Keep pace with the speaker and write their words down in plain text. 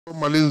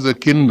Omalinze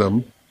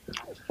Kingdom,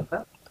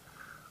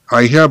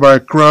 I hereby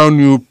crown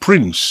you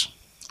Prince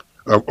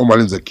of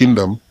Omalinze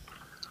Kingdom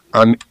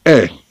and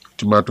heir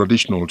to my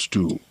traditionals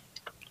too.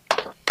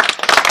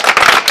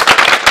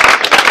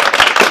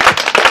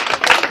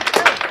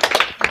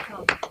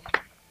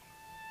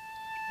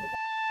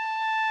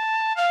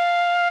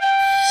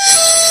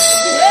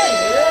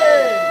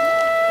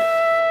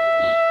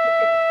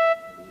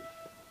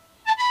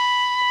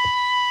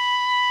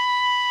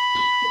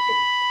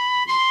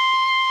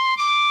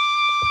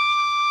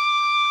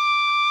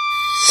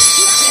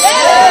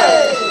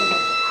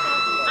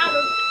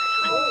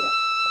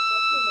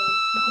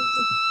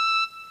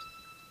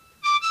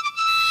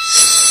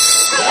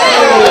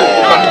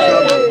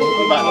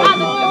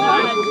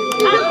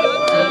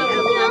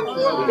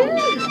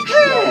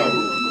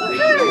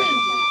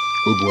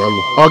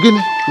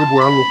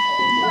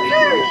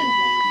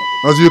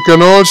 As you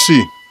can all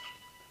see,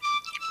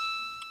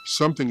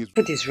 something is...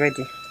 Food is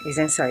ready. It's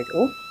inside.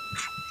 Oh?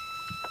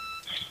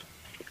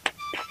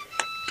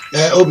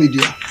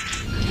 Obidia.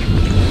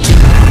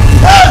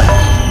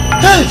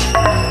 Hey!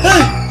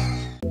 Hey!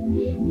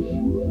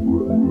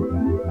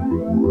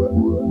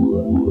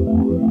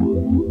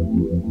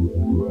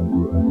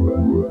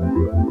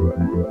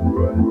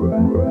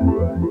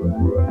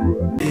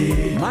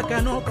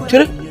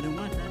 Chere.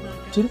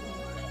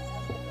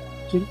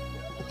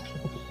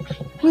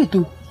 Wait.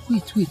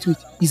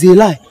 It's a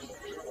lie.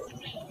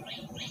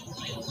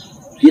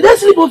 Did I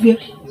sleep off here?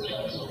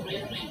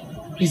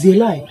 It's a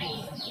lie.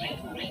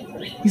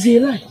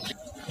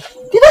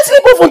 Did I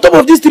sleep off on top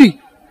of this tree?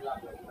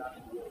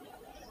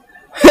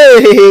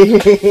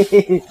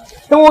 Hey!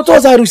 What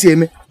was I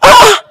saying?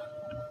 Ah!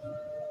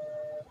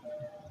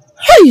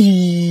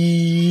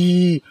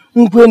 Hey!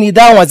 Nkweni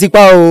down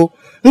wazikwa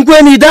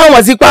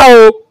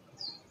o.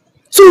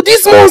 So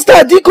this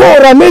monster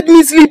Dikora made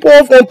me sleep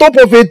off on top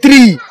of a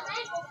tree.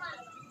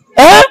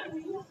 Eh?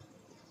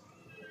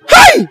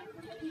 Hey!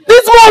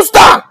 This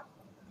monster!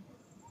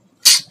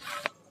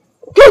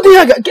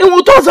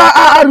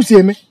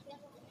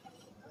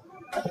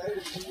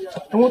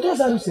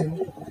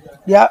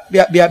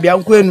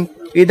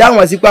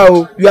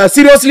 You are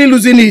seriously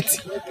losing it.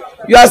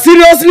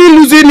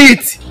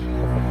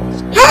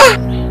 Ha!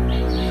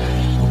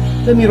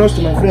 Let me rush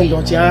to my friend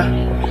Edochie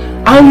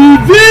and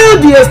reveal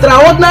the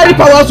extraordinary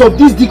powers of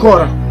this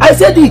Dikora. I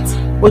said it.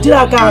 But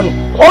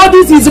all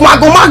this is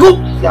mago.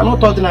 They are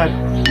not ordinary.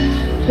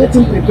 Let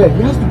him prepare.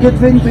 He has to get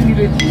very, very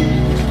ready.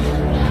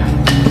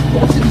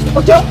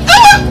 Okay.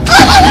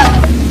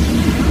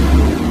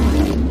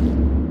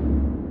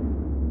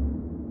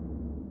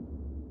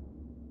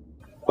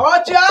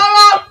 Ocha!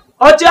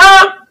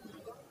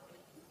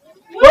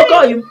 Who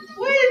call you?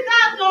 Who is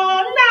that?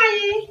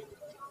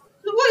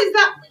 Who is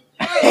that?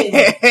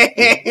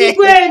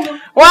 Igboegwu.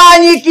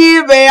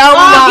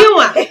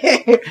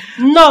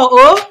 No,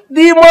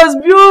 the most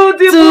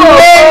beautiful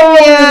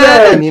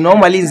women in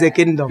Omalinze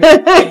Kingdom.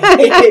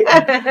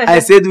 I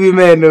said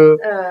women,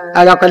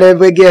 I got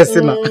never guess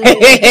now.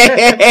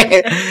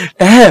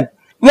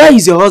 Where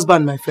is your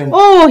husband, my friend?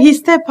 Oh, he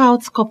stepped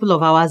out a couple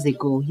of hours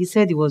ago. He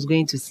said he was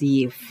going to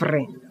see a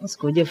friend. A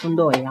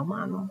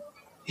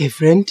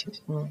friend?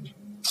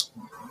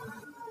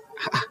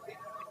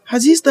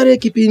 Has he started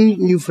keeping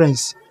new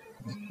friends?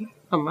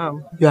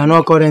 You are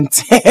not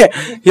current.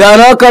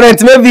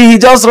 Maybe he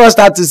just rushed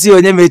out to see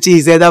Onyemechi,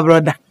 his elder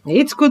brother.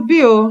 It could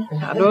be,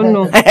 I don't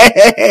know.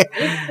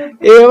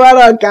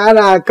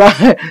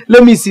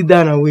 Let me sit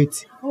down and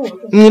wait.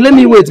 Let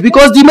me wait,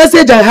 because the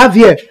message I have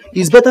here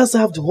is better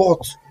served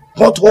hot.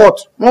 Noko.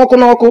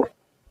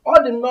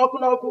 All the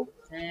noko.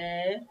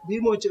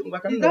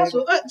 That's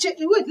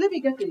wait, let me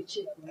get a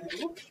check.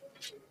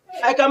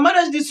 I can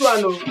manage this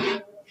one.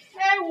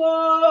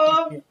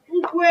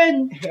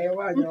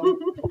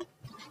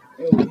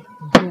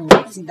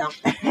 Sit down.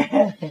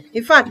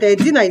 In fact,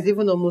 dinner is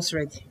even almost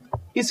ready.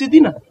 Is it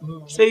dinner?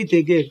 Say it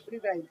again.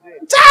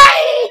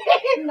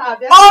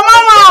 Mama!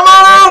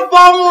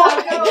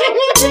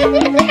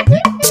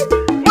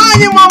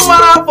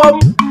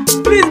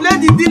 Please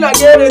let the dinner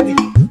get ready.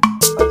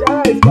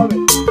 Ajara is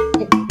coming.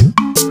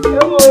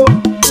 Hello.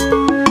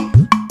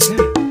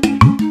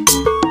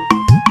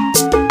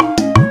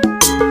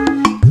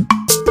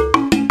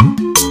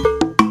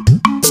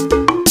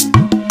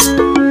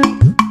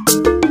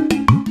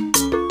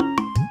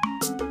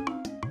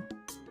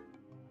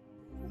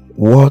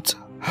 What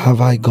have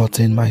I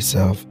gotten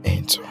myself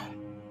into?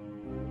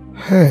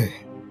 Hey,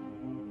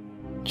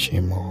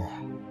 Chimo.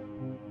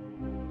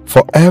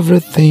 For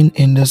everything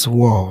in this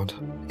world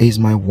is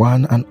my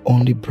one and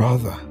only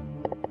brother.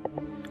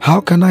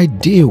 How can I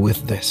deal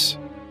with this?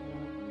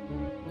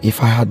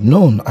 If I had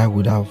known, I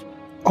would have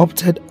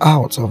opted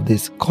out of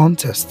this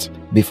contest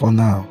before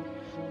now.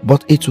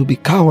 But it will be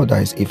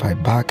cowardice if I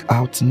back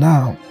out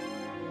now.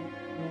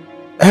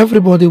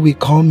 Everybody will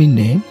call me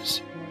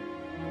names,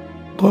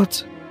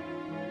 but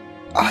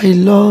I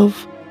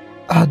love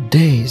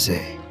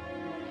Adaeze,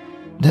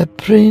 the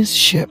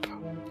princeship,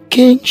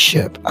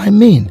 kingship. I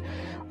mean,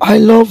 I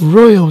love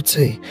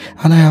royalty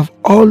and I have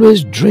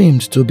always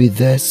dreamed to be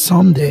there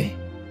someday.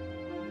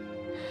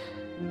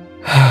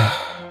 I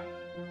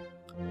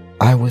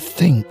will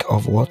think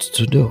of what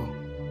to do.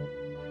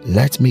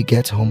 Let me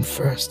get home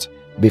first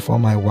before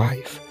my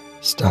wife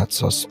starts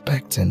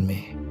suspecting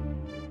me.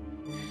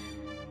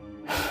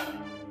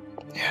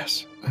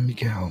 Yes, let me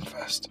get home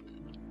first.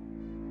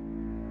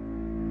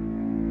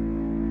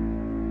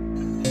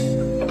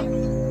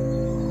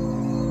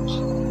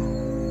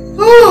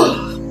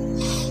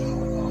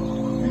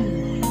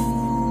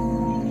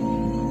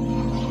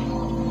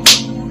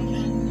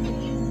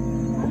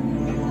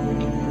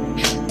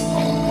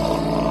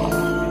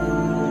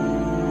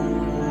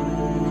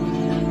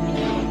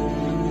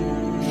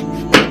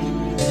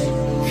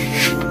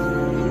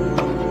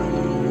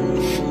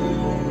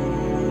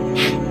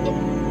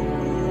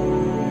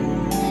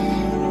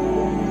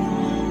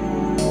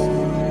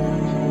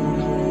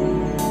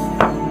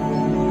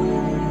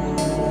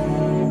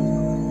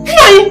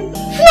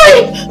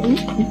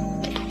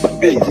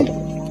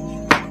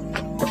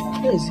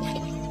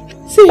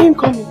 See him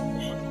coming.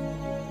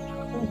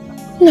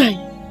 Nai,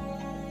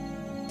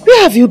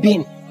 where have you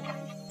been?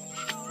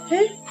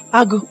 Eh?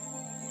 Agu,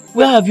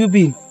 where have you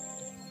been?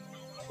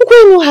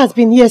 Igboegwu has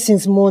been here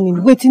since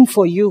morning, waiting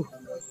for you.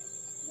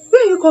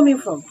 Where are you coming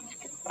from?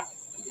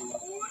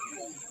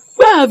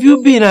 Where have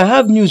you been? I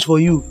have news for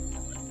you.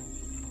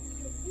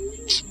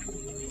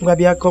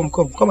 Bia, come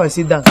and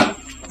sit down.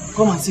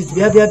 Come and sit.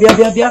 Bia. Bia,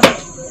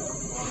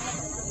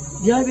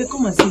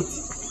 come and sit.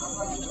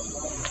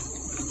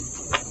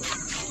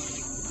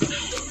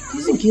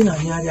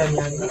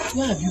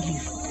 Where have you been?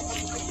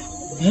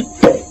 Eh?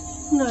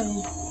 No.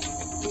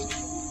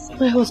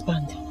 My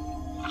husband,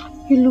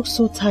 you look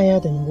so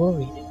tired and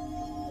worried.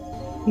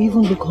 You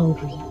even look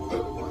hungry.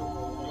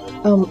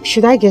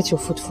 Should I get your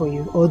food for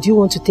you, or do you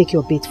want to take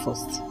your bait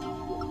first?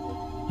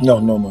 No.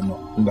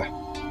 Mba.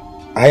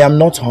 I am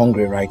not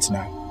hungry right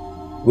now.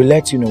 We'll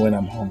let you know when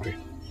I'm hungry.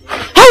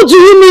 How do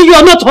you mean you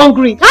are not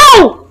hungry?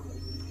 How?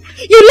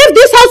 You left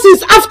this house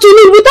this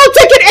afternoon without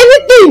taking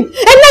anything,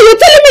 and now you're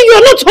telling me you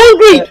are not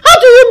hungry. How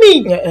do you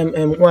mean?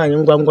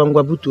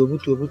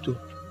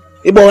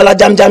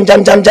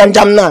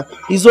 Jam now.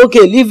 It's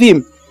okay, leave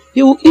him.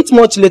 He will eat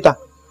much later.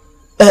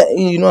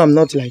 You know I'm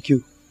not like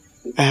you.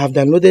 I have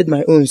downloaded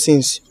my own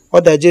since.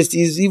 What digest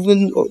is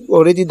even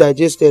already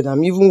digested.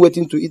 I'm even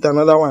waiting to eat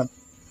another one.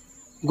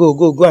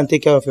 Go and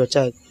take care of your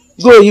child.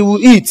 Go, he will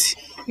eat.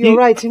 You're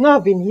right. You know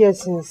I've been here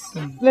since.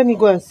 Let me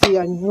go and see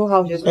and know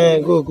how he's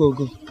doing.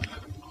 Go.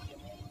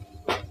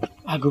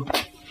 Ago,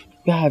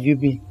 where have you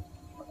been?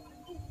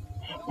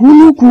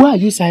 Why are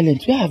you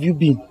silent? Where have you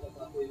been?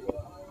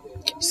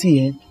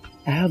 See,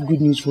 I have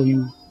good news for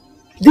you.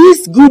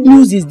 This good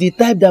news is the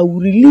type that will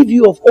relieve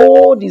you of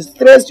all the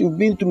stress you've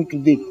been through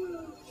today.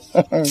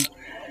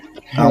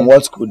 And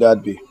what could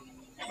that be?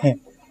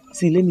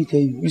 See, let me tell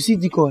you. You see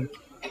Dikor?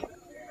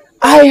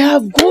 I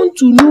have gone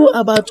to know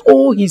about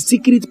all his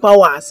secret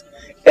powers.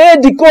 Hey,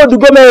 Dikor, do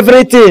go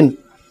everything.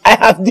 I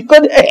have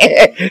decoded.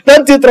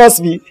 Don't you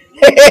trust me?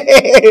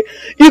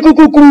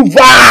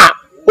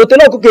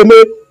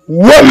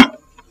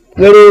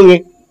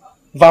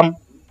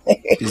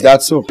 Is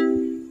that so?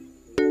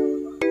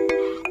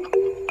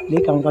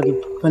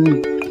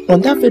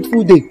 On that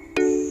fateful day.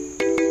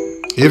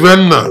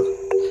 Even now.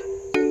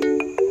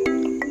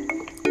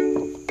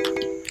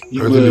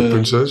 Are you the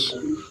princess?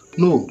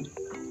 No.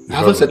 I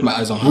haven't set my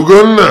eyes on her.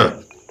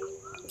 Ugonna!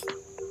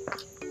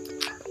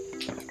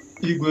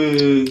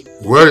 Igwe.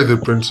 Where is the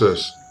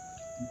princess?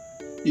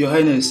 Your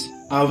Highness,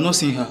 I have not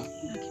seen her.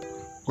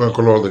 Go and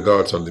call all the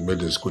guards and the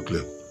maidens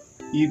quickly.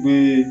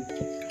 Igwe.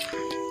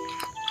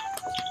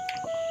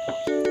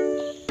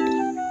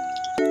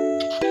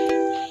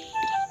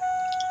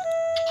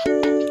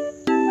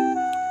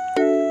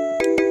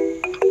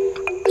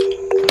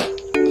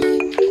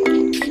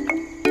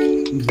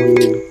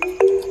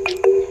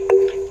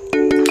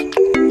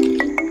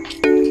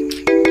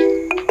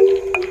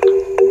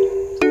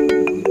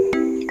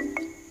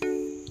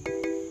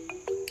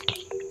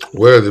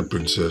 Where is the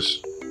princess?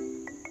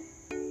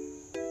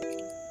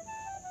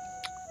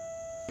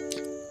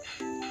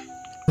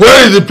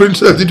 Where is the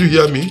princess? Did you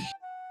hear me?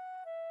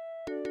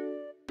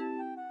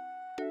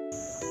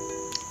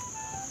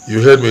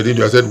 You heard me, didn't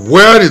you? I said,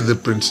 where is the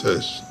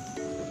princess?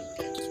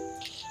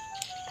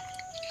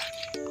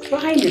 Your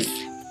Highness,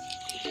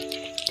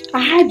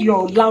 I heard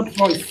your loud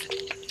voice.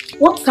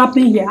 What's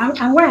happening here?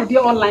 And why are they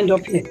all lined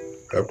up here?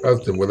 I've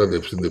asked them whether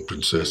they've seen the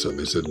princess and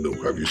they said no.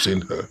 Have you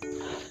seen her?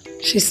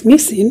 She's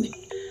missing.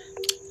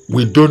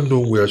 We don't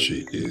know where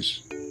she is.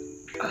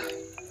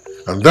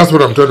 And that's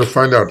what I'm trying to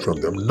find out from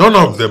them. None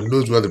of them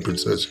knows where the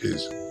princess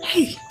is.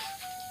 Hey.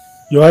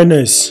 Your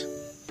Highness,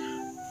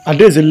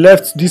 Adeze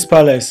left this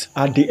palace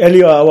at the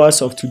earlier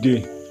hours of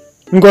today.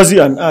 Ngozi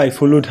and I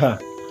followed her,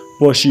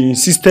 but she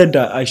insisted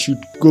that I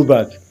should go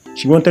back.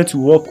 She wanted to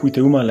work with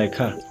a woman like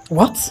her.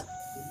 What?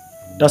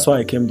 That's why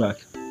I came back.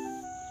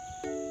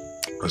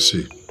 I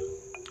see.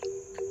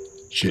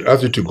 She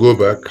asked you to go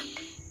back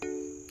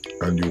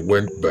and you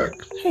went back.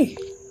 Hey.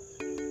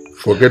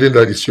 Forgetting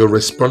that it's your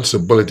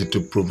responsibility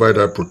to provide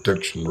her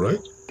protection,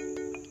 right?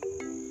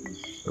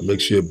 That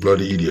makes you a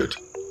bloody idiot.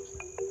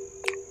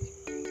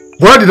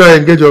 Why did I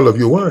engage all of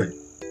you? Why?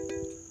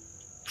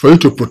 For you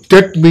to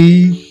protect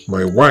me,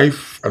 my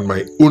wife, and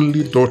my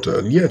only daughter,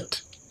 and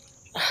yet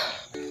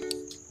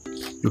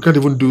you can't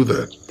even do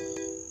that.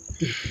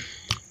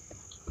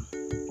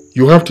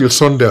 You have till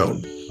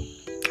sundown,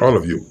 all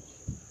of you.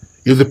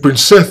 If the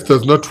princess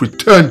does not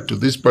return to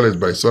this palace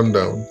by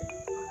sundown,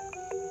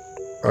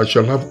 I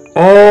shall have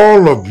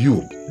all of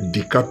you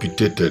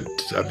decapitated.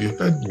 Have you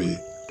heard me?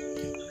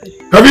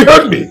 Have you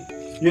heard me?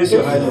 Yes,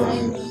 Your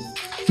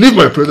Highness. Leave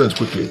my presence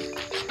quickly.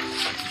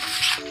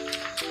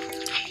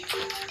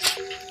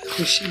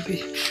 Who she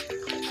be?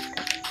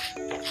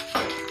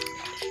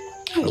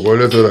 I've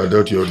always thought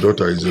that your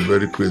daughter is a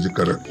very crazy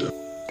character.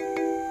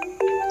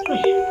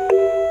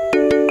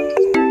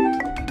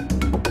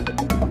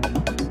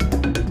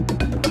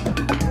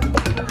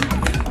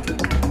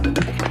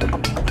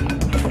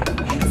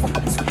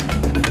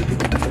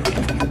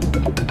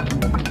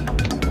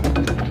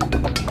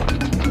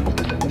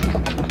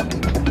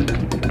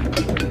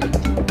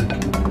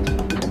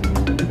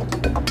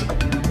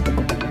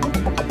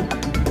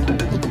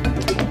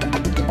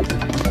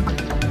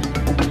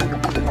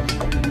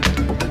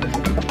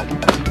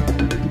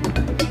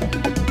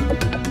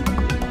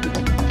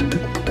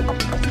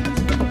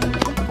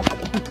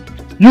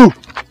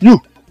 You,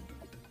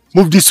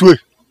 move this way.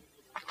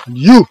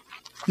 You,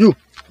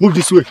 move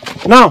this way.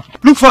 Now,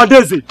 look for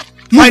Adeze.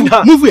 Find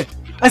her. Move where?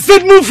 I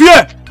said move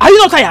here. Are you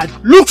not tired?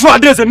 Look for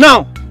Adeze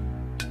now.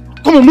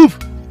 Come on, move.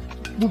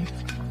 Move.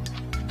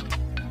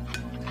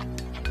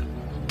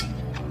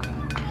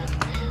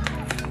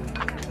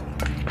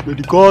 May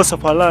the gods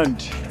of our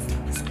land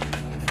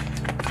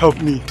help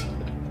me.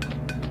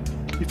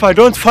 If I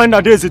don't find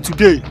Adeze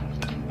today,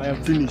 I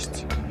am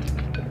finished.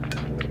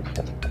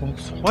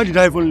 Why did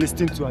I even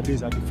listen to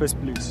Adeze at the first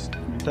place?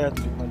 Retire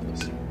to the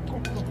palace.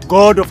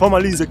 God of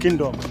Amali is the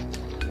kingdom.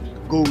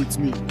 Go with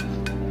me.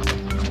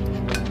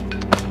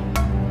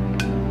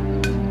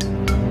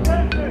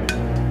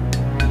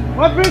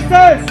 My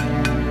princess!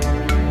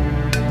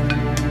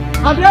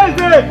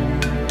 Adeze!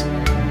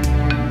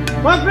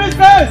 My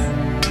princess!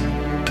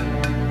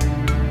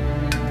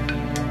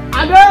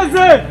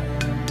 Adeze!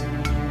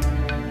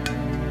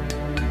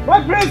 My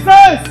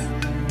princess!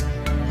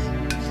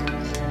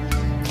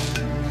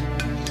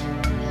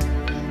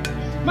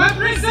 My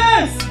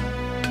princess!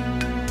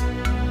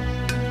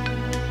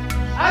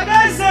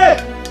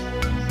 Adeze!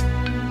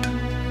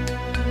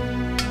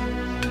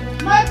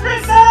 My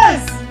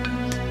princess!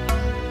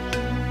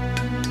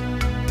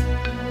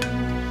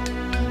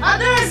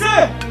 Adeze!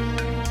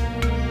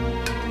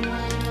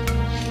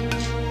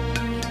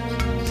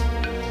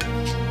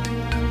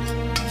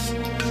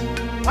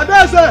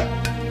 Adeze!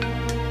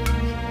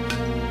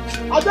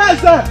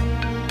 Adeze!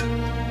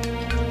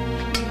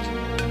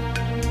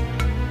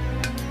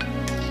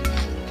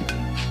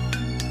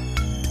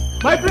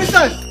 My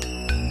princess!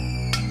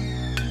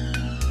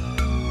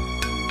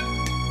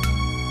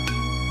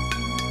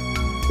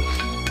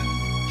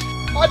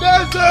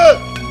 Adeze!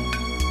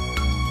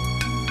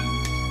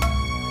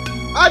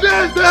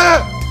 Adeze!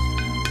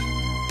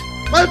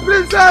 My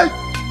princess!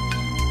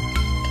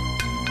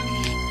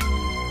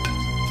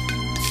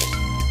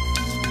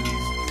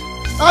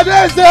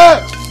 Adeze!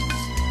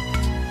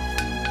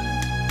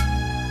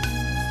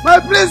 My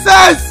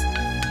princess!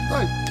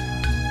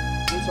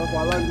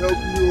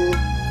 Help you.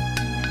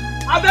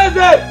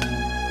 Adeze!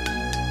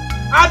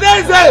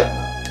 Adeze!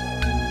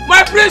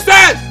 My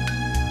princess!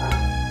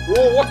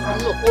 Oh, what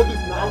kind of all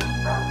this now?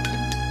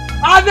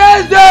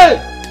 Adeze!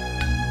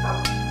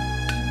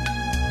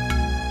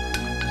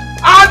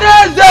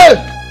 Adeze!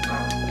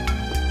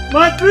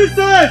 My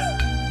princess!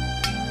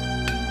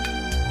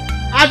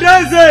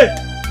 Adeze!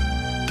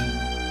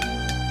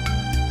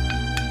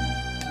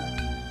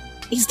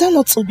 Is that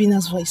not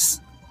Obina's voice?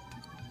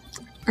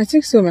 I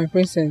think so, my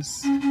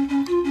princess.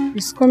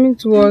 He's coming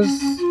towards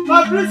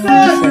my princess!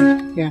 This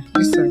side. Yeah,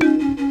 this side.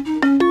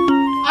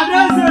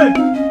 Adeze!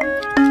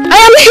 I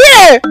am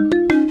here!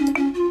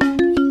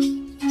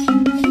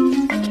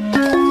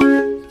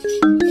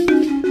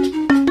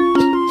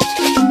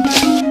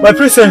 My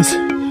princess!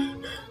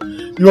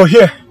 You are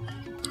here?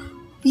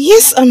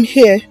 Yes, I'm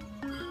here.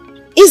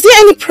 Is there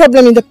any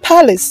problem in the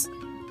palace?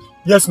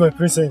 Yes, my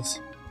princess.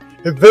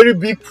 A very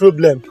big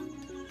problem.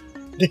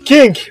 The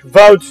king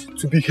vowed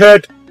to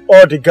behead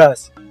all the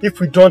guards if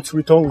we don't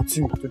return with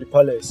you to the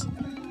palace.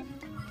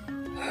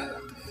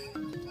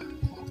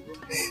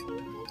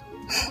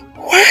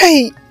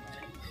 Why?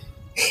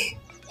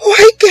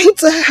 Why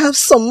can't I have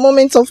some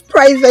moment of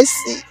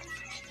privacy?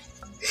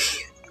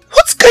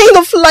 What kind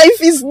of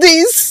life is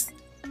this?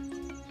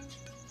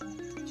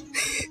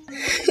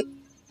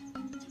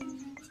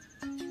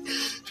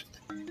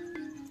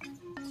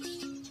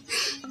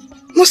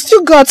 Must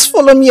you guards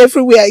follow me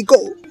everywhere I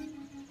go?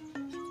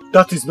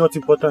 That is not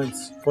important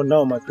for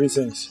now, my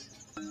princess.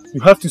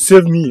 You have to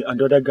save me and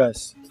the other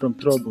guys from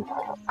trouble.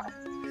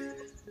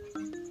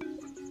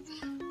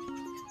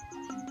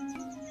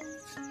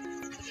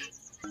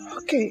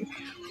 okay.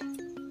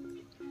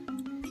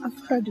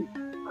 I've heard it.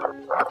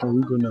 Can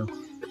we go now?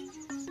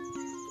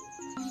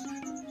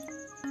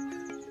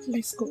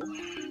 Let's go.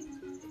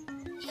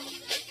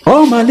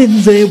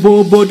 Omalinze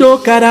bobodo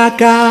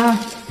karaka.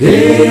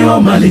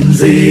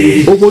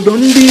 Omalinze obodo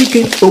ndị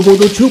ike,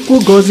 obodo Chukwu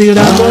gọziri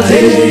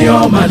agọzi.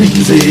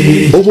 Omalinze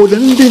obodo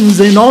ndị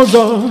nze na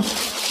ọzọ.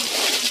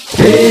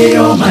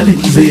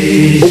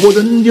 Omalinze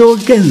obodo ndị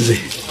okenze.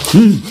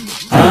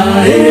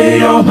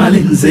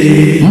 Omalinze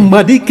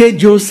mgbadike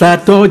ji ose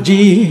atọ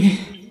ji.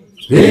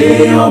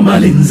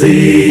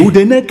 Omalinze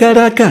udene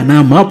karaka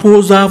na mapụ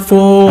ụzọ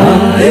afọ.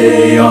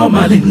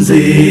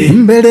 Omalinze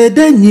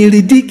mberede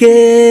nyiri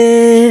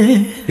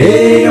dike.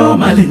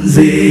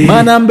 Omalinze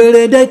mana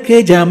mberede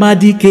keji ama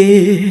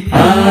dike.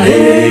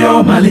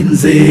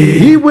 Omalinze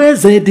Igwe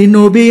eze dị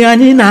n'obi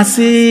anyị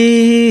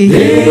na-asị.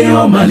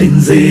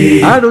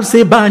 Omalinze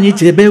arụsị be anyị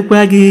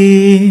chebekwa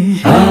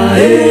gị.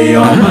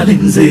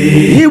 Omalinze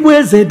Igwe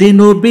eze dị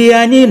n'obi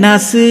anyị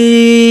na-asị.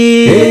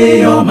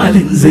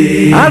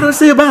 Omalinze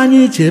arụsị be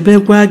anyị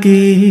chebekwa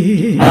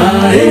gị.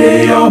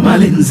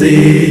 Omalinze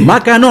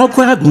maka na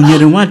ọkụ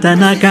agụnyere nwata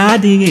n'aka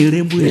adịghị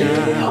eregbu ya.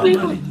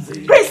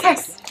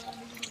 Princess!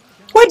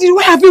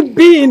 Where have you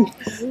been?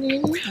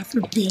 Where have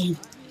you been?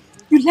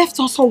 You left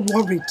us so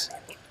worried.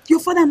 Your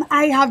father and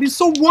I have been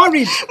so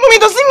worried. Mommy,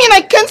 does it mean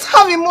I can't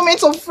have a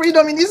moment of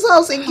freedom in this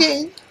house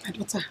again? My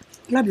daughter,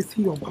 glad to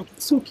see you back.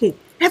 It's okay.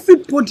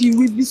 Everybody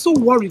will be so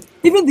worried.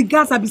 Even the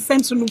guards have been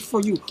sent to look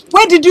for you.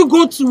 Where did you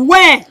go to?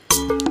 Where?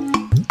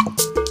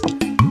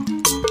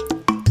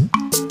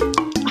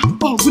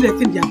 Oh, good, I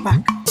think they are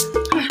back.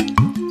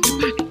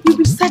 You'll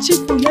be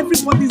searching for you.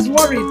 Everybody's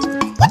worried.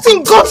 What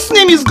in God's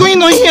name is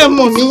going on here,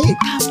 Mommy?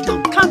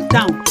 Okay, calm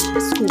down.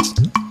 Let's go.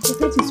 The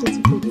tent is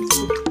waiting for you. Let's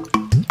go.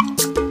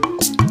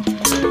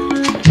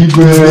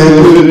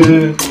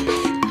 Igwe!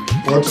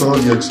 What's all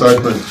the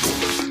excitement?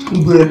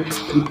 Igwe,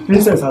 the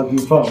princess has been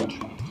found.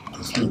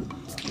 That's good.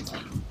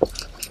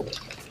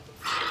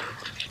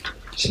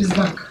 She's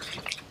back.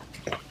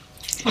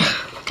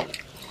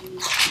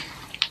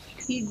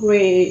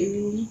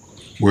 Igwe.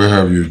 Where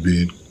have you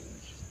been?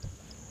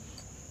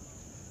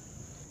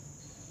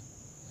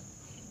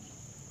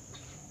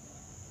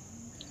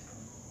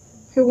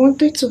 I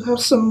wanted to have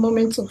some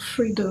moments of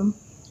freedom.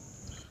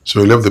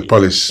 So you left the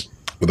palace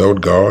without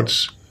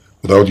guards,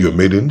 without your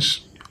maidens,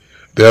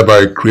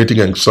 thereby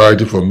creating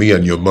anxiety for me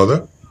and your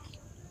mother?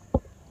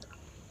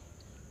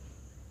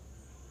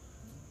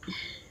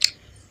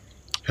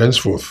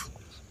 Henceforth,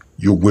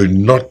 you will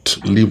not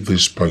leave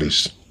this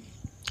palace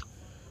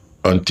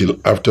until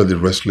after the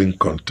wrestling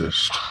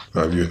contest.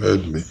 Have you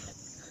heard me?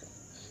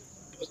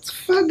 But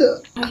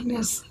Father...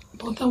 Agnes,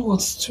 but that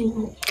was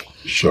too...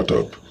 Shut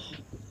up.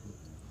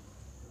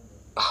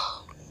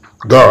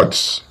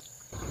 Guards,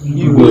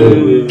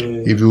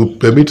 if you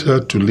permit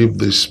her to leave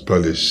this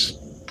palace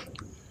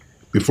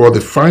before the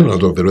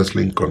finals of the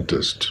wrestling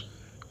contest,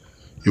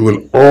 you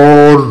will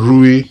all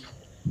rue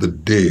the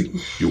day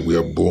you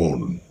were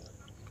born.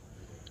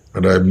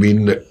 And I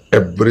mean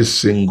every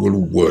single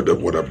word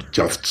of what I've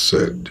just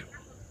said.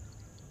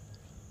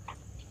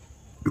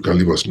 You can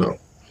leave us now.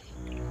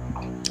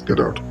 Get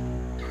out.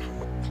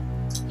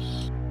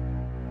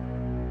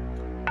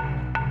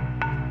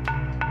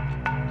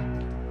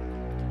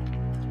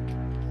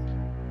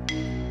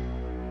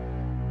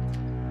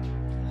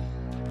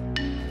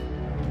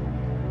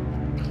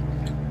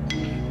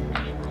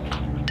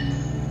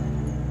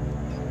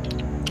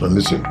 And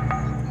listen,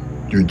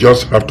 you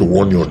just have to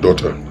warn your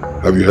daughter.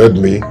 Have you heard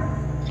me?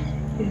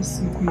 Yes,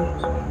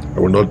 Igwe. I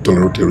will not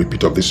tolerate a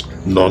repeat of this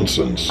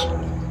nonsense.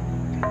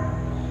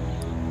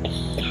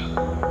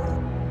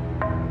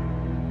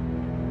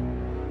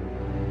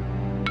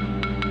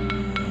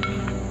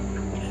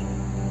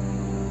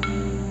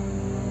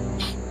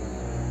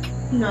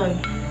 No.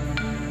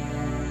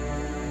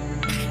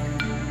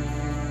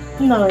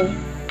 No.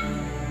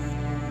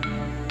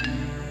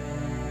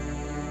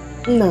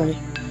 No.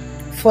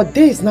 For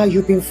days now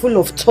you've been full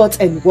of thoughts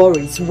and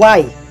worries.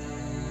 Why?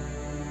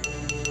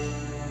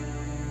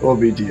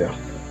 Obi dear,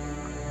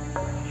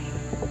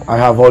 I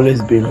have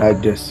always been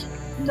like this.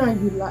 No,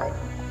 you lie.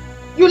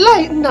 You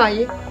lie,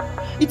 Nai.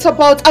 It's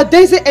about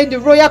Adeze and the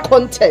royal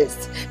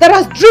contest that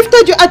has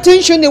drifted your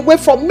attention away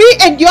from me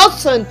and your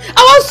son.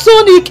 Our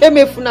son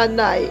Ikemefuna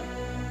Nai.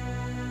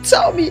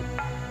 Tell me,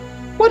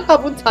 what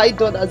haven't I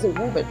done as a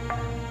woman?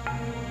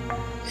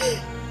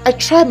 I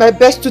try my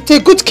best to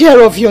take good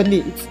care of your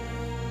needs.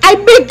 I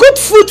make good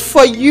food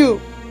for you.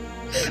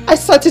 I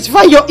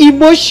satisfy your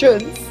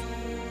emotions.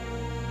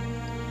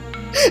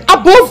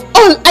 Above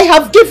all, I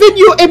have given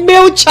you a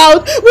male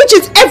child, which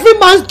is every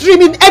man's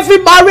dream in every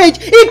marriage,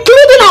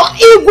 including our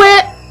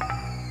Igwe.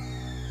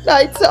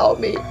 Now tell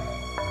me,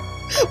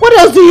 what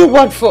else do you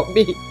want from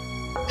me?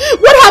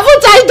 What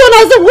haven't I done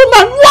as a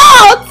woman?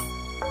 What?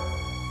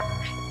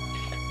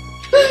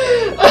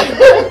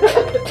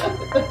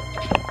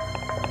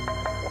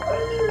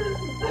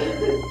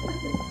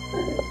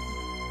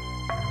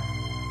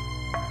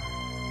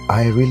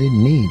 I really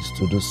need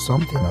to do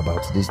something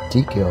about this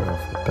decay of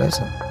a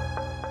person.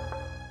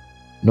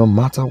 No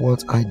matter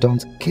what, I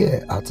don't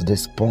care at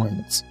this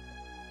point.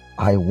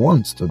 I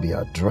want to be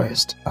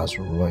addressed as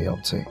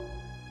royalty.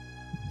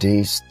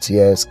 These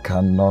tears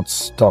cannot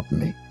stop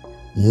me.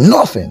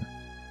 Nothing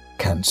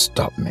can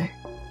stop me.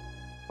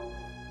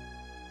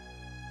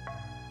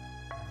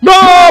 No!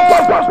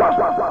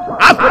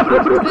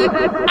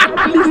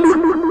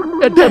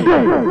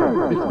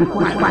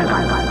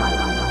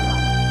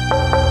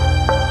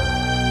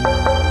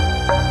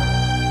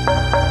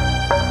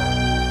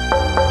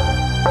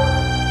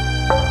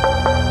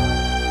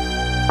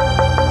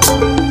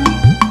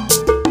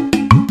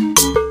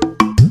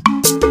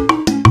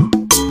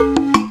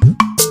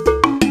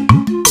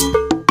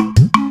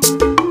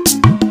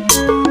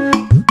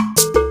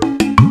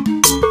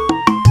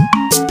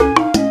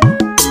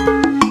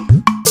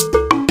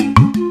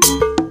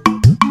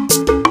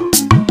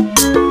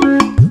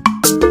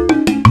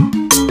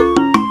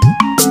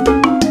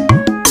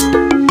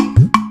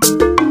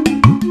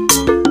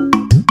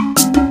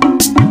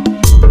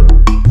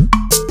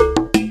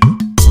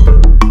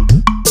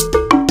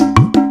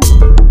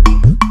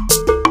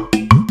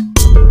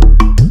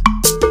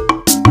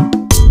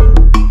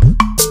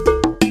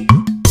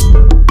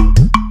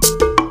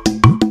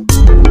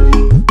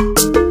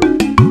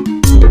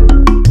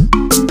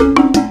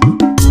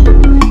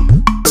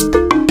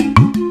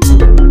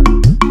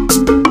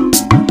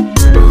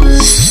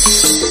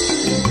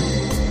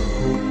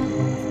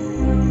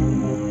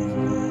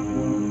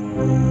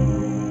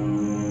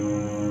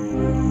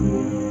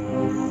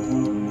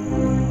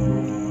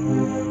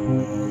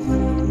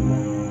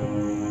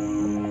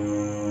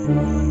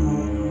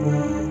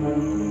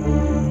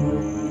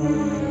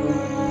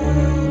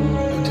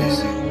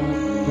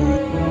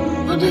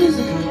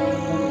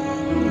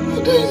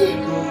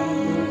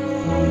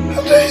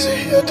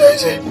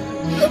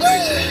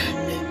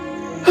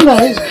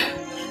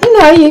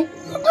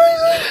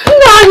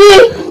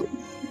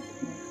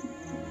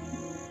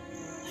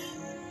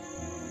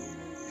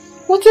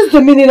 What is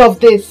the meaning of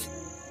this?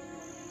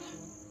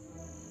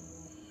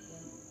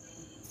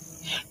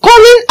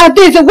 Calling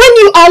Adaeze when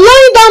you are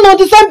lying down on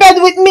the same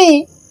bed with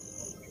me.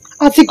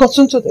 Has he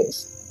gotten to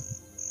this?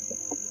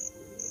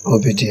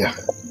 Obi dear,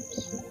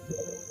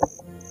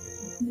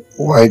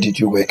 why did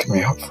you wake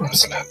me up from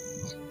sleep?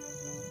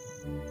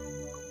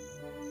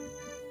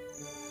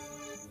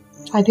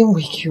 I didn't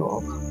wake you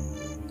up.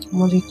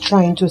 I'm only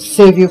trying to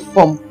save you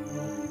from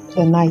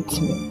the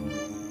nightmare.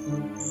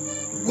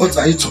 What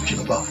are you talking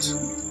about?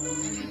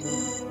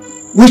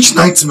 Which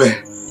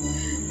nightmare?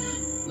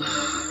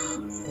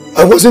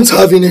 I wasn't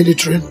having any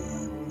dream.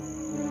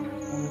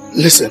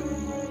 Listen,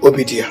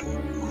 Obi dear,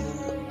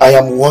 I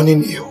am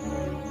warning you.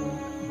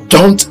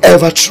 Don't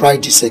ever try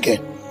this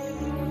again.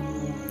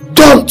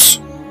 Don't!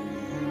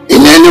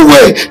 In any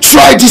way,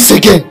 try this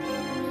again.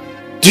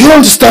 Do you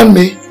understand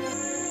me?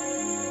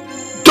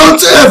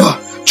 Don't ever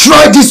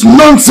try this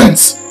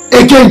nonsense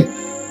again.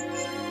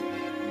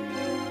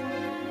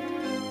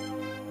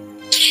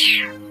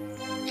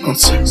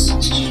 Nonsense.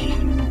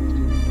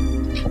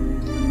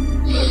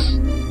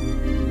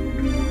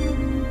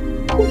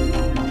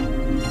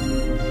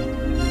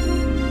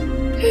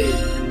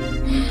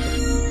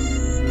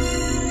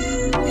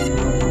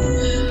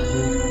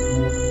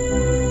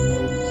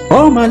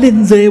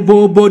 Omalinze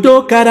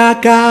bobodo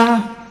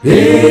karaka.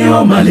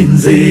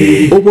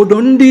 Omalinze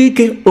obodo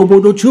ndike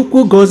obodo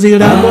chukwu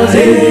gozira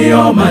gozi.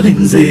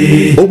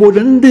 Omalinze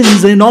obodo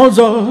ndinze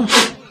nozo.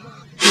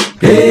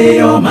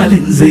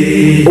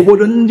 Omalinze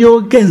obodo ndi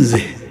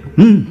ogenze.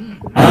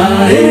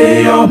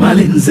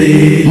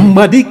 Omalinze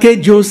mbadike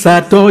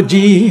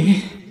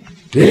josatoji.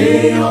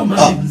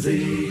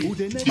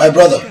 My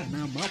brother,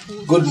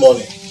 good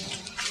morning.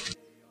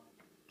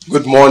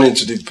 Good morning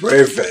to the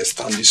bravest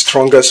and the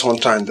strongest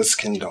hunter in this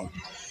kingdom.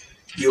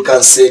 You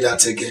can say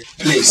that again.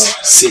 Please,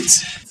 sit.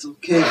 It's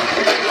okay.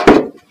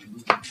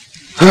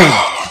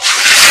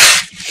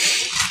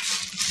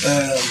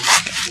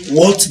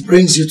 What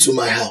brings you to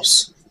my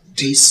house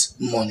this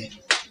morning?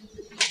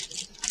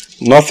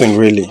 Nothing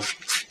really.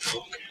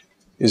 Okay.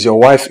 Is your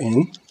wife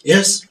in?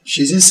 Yes,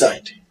 she's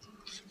inside.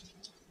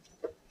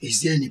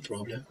 Is there any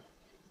problem?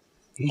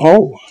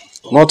 No,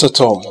 not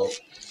at all.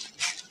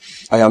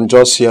 I am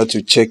just here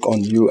to check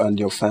on you and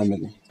your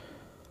family.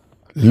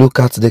 Look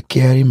at the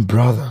caring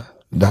brother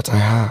that I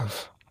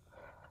have.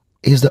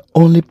 He's the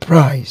only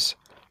prize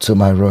to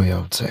my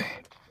royalty.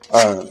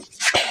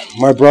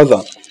 My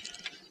brother,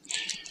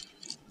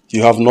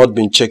 you have not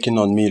been checking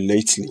on me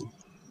lately.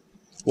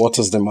 What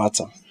is the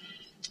matter?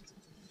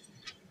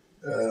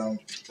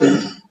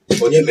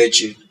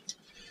 Onyemechi,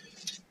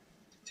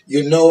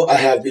 you know I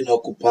have been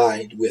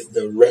occupied with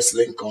the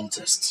wrestling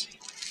contest.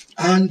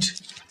 And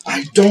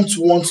I don't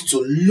want to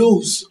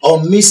lose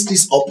or miss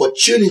this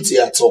opportunity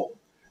at all.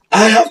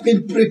 I have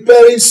been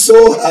preparing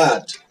so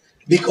hard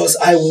because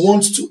I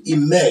want to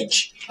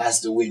emerge as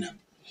the winner.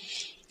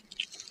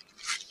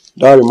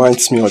 That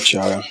reminds me,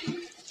 Ochiara.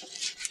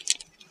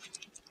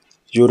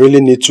 You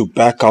really need to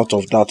back out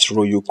of that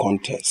royal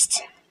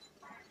contest.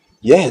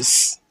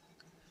 Yes.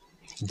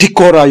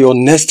 Dikora, your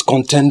next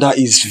contender,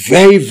 is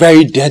very,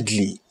 very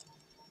deadly.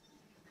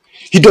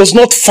 He does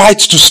not fight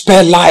to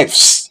spare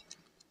lives.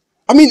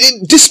 I mean,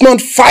 this man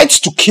fights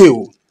to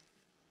kill.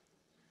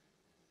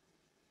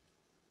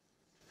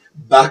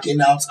 Backing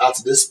out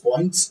at this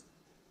point?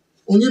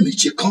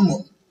 Onyemichi, come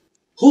on.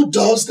 Who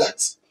does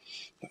that?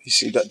 You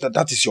see,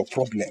 that is your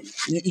problem.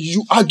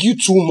 You argue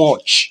too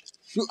much.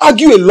 You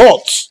argue a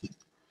lot.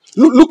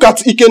 Look at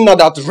Ikenna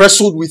that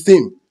wrestled with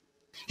him.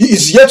 He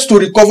is yet to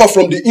recover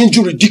from the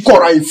injury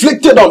Dikora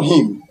inflicted on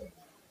him.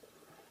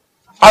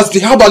 As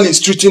the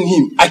herbalist treating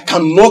him, I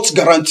cannot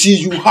guarantee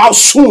you how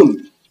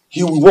soon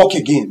he will walk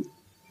again.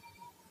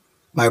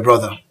 My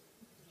brother,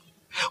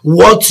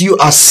 what you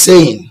are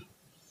saying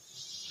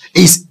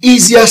is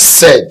easier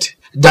said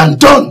than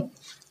done.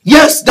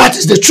 Yes, that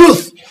is the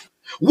truth.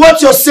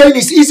 What you're saying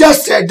is easier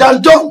said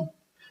than done.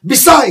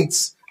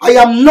 Besides, I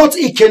am not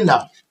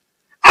Ikenna.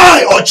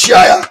 I,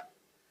 Ochiaya,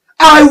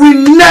 I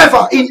will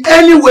never in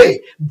any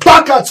way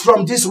back out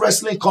from this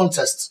wrestling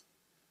contest.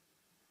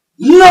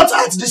 Not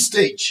at this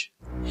stage.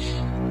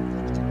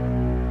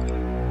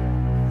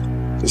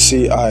 You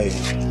see, I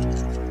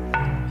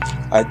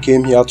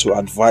came here to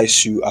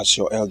advise you as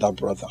your elder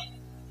brother.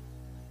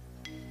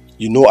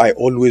 You know I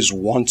always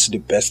want the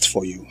best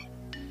for you.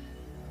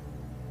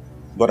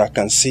 But I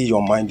can see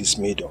your mind is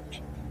made up.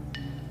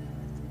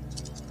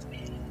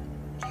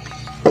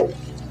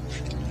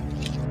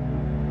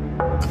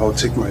 I'll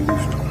take my leave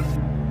now.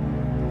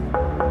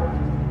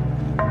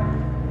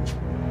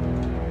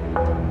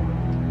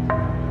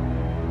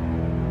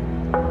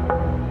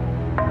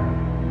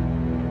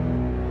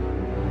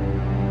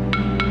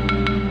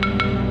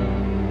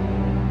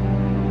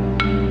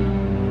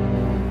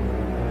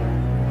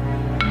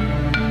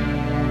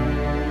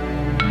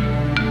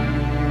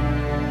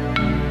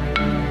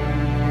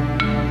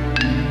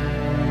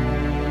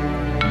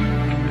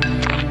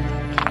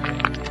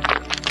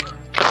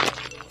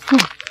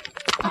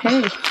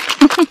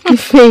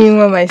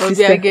 You are my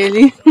sister.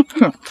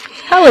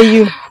 How are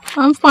you?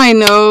 I'm fine,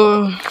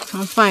 no.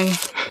 I'm fine.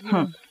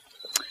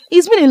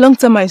 It's been a long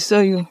time I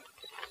saw you.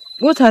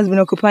 What has been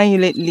occupying you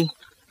lately?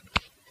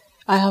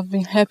 I have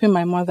been helping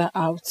my mother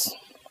out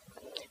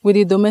with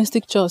the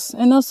domestic chores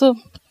and also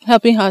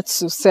helping her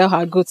to sell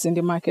her goods in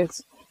the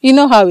market. You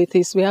know how it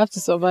is. We have to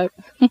survive.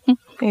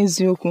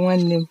 Ezioku,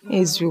 one name.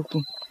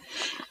 Ezioku.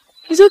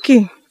 It's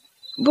okay.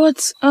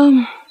 But,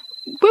 when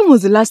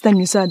was the last time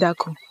you saw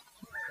Adako?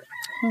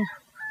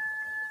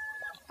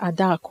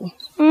 Adako.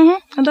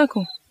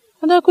 Adako.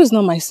 Adako is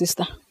not my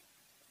sister.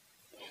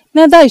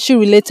 Neither is she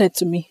related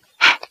to me.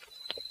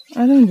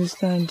 I don't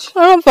understand.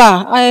 However,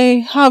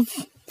 I have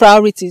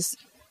priorities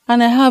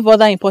and I have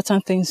other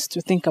important things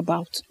to think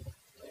about.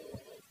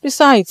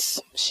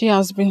 Besides, she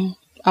has been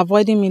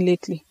avoiding me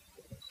lately.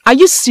 Are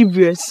you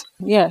serious?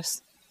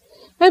 Yes.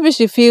 Maybe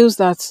she feels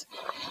that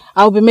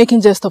I'll be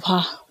making jest of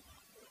her,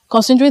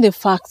 considering the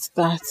fact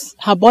that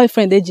her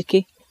boyfriend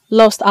Edochie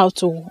lost out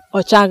to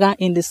Ochaga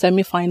in the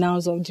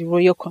semi-finals of the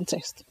royal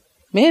contest.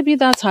 Maybe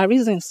that's her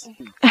reasons.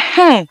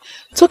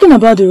 Talking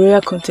about the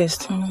royal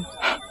contest,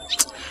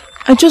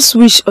 I just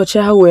wish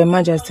Ochaga will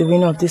emerge as the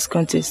winner of this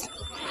contest.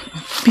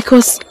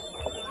 Because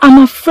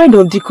I'm afraid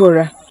of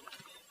Dikora.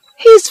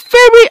 He's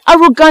very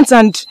arrogant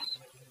and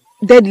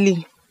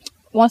deadly.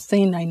 One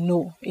thing I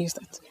know is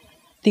that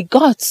the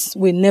gods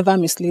will never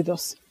mislead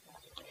us.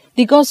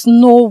 The gods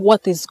know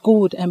what is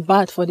good and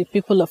bad for the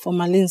people of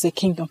Omalinze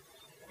kingdom.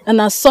 And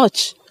as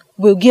such,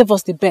 will give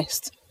us the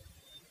best.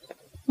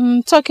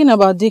 Talking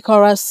about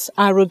Dikora's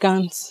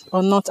arrogant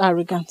or not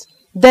arrogant,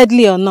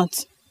 deadly or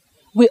not,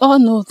 we all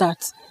know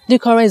that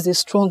Dikora is a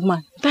strong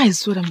man. That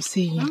is what I'm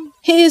saying.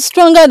 He is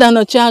stronger than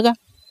Ochaga.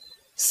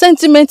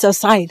 Sentiments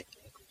aside,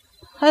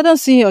 I don't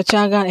see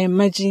Ochaga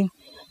emerging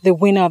the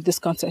winner of this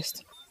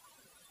contest.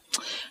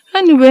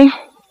 Anyway,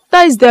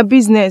 that is their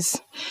business.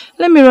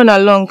 Let me run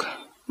along.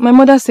 My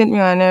mother sent me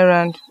on an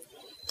errand.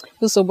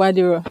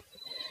 Usobadiro.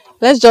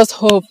 Let's just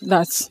hope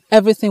that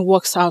everything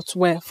works out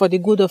well for the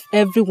good of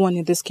everyone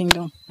in this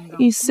kingdom.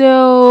 Ise.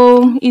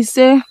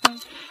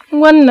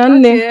 One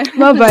nane.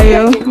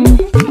 Bye-bye.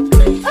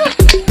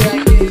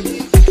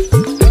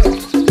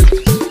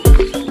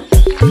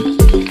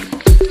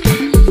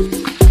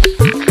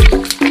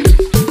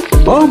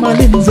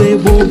 Omalinze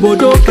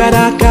bobodo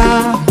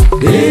karaka.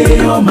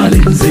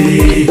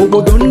 Omalinze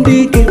obodo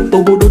ndike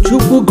obodo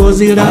chukwu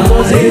gozira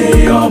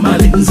gozi.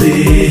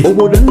 Omalinze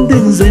obodo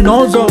ndinze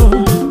nozo.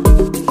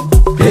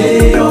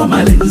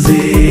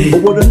 Omalinze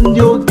obodo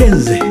ndi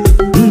okenze.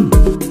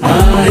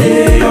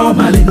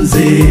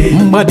 Omalinze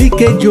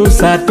mmadike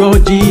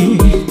josatoji.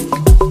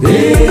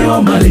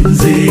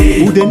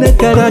 Omalinze udene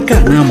karaka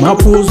na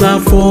mapuza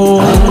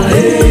fo.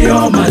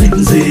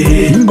 Omalinze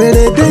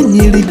mberede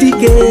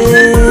nyiridike.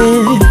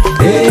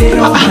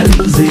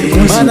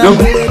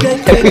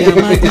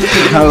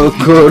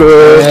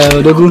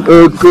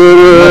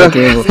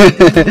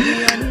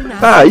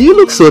 You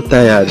look so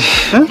tired.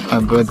 Huh? My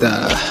brother,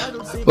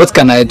 what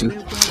can I do?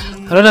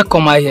 I'd rather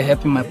come out here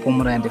helping my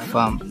pomora in the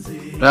farm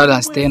rather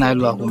than staying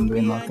idle at home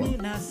doing nothing.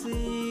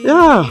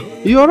 Yeah,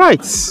 you're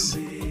right.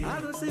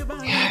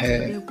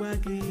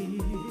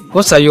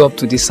 What are you up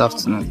to this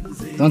afternoon?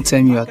 Don't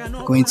tell me you are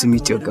going to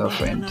meet your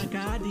girlfriend.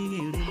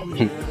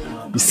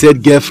 You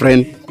said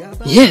girlfriend?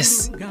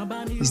 Yes.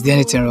 Is there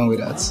anything wrong with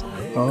that?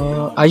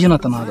 Or are you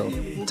not an adult?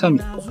 Tell me.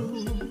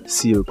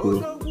 See,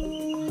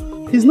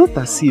 Okoro, it's not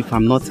as if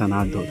I'm not an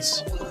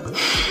adult.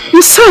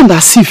 You sound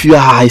as if you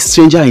are a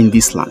stranger in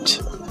this land.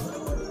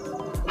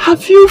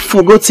 Have you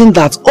forgotten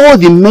that all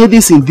the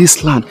maidens in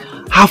this land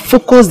have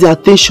focused their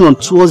attention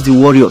towards the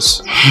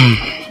warriors?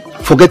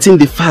 Forgetting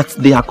the fact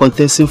they are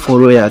contesting for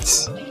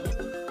royalty.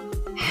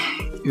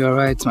 You are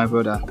right, my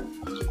brother.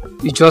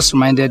 You just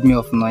reminded me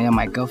of Noya,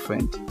 my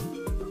girlfriend,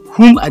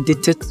 whom I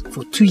dated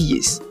for 2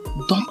 years.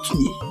 Dumped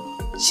me.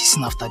 She's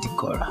after the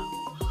Cora.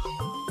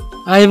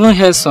 I even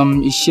heard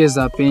some Ishias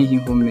are paying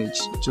him homage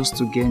just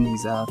to gain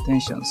his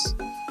attentions,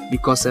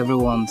 because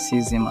everyone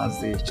sees him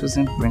as the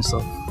chosen prince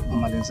of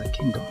Malinze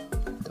Kingdom.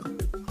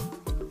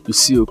 You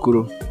see,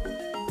 Okoro,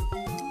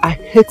 I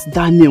hate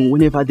that name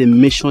whenever they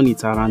mention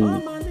it around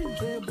me.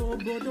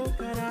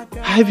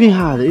 I even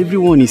heard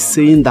everyone is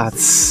saying that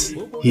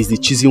he's the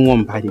chosen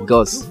one by the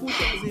gods.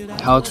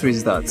 How true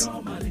is that?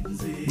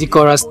 The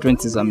Cora's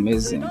strength is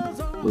amazing,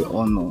 we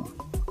all know.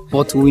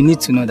 But we need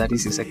to know that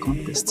this is a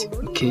contest,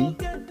 okay?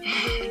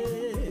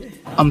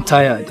 I'm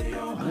tired.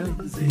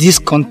 This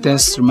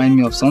contest reminds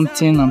me of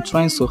something I'm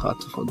trying so hard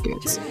to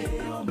forget.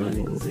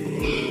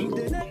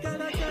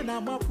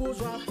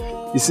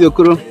 You see,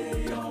 Okoro,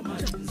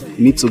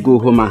 you need to go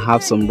home and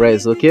have some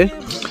rest, okay?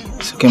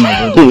 It's okay,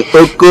 my brother.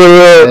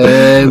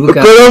 Okoro!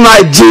 Okoro,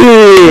 my G!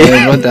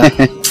 Hey, brother.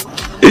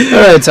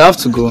 Alright, I have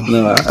to go.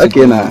 No,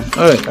 okay now.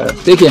 Alright,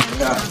 take care.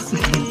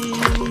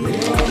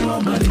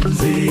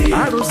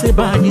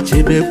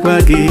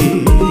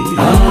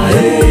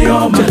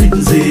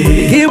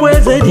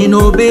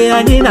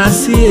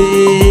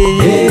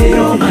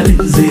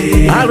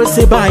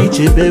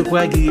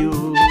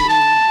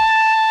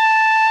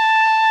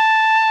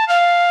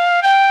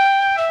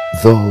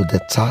 Though the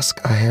task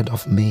ahead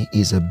of me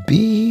is a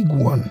big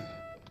one,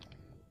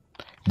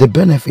 the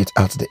benefit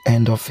at the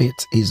end of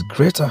it is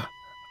greater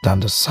than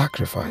the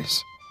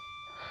sacrifice.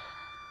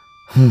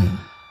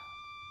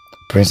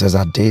 Princess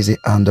Adaeze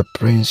and the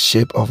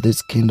princeship of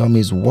this kingdom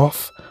is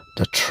worth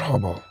the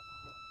trouble.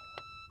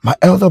 My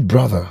elder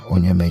brother,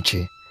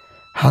 Onyemechi,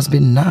 has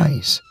been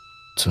nice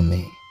to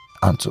me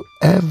and to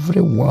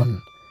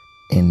everyone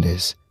in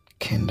this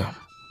kingdom.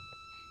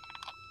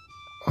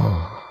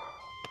 Oh.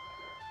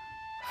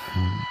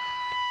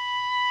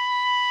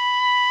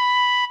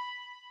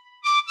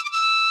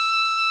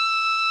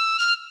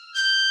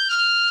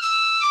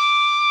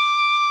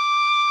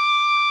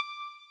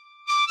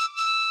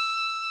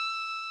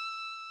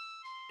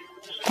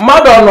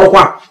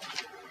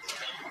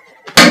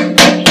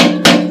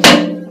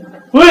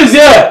 Who is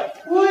here?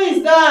 Who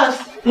is that?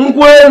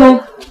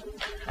 Igboegwu.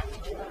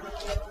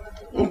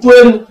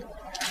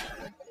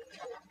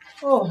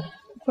 Oh,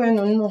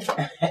 no.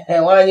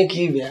 Why are you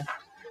here?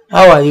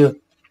 How are you?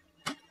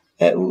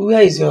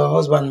 Where is your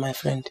husband, my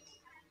friend?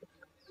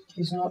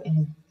 He's not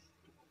in.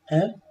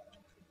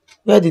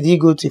 Where did he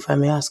go to, if I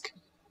may ask?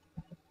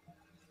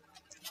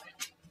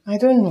 I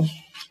don't know.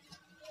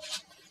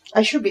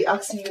 I should be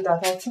asking you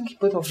that. I think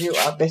both of you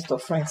are best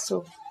of friends,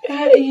 so...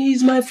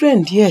 He's my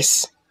friend,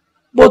 yes.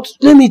 But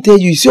let me tell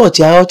you, see,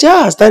 Ocha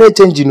has started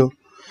changing,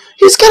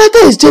 His character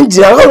is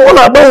changing. I want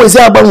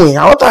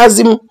to ask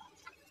him.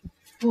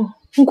 Oh,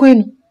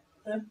 Igboegwu.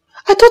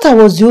 I thought I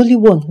was the only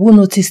one who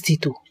noticed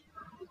it, too.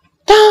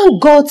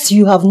 Thank God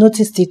you have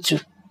noticed it, too.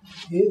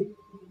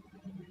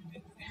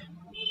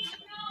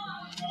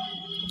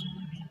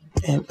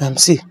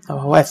 See,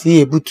 our wife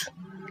here, Butu,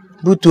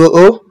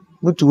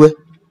 Igboegwu.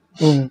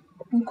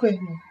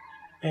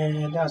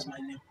 That's my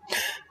name.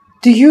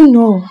 Do you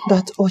know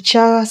that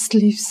Ocha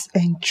sleeps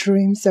and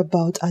dreams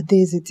about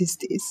Adaeze these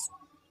days?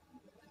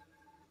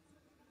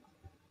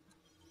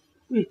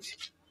 Wait.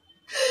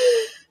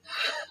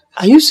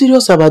 Are you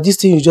serious about this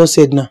thing you just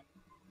said now?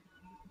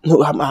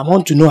 No, I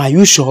want to know, are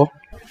you sure?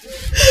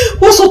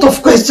 What sort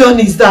of question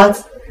is that?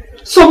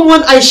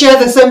 Someone I share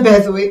the same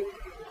birth with?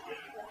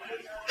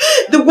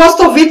 The worst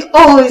of it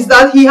all is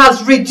that he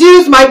has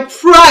reduced my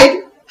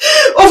pride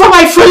over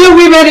my fellow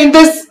women in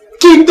this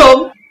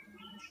kingdom.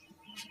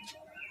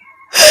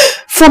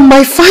 From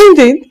my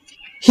finding,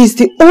 he's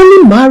the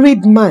only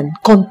married man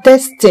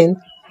contesting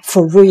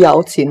for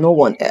royalty, no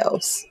one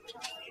else.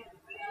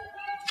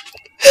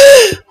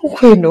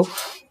 Bueno,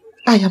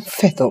 I am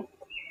fed up.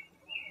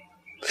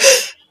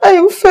 I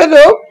am fed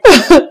up.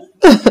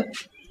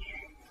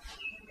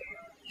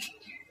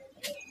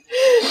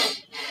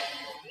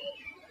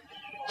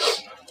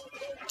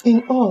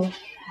 In all,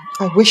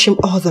 I wish him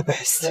all the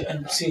best.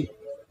 See,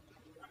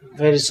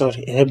 very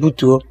sorry.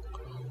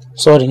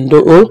 Sorry,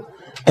 no.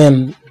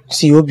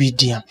 See,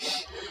 Obidia,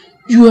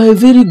 you are a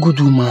very good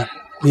woman.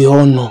 We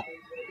all know.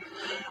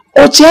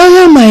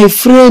 Ochiaya, my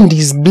friend,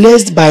 is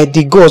blessed by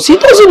the gods. He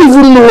doesn't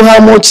even know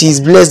how much he is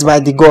blessed by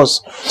the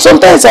gods.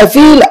 Sometimes I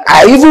feel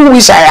I even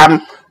wish I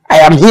am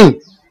him.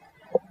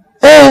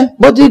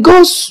 But the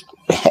gods,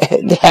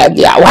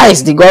 they are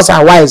wise. The gods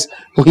are wise.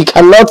 We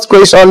cannot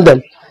question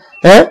them.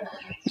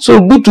 So,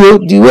 Butu,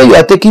 the way you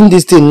are taking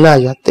this thing now,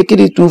 you are taking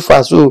it too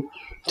fast. So,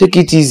 take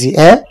it easy.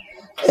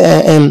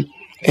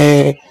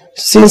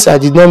 Since I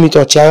did not meet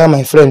Ochiara,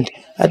 my friend,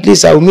 at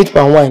least I will meet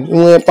Panwine.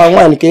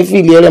 Panwine, can you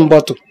feel the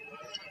bottle?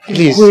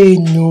 Please. Wait,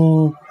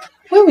 no.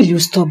 When will you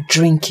stop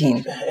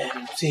drinking?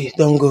 See,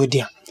 don't go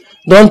there.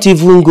 Don't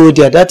even go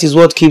there. That is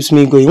what keeps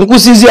me going.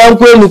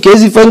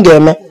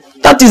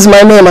 That is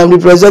my name. I'm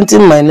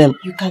representing my name.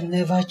 You can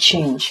never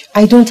change.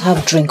 I don't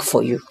have drink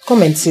for you.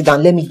 Come and sit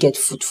down. Let me get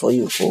food for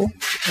you. Oh?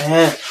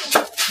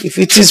 If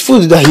it is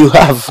food that you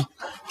have,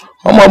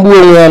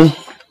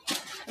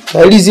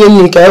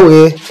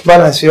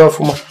 balance your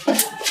food.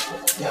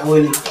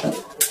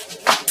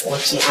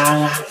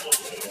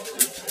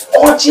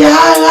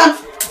 Ochiara.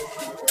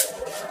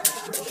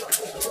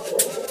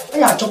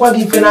 Yeah, chokwa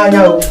gi pena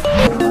anya o.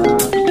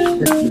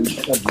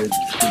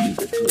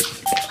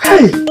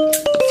 Hey.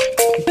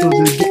 It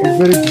was a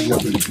very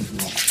good.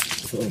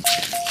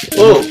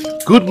 Oh,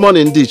 good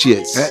morning,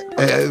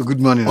 DGS. Good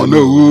morning. Oh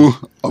no,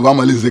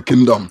 Obama is the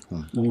kingdom.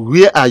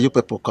 Where are you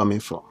people coming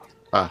from?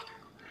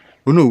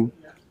 No.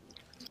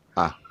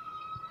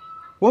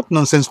 What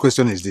nonsense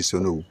question is this,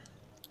 Ono?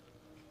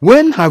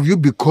 When have you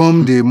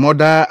become the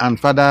mother and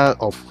father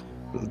of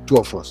two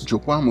of us?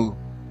 Jokwamo.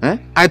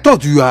 I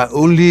thought you are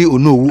only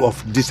Ono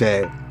of this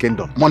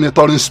kingdom.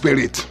 Monitoring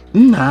spirit.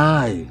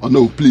 Nah. Oh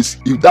no, please.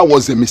 If that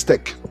was a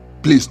mistake,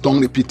 please don't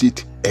repeat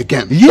it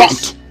again.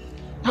 Yes.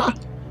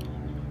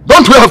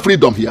 Don't we have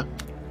freedom here?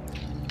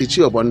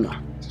 Ichiobonna,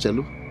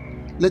 Chelu,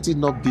 let it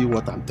not be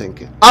what I'm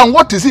thinking. And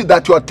what is it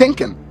that you are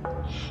thinking?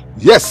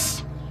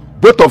 Yes,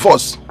 both of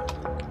us,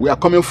 we are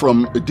coming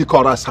from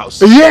Dikora's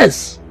house.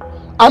 Yes.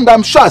 And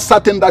I'm sure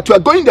certain that you are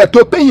going there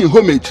to pay him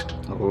homage.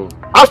 Oh.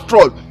 After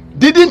all,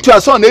 didn't your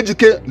son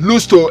Ejike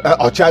lose to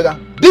Ochiaga?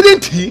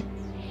 Didn't he?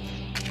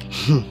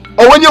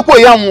 Or when you go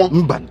young,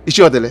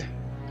 Ichiodele,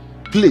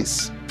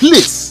 please,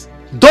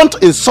 don't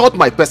insult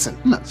my person.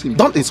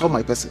 Don't insult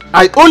my person.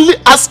 I only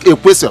ask a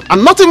question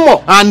and nothing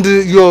more. And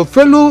your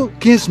fellow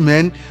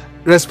kinsmen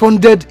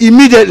responded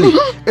immediately.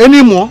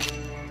 Any more?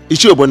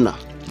 Ichiobonna,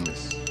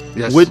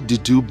 yes. When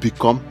did you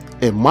become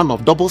a man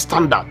of double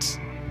standards?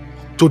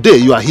 Today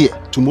you are here,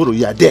 tomorrow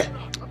you are there.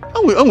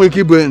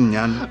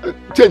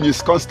 Change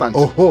is constant.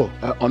 Oh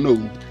no,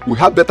 we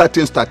have better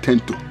things to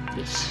attend to.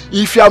 Yes.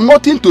 If you have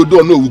nothing to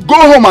do, no, go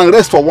home and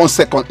rest for 1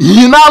 second.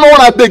 You now know what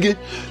I beg.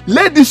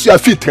 Let this your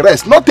feet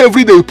rest. Not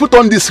every day you put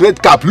on this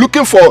red cap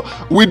looking for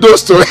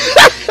widows to.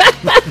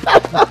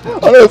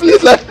 Oh no, please,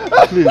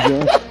 please.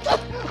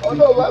 Oh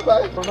no, bye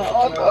bye.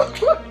 Oh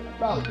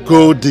no.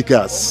 Go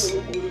diggers,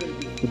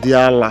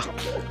 Diala.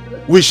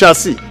 We shall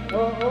see.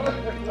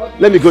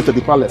 Let me go to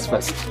the palace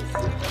first.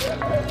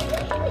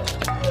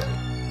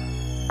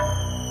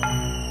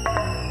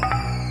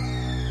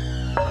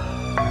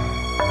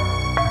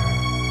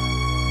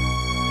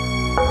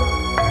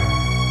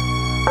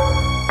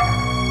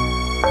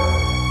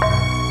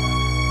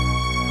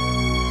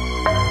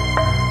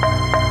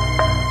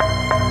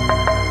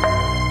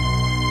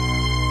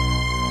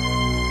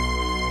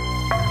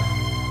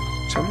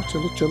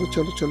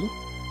 Chalo.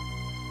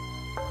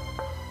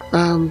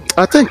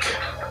 I think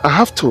I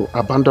have to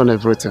abandon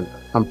everything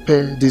and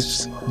pay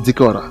this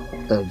Dikora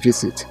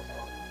visit.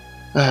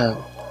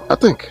 I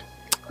think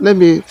let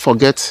me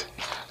forget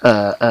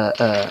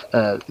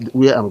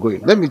where I'm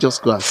going. Let me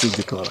just go and see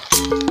Dikora.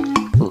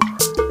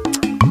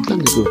 Let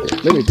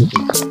me go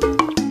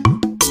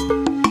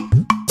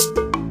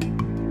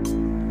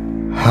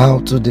there. How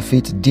to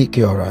defeat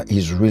Dikora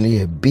is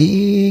really a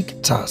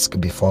big task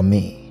before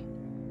me.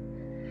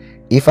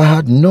 If I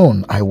had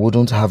known, I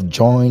wouldn't have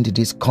joined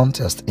this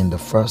contest in the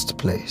first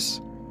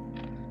place.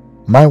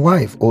 My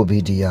wife,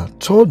 Obidia,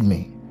 told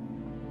me.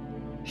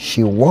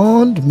 She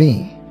warned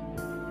me.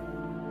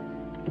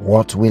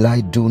 What will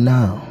I do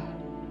now?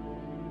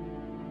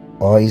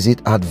 Or is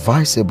it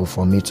advisable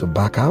for me to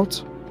back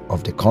out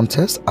of the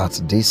contest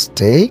at this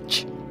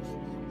stage?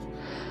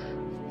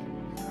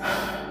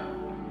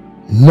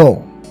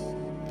 No,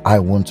 I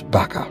won't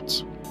back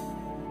out.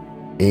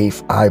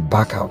 If I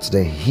back out,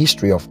 the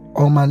history of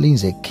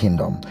Omalinze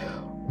Kingdom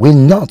will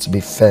not be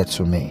fair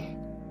to me.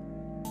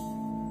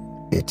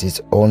 It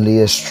is only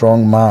a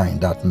strong mind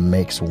that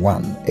makes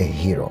one a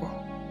hero.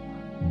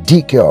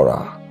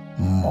 Dikora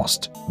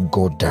must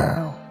go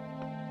down.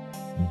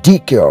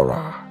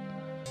 Dikora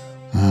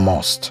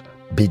must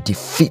be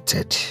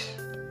defeated.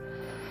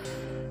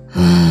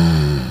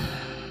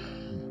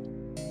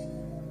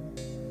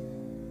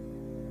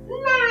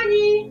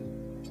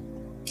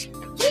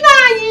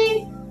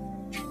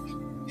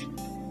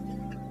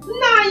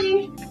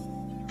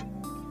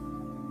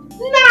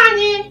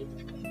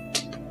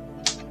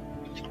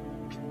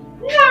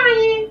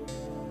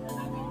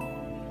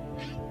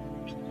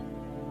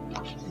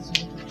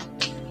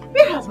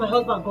 Where has my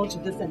husband gone to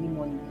this early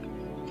morning?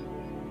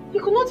 He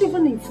could not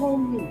even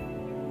inform me.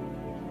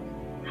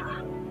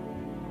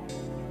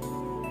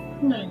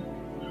 Nai,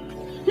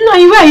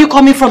 where are you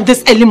coming from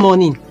this early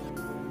morning?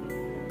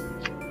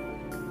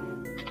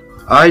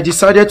 I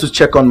decided to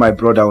check on my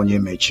brother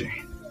Onyemechi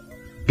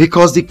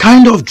Because the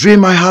kind of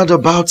dream I had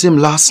about him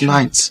last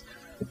night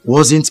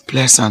wasn't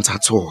pleasant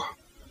at all.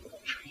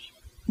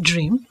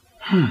 Dream?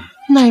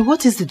 Nai,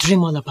 what is the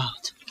dream all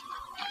about?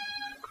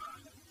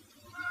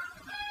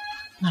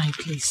 Nai,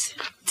 please,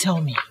 tell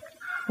me.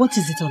 What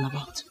is it all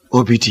about?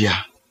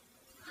 Obidia,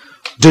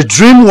 the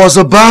dream was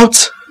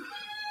about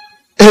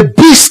a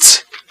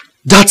beast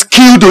that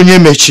killed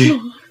Onyemechi.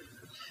 No.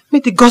 May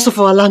the gods of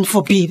our land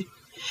forbid.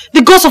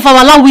 The gods of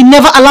our land will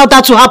never allow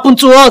that to happen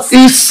to us.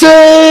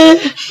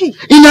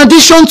 In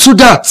addition to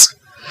that,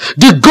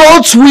 the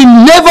gods will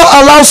never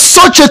allow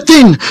such a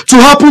thing to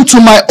happen to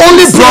my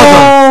only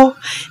brother.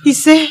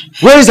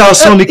 Where is our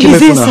son?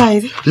 He's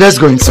inside. Let's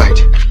go inside.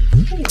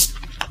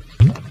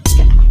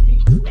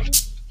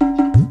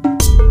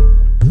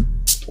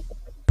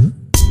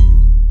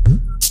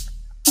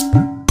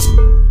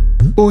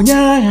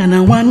 Onyaya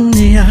na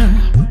nwanne ya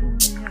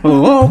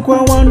okwa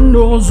nwanne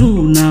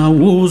ozu na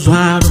ụzọ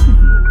arụ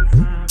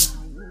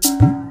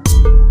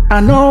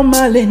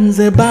anomali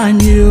nze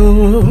banyo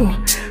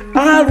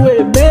arụ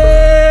ebe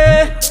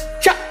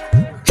cha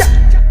cha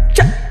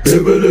cha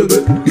ebelebe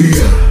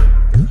iya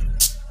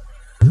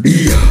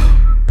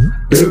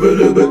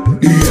ebelebe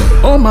iya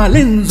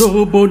omali nze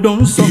obodo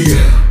nsọ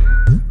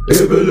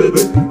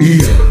ebelebe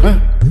iya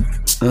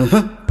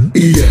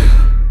iya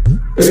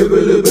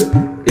ebelebe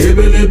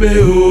ebelebe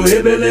o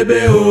ebelebe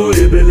o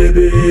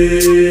ebelebe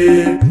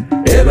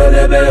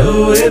ebelebe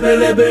o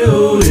ebelebe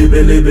o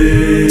ebelebe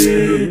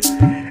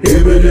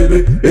ebelebe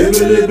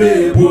ebelebe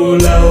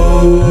bola o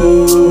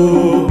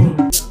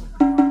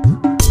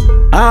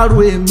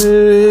arweme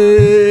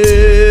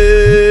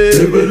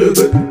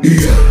ebelebe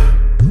iya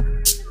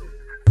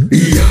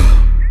iya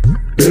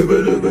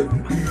ebelebe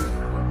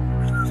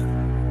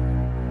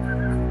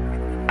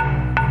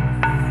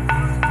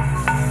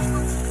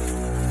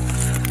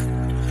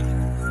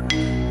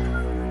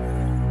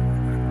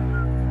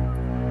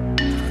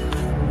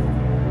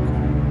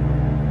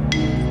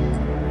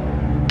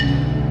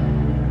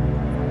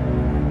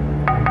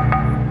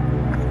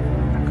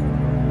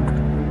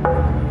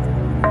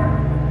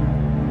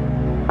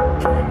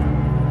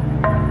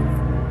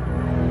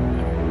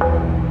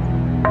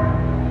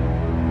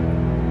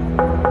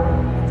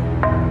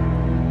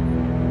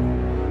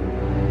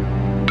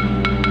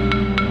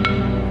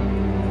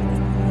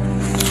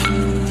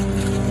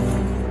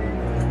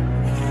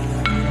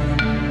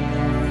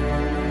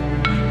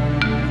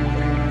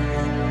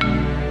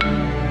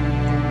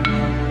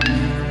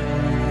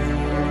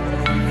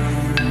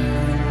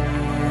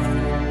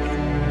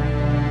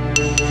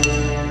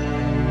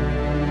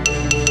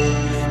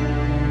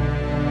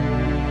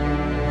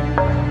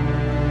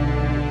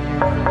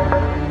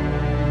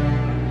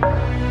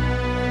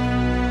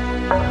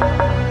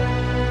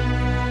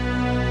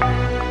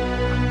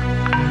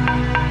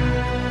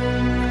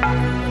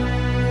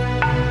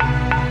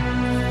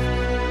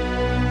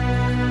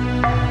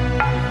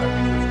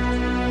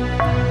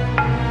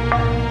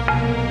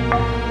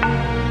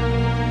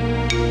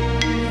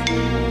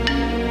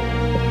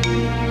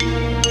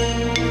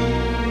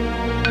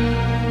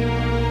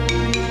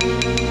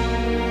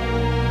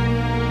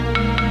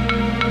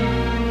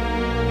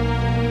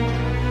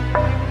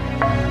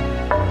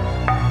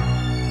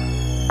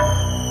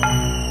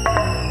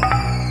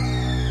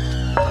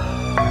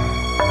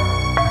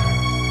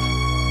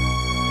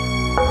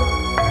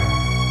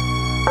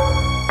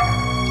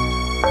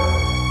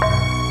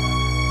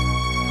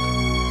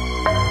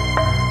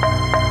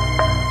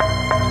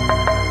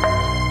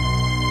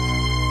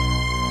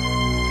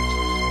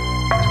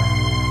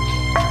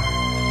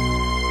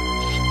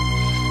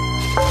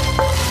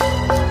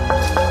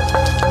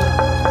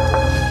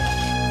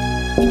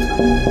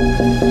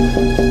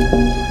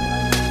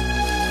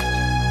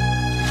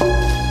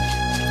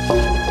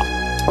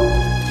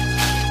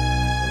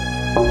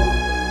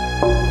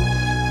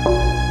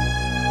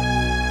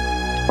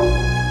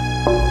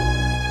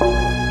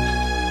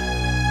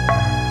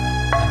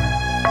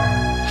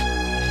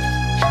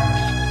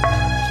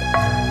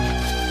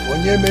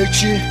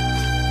Onyemechi.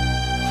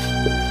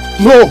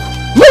 No!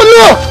 No,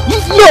 no!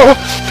 No!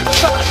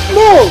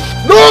 No!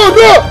 No,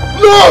 no!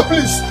 No!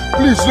 Please!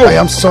 Please, no! I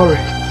am sorry.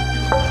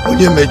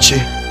 Onyemechi,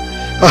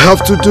 I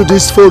have to do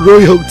this for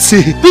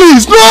royalty.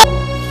 Please, no!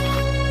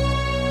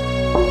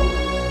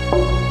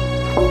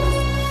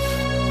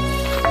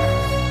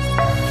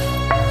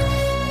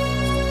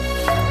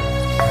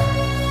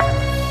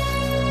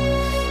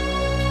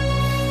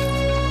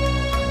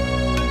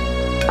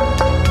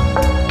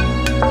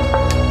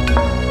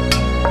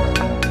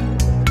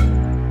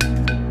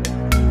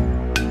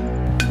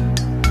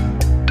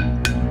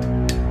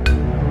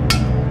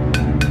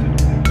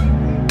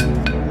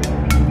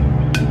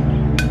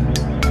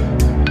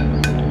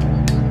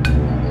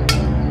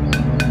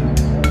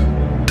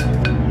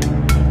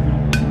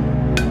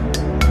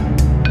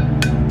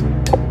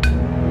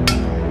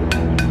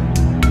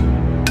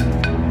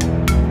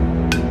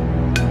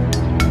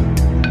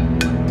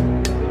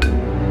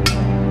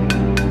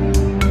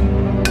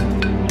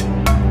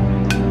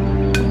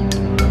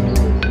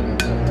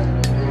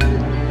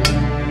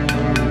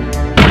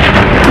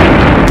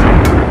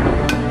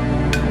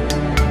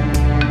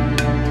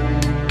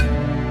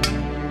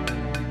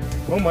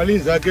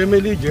 Omaliza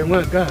kemeli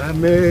jemaka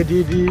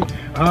medidi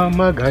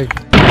amagai.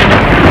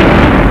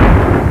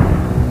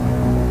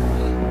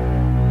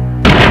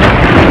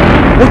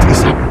 What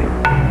is happening?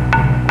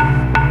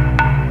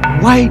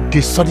 Why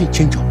the sudden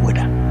change of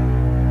weather?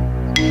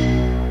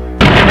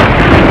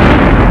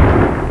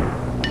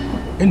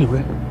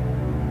 Anyway,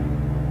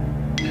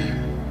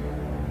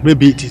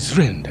 maybe it is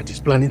rain that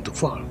is planning to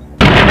fall.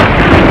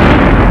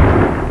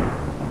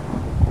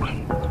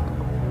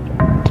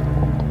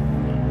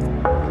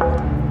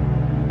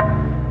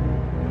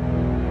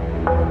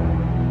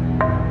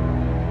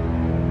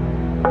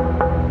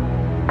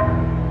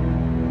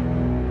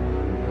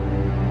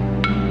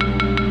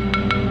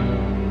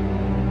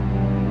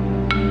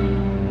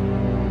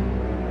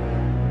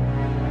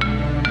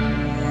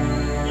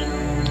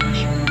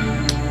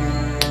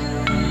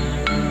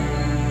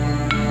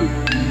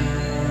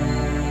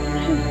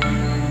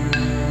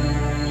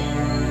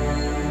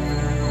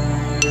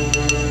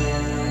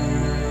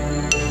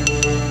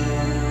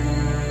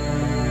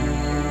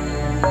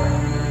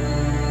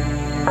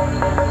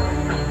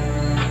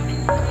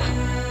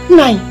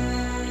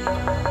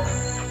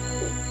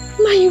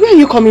 Where are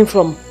you coming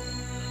from?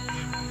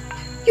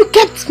 You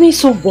kept me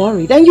so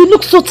worried and you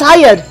look so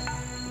tired.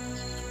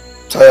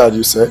 Tired,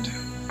 you said?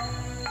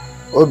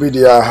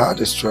 Obidi, I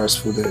had a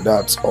stressful day,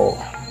 that's all.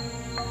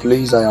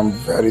 Please, I am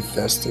very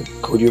thirsty.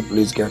 Could you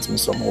please get me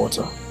some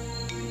water?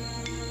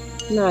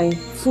 Nai,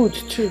 food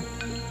too.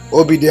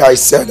 Obidi, I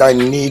said I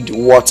need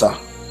water.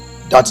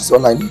 That is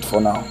all I need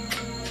for now.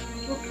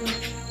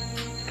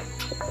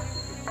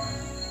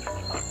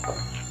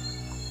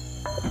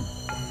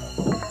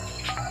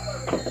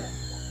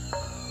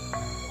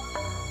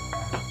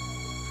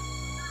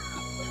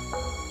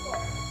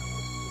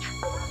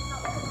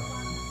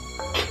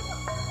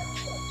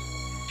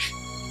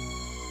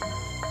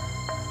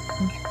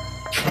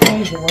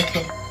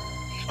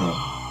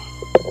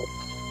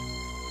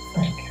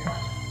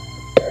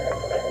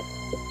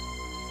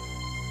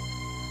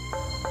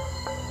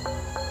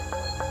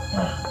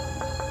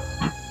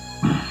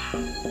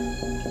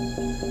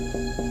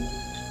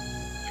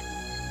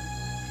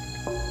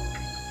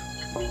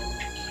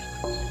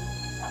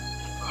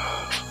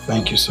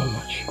 Thank you so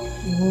much.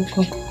 You're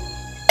welcome.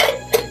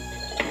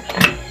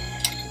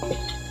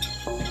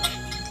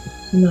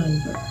 Nai,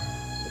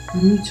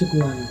 you need to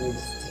go and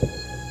rest.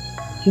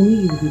 You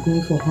know you'll be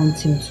going for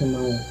hunting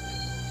tomorrow.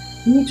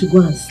 You need to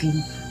go and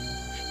sleep.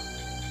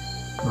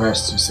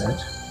 Rest, you said?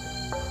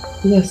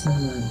 Yes,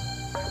 Nai.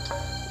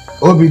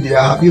 Obidi,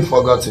 have you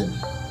forgotten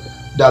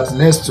that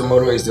next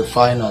tomorrow is the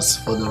finals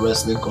for the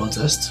wrestling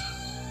contest?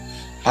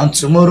 And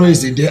tomorrow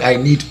is the day I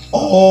need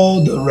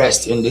all the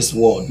rest in this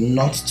world,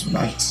 not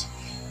tonight.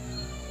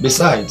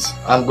 Besides,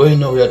 I'm going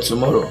nowhere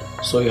tomorrow,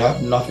 so you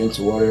have nothing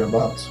to worry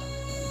about.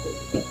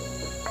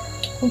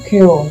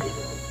 Okay, well,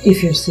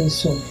 if you say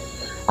so.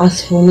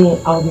 As for me,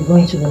 I'll be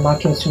going to the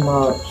market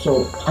tomorrow,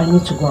 so I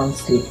need to go and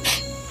sleep.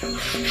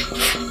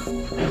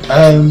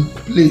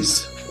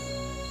 Please,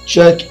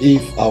 check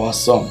if our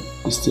son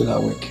is still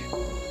awake.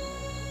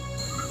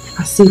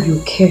 As if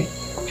you care.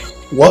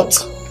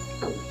 What?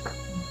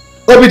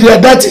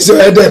 Obidia, that is your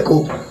headache,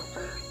 oh.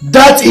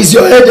 That is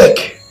your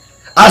headache.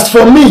 As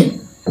for me,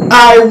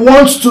 I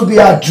want to be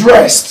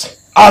addressed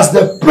as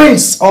the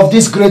prince of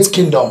this great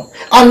kingdom,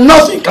 and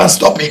nothing can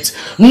stop it.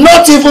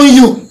 Not even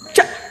you.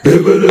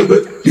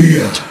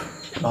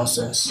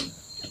 Nonsense.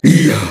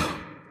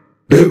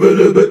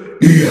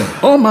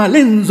 Oh,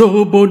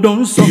 Malenzo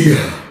Bodonso.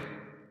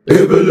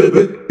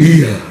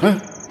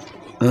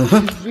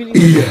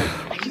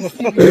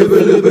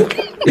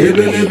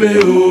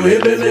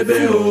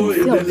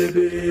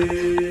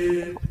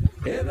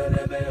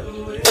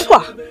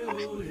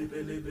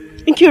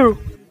 Nkiru,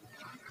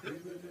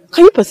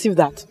 can you perceive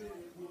that?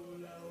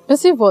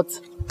 Perceive what?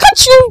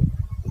 Can't you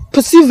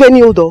perceive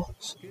any odor?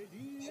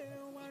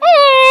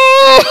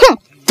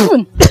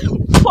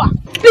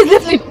 Please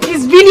leave me.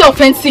 It's really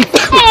offensive.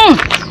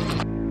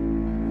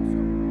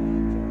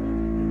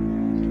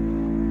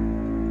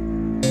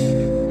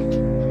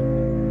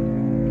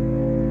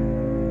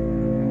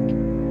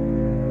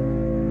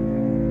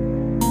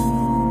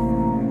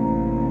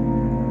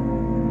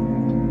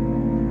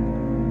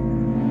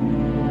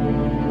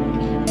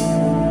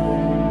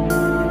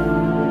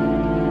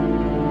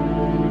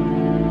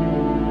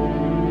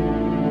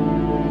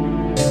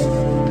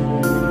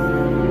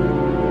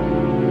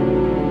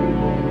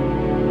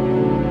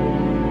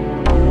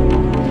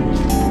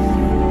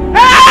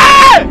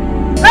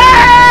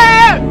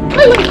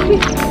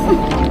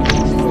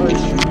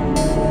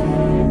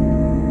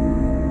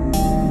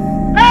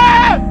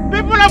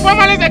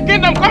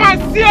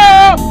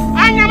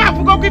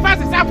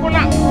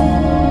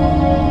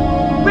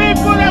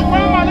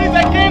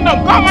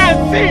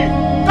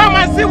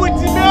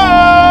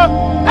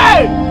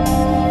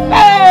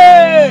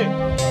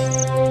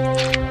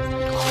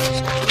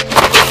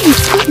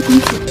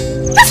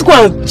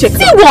 Check.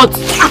 See what?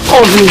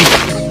 Call me.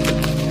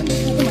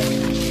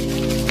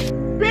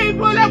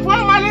 People of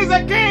Woman is a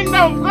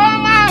kingdom,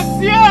 come and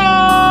see.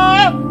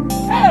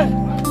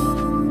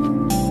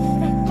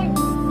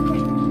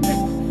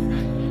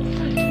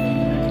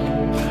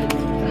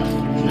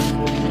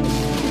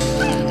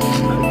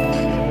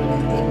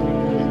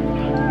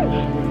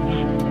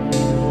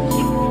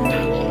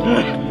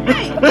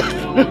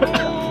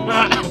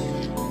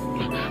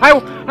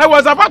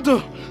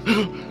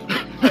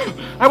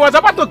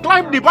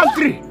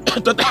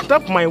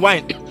 tapped my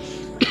wine,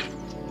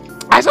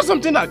 I saw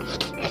something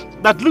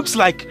that looks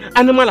like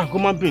animal and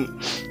human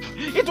being.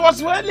 It was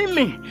swirling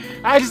me.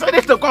 I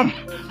decided to come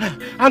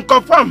and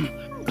confirm.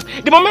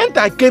 The moment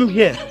I came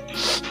here,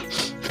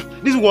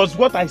 this was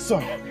what I saw.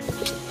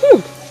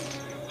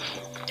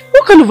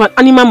 What kind of an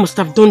animal must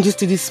have done this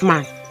to this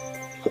man?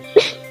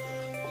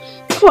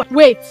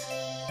 Wait.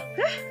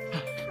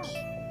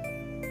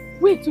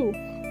 Wait, oh.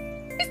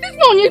 Is this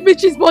not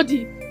Igboegwu's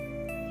body?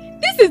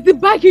 This is the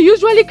bag he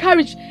usually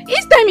carries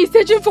each time he's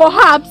searching for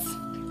herbs.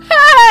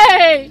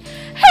 Hey!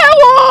 Hey,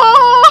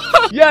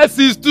 whoa! Yes,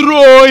 it's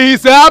true.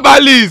 He's a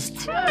herbalist.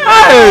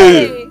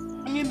 Hey!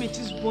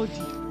 Igboegwu's body.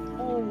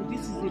 Oh,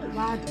 this is a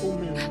bad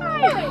omen.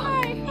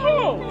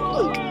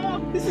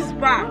 This is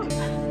bad.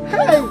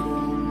 Hey!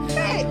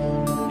 Hey!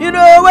 You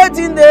know what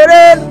in the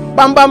rain,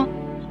 bam bam.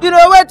 You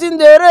know what in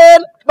the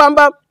rain, bam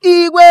bam.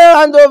 Igwe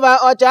hand over,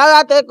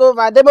 Ochaga take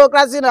over.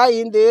 Democracy now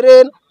in the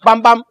rain,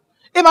 bam bam.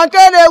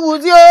 Imankene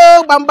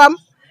Wuzio, bam bam.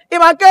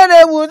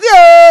 Imankene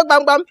Wuzio,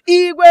 bam bam.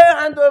 Igwe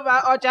hand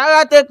over,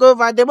 Ochaga take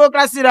over.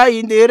 Democracy now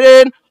in the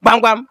rain,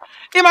 bam bam.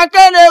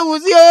 Imankene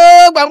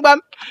Wuzio, bam bam.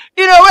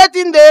 You know what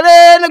in the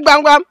rain,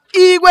 bam bam.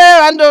 Igwe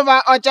hand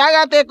over,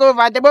 Ochaga take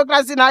over.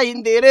 Democracy now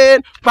in the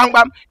rain, bam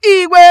bam.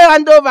 Igwe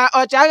hand over,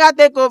 Ochaga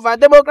take over.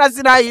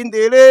 Democracy now in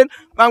the rain,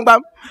 bam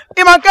bam.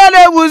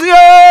 Imankene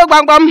Wuzio,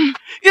 bam bam.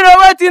 You know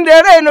what in the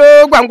rain,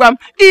 oh, bam bam.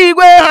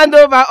 Igwe hand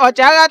over,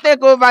 Ochaga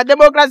take over.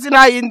 Democracy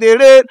now in the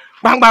rain,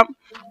 bam bam.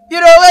 You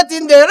know what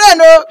in the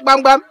rain, oh,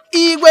 bam bam.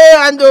 Igwe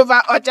hand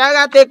over,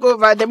 Ochaga take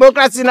over.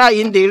 Democracy now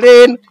in the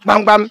rain,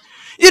 bam bam.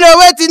 You know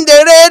what in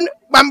the rain,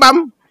 bam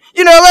bam.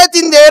 You know what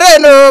in the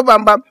rain, oh,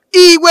 bam bam.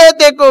 Igwe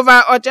take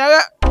over,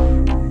 Ochaga.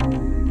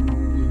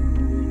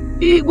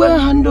 Igwe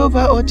hand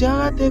over,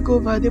 Ochaga take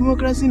over.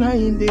 Democracy now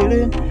in the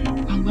rain,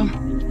 bam bam.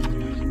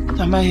 What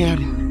am I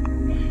hearing?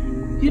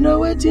 You know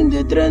what in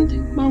the trend,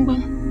 bam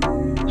bam.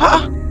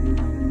 Ah,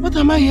 what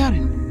am I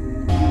hearing?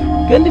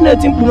 Can you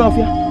not improve of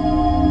here?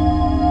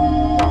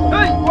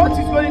 Hey, what is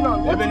going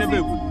on? What is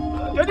it?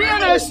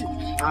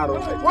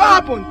 What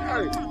happened?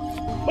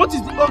 What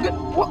is the okay?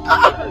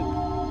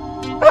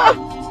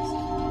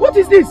 What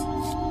is this?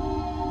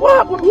 What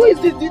happened? Who is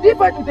this? Did they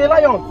fight with a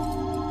lion?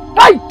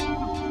 Hey!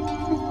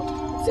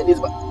 See this?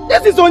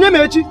 This is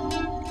Onyemechi.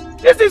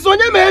 This is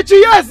Onyemechi,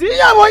 yes.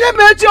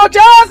 Onyemechi,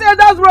 Ocha's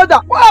elder's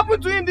brother. What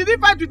happened to him? Did he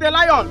fight with a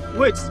lion?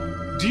 Wait,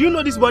 do you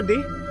know this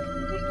body?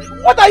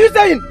 What are you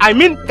saying? I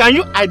mean, can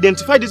you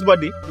identify this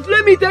body?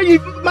 Let me tell you,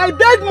 my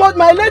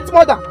late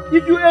mother,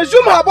 if you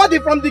exhume her body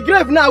from the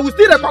grave now, we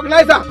still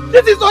recognize her.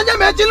 This is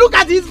Onyemechi, look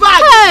at his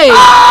bag. Hey!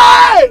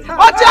 Hey!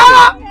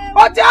 Ocha!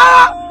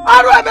 Ocha!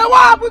 Arueme,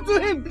 what happened to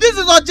him? This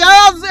is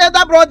Ocha's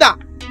elder brother.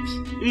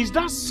 Is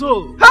that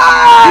so?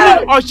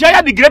 Hey!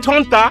 Ocha the great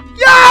hunter?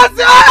 Yes!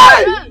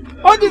 Hey!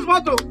 On this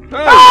photo.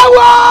 Hey!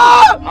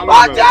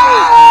 Ocha!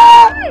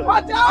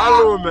 Ocha!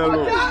 Hello,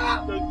 Melo.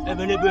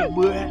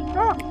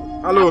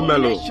 Hello,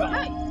 Melo.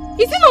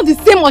 Is it not the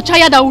same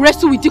Ochaya that will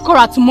wrestle with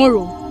Ikora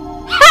tomorrow?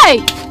 Hey!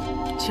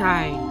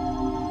 Chai,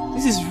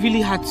 this is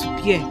really hard to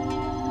bear.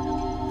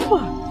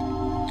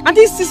 And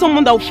this is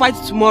someone that will fight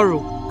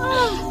tomorrow.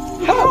 Ah!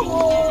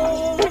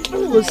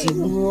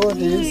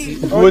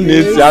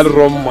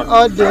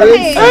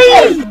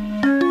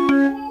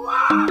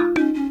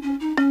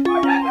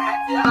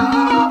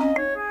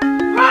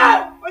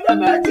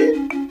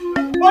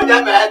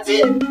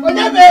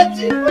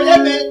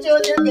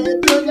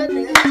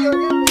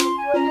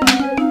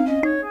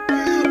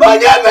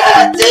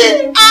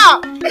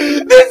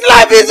 This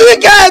life is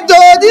wicked,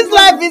 though. This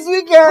life is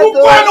wicked.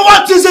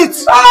 What is it?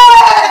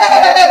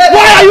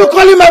 Why are you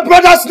calling my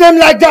brother's name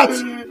like that?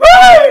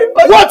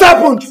 What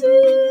happened?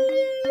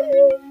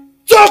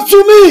 Talk to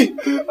me.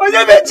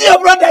 Onyemechi, your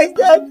brother is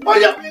dead.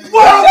 What happened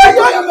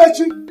to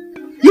Onyemechi?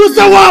 You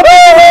say what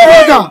happened to my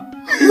brother?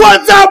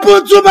 What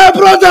happened to my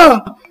brother?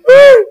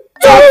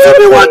 Talk to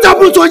me. What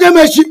happened to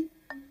Onyemechi?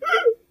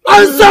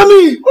 Answer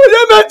me.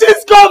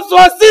 Onyemechi's corpse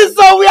was seen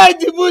somewhere in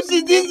the bush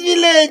in this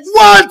village.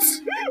 What?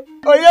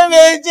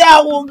 Onyemechi,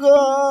 I will go.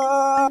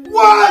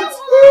 What?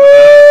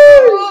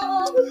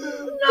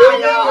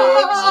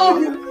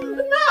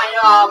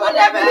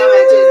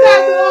 Onyemechi's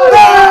dead.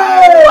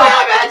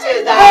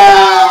 Onyemechi's dead.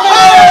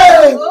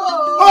 Hey!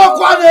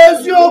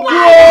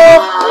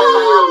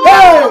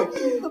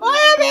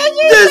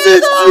 This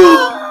is true.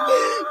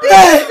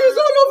 This is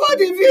all over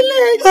the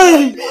village.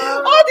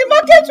 All the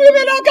market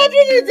women are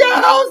gathering in their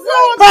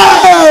houses.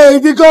 Hey!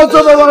 The gods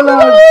of our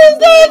land.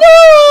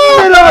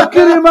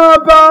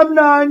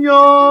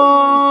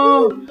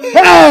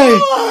 Hey!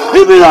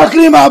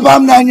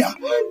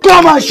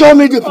 Come and show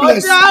me the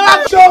place.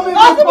 Show me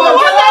the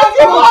place.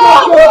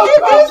 Who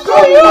did this to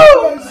you?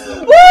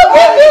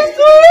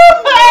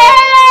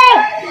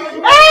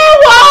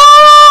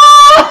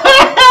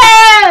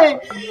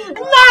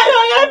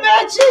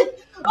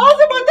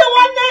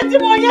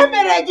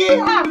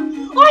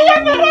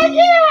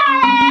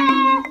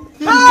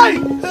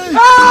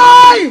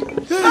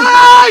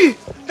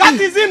 That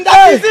is him.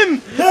 That is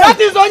him. That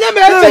is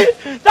Onyemechi.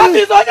 That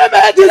is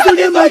Onyemechi. This That is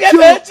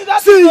Onyemechi.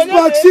 That is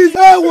Onyemechi.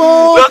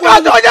 Look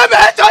at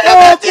Onyemechi.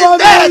 Onyemechi is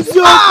dead.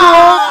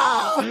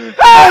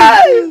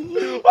 Hey!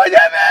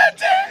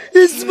 Onyemechi.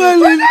 He's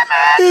smelling.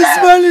 He's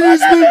smelling.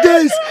 It's been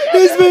days.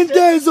 It's been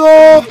days.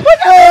 Oh,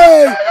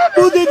 hey!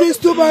 Who did this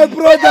to my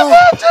brother?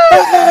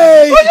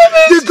 Hey!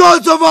 The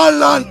gods of our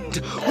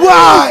land.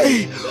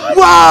 Why?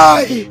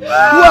 Why?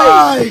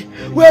 Why?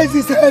 Where is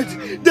his head?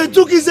 They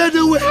took his head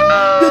away.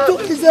 They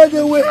took his head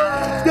away.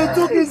 They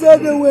took his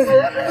head away.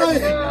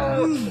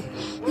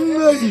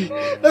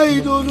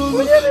 Hey, no.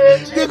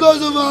 The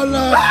gods of our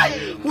land.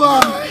 Why?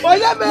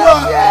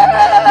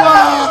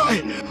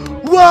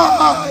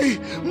 Why?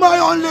 My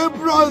only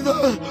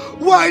brother.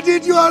 Why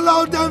did you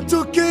allow them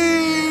to kill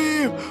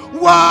him?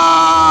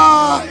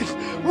 Why?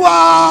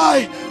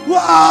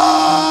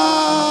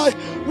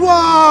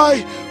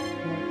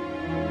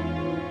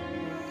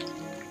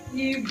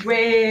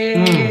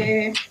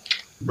 Igwe.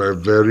 My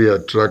very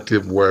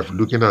attractive wife,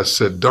 looking as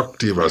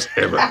seductive as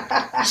ever.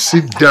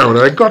 Sit down,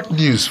 I got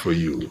news for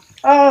you.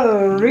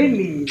 Oh,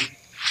 really?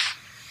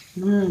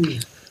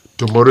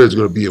 Tomorrow is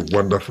going to be a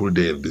wonderful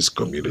day in this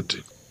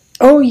community.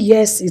 Oh,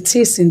 yes, it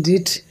is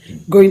indeed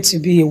going to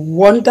be a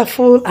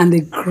wonderful and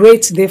a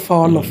great day for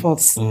all of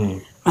us.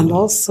 And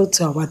also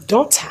to our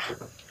daughter.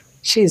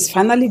 She is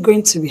finally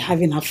going to be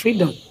having her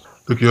freedom.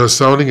 Look, you're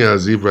sounding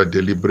as if I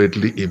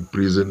deliberately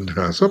imprisoned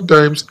her.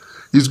 Sometimes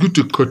it's good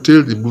to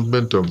curtail the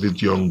movement of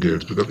these young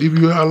girls, because if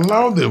you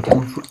allow them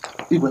full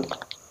freedom...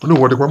 No,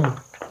 what?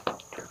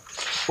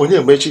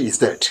 Onyemechi is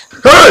dead.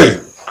 Hey!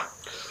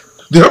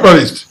 The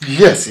herbalist?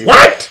 Yes.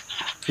 What?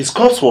 His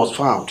corpse was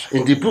found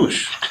in the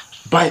bush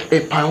by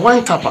a pine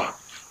wine tapper.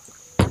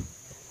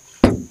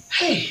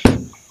 Hey!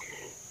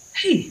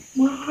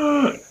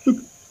 What?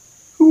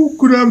 Who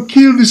could have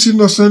killed this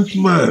innocent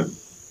man?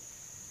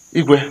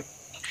 Igwe.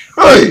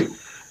 Hey!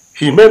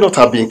 He may not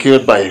have been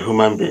killed by a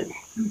human being.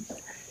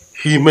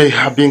 He may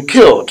have been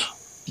killed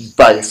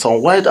by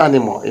some wild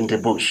animal in the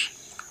bush.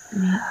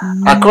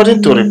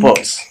 According to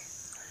reports,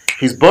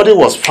 his body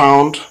was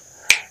found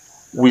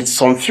with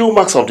some few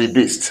marks of the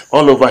beast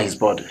all over his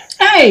body.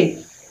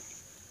 Hey!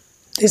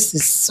 This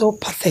is so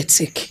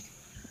pathetic.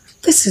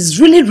 This is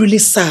really, really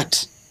sad.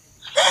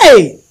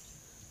 Hey!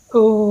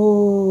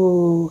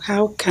 Oh,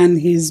 how can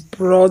his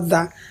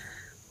brother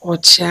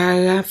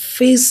Ochara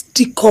face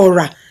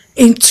Dikora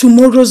in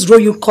tomorrow's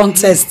royal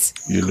contest?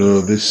 You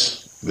know, this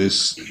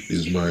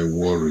is my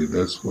worry.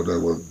 That's what I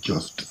was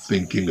just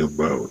thinking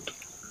about.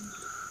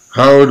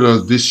 How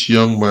does this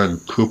young man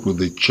cope with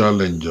the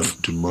challenge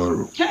of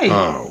tomorrow? Hey.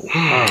 How?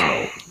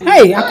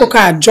 Hey,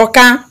 Akoka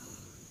Joka.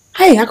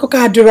 Hey,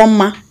 Akoka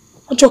Duroma.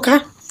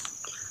 Ojoka.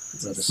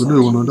 Sit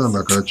down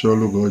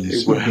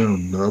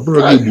now.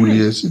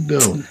 Sit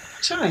down.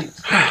 Chai.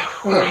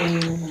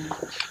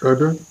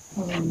 Ada,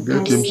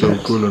 get him some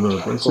cola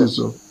now. I say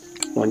so.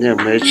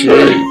 Onyemechi.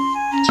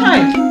 Chai.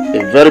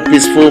 A very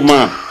peaceful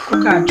man.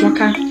 Akoka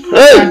Joka.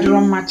 Hey.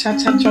 Duroma. Cha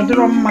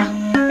Duroma.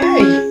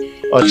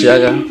 Hey.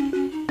 Ochiaga.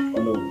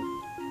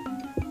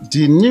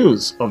 The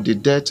news of the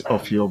death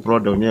of your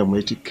brother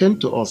Onyemechi came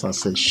to us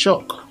as a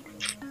shock,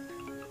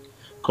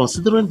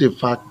 considering the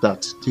fact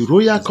that the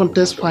royal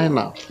contest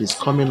final is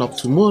coming up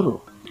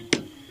tomorrow.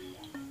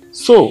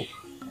 So,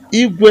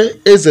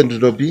 Igwe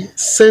Ezendobi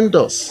sent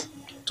us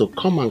to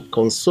come and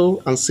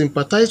console and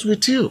sympathize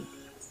with you.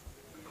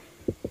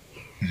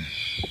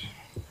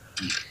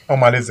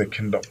 Omalize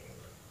Kingdom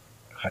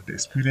had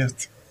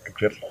experienced a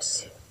great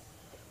loss.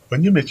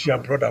 Onyemechi, your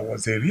brother,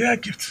 was a rare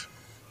gift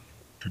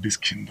to this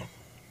kingdom.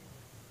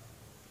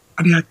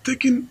 And he had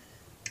taken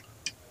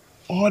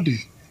all the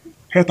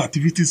health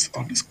activities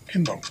of this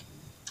kingdom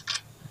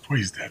before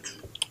his death.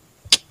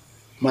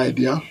 My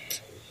dear,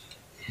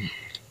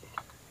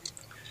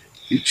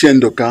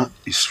 Ichendoka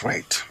is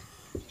right.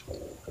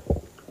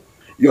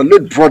 Your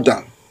late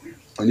brother,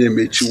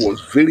 Onyemechi,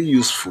 was very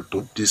useful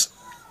to this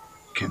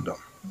kingdom.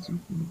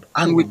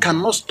 And we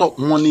cannot stop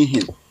mourning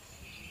him.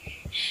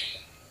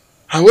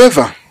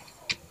 However,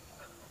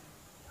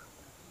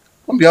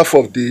 on behalf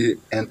of the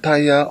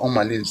entire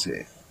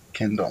Omalinze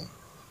kingdom,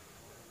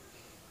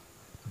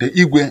 the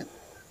Igwe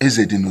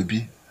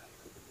Ezedinobi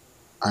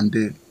and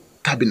the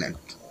cabinet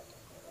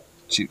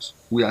chiefs,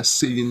 we are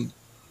saying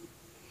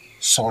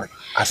sorry.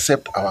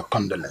 Accept our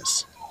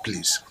condolence,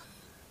 please.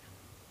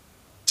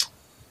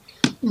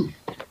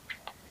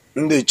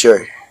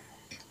 Ndeche,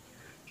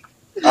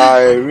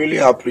 I really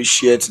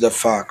appreciate the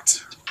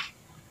fact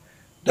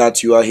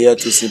that you are here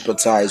to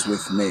sympathize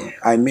with me.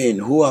 I mean,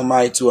 who am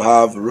I to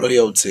have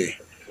royalty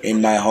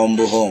in my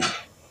humble home?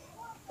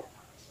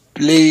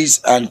 Please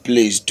and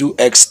please do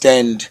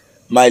extend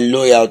my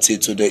loyalty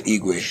to the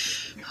Igwe.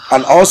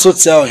 And also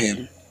tell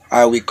him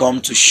I will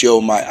come to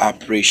show my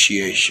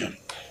appreciation.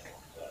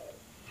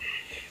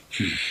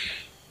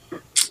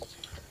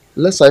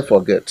 Lest I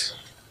forget,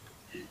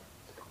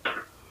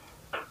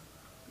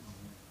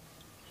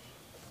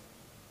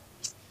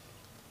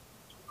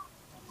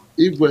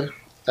 Igwe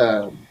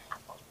and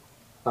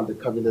the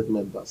cabinet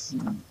members,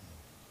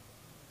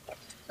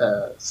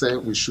 say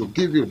we should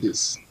give you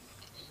this.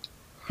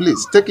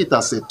 Please take it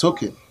as a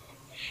token.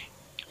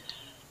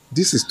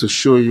 This is to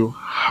show you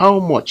how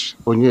much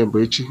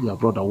Igboegwu, your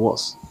brother,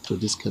 was to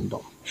this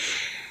kingdom.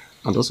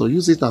 And also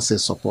use it as a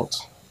support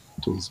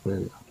to his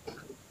burial.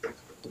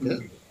 Yeah.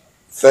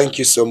 Thank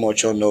you so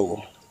much,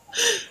 Onowu.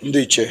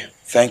 Ndiche,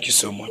 thank you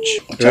so much.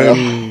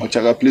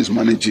 Ochaga, please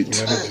manage it.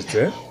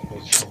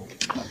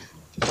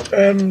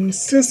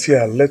 Since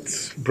your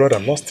late brother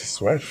lost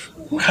his wife,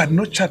 who had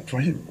no child for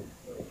him,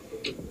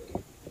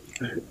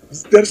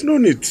 there's no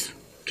need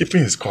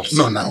keeping his corpse.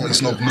 No,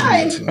 it's not.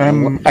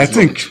 I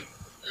think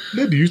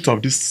let the youth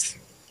of this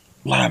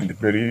land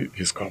bury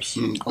his corpse.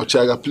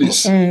 Ochaga,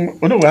 please.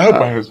 No, I hope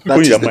I was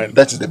in your mind.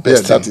 That is the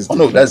best thing.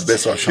 That's the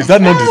best option. Is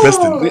that not the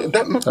best thing?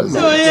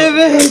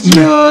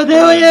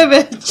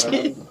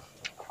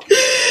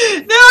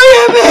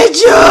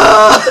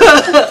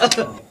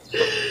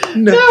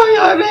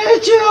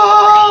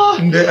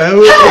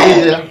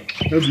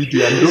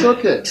 It's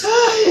okay.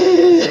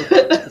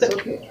 It's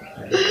okay.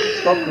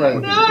 Stop crying.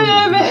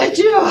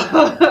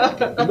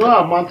 No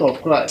amount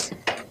of cry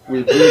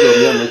will bring your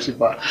Igboegwu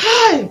back.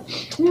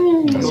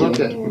 It's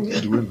okay.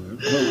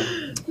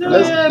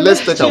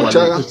 Let's take our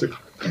chair.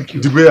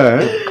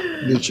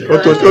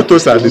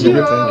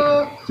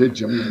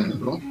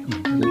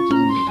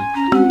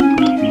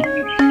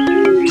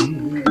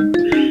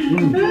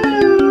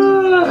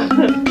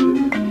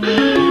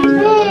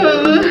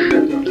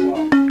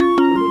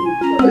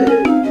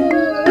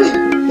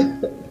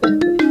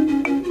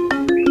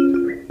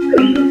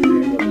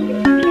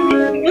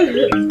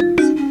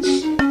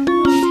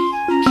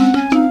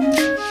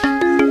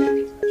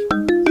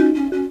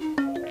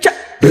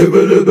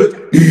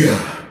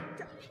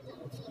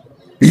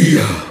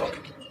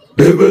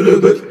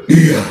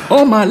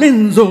 Oh,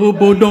 Malenzo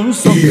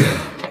Bodonso.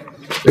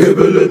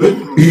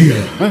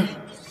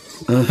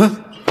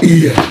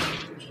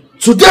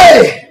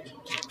 Today,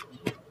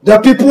 the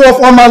people of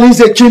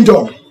Omalinze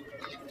Kingdom,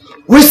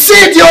 we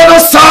see the other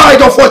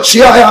side of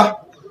Ochiaya.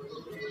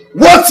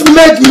 What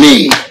made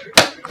me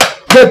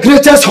the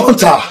greatest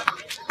hunter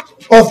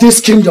of this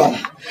kingdom?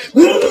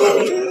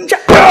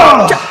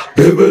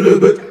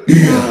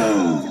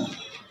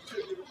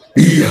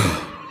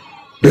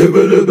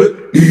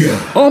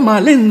 Oh,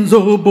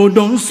 Malenzo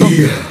Bodonso.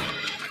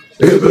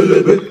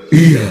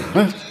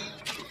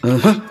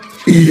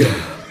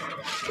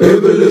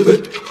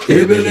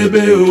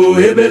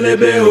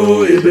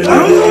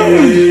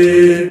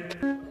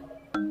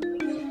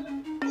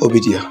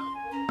 Obidia.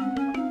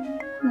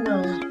 No.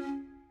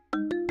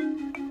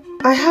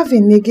 I have a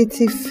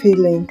negative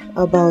feeling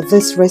about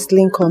this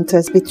wrestling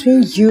contest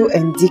between you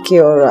and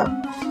Dikeora.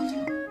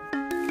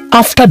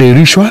 After the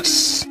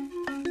rituals,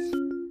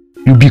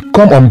 you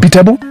become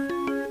unbeatable.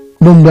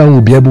 No one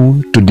will be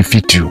able to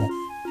defeat you.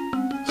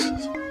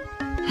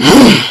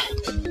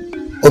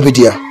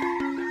 Obidia,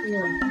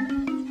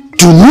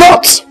 do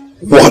not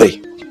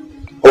worry,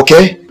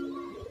 okay?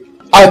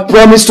 I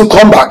promise to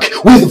come back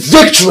with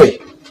victory.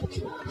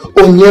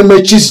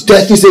 Onyemechi's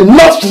death is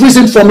enough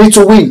reason for me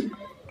to win.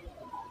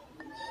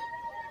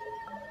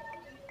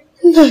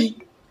 Nai,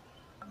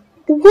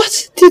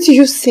 what did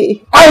you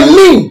say? I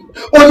mean,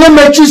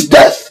 Onyemechi's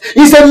death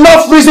is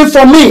enough reason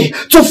for me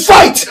to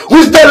fight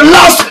with the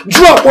last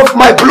drop of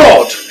my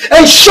blood,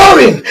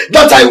 ensuring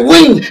that I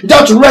win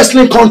that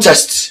wrestling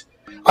contest.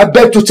 I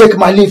beg to take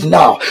my leave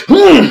now.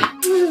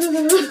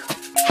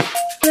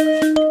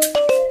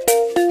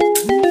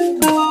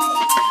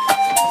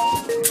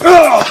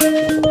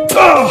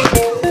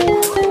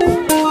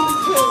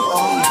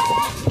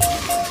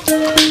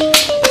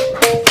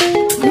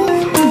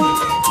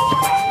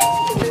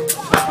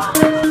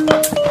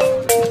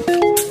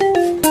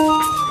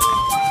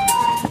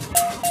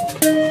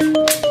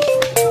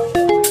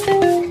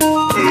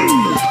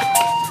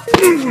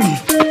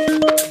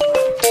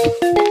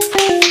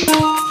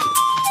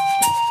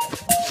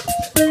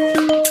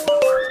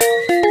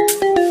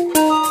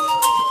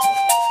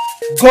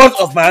 God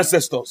of my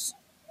ancestors.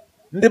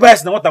 Ndị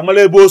bias na nwata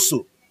nwale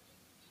eboso.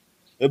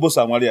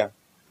 Eboso anwale ya.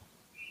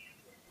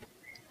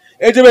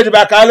 Ejebe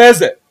akala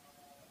eze.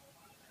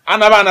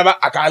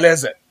 Anaba akala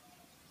eze.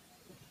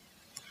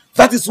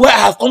 That is why I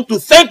have come to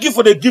thank you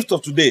for the gift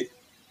of today.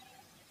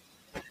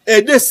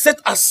 A day set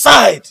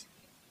aside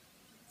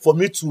for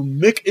me to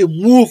make a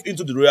move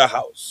into the royal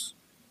house.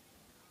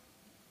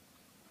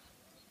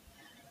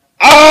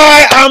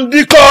 I am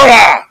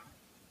Dikeora,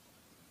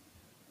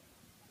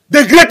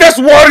 the greatest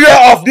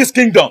warrior of this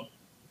kingdom.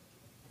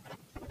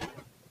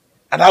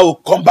 And I will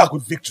come back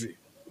with victory.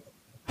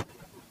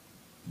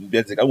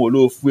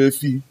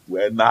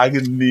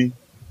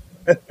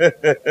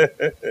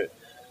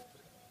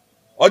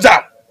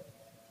 Oja!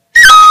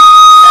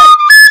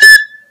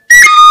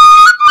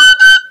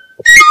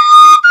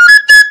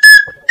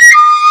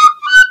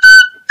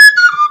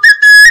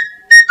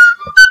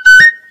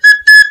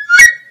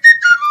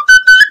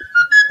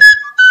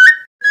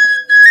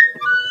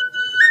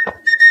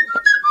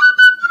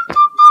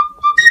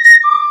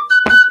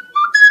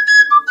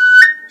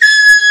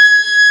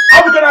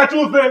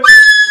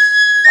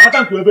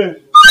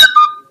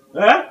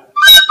 Eh?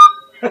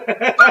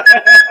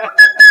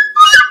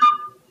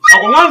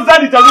 Ako nganza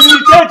ditalini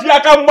chechi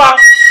yakamba.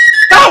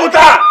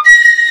 Tauta!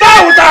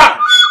 Tauta!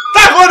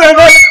 Tako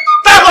neme!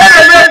 Tako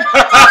neme!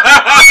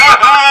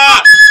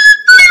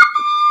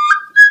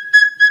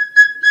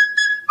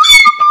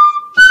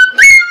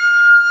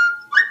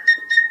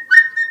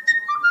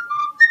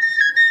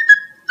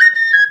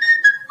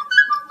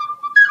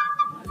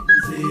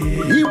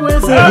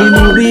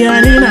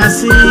 Inubiani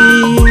nasi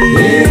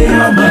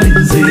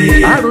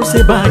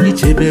Aruse bagi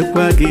chebe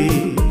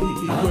kwage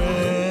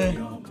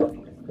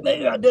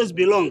Where your days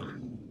belong.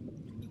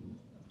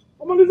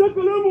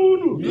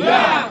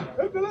 Yeah.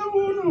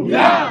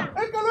 Yeah.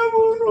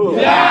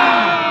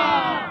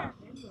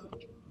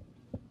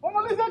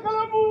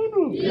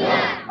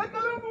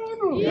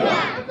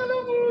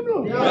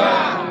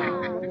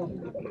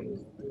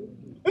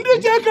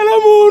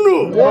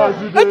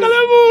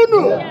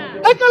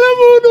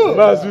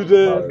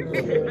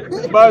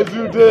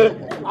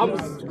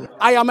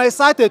 I am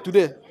excited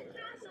today.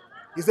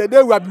 It's a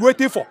day we have been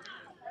waiting for.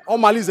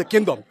 Omalize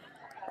Kingdom.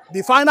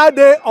 The final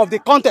day of the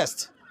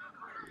contest.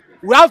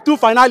 We have two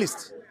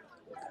finalists.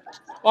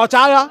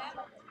 Ochaya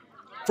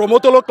from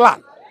Otolo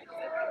clan.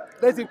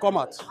 Let him come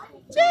out.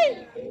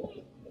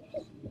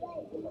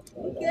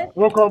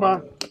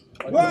 Welcome.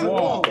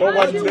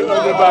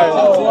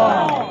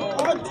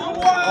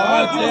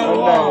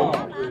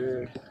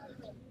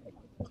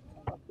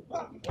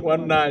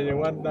 One nine.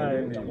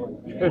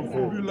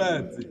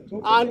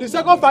 And the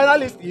second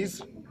finalist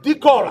is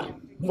Dikora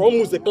from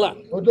Muse clan.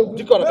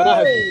 Dikora, can I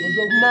have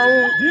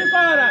you?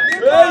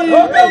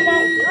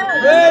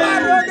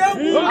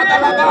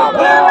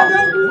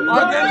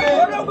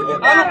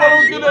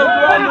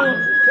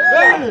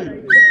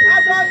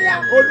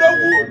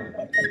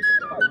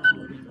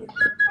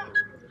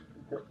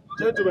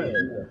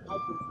 Gentlemen,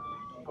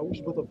 I wish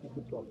both of you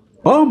good luck.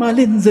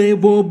 Omalinze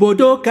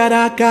bobodo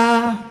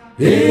karaka.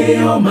 Hey,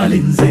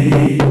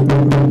 Omalinze.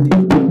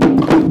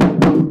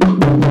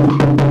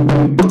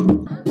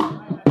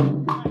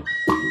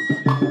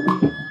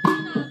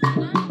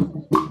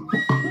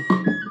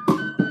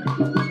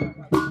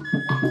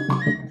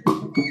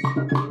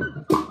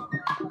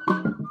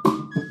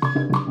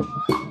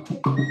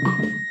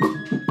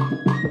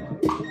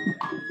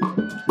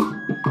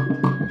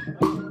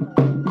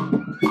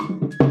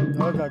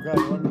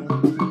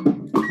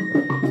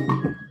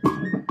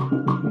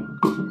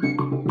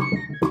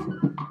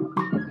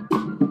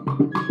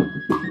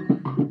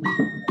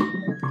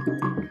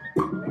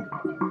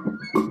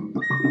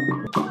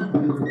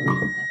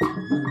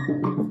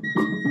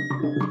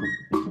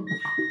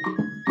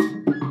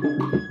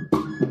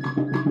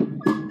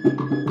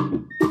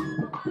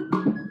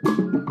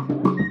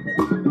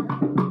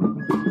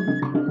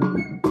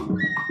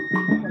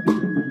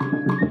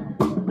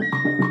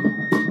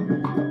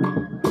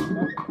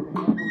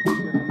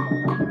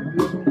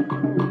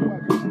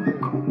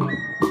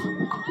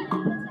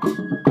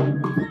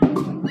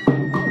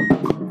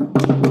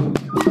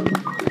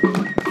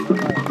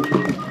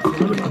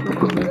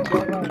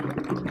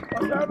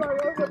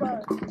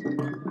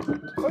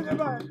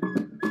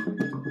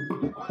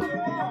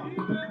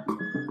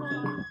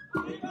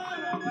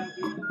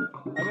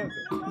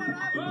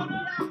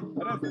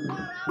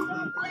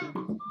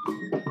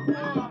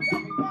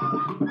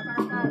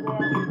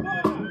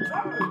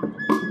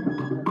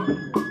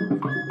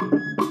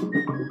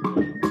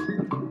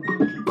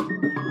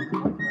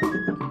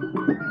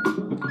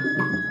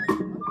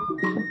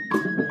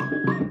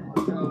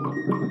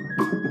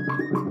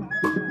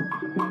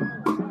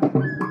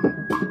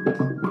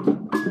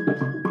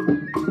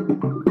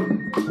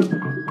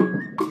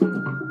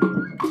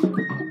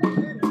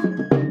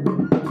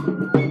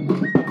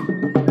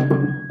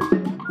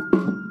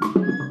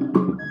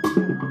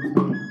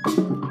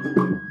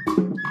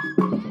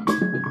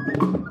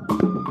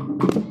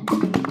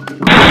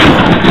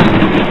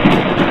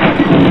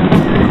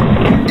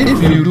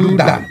 If you do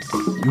that,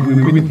 you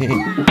will win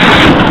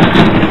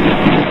him.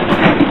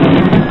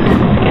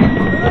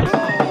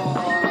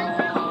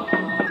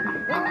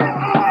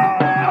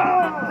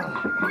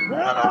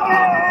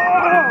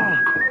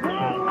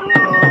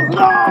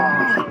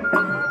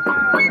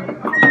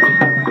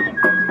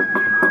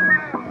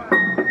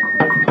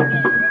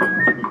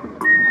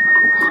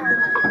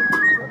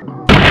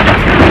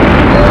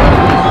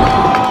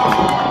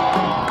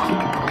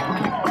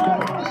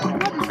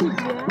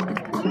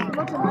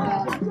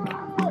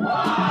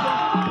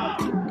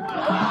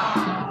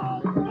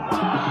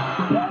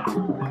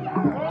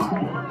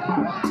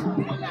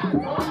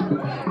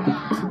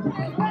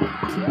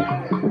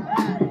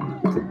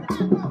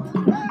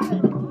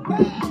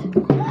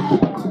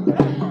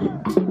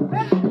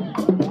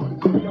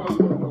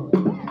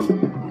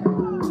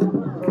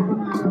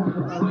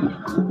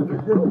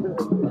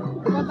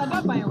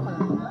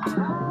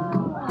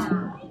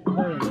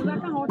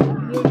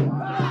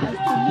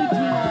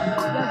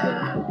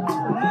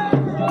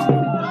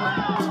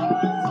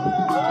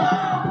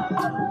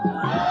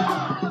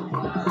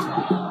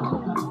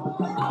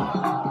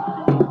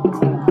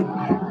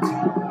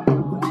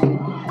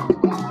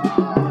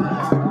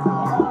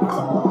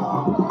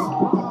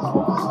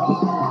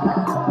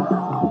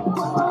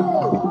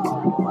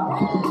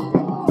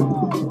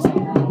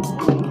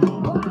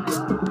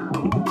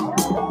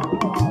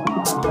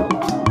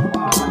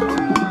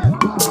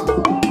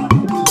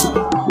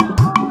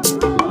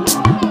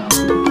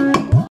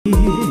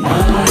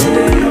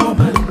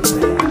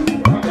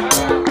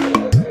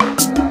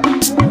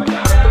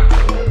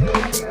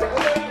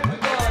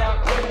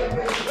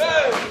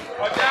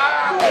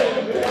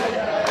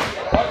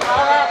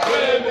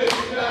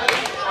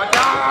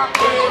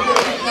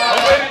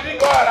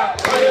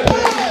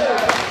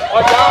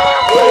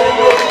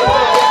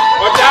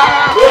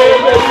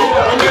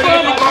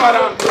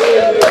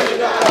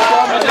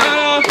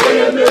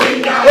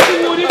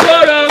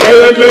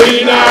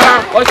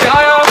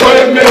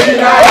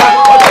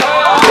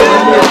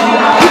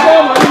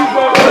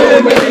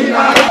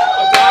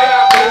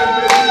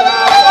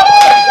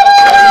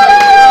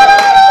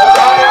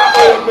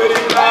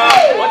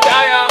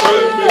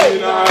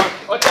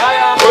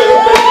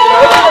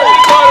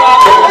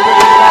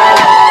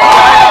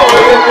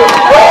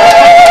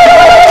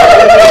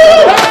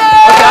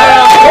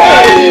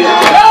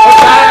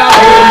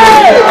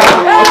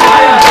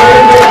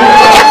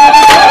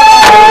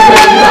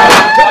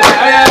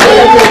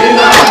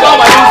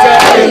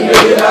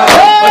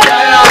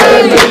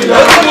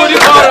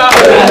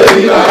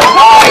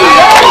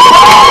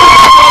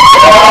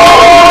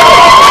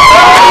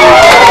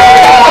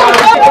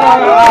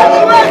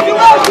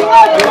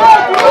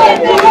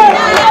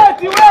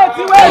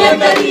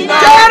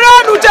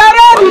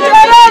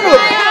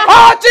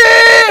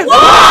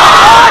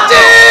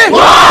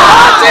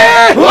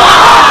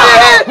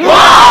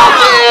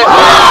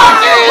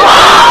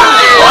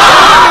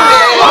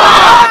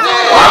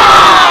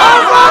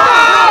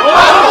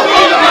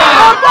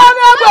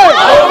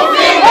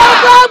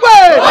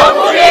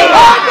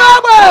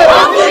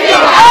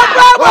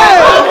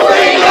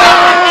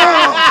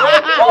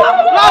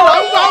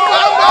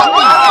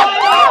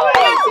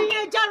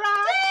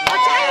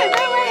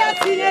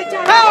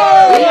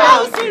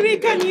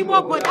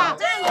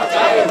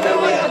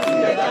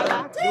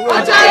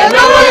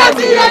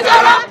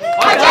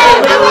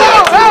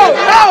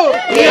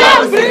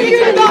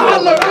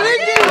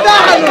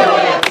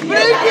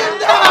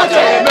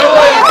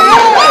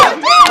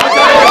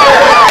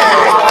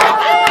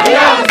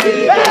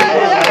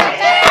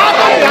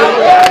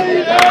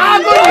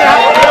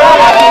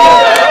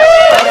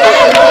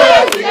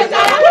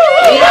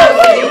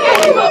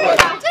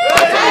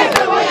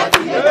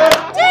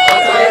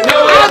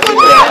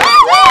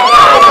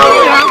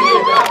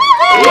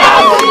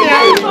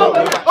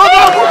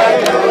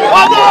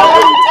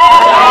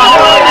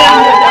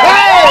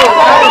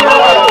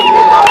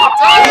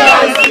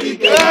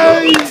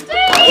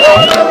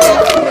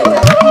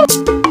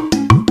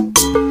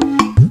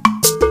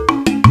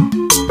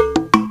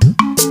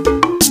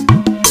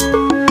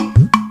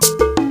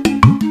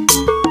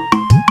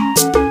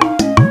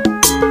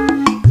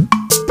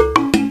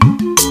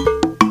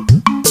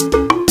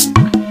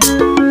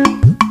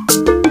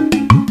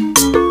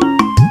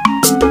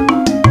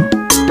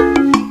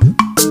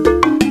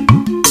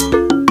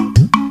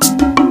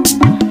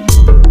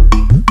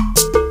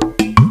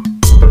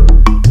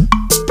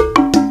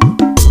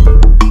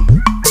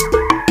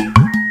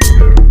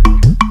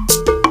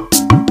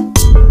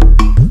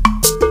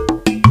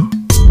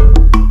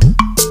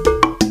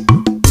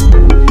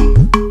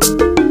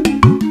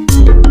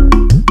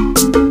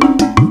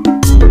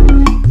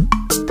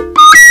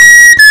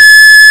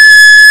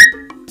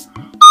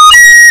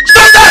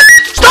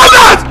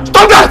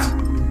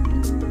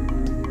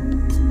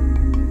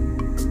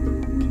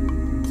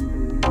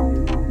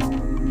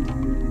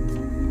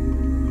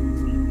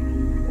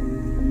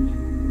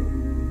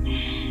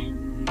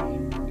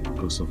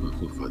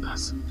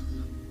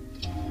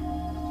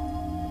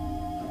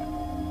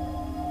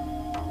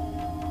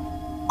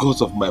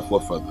 Gods of my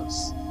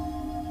forefathers.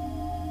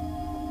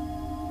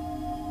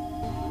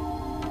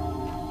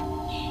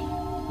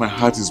 My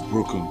heart is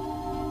broken.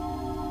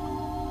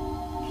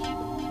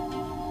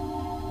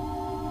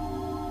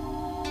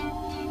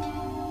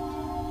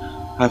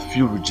 I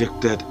feel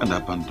rejected and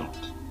abandoned.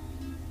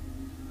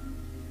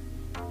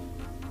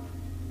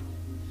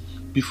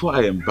 Before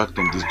I embarked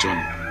on this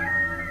journey,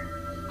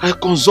 I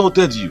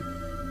consulted you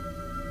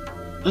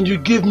and you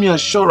gave me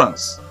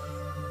assurance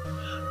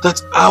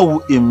that I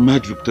will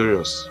emerge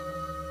victorious,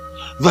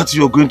 that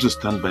you are going to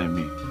stand by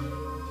me.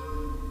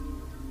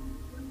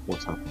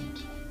 What happened?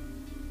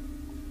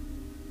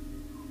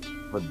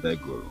 What did I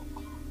go wrong?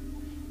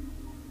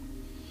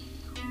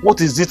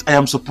 What is it I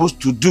am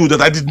supposed to do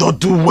that I did not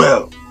do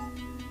well?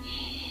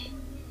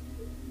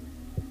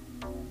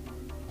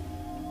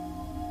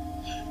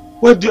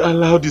 Why do you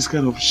allow this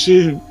kind of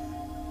shame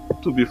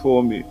to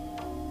befall me?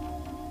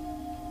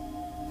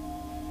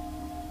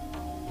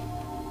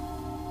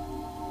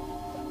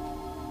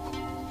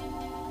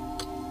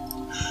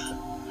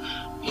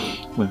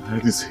 My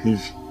heart is heavy.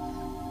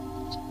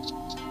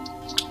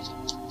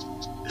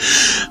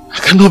 I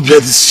cannot bear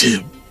this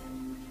shame.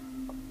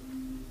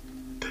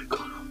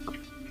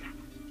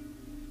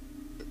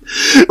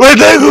 Where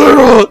did I go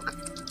wrong?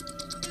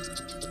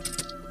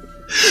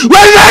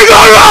 Where did I go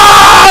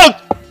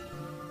wrong?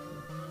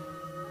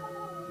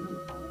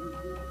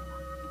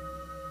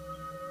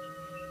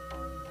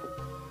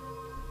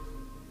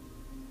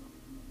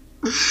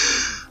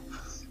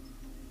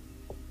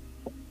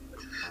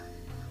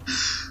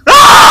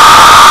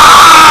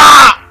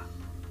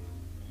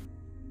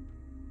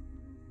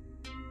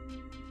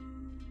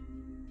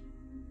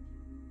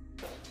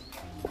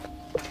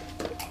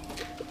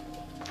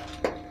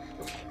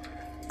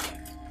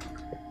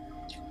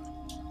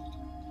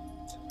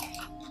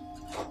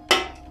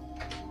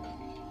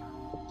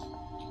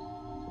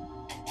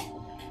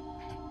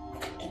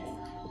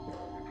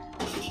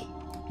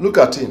 Look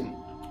at him.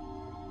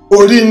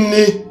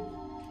 Orinni.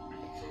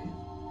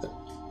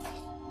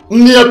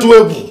 Near to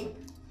Ebu.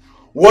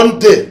 One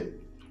day,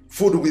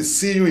 food will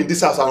see you in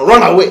this house and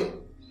run away.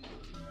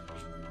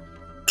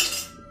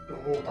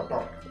 Oh,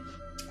 Papa.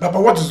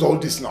 Papa, what is all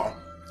this now?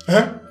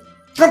 Eh?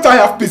 Can't I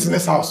have peace in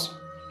this house?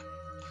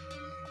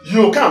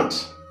 You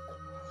can't.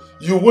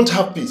 You won't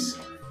have peace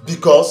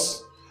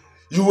because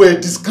you were a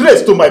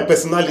disgrace to my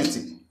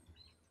personality.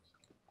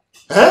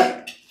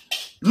 Eh?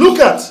 Look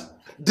at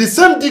the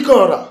same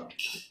Dikora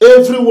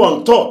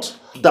everyone thought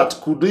that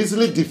could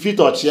easily defeat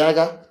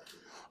Ochiaga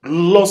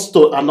lost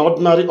to an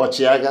ordinary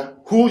Ochiaga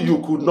who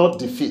you could not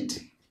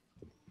defeat.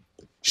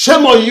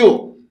 Shame on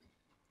you.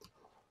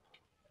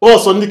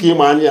 Also, Niki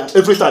Mania,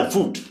 every time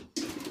food.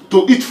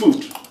 To eat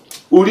food.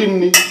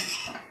 Urini.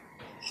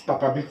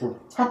 Papa Biko,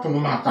 happen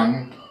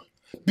can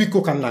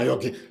Biko can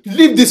nayogi.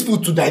 Leave this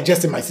food to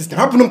digest in my system.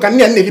 Happen can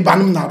nearly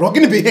banum na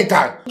rogin be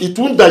henkai. It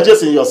won't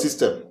digest in your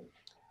system.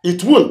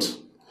 It won't.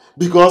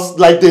 Because,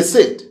 like they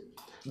said,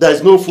 there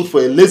is no food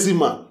for a lazy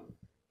man.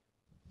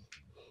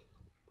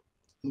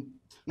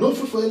 No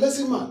food for a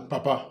lazy man.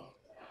 Papa,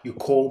 you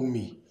called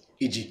me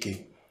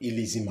Ejike, a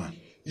lazy man.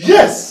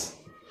 Yes!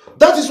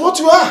 That is what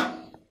you are.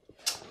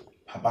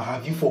 Papa,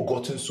 have you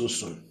forgotten so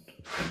soon?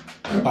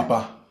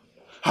 Papa,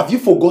 have you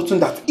forgotten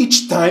that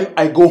each time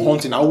I go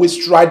hunting, I always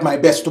tried my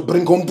best to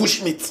bring home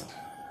bushmeat?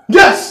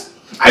 Yes!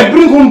 I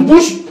bring home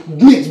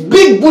bushmeat,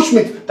 big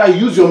bushmeat that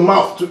you use your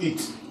mouth to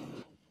eat.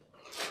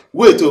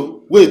 Wait,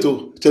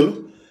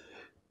 Chelu.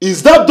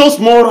 Is that those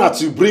small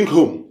rats you bring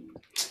home?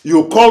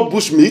 You call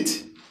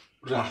bushmeat?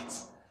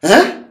 Rats?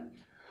 Eh?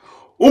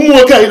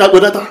 Umuoka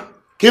inagwedata?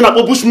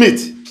 Kinapo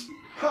bushmeat?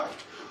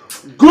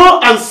 Go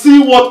and see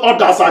what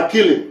others are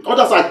killing.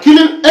 Others are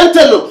killing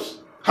antelopes.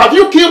 Have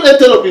you killed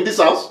antelope in this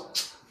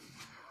house?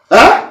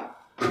 Huh?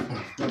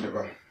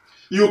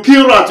 You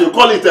kill rat, you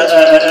call it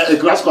a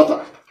grass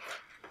cutter.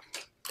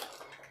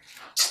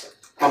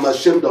 I'm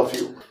ashamed of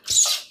you.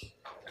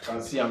 I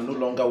can see I'm no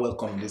longer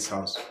welcome in this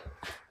house.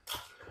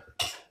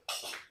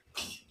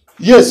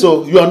 Yes,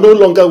 so you are no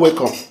longer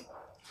welcome.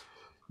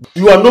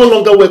 You are no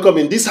longer welcome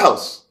in this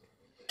house.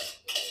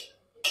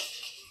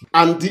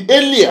 And the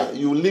earlier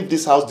you leave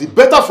this house, the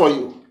better for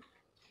you.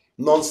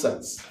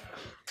 Nonsense.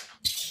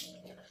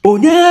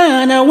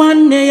 Onyana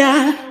wanne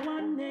ya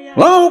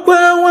okwe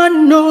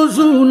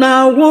wannozu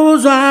na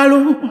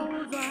wozalu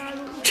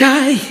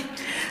chai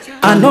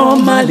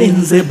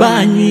anomalinze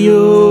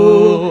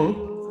banyo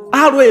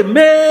alwe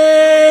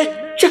me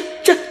cha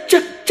cha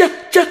cha cha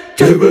cha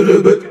cha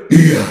bebelebe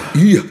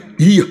iya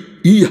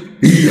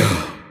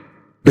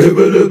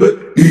bebelebe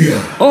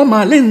iya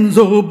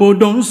omalinzo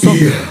bodonso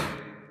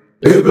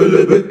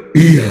bebelebe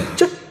iya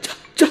cha cha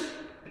cha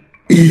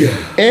iya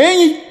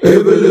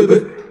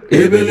bebelebe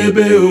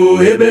ebelebe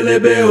o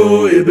ebelebe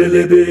o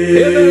ebelebe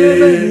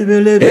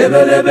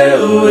ebelebe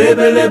o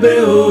ebelebe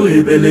o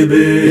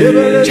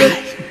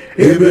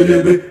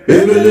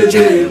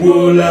ebelebe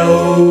wola o.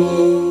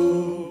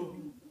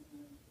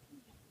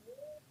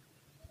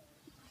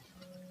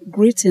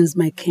 Greetings,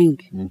 my king.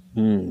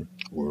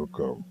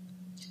 Welcome.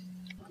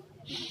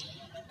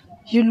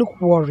 You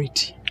look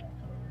worried.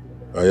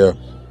 I am.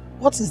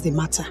 What is the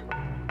matter?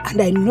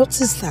 And I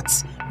noticed that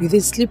you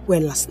didn't sleep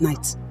well last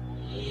night.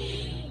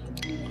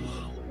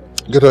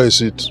 Get her a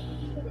seat.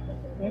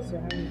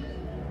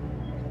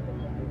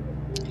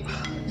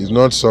 It's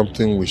not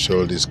something we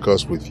shall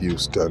discuss with you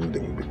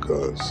standing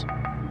because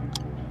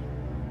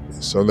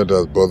it's something that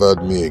has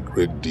bothered me a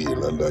great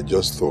deal, and I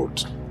just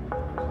thought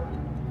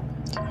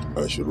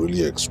I should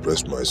really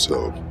express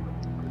myself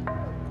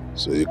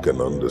so you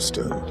can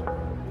understand.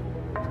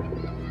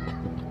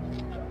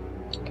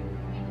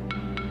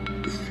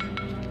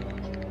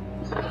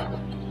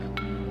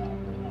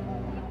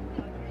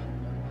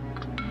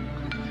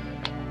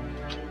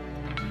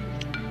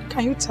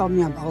 Can you tell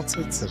me about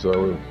it? Yes, I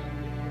will.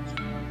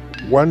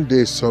 One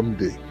day,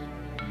 someday,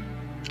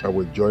 I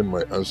will join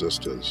my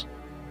ancestors.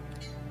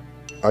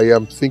 I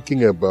am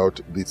thinking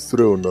about the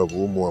throne of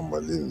Umu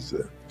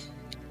Amalinze.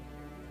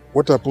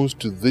 What happens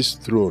to this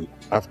throne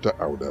after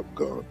I would have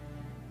gone?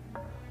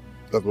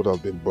 That's what has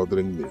been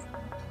bothering me.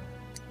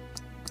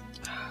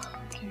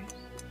 Okay.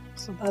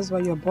 So that's why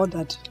you're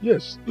bothered?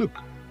 Yes, look.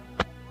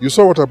 You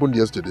saw what happened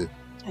yesterday.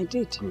 I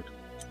did. Good.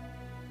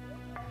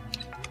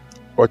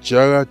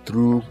 Ochiaga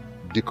through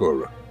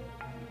Dikora.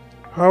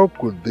 How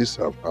could this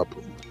have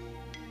happened?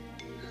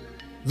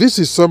 This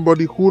is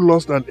somebody who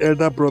lost an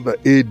elder brother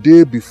a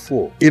day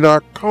before. In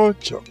our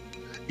culture,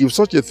 if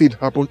such a thing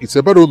happened, it's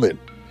a bad omen.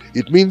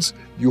 It means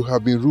you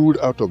have been ruled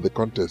out of the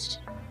contest.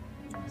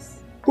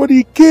 But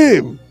he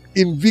came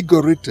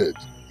invigorated.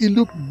 He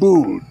looked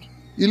bold.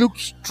 He looked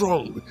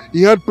strong.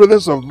 He had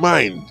presence of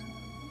mind.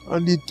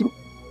 And he threw.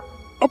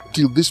 Up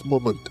till this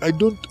moment, I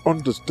don't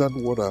understand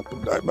what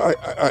happened.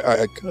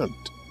 I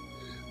can't.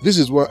 This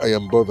is why I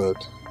am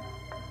bothered.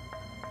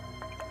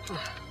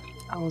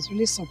 I was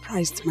really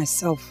surprised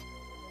myself.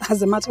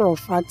 As a matter of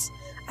fact,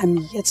 I'm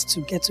yet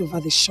to get over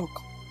the shock.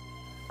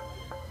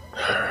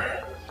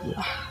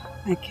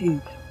 My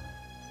king,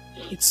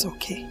 it's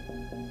okay.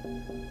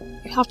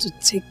 You have to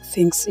take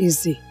things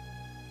easy.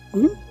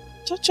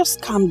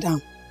 Just calm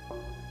down.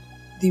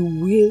 the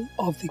will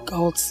of the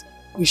gods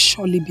will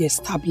surely be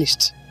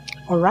established.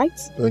 Alright?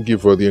 Thank you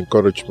for the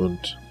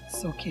encouragement.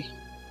 It's okay.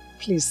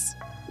 Please,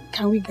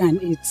 can we go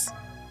and eat?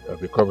 I'll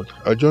be coming.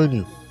 I'll join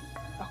you.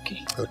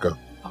 Okay. Okay.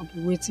 I'll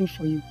be waiting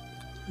for you.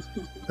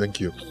 Thank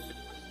you.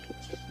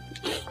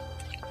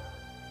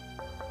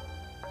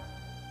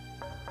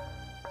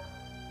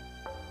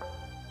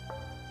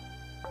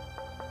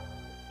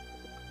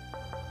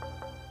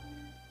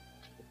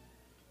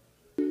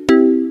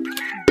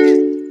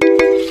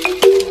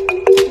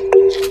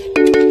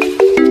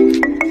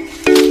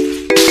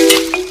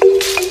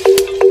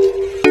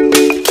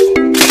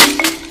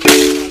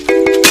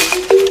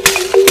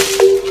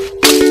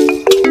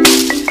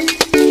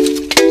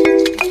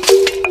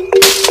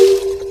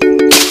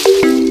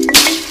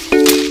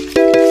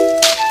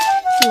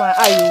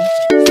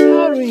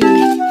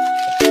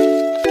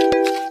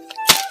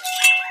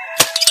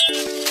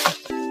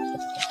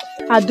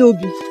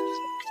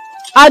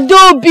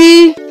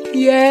 Adobe!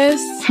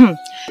 Yes?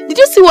 Did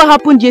you see what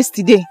happened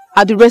yesterday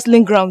at the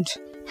wrestling ground?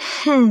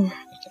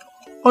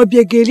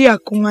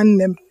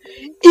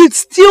 It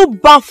still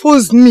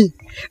baffles me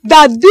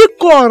that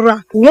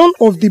Dikora, one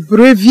of the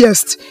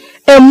bravest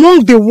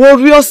among the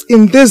warriors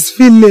in this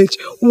village,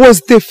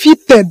 was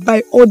defeated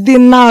by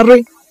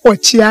ordinary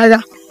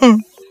Ochiaga.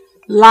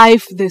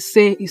 Life, they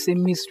say, is a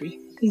mystery.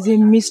 It's a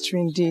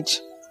mystery indeed.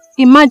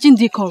 Imagine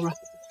Dikora.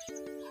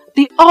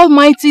 The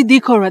almighty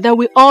Dikora that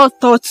we all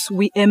thought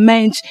we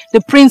emerged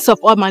the prince of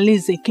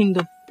Omalize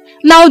kingdom,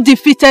 now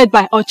defeated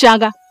by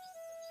Ochiaga.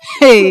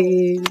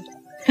 Hey,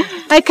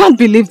 I can't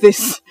believe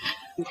this.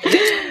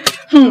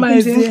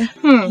 My dear,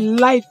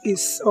 life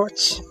is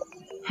such.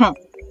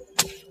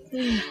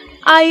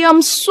 I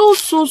am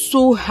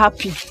so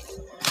happy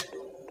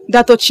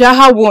that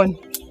Ochiaga won.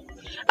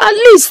 At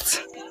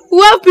least,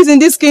 we have peace in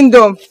this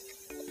kingdom.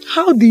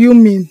 How do you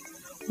mean?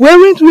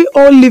 Weren't we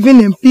all living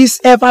in peace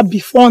ever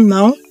before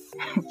now?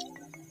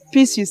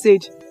 Peace, you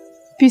said.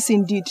 Peace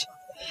indeed.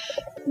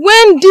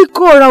 When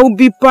Dikora will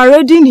be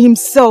parading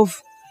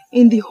himself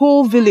in the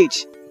whole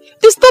village,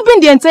 disturbing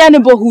the entire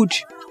neighborhood.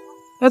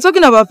 You're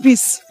talking about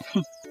peace.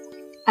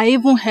 I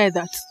even heard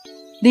that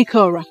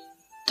Dikora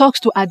talks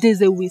to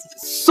Adeze with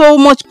so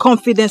much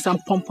confidence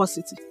and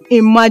pomposity.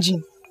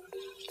 Imagine.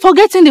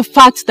 Forgetting the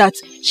fact that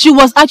she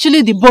was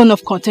actually the bone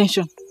of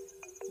contention.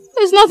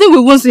 There's nothing we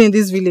won't see in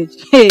this village.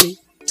 Hey,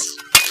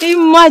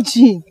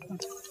 imagine.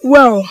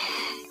 Well,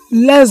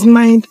 let's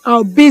mind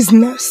our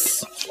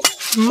business.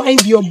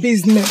 Mind your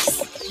business.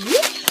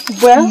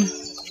 Well,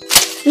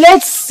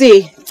 let's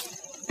say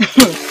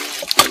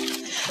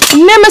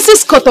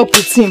Nemesis caught up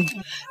with him.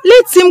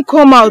 Let him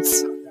come out,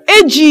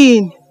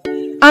 edging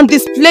and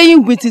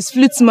displaying with his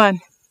flutesman.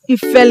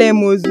 Ifele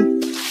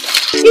Mozu.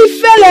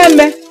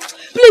 Ifele.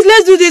 Please,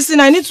 let's do this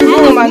and I need to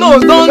go home. No,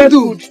 don't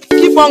do.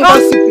 Keep on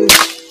gossiping.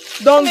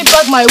 Don't me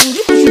back my wood.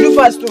 You should do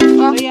fast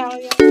too. Yeah.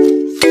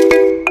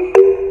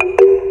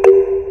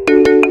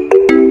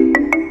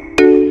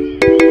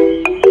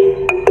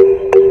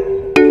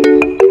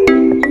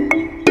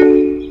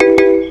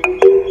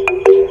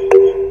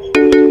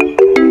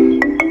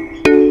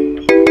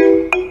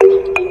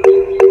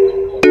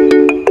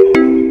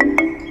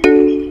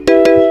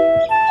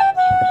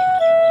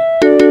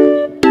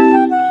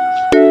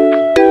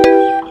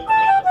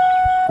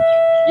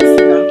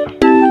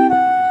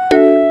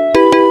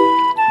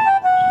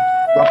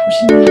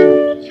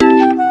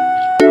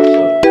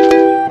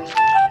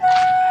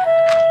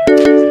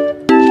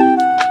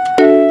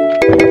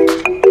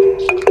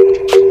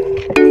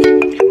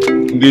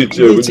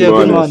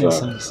 Good morning,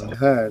 sir.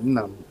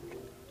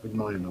 Good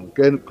morning.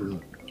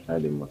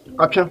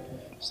 Apia.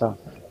 Sir.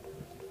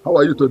 How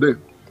are you today?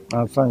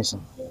 I'm fine, sir.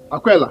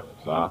 Aquela.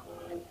 Sir.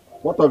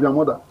 What of your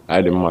mother?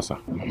 I didn't master.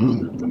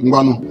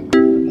 Ngwanu.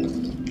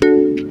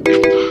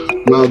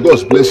 Now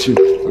God bless you.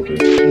 Okay.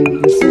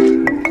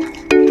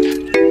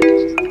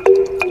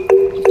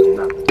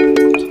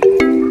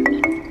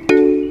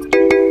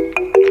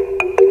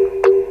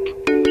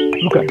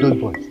 Look at those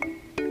boys.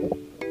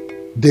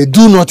 They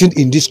do nothing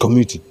in this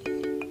community.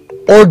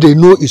 All they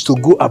know is to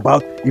go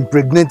about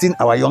impregnating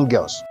our young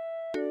girls.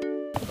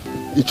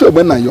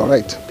 Ichobena, you're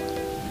right.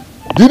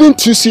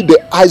 Didn't you see the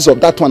eyes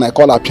of that one I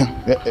call Apia?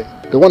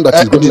 The one that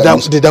is going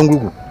the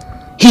Dangugu.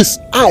 His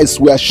eyes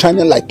were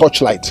shining like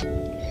torchlight.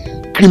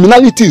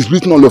 Criminality is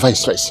written all over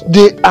his face.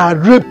 They are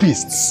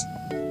rapists.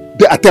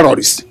 They are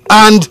terrorists.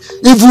 And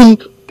even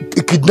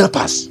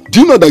kidnappers.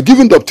 Do you know that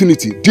given the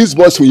opportunity, these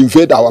boys will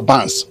invade our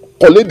barns,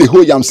 collect the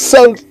whole yam,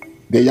 sell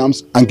the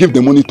yams, and give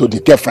the money to the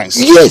girlfriends?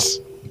 Yes.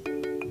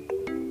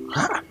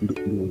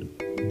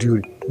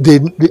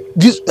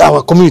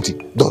 Our community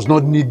does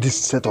not need this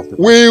set of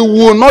people. We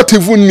will not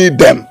even need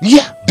them.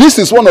 Yeah. This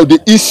is one of the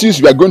issues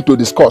we are going to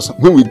discuss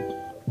when we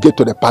get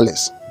to the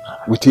palace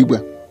with Igwe.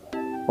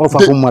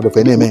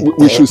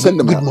 We should send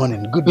them. Good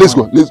morning. Let's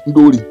go. Let's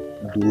do it.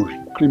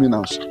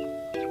 Criminals.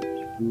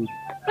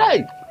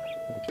 Right.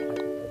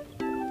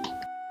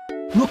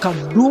 Look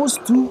at those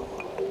two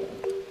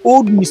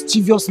old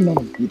mischievous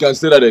men. You can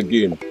say that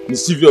again.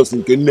 Mischievous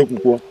in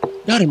Kenekuko.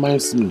 That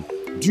reminds me.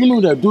 Do you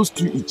know that those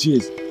two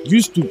Ichies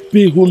used to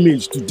pay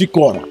homage to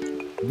Dikora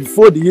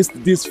before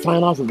this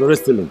finals of the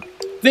wrestling,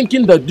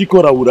 thinking that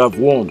Dikora would have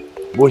won,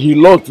 but he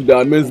lost to the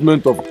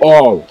amazement of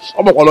all.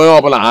 Hey.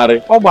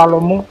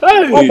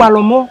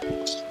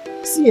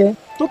 See,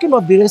 talking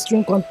of the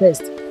wrestling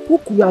contest, who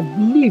could have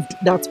believed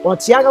that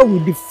Ochiaga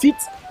will defeat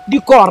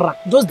Dikora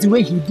just the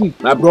way he did?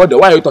 My brother,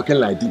 why are you talking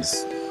like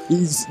this?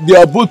 They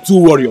are both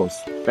two warriors,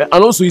 and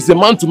also it's a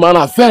man-to-man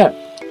affair.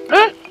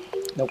 Man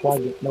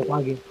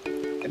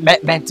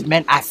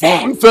affair.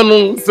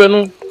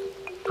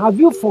 Have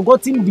you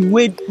forgotten the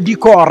way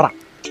Dikora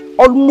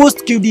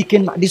almost killed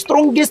Ikenna, the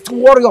strongest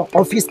warrior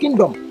of his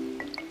kingdom?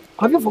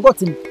 Have you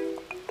forgotten?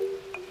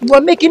 You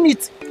are making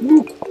it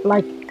look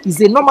like it's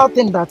a normal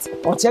thing that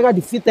Ochiaga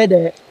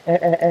defeated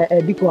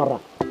Dikora.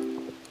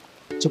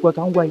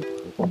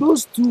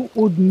 Those two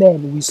old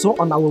men we saw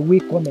on our way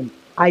coming,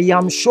 I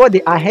am sure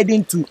they are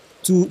heading to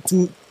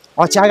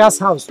Ochiaga's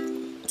house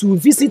to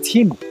visit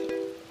him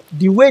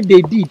the way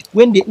they did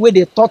when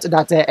they thought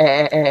that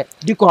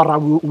Dikora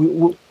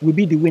will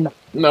be the winner.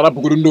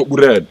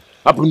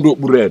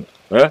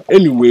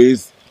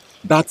 Anyways,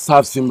 that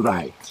serves him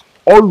right.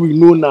 All we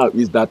know now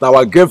is that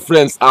our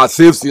girlfriends are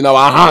safe in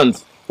our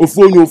hands. The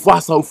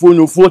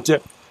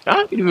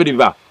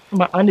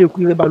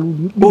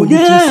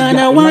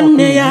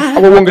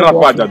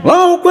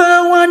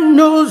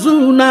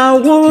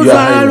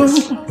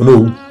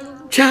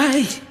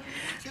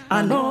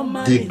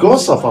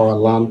gods of our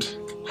land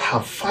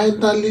have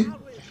finally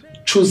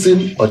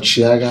chosen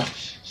Ochiaga.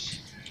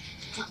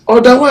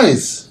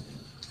 Otherwise,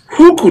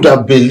 who could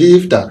have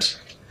believed that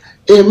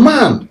a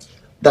man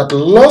that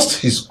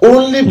lost his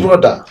only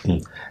brother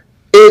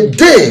a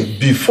day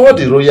before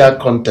the royal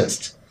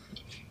contest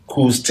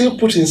could still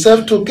put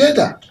himself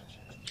together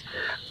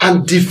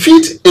and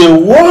defeat a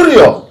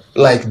warrior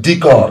like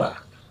Dikora?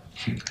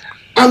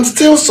 I'm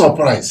still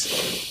surprised.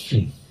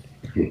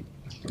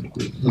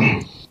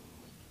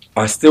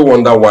 I still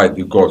wonder why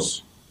the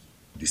gods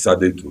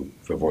decided to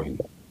favor him.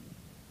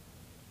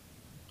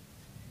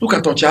 Look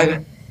at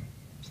Ochiaga,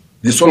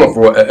 the son of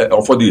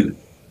Odile.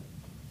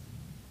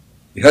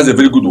 He has a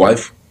very good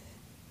wife,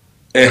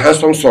 a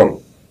handsome son,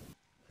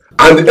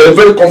 and a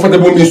very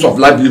comfortable means of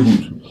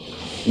livelihood,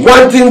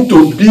 wanting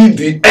to be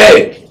the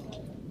heir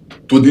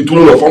to the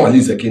throne of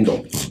Omalise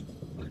kingdom.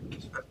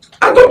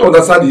 I don't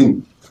understand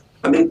him.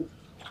 I mean,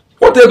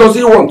 what else does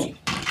he want?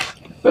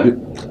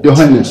 Your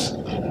Highness,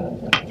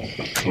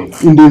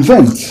 in the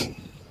event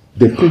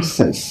the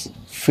princess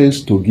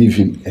fails to give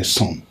him a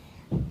son,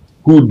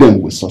 who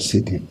then will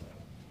succeed him?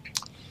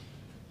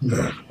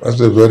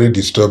 That's a very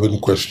disturbing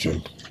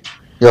question.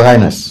 Your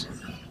Highness,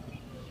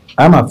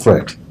 I'm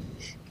afraid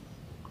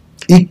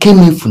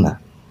Ikemefuna,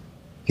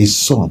 his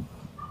son,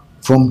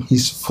 from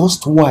his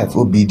first wife,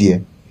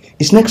 Obidie,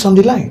 is next on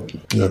the line.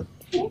 Yeah.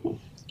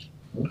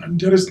 And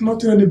there is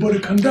nothing anybody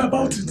can do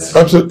about it.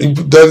 Absolutely.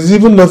 There's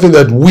even nothing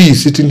that we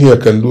sitting here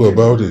can do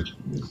about it.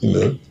 You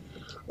know,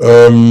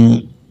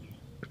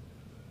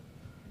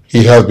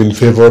 he has been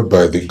favored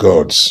by the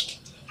gods,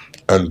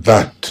 and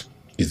that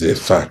is a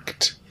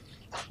fact.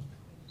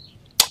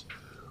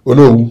 Oh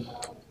no,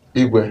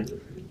 Igwe,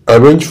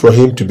 arrange for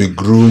him to be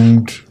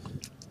groomed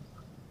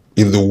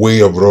in the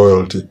way of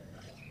royalty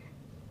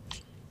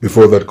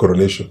before that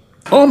coronation.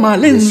 Oh, my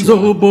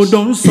Linzo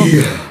Bodonso.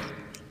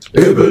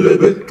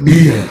 Ebelebe.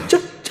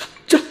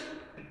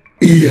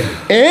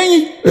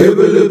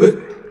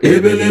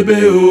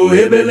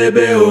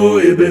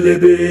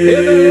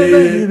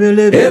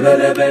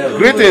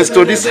 Greetings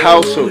to this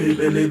household.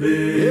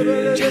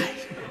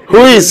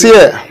 Who is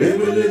here?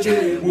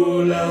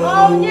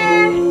 Oh,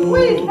 yeah. Who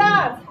is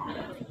that?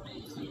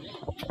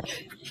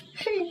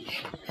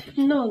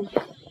 No.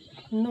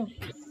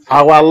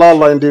 Our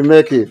Lolo in the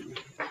making.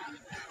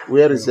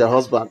 Where is your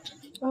husband?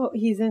 Oh,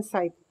 he's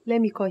inside. Let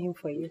me call him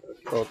for you.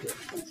 Okay.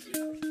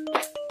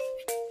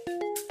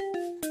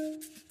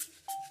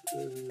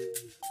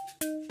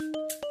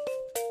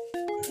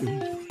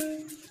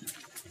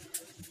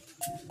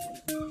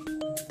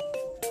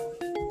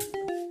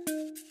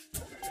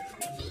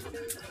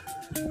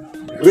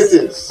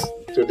 Greetings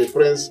to the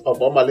Prince of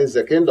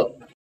Omalise Kingdom.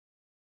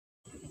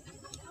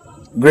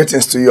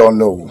 Greetings to you all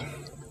noble.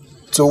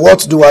 To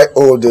what do I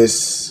owe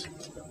this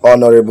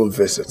honorable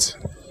visit?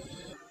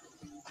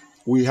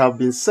 We have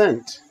been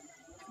sent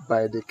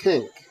by the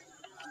king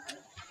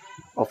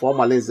of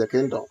Omalise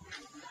Kingdom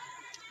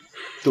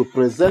to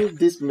present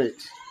this maid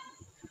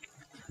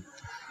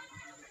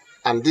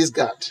and this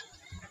guard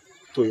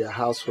to your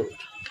household.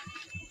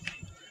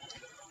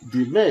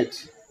 The maid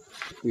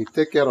will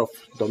take care of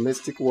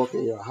domestic work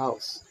in your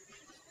house,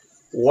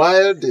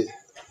 while the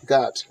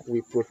guard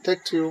will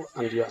protect you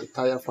and your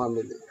entire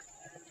family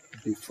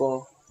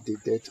before the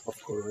date of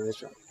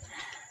coronation.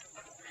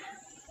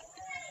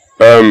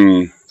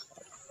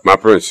 My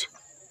prince,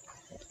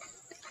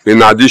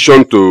 in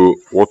addition to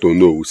what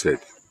Onowu said,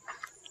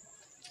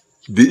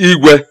 the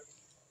Igwe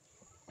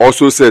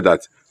also said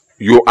that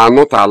you are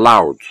not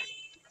allowed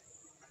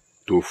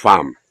to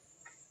farm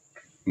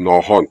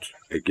nor hunt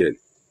again.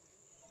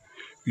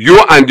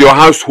 You and your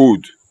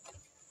household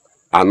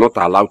are not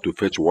allowed to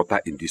fetch water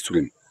in this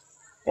room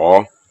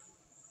or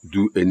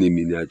do any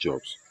menial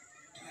jobs.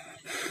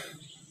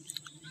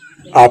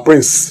 Our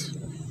prince,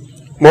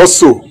 more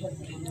so,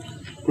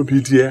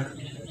 Obidia,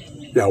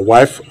 your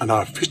wife and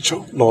our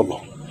future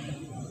Lolo,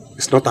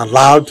 is not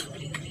allowed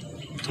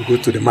to go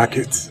to the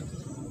market.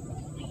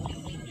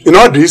 In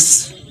all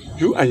this,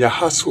 you and your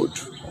household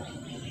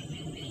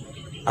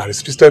are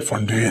restricted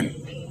from doing.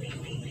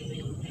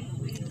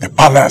 The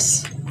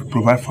palace will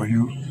provide for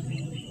you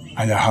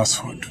and your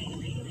household.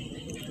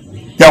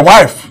 Your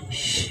wife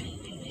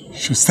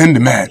should send the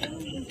maid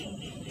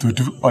to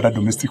do other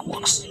domestic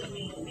works.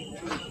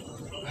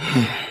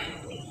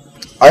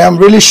 I am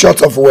really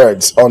short of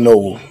words,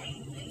 Onowu.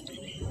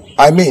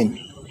 I mean,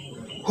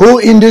 who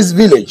in this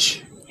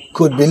village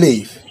could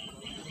believe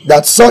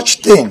that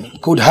such thing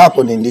could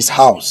happen in this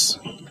house?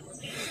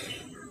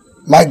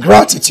 My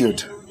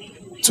gratitude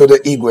to the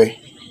Igwe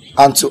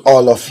and to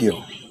all of you.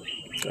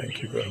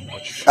 Thank you very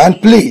much.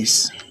 And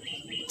please,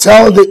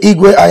 tell the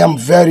Igwe I am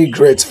very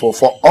grateful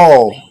for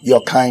all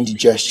your kind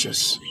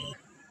gestures.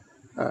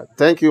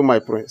 Thank you, my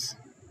prince.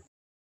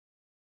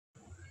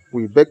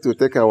 We beg to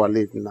take our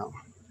leave now,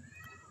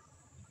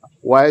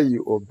 while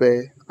you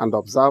obey and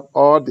observe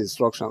all the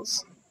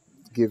instructions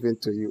given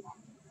to you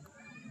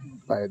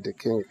by the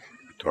king.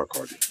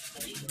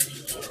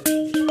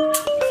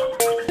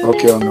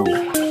 Okay,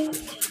 Onowu.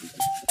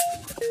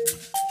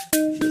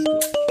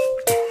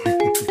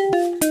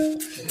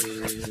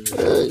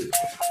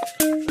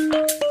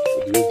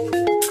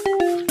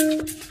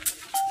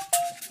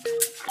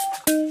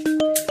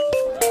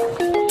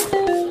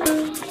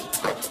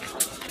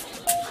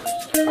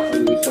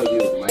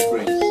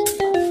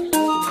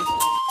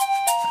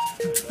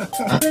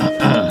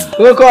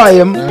 Look at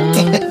him.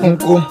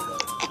 Uncle.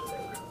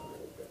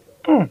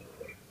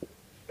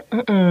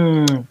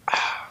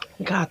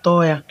 Got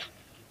ya.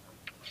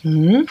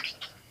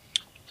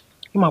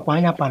 Imakwa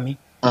anya pa mi.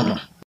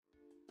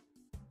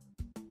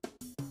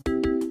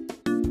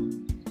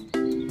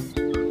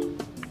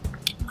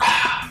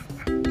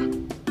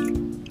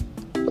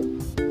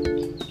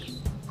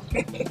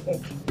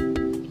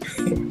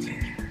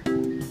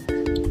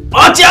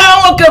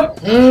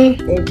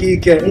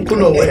 Okay,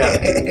 Uncle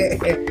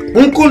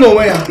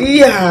where?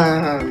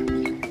 Yeah.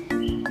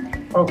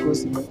 Oh,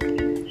 course.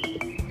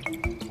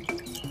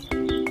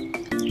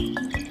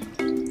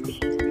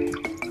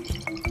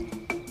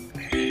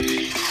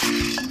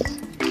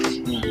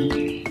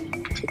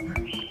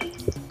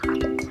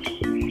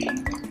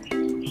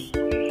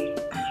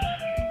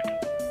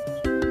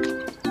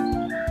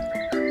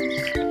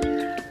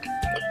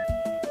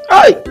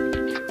 Hey!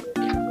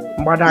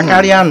 Mbada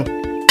kariano.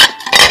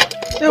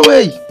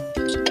 Ewe.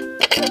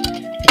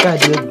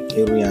 Kaje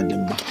eru ya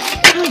demba.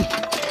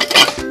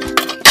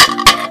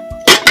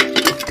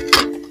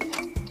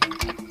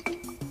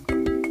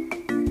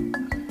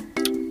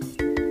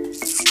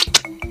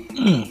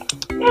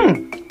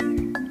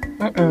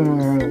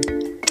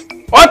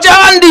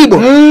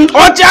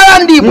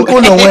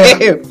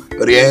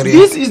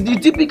 This is the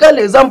typical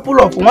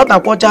example of nwata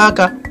kwọcha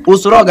aka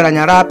usoro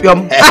ọgaranya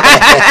rapiom.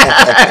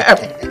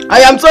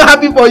 I am so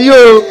happy for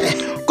you.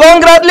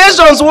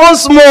 Congratulations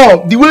once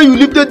more. The way you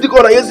lifted the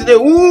corner yesterday.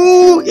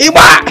 Ooh,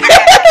 Iba.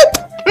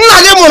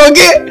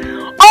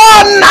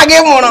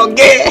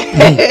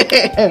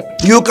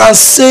 You can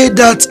say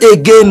that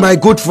again, my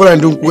good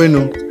friend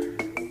Unkwenu.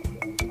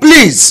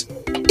 Please,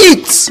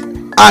 eat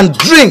and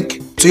drink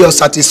to your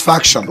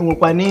satisfaction.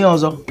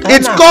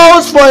 It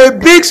calls for a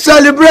big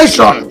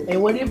celebration.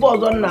 You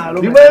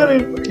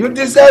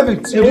deserve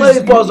it.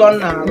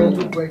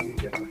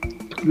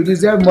 You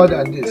deserve more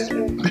than this.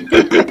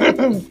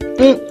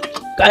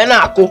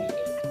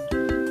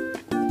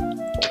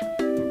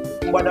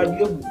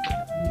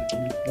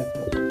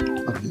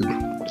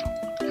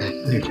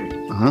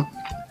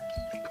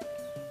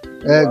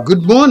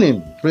 Good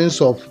morning,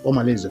 Prince of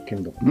Omalinze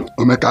Kingdom.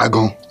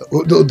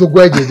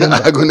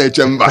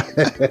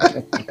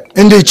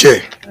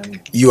 Edochie,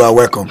 you are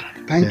welcome.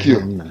 Thank you.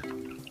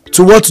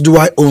 To what do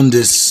I owe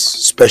this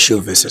special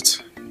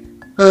visit?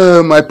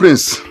 My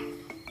prince,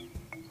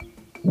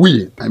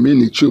 I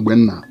mean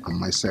Igboegwu and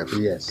myself.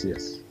 Yes.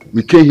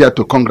 We came here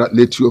to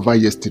congratulate you over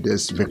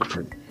yesterday's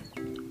victory.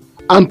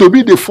 And to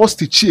be the first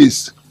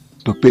chiefs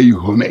to pay you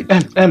homage.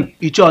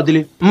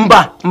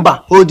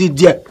 Mba, hold it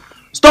there.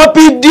 Stop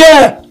it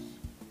there!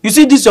 You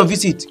see, this your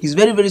visit is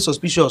very, very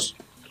suspicious.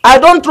 I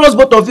don't trust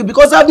both of you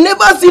because I've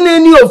never seen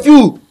any of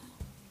you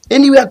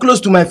anywhere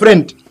close to my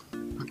friend.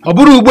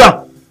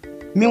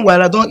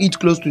 Meanwhile, I don't eat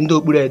close to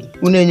Ndokbured.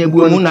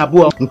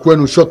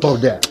 Nkwenu, shut up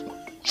there.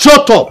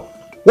 Shut up!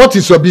 What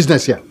is your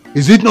business here?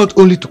 Is it not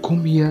only to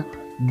come here,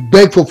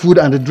 beg for food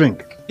and a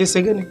drink? Yes,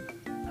 again.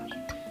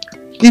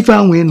 If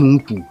I win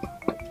Nku,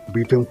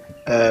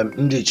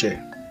 Edochie,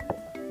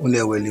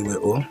 uneweliwe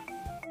o.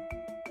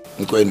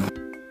 Nkwenu.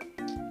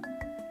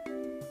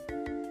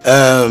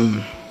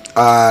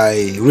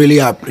 I really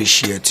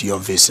appreciate your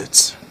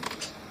visit.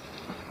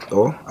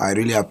 Oh, I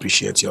really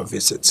appreciate your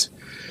visit.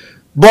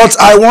 But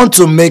I want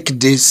to make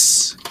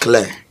this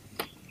clear.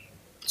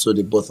 to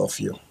the both of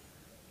you.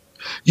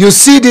 You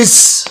see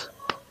this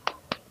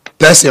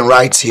person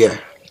right here,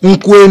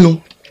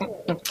 Nkwenu.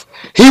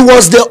 He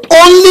was the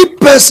only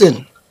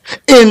person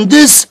in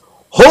this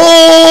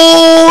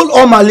whole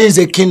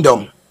Omalinze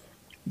kingdom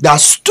that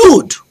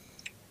stood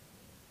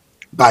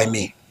by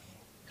me.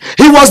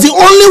 He was the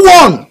only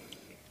one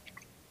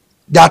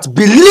that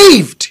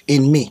believed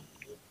in me.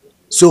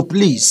 So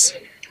please,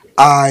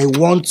 I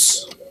want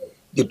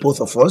the both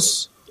of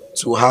us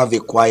to have a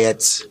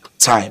quiet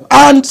time,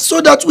 and so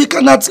that we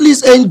can at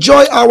least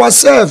enjoy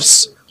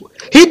ourselves.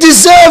 He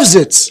deserves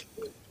it.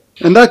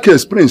 In that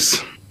case,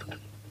 Prince,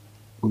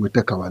 we will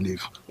take our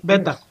leave.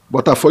 Better.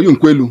 But for you,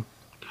 Nkwelu,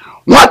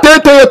 what to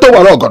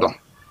Warogodo?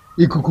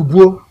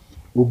 Ikukubuo,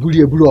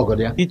 obuli ebulu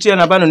ogodo ya. Ichie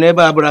na banu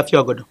neba abura afi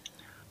ogodo.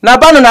 Na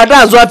banu na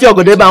da azu afi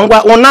ogodo eba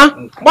ngwa una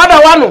gbada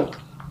wanu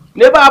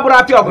neba abura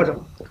afi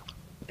ogodo.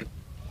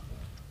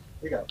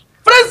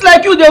 Friends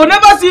like you, they will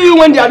never see you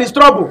when there is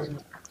trouble.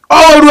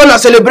 All run a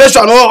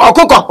celebration,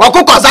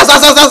 okoko,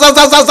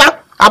 za.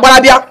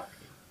 Abalabia.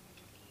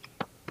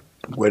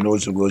 When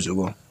also goes to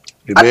go.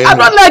 I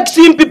don't like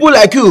seeing people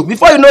like you.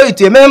 Before you know it,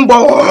 a member,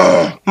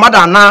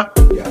 Madana.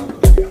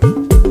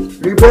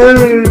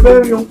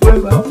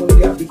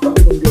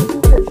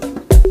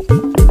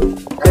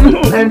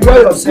 Enjoy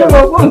yourself.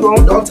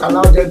 Don't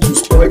allow them to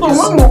spoil this.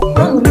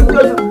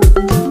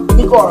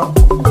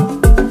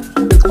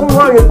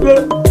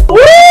 Woo!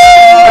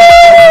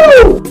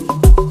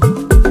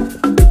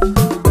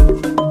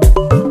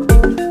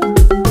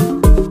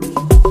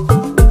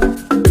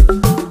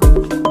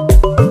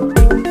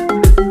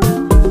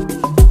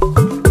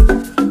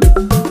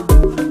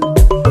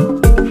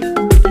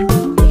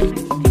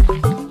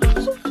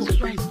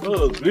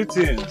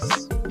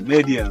 Greetings,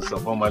 Medians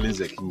of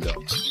Omalinze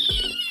Kingdom.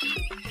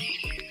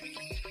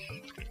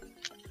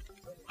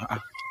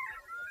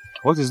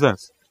 What is that?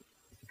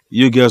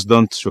 You girls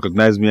don't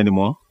recognize me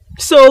anymore?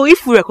 So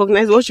if we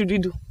recognize, what should we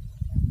do?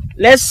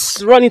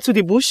 Let's run into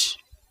the bush?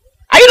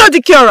 Are you not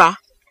the Kiora?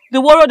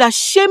 The warrior that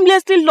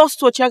shamelessly lost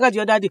to Ochiaga the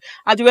other day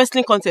at the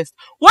wrestling contest.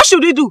 What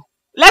should we do?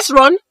 Let's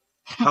run?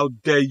 How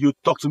dare you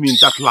talk to me in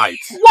that light?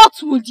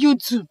 What would you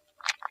do?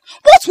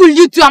 What will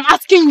you do? I'm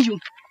asking you.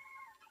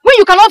 When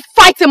you cannot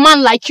fight a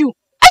man like you,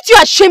 aren't you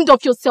ashamed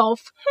of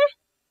yourself?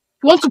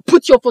 You want to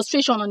put your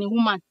frustration on a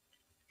woman?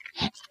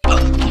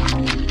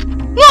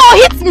 No,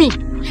 hit me!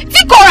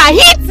 Tikora,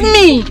 hit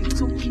me!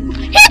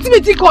 Hit me,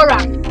 Tikora!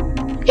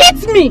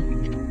 Hit me!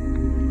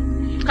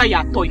 You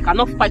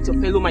cannot fight your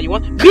fellow man. You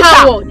want to beat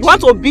her. You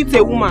want to beat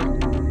a woman.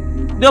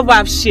 Don't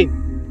have shame.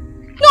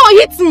 No,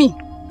 hit me!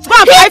 Go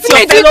and fight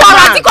your fellow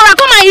man. Tikora,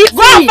 come and hit me!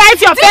 Go and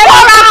fight your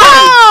fellow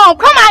man!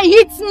 Come and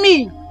hit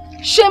me!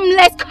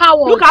 Shameless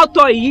coward! Look how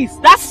tall he is.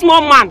 That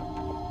small man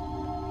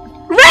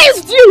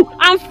raised you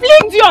and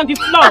flinged you on the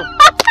floor.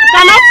 You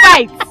cannot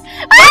fight.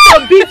 You want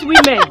to beat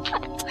women.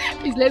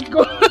 Please, let's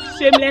go.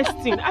 Shameless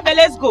thing. Okay,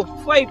 let's go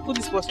before you put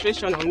this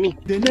frustration on me.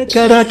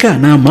 Karaka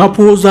na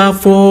mapoza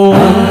fo.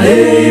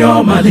 Ae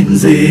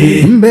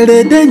Omalinze.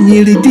 Mberede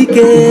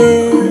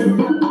nyilitike.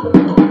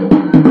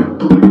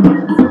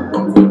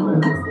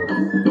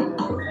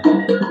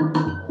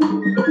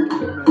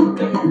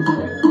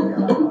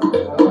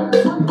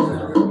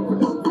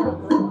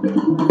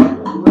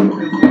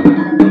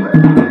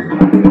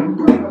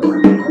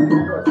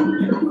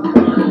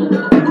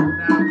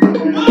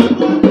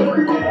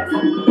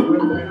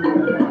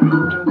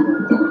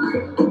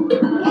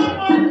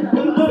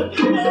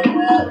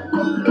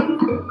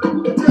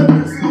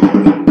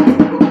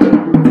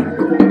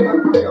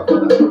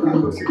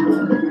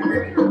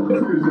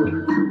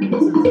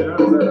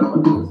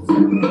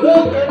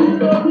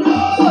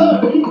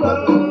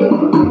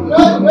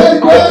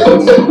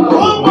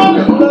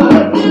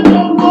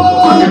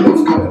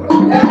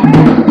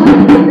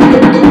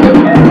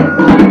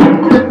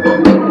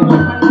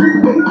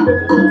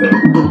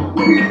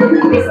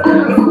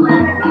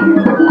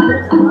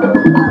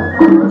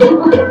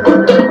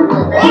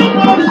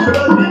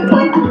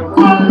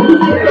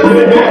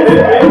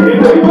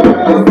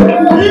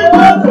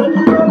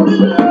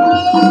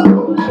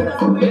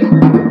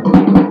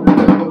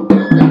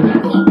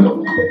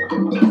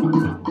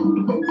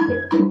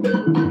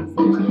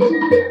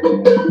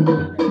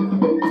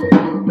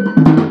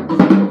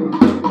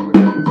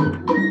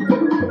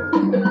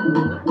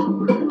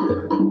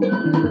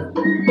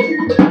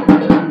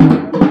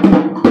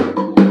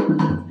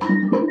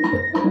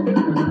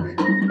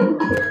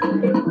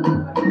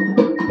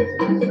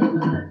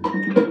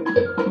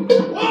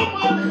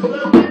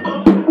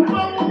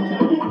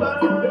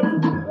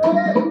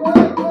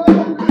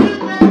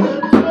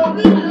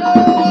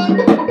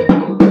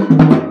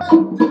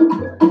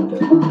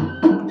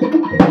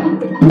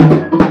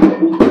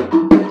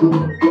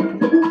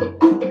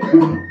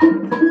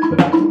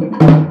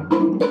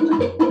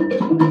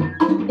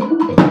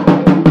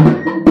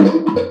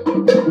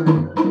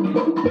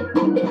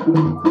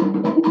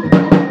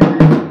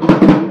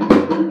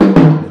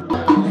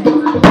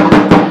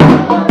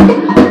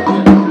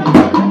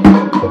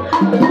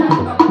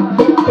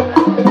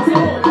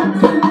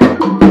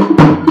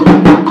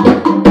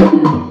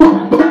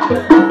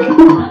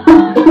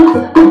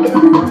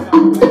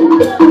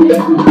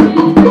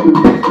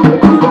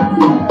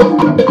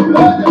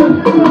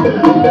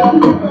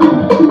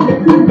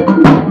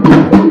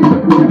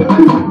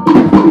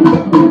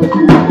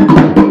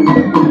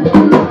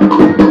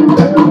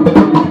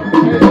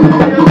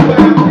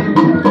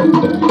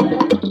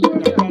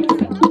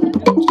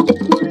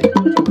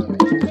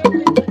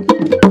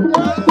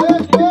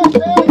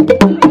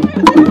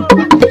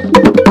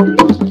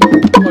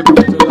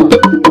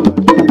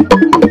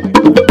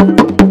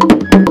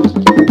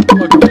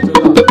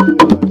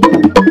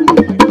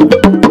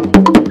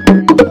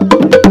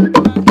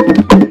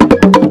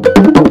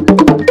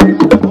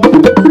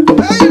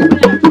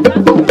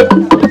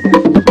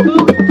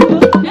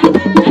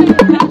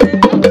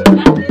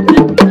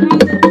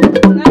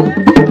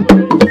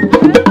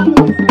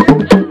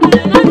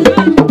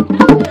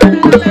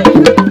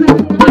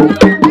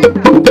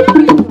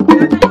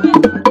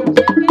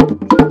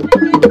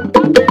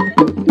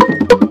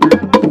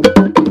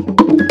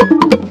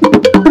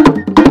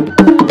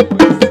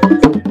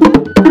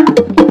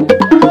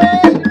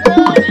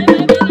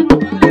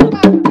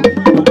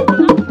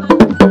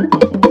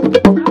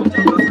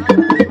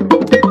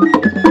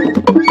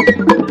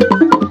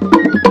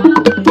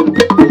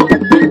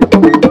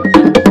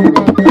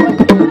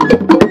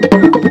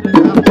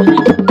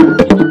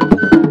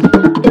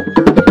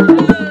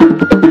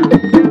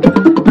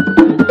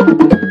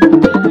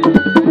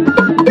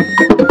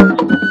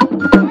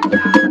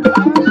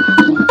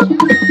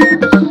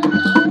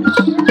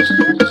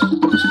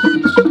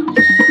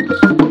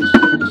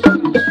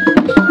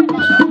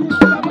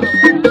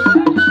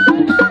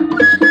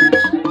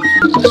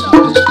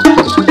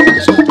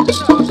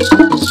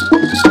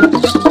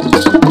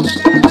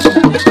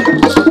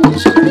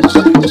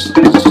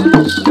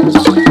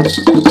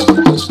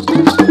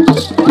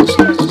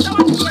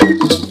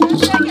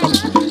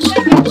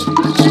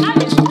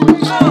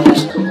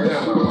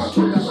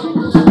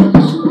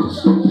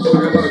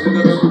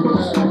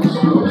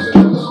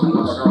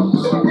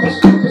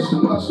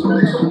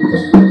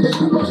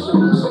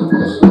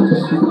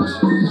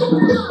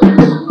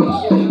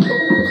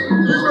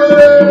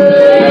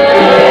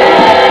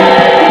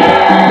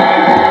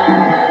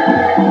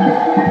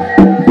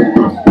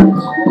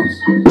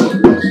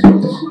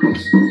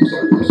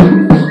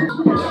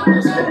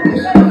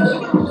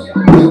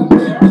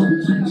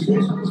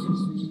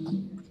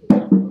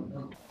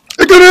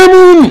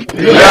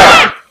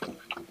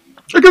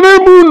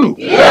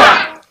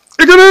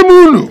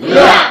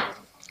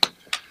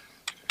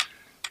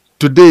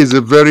 Today is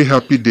a very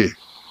happy day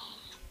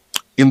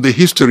in the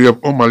history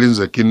of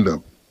Omalinze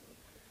Kingdom.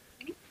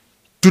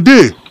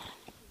 Today,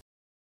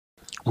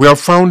 we have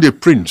found a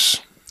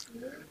prince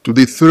to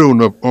the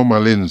throne of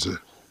Omalinze.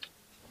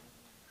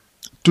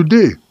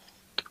 Today,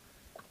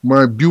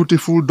 my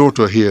beautiful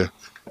daughter here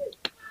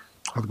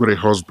has got a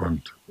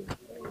husband.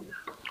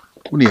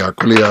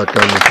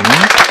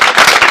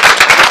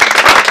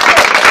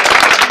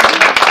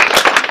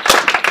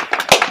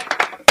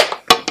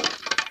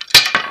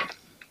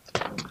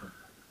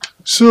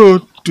 So,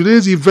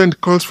 today's event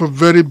calls for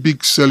very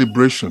big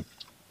celebration.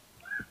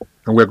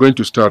 And we're going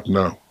to start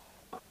now.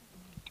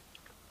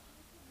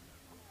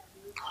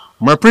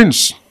 My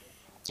prince,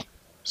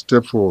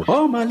 step forward.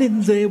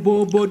 Omalinze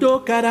bobodo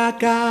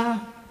karaka.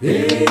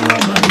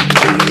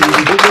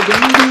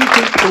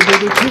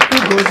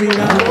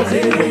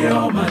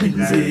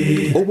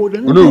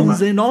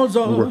 Omalinze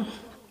nozo.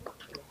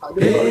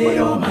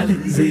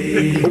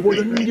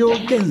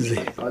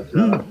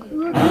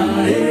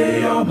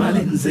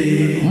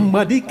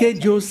 Mbadike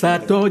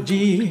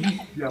Josatoji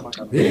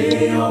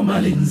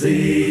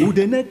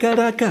Udene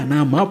karaka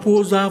na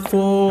mapozo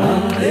afọ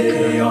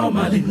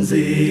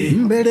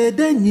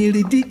Mberede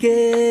nyiridike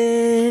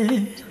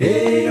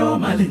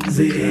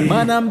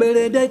Mana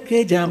mberede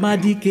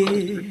kejamadike.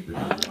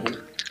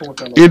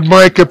 In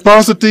my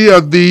capacity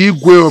as the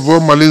Igwe of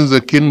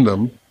Omalinze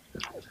Kingdom,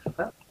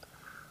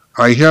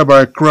 I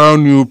hereby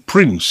crown you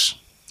Prince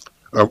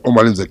of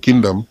Omalinze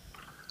Kingdom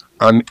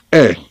and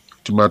heir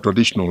to my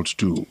traditionals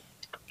too.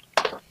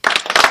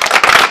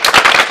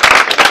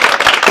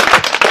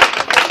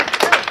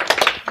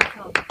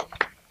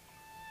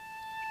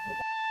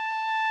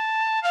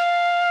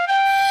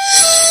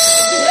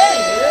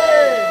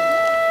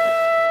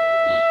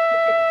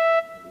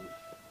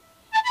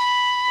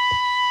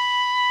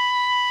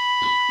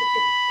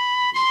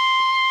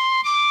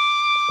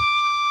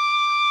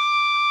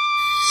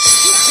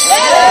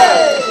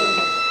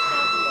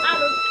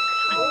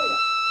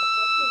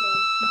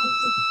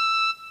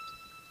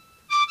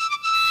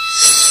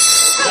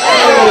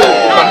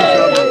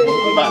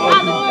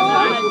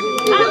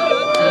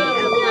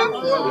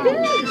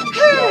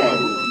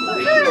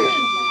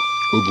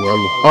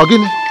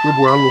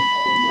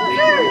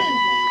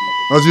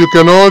 As you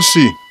can all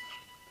see,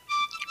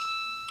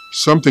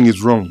 something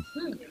is wrong.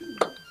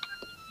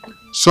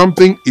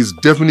 Something is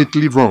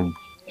definitely wrong.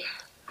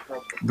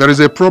 There is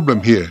a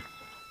problem here.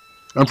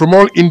 And from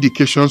all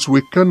indications,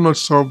 we cannot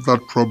solve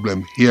that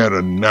problem here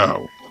and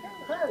now.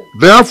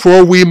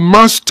 Therefore, we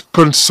must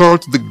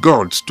consult the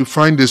gods to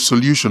find a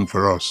solution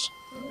for us.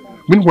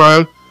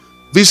 Meanwhile,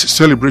 this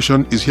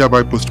celebration is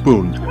hereby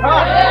postponed.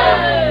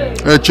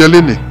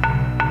 Chelini,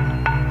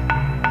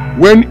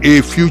 when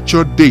a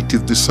future date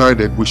is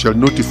decided, we shall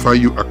notify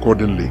you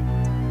accordingly.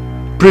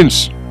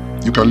 Prince,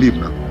 you can leave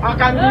now.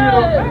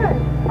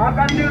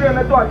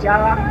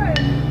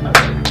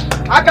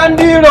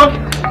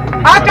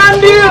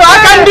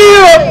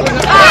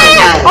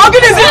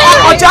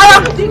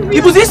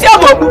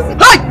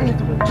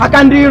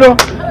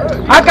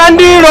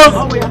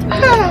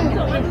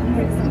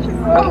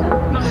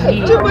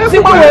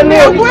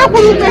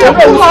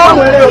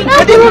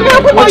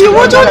 You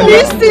wouldn't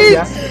miss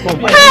it.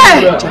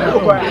 Hey!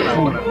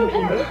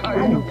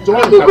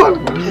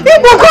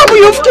 Igboegwu,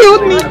 you've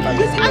killed me.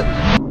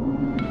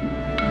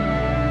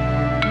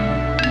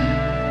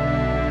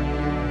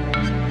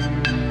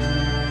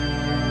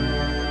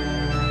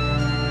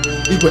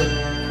 Igwe,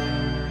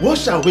 what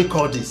shall we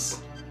call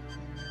this?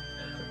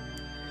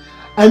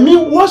 I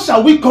mean, what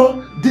shall we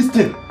call this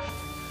thing?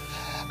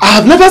 I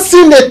have never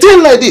seen a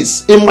thing like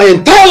this in my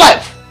entire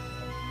life.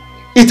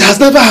 It has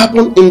never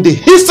happened in the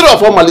history of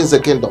Omalinze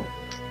Kingdom.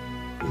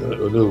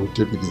 No,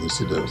 take it easy.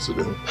 Sit down, sit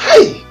down.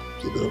 Hey!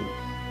 Sit down.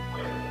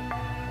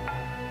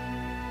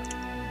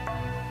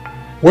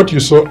 What you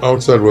saw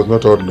outside was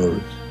not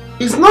ordinary.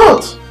 It's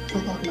not.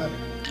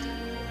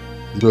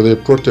 It was a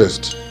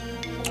protest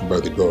by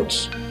the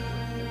gods.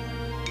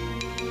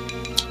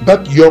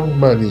 That young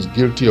man is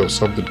guilty of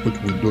something which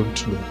we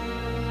don't know.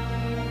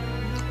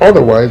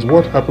 Otherwise,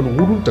 what happened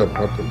wouldn't have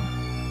happened.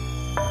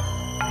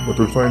 But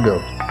we'll find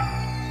out.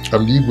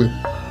 And Igwe,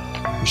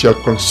 we shall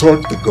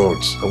consult the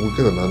gods and we'll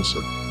get an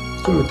answer.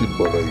 Don't let it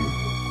bother you.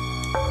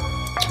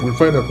 We'll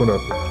find out what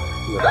happened.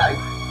 Yeah.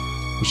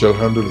 We shall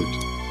handle it.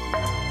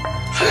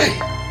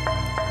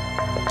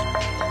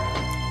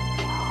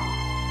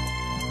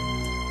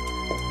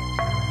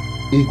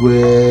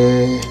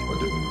 Igwe.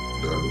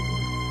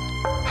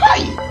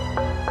 Hi.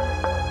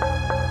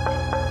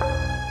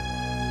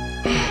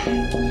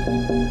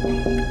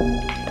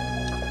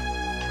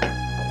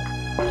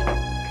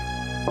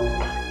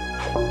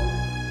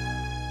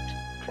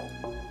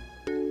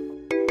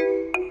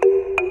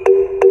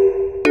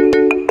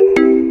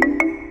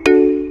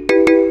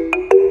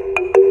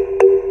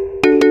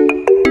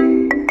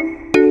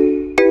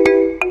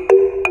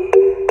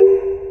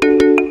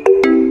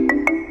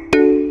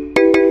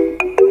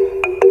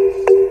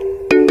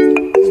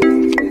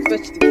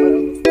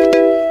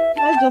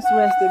 Let's just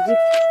rest a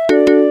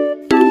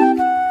bit.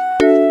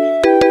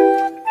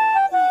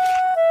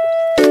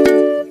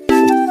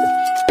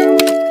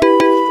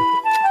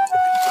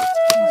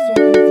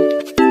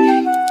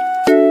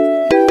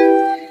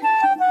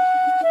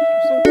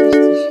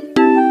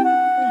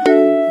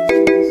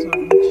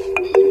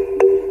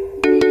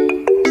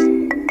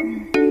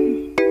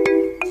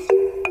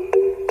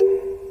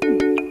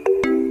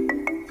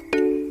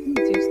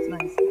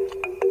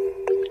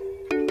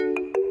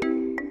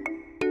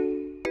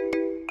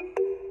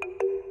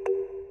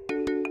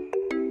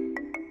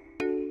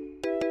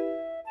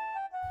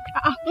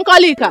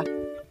 Nkolika,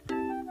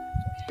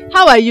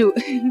 how are you?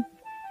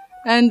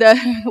 And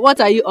what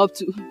are you up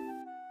to?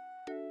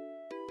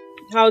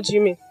 How do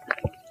you mean?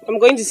 I'm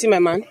going to see my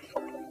man.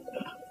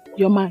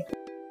 Your man?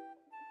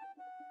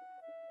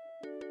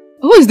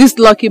 Who is this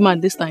lucky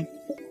man this time?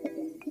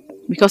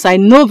 Because I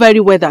know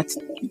very well that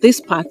this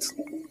part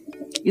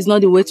is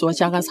not the way to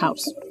Ochaga's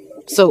house.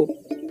 So,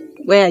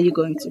 where are you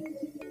going to?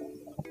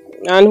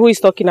 And who is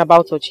talking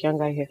about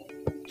Ochianga here?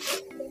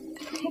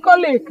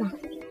 Nkolika,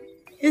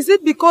 is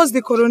it because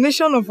the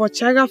coronation of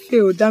Ochiaga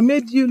failed that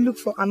made you look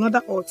for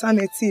another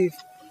alternative?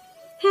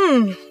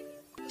 1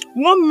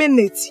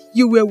 minute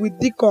you were with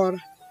Dikora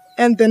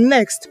and the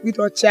next with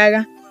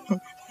Ochiaga.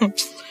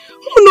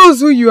 Who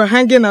knows who you are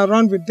hanging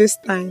around with this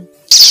time?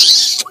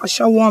 I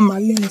shall warn my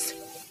limbs.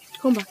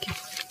 Come back here.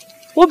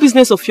 What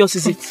business of yours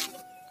is it?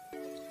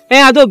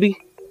 Hey, Adobe.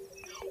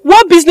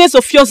 What business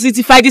of yours is it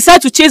if I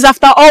decide to chase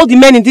after all the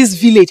men in this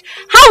village?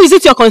 How is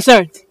it your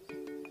concern?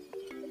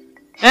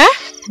 Eh?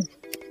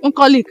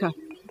 Nkolika,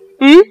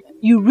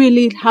 you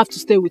really have to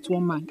stay with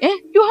one man.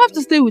 You have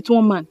to stay with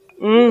one man.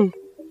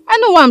 I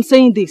know why I'm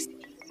saying this.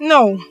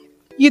 No,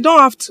 you don't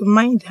have to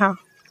mind her.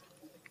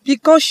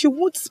 Because she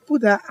would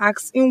put her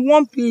axe in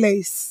one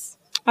place.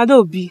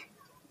 Adobe,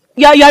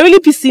 you are really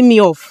pissing me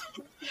off.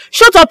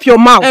 Shut up your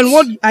mouth. And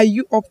what are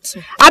you up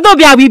to?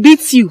 Adobe, I will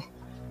beat you.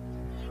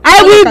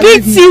 I will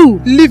beat you.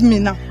 Leave me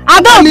now.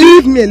 Adobe,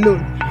 leave me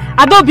alone.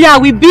 Adobe, I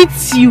will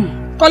beat you.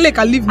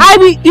 Koleka, leave me. I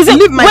will.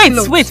 Leave my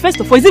clothes. Wait.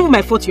 First of all, is it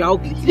my fault you are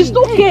ugly? It's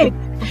okay.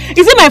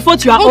 Is it my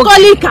fault you are ugly?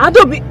 Koleka,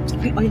 Adobe.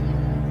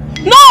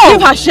 No.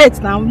 Leave her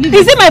shirt now.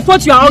 Is it my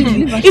fault you are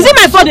ugly? Is it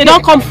my fault they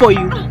don't come for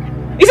you?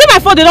 Is it my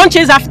fault they don't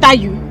chase after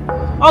you?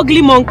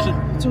 Ugly monkey.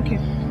 It's okay.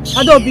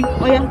 Adobe,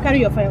 carry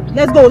your fire.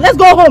 Let's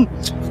go home.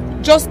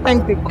 Just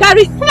thank the God.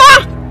 Carry.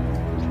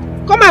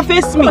 Come and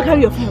face me.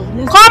 Carry your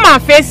fire. Come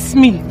and face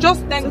me.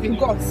 Just thank the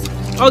gods.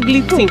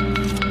 Ugly thing.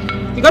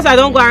 Because I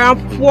don't go around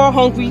poor,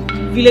 hungry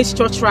village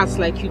church rats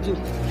like you do.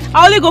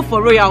 I only go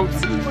for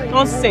royalty.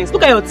 Nonsense.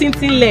 Look at your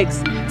tintin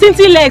legs.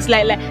 Tintin legs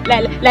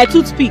like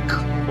toothpick.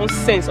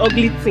 Nonsense.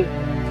 Ugly thing.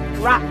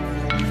 Rat.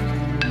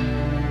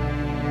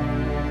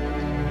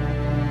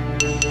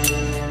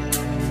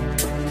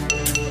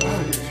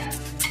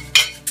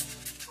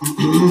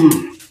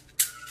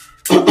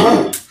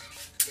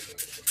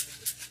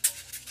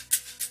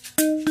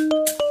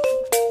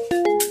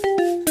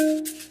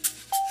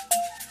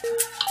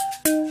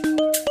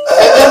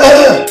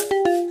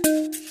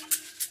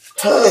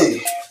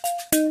 Hey,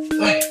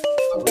 I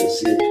will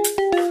see.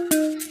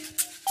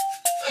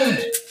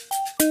 Hey.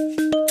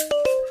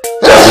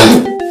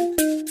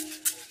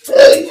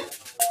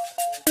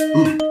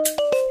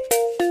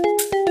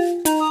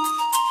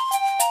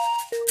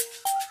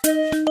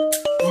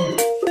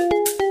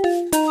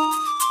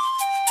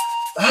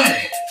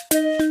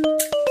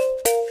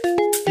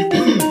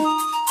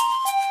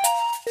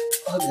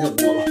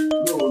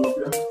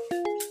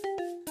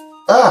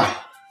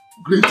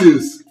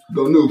 Greetings,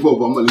 don't know for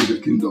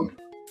Malumi Kingdom.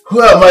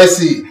 Who am I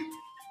seeing?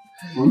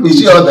 Is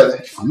she on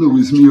there? I know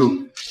it's me.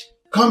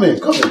 Come in.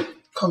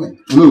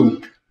 No.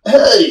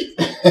 Hey!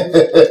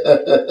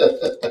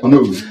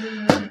 No.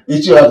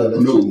 Is she on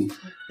there? No.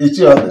 Is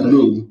she on there?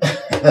 No.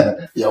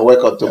 You're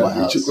welcome to my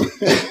house. No.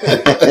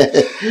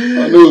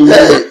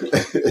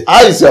 Hey,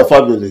 how is your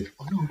family?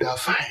 Oh, no, they are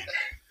fine.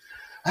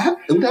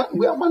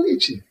 We are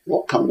managing.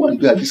 What can one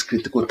do at this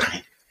critical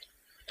time?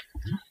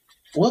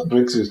 What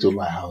brings you to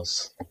my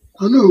house?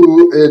 I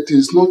know it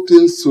is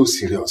nothing so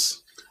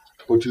serious.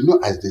 But you know,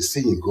 as the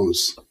saying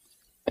goes,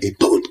 a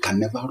toad can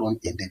never run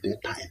in the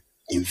daytime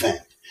in vain.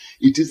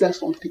 It is that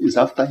something is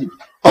after him.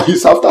 Or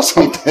he's after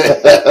something.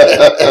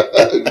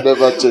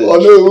 Never change. Oh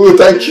no,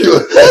 thank you.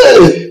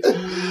 Hey,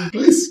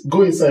 please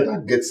go inside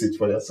and get seat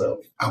for yourself.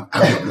 I'm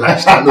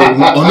obliged.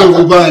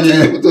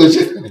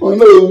 Oh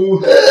no,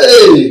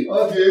 hey!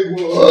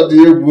 What do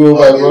you go,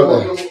 my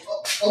brother?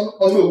 Oh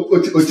no,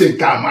 hey, please sit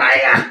down.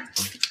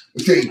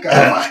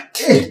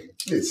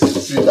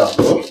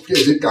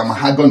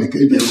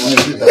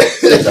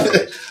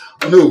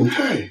 No,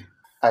 hey.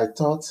 I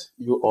thought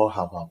you all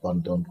have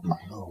abandoned me.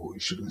 No, you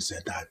shouldn't say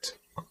that.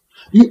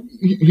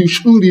 You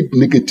shouldn't read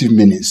negative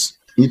meanings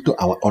into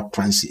our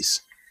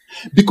utterances.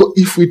 Because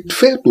if we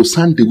fail to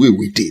sound the way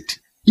we did,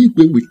 if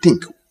we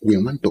think we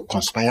want to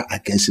conspire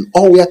against him,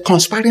 or we are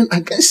conspiring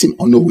against him,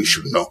 or no, we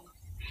should know.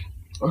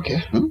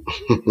 Okay.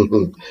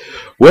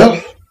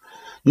 Well,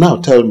 now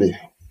tell me,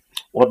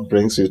 what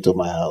brings you to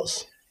my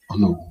house? Oh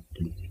no.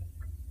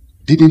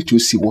 Didn't you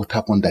see what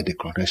happened at the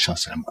coronation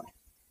ceremony?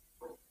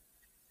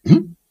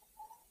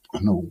 Oh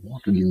no,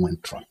 what really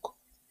went wrong?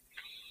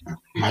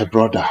 My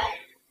brother,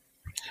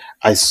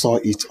 I saw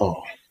it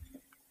all.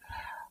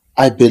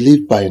 I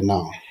believe by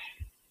now,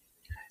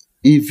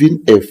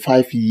 even a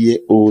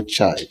 5-year-old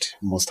child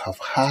must have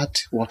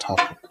heard what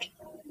happened.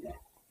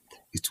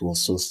 It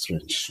was so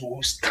strange. So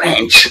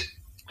strange.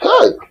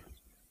 Hey!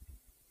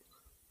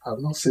 I've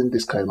not seen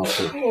this kind of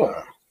thing.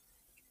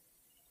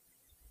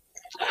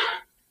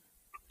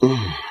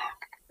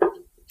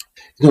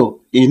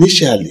 No,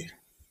 initially,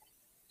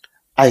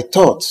 I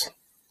thought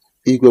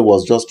Igwe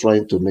was just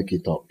trying to make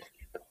it up.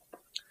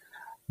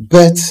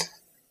 But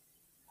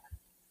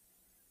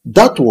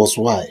that was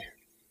why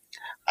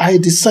I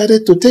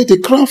decided to take the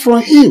crown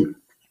from him.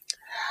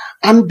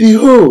 And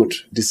behold,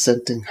 the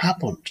same thing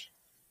happened.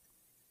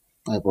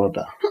 My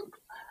brother,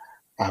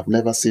 I've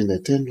never seen a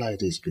thing like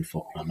this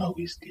before. No,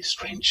 it's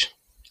strange.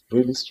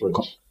 Really strange.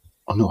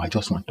 Oh no, I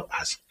just want to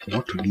ask,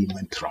 what really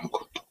went wrong?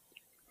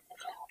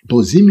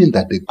 Does it mean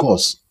that the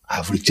gods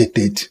have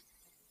rejected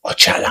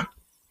Ochala?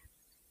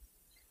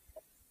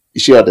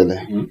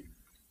 Ishiadele,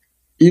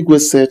 Igwe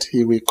said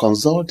he will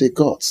consult the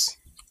gods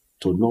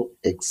to know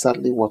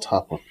exactly what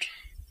happened.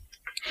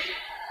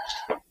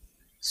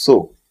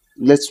 So,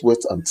 let's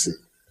wait and see.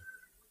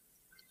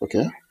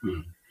 Okay?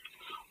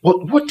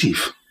 But what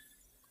if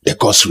the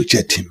gods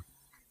reject him?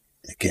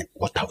 Again,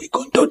 what are we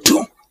going to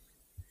do?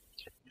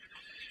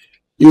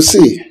 You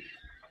see,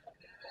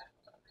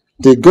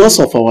 the gods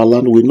of our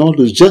land will not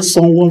reject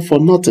someone for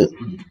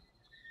nothing.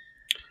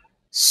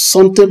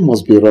 Something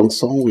must be wrong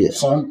somewhere.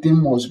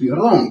 Something must be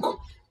wrong.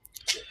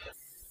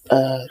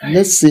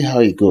 Let's see how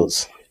it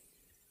goes.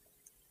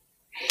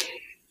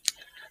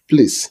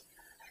 Please,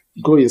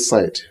 go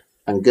inside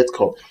and get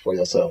cup for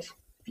yourself.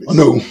 Please. Oh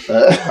no,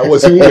 I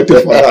wasn't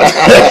waiting for that.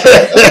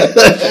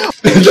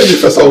 Let me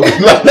first of all,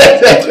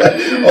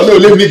 oh no,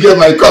 let me get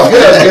my cup.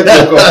 Get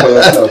your cup for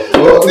yourself.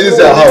 Oh, this is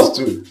your house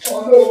too.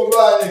 Oh no,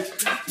 man.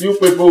 You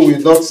people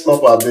will not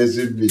stop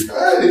amazing me.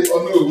 Hey,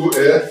 oh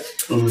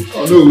no,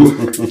 oh no,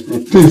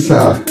 please,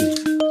 sir.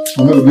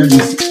 Oh no, let me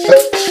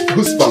see.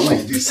 Who's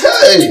behind this?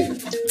 Hey!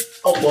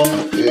 Okay.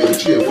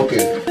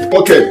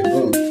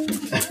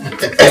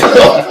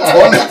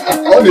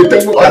 On the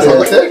temple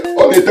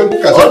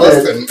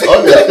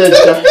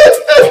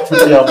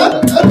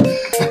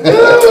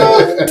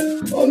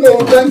oh no,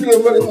 thank you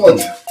very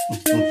much.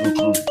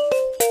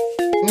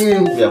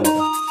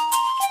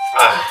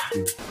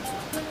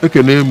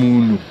 Ekene m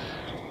unu.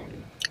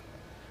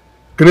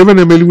 Kene ebe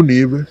na-emeli unu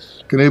ibe,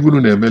 kene ebe unu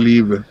na-emeli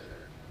ibe.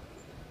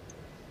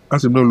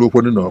 Asị m n'ụlọ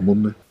okwu na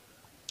ọmụme.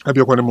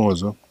 Abịakwana m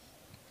ọzọ.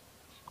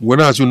 Mgbe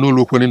na-asị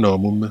n'ụlọ okwu na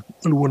ọmụme,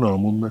 oluwo na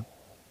ọmụme.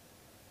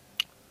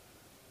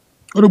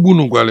 Ọrụ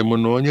unu gwara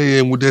m na onye ya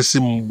enwudesi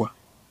m mgba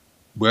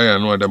bụ ya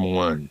anụ ada m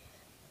nwaanyị.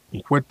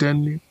 Nkwete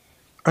nni,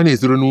 a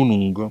na-etoro n'unu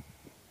ngọ.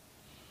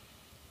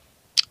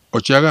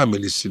 Ọchịagha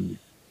melisili.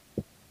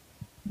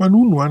 Mana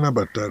unu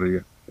anabatara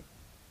ya.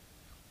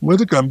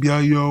 Mgbe ka m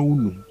bịa yọọ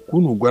unu, ka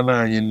unu gwa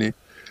na anyị ne.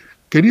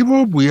 Kedu ibe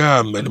ọ bụ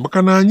ya mere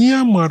maka na anyị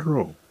ya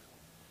marọ.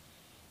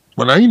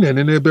 Mana anyị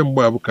na-ene n'ebe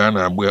mgbe abụ ka a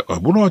na-agba ya, ọ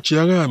bụrụ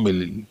ọchịagha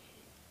melili.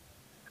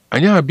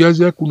 Anyị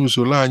abịazịa ka unu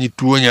soro anyị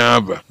tuo onye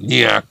aba nye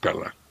ya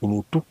akara.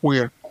 Unu tụkwụ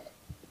ya.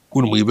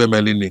 Unu ma ibe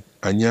melini,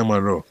 anyị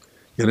amarọ.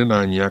 Nyere na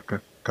anyị aka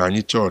ka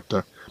anyị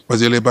chọta.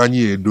 Gbaziele ebe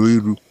anyị edo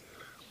iru.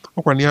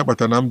 Ọkwa na ya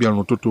kpata na m bịa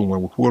n'ụtụtụ nwa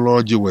wekwuola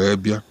ọjị wee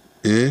bịa.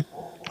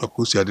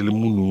 Ọkụ si adịrị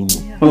mụ na unu.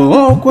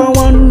 Ọkwa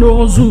nwanne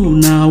ozu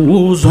na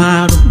ụzọ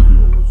arụ.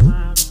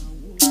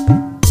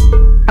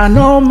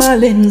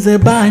 Anomali nze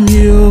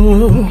banyi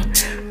o.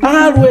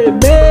 Arụ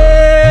ebe.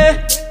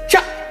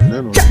 Cha.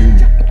 Cha.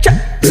 Cha.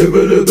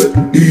 Ebelebe.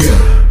 Iya.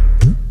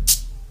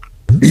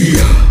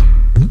 Iya.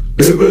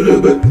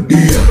 Ebelebe.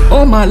 Iya.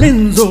 Omali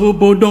nze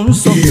obodo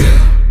nsọ. Iya.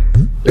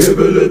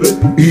 Ebelebe.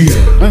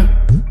 Iya.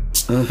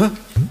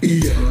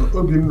 Iya.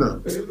 Obinna.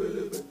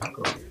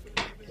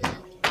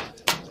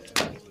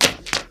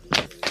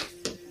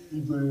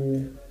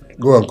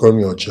 Go and call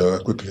me Ocha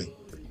quickly.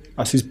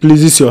 As it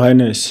pleases your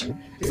highness.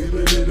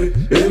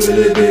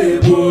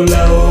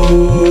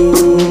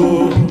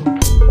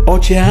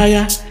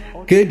 Ochiaya,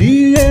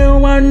 kediye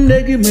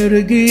wande gi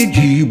mere gi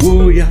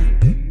jibo ya.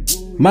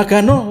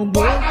 Makano.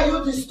 Why are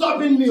you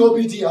disturbing me,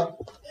 Obidia?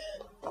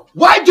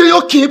 Why do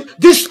you keep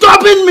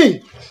disturbing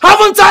me?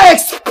 Haven't I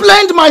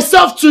explained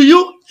myself to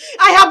you?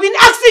 I have been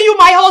asking you,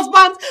 my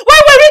husband.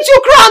 Why weren't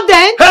you crowned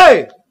then?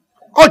 Hey!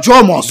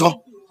 Ojo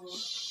Mozo.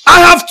 I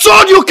have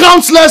told you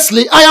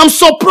countlessly, I am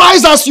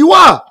surprised as you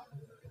are.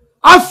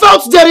 I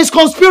felt there is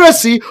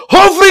conspiracy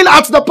hovering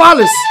at the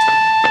palace.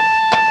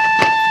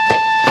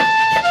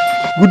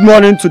 Good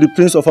morning to the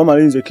Prince of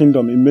Amalinze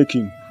Kingdom in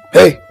making.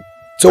 Hey,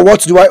 so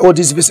what do I owe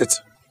this visit?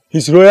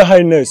 His Royal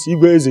Highness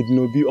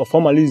Igboegwu of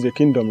Amalinze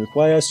Kingdom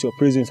requires your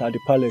presence at the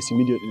palace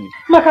immediately.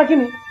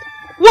 Makagini,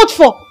 what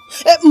for?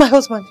 My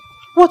husband,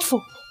 what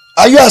for?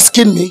 Are you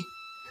asking me?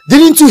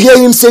 Didn't you hear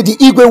him say the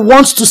Igwe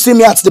wants to see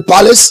me at the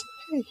palace?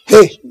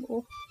 Hey,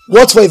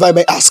 what for if I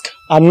may ask?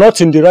 I'm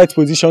not in the right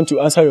position to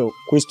answer your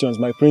questions,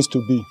 my prince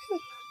to be.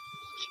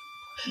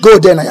 Go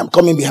then, I am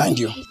coming behind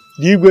you.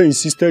 The Igwe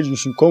insisted you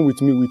should come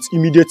with me with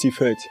immediate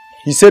effect.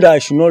 He said I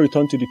should not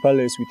return to the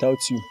palace without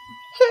you.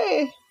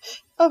 Hey,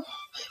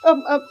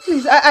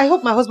 please, I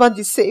hope my husband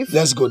is safe.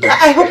 Let's go then.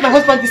 I hope my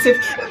husband is safe.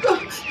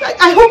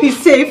 I hope he's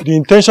safe. The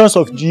intentions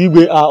of the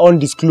Igwe are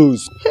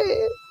undisclosed,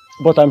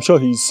 but I'm sure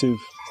he is safe.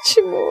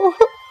 Chimo,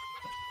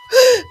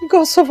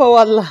 gods of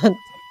our land,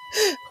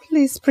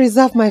 please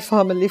preserve my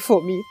family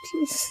for me,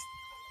 please.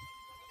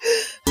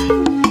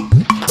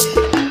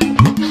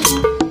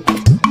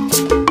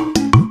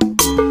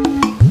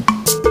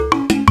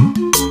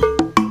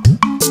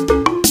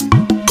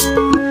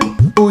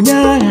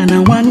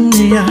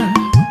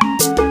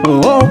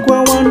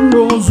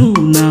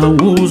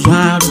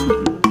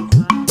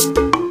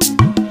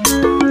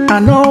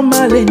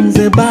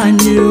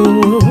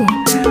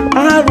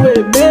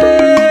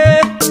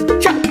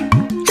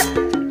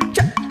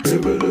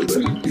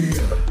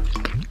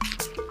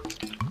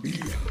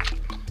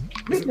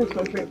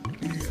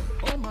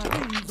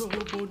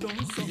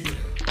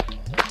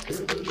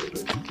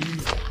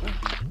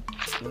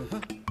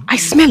 I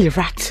smell a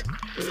rat.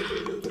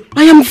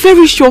 I am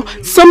very sure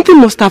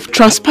something must have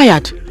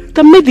transpired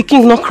that made the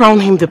king not crown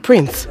him the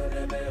prince.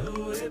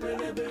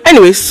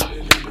 Anyways,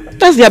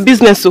 that's their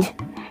business, so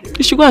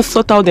they should go and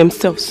sort out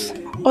themselves.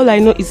 All I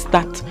know is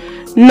that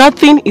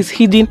nothing is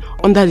hidden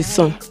under the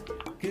sun.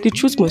 The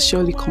truth must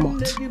surely come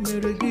out.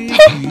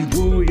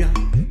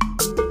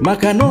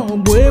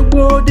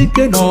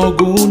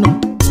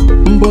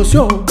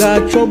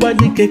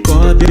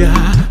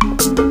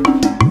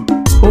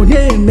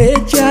 Onye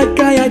mechi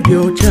aka ya dị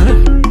ọcha,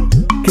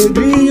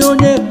 kedu ihe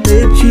onye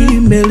mechi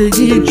mere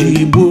gị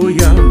ji gbuo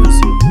ya?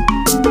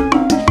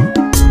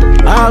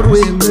 Arụ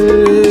eme.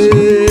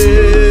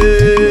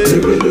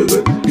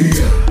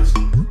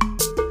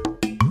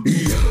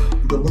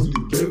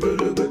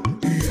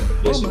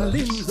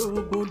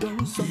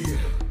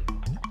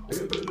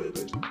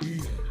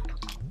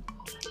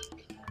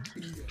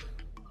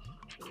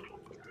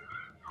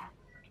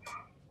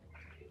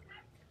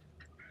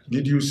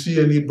 Did you see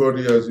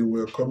anybody as you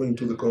were coming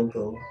to the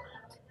compound?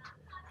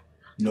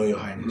 No, Your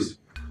Highness.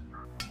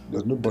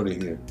 There's nobody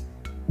here.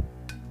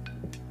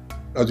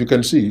 As you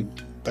can see,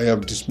 I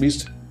have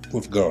dismissed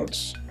both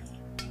guards.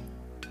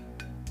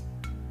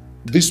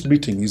 This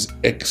meeting is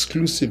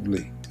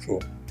exclusively for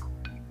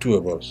two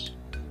of us.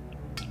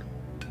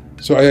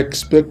 So I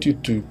expect you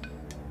to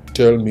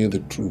tell me the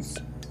truth.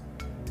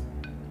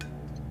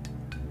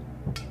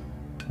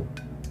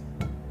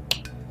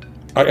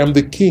 I am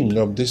the king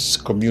of this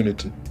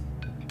community.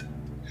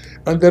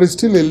 And there is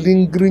still a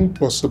lingering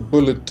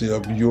possibility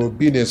of your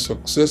being a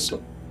successor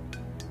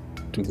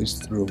to this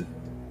throne.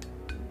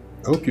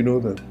 I hope you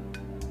know that.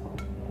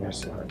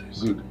 Yes, Your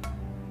Highness. Good.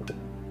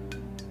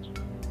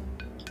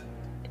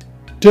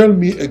 Tell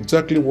me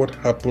exactly what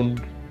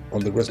happened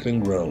on the wrestling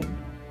ground.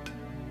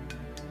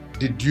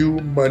 Did you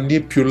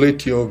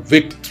manipulate your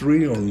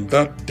victory on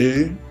that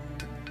day?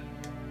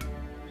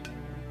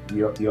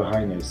 Your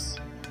Highness,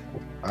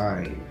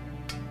 I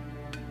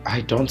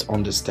don't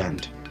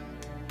understand.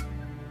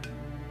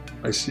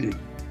 I see.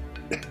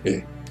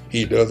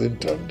 He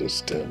doesn't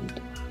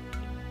understand.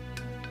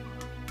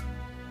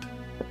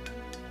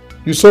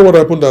 You saw what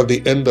happened at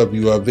the end of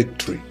your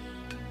victory.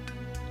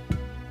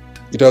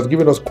 It has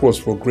given us cause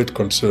for great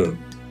concern.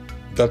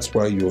 That's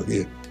why you're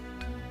here.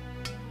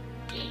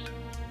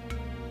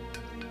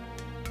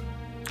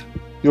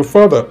 Your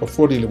father,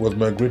 Ofodile, was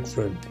my great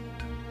friend.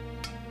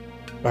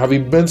 I have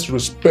immense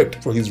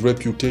respect for his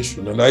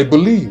reputation, and I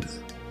believe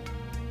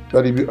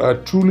that if you are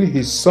truly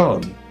his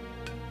son,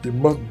 you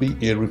must be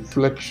a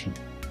reflection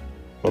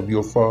of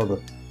your father.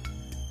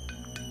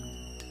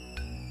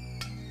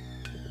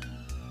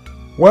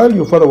 While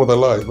your father was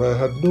alive, I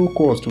had no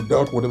cause to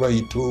doubt whatever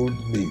he told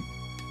me.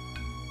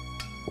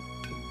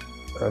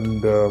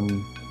 And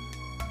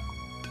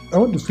I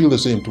want to feel the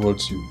same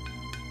towards you.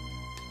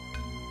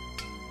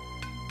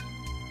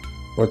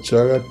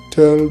 Ochaga,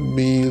 tell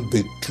me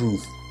the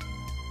truth.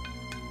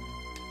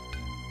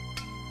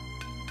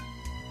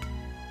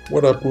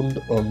 What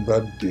happened on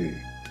that day?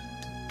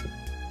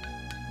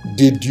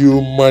 Did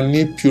you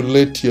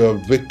manipulate your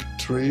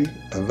victory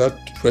at that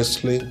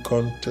wrestling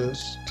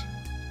contest?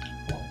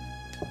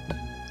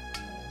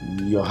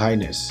 Your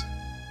Highness,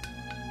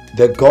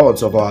 the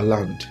gods of our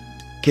land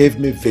gave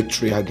me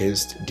victory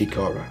against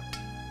Dikora.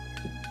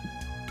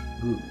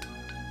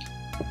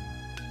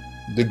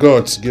 The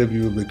gods gave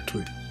you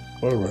victory.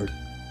 All right.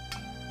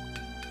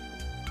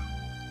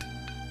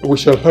 We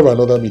shall have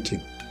another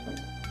meeting.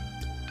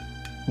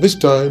 This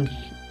time,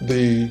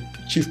 the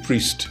chief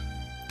priest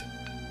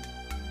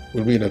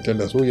will be in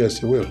attendance. Oh yes,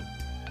 he will.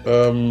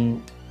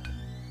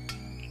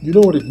 You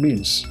know what it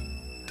means?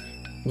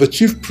 The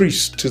chief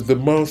priest is the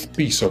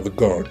mouthpiece of the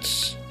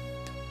gods.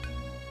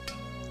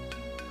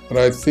 And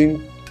I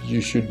think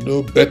you should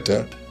know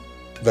better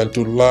than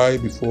to lie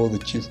before the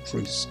chief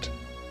priest.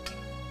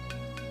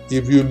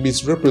 If you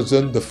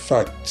misrepresent the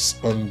facts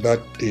on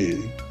that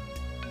day,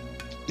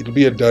 it will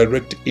be a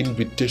direct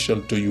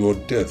invitation to your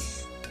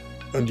death.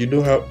 And you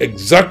know how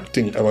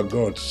exacting our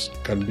gods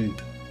can be.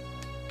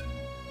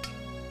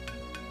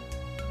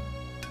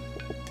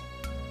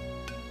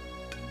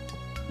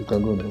 You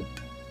can go now.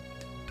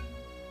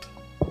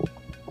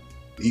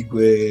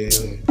 Igwe.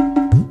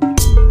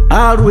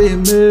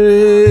 Arweme.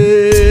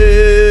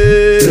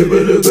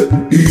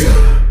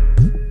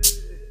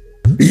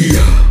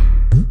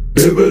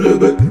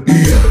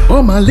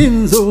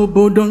 Omalinzo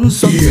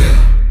bodonso.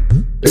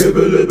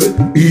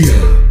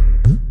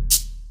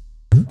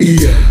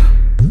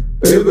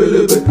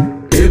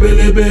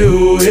 Ebelebe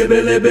o,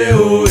 ebelebe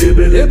o,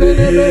 ebelebe.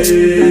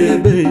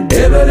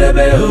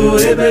 Ebelebe o,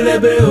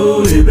 ebelebe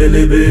o,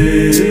 ebelebe.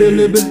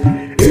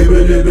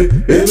 Ebelebe,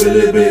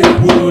 ebelebe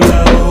wola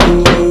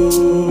o.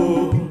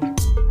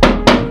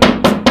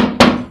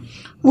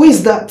 Who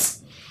is that?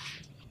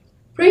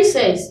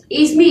 Princess,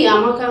 it's me,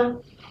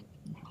 Amaka.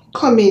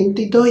 Come in,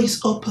 the door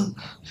is open.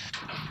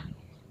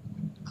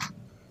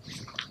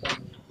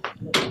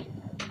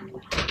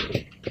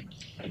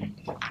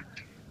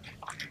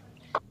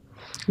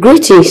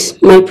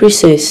 Greetings, my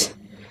princess.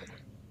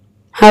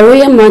 Her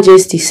Royal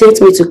Majesty sent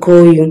me to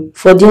call you,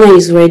 for dinner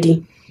is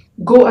ready.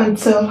 Go and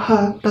tell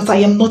her that I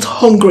am not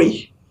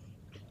hungry.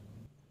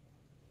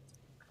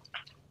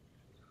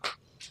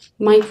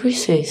 My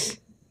princess,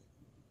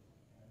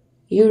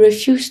 you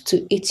refused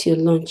to eat your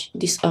lunch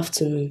this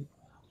afternoon.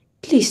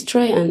 Please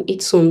try and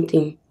eat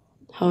something,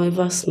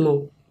 however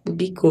small.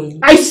 Bacon.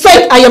 I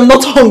said I am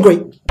not hungry.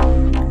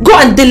 Go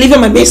and deliver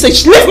my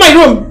message. Leave my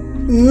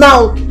room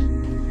now.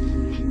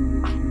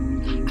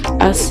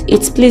 As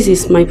it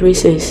pleases, my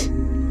princess.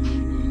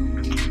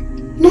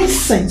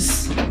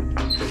 Nonsense.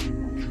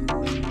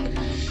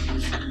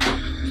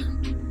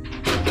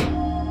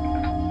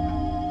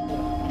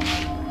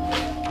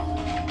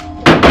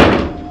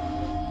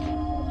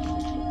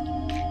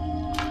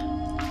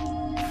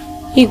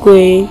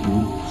 Igwe,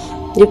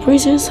 the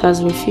princess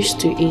has refused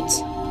to eat.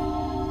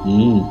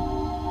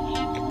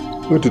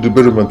 Go to the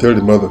bedroom and tell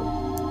the mother.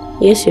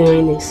 Yes, Your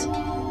Highness.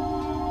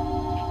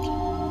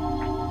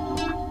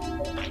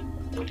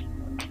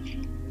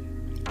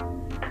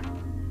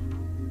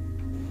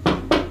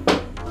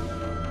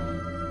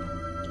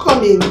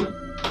 Come in.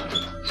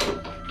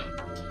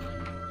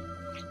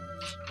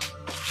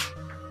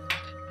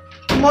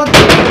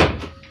 Mother,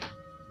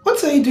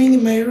 what are you doing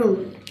in my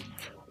room?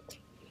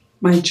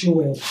 My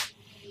jewel,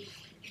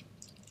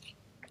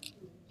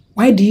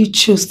 why do you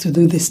choose to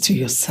do this to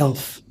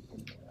yourself?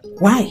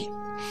 Why?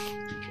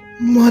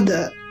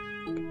 Mother,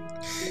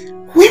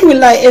 when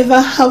will I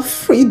ever have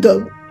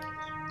freedom?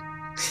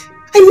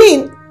 I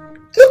mean,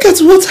 look at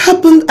what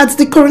happened at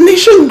the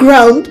coronation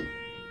ground.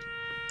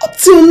 Up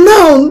till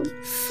now,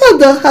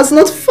 Father has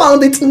not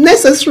found it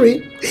necessary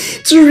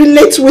to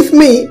relate with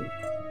me.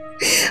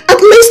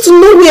 At least to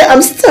know where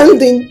I'm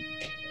standing.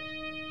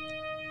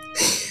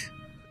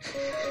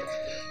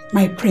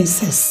 My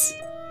princess,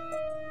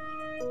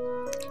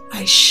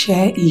 I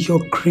share in your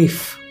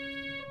grief.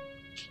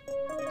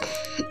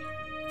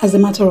 As a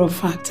matter of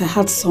fact, I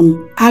had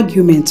some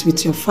argument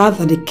with your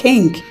father, the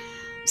king,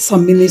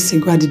 some minutes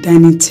ago at the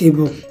dining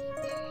table.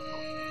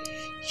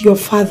 Your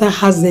father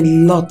has a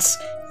lot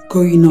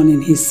going on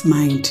in his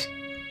mind.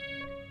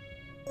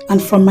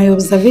 And from my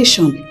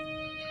observation,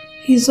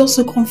 he's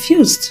also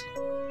confused.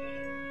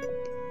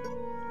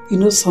 You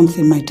know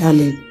something, my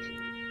darling?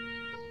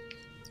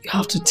 You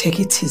have to take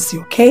it easy,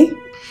 okay?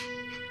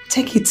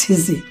 Take it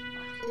easy.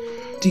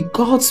 The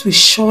gods will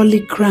surely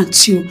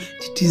grant you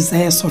the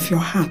desires of your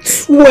heart.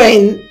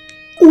 When?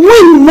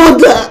 When,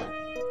 Mother?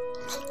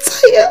 I'm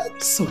tired.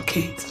 It's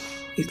okay.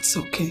 It's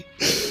okay.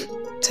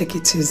 Take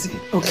it easy,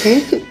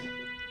 okay?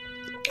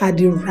 At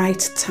the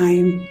right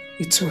time,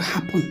 it will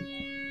happen.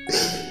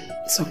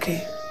 It's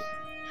okay.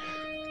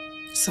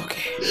 It's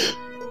okay.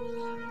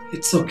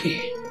 It's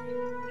okay.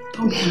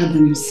 Don't be hard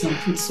on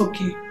yourself. It's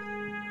okay.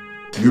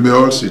 You may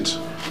all sit.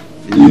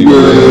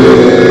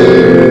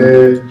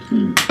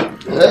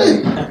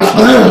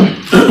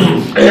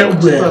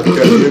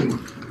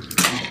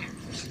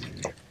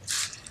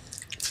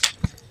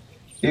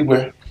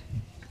 Igwe,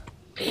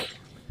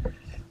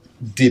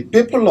 the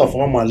people of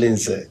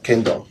Omalinze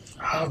Kingdom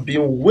have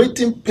been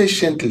waiting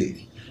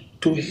patiently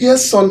to hear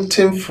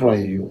something from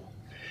you,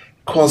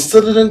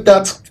 considering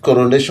that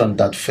coronation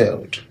that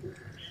failed.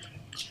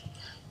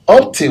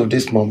 Up till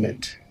this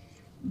moment,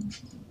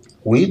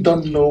 we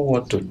don't know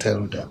what to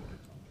tell them.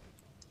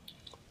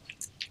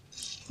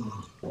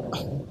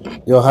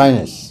 Your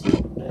Highness,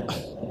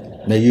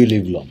 may you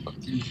live long.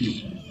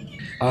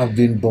 I've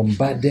been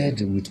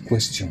bombarded with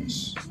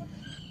questions,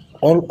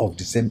 all of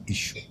the same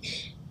issue,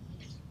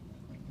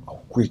 of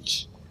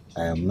which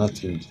I am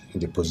not in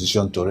the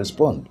position to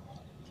respond.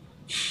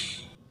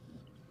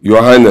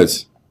 Your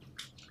Highness,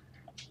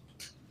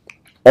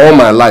 all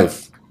my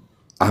life,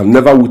 I have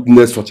never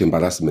witnessed such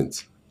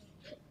embarrassment.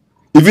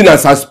 Even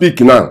as I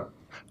speak now,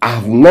 I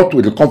have not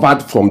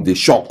recovered from the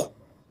shock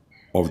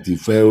of the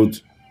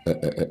failed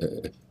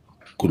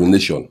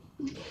coronation.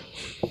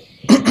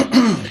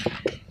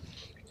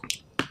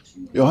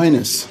 Your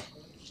Highness,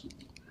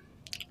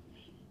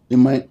 in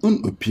my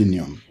own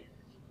opinion,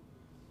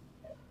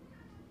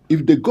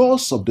 if the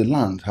gods of the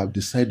land have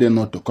decided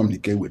not to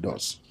communicate with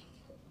us,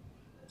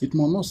 it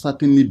must not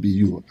certainly be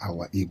you,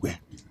 our Igwe.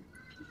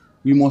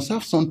 We must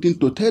have something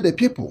to tell the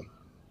people.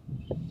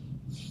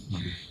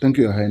 Thank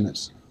you, Your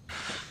Highness.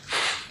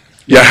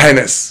 Your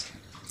Highness,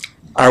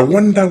 I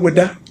wonder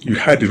whether you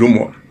heard the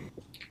rumor.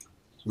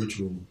 Which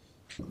rumor?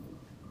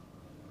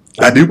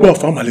 That the Igbo of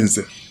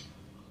Omalinze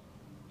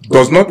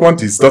does not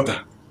want his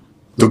daughter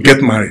to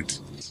get married.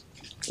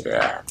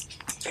 Yeah.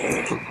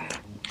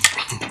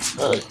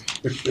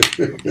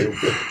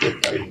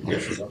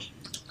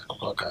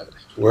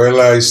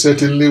 Well, I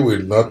certainly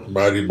will not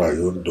marry my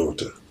own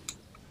daughter.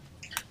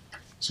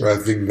 So I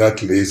think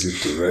that lays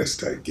it to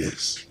rest, I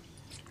guess.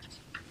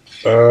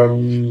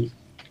 I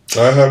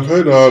have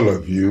heard all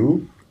of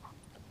you.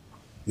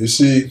 You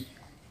see,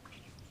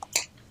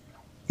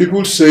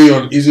 People say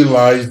uneasy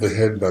lies the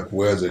head that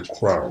wears a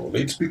crown.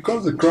 It's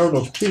because the crown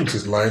of kings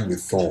is lined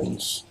with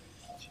thorns.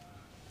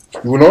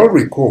 You will all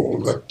recall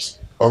that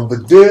on the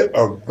day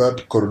of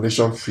that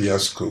coronation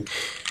fiasco,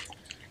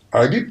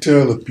 I did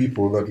tell the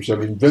people that we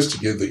shall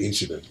investigate the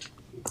incident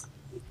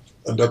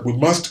and that we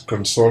must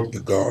consult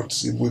the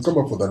gods. If we come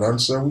up with an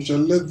answer, we shall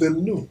let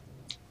them know.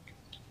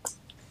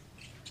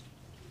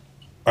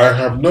 I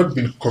have not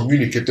been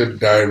communicated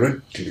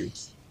directly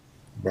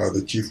by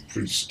the chief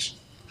priest.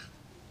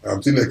 I'm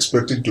still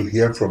expecting to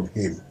hear from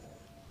him.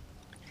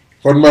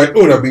 On my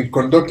own, I've been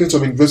conducting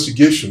some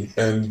investigation,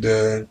 and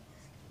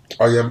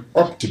I am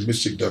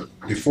optimistic that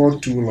before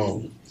too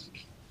long,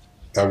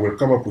 I will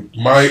come up with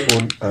my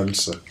own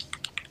answer.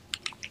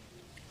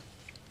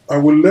 I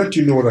will let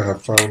you know what I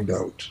have found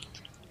out.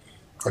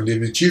 And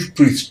if the chief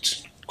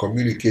priest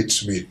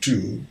communicates me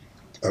too,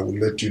 I will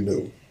let you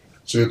know.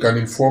 So you can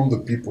inform the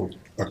people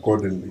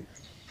accordingly.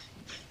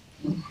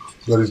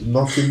 There is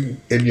nothing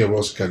any of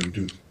us can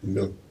do, you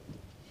know.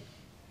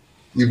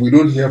 If we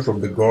don't hear from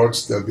the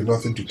gods, there'll be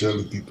nothing to tell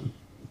the people.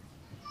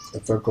 I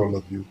thank all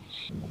of you.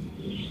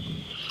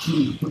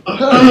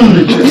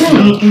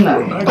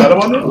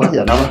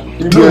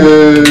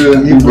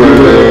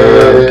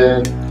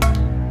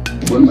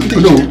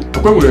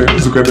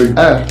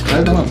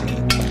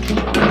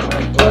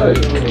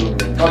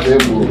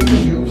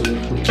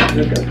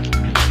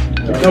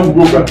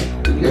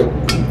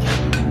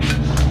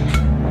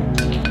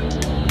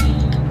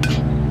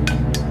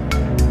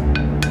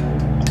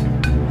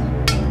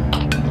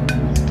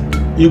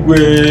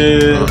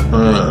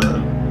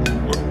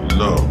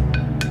 No.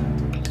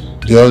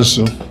 The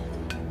answer.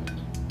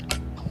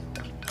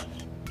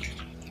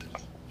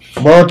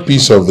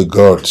 Mouthpiece of the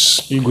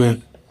gods.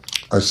 Igwe.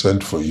 I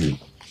sent for you.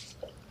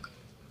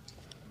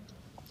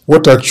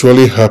 What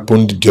actually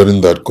happened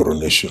during that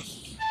coronation?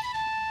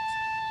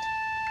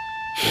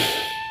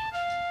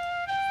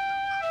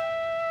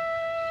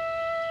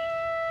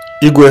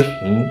 Igwe.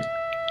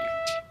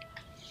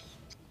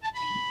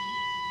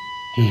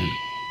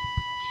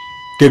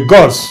 The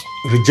gods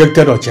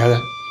rejected Ochiagha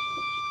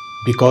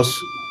because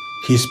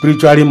he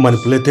spiritually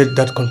manipulated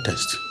that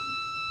contest.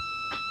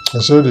 I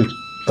said it.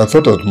 I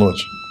thought as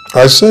much.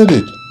 I said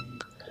it.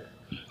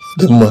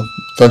 Denma,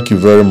 thank you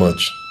very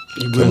much.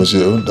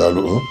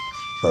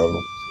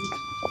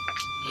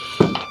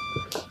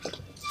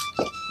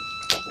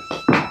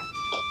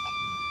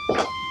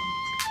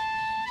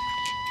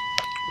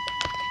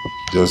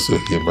 Just so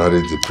he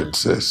married the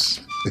princess.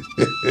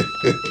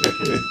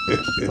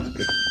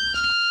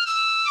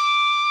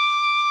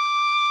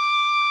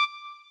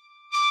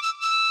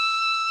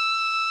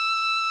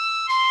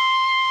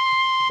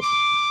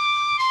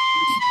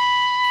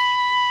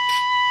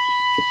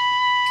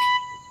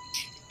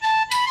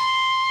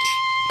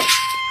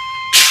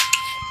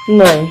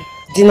 No,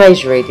 dinner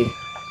is ready.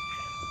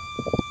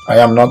 I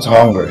am not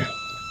hungry.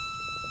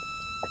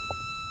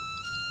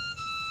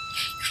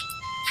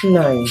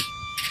 No.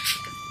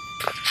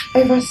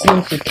 Ever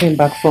since you came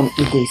back from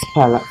Igwe's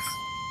palace,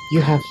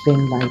 you have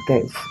been like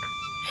this.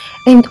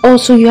 And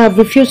also you have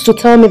refused to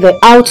tell me the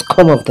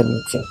outcome of the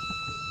meeting.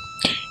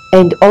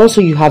 And also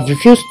you have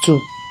refused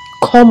to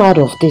come out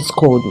of this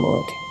cold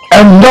mud.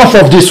 Enough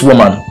of this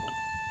woman.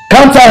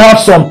 Can't I have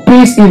some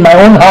peace in my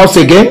own house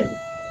again?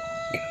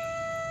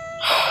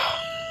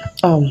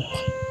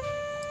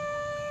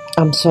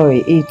 I'm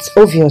sorry, it's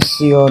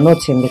obvious you're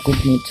not in the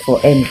good mood for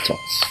any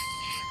talks.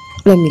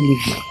 Let me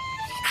leave you.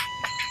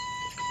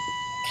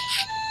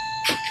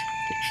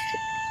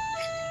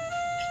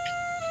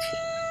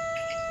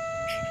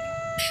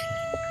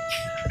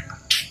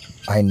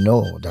 I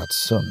know that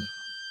soon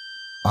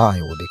I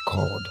will be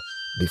called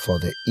before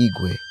the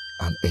Igwe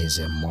and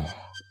Ezemo.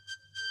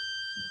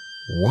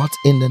 What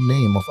in the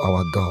name of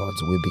our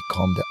gods will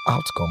become the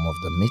outcome of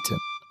the meeting?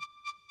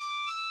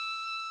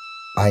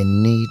 I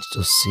need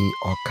to see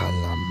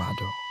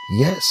Okalamado.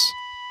 Yes,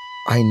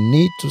 I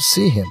need to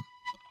see him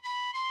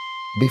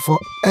before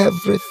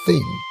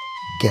everything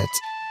gets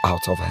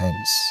out of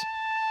hands.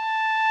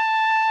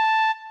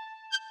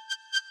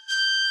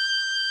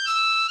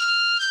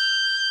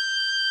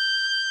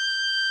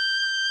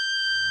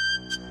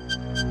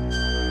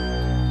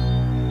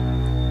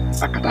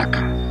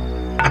 Akadaka.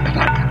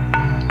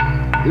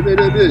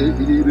 Ebelebe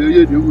idibe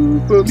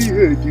yedewu omi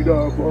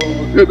ejidafo.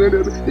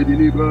 Ebelebe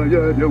idibe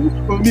yedewu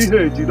omi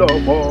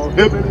ejidafo.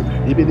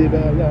 Ebelebe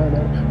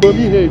yana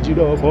omi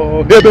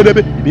ejidafo.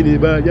 Ebelebe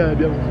idibe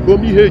yedewu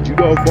omi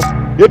ejidafo.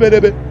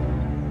 Ebelebe.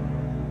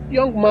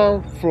 Young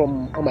man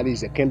from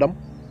Omali's kingdom.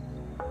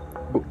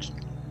 Good.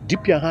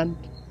 Dip your hand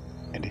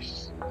in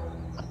this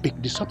and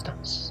pick the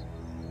substance.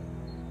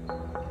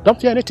 Don't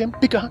fear anything.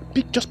 Pick a hand.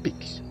 Pick. Just pick.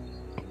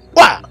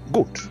 Wow.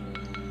 Good.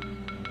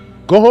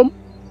 Go home.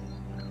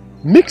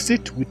 Mix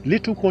it with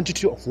little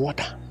quantity of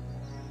water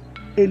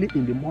early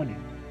in the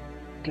morning.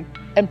 Drink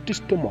empty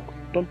stomach.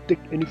 Don't take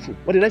any food.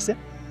 What did I say?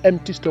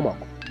 Empty stomach.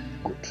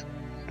 Good.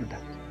 Do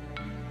that.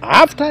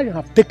 After you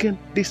have taken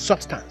this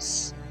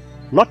substance,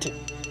 nothing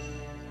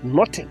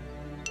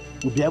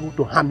will be able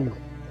to harm you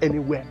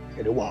anywhere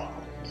in the world.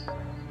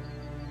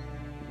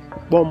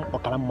 Bom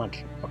Okalamad,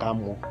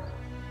 Okalamo.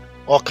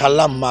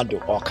 Okalamado,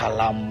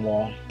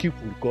 Okalamo.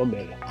 Kipu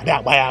Gomel.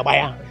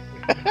 Baya.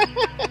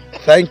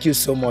 Thank you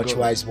so much,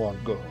 wise one.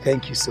 Go.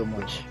 Thank you so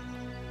much.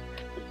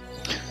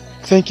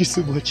 Thank you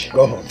so much.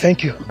 Go home.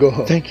 Thank you. Go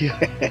home. Thank you.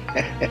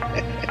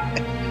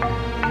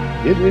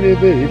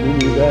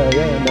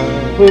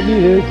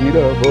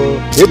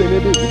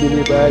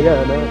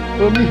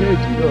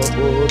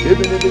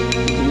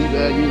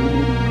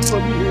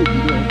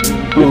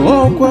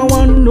 Okwa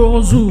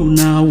wandozu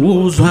na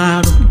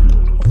uzaru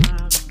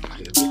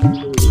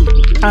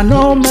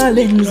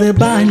Anomalinze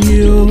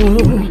banyo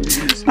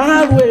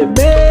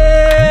Arwebe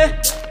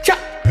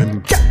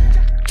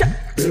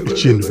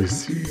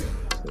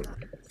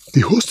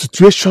The whole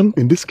situation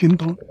in this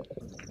kingdom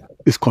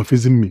is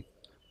confusing me.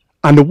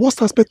 And the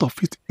worst aspect of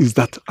it is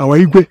that our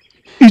Igwe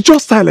is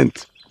just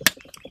silent.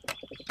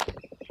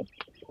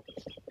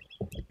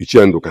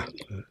 Ichenduka,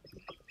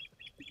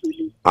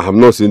 I have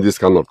not seen this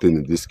kind of thing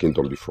in this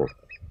kingdom before.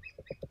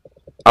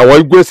 Our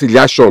Igwe's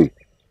reaction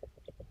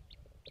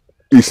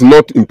is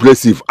not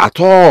impressive at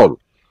all.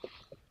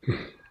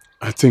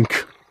 I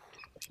think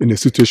in a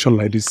situation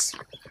like this,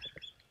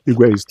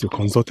 Igwe is to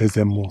consult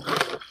them more.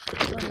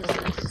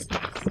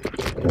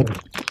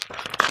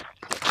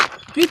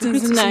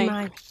 Greetings,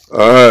 Nai.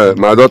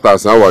 My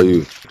daughters, how are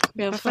you?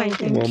 We are fine,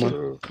 thank Mama,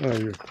 you. how are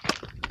you?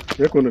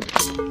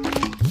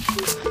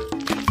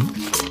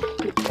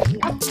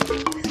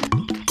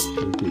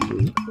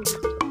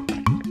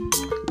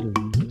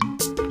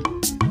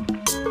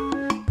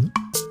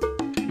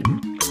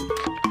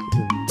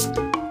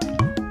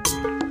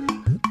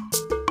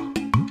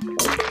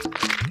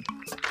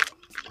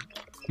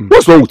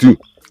 What's wrong with you?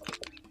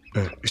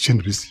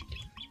 Ichenbisi,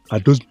 are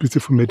those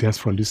beautiful maidens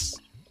from this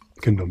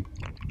kingdom?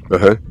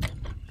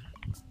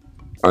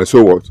 And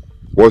so what?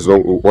 What's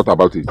wrong? What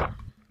about it?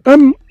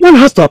 One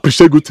has to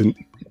appreciate good things.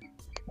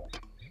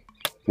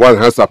 One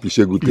has to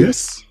appreciate good things?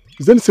 Yes.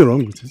 Is there anything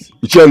wrong with it?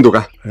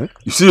 Ichenduka,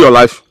 you see your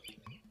life?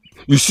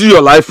 You see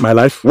your life? My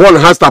life? One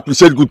has to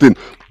appreciate good things.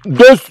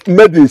 Those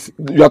maidens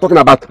you are talking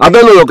about, are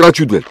they not your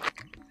grandchildren?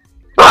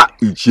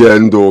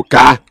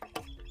 Ichenduka.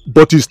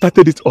 But you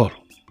started it all.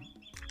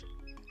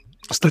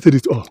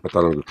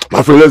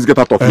 My friend, let's get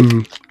out of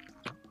here.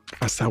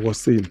 As I was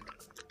saying,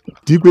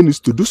 the Igwe needs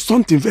to do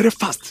something very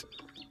fast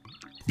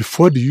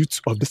before the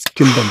youth of this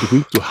kingdom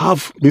begin to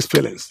have these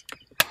feelings.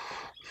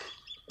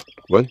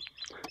 Well,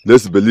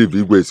 let's believe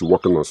Igwe is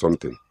working on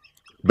something.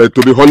 But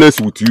to be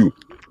honest with you,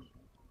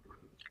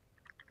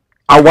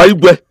 our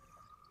Igwe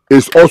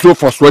is also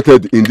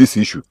frustrated in this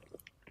issue.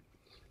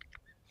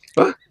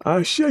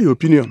 I share your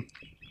opinion.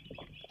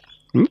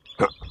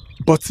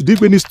 But the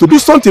Igwe needs to do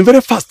something very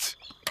fast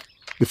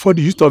before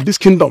the youth of this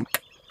kingdom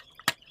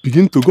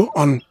begin to go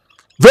on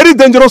very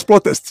dangerous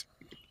protest.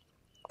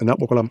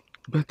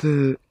 But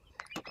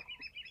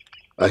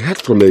I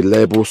heard from a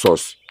reliable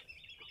source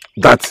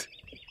that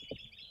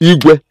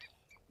Igwe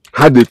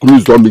had a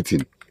closed-door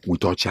meeting with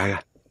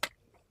Ochiagha.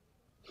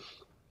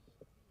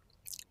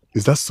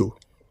 Is that so?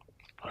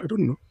 I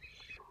don't know.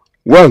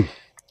 Well,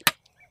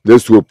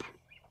 let's hope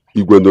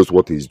Igwe knows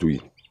what he's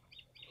doing.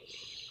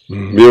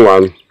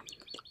 Meanwhile,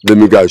 let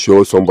me go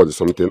show somebody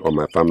something on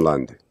my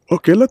farmland.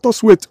 Okay, let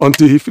us wait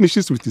until he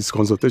finishes with his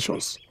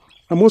consultations.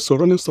 I'm also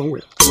running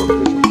somewhere.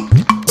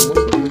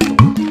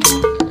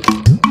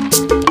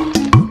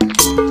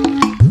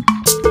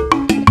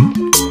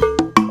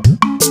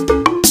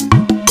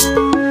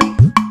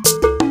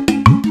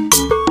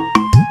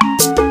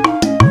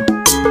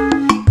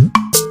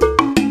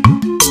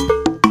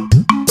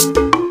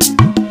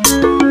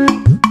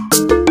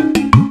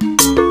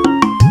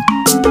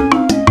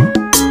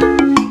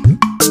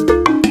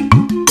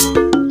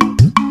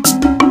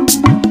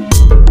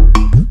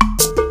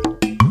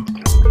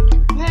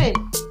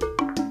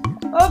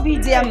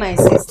 My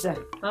sister.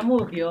 Mama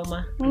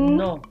Obioma.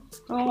 No.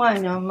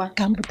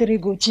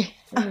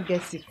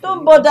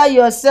 Don't bother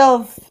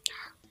yourself.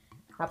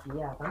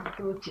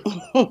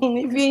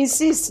 If you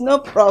insist, no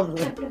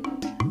problem.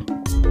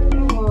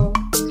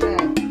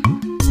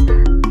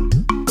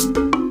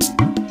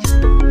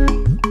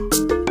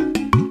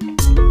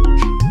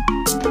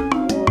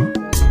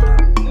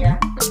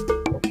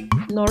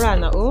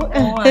 Norana,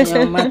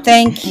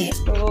 thank you.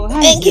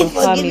 Thank you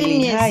for family.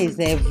 giving me. How is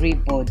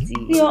everybody?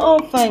 You're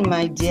all fine,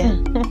 my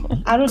dear.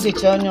 I don't do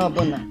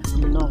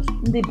no.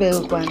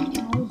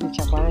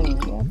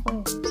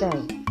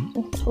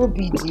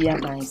 Obidia,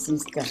 my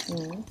sister.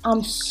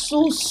 I'm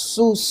so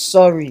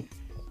sorry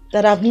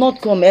that I've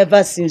not come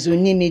ever since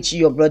Onyemechi,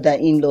 your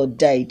brother-in-law,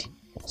 died.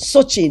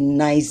 Such a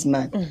nice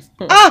man.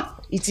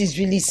 It is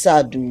really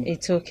sad.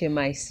 It's okay,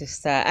 my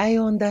sister. I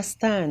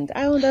understand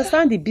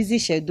the busy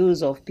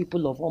schedules of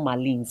people of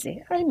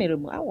Omalinze.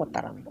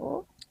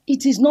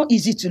 It is not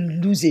easy to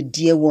lose a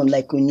dear one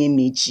like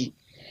Onyemechi.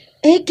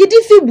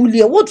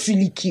 What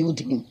really killed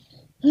him?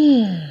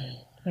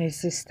 My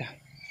sister,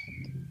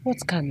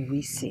 what can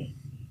we say?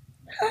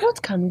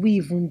 What can we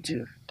even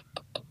do?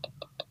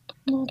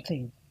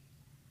 Nothing.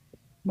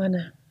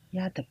 Mana,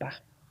 Yadeba.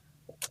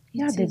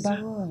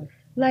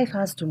 Life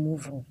has to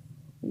move on.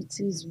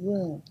 It is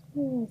well.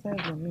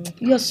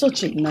 You're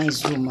such a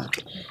nice woman.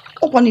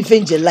 Open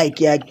avenger like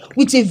you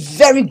with a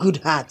very good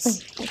heart.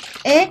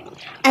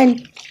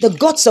 And the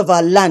gods of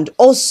our land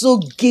also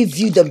give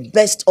you the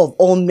best of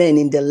all men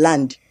in the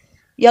land.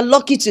 You're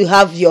lucky to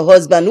have your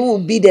husband who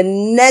will be the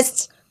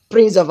next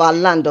prince of our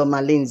land on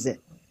Malinze.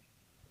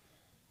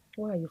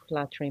 Why are you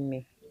flattering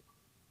me?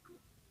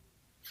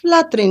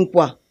 Flattering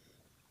kwa?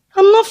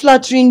 I'm not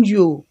flattering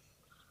you.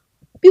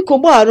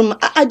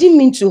 I didn't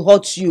mean to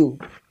hurt you.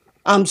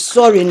 I'm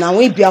sorry now.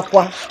 We be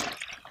akwa.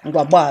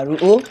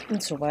 Oh,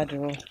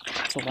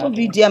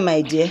 dear,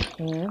 my dear.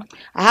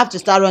 I have to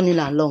start running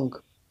along.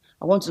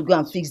 I want to go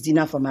and fix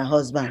dinner for my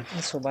husband.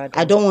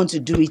 I don't want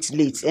to do it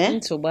late.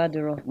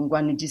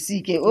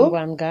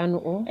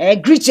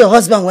 Greet your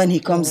husband when he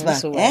comes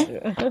back.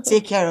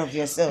 Take care of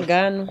yourself.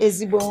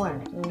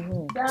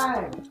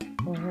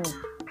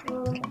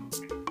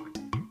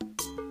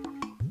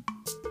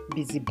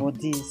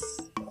 Busybodies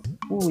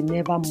who will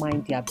never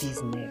mind their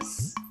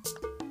business.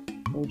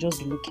 We'll just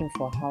be looking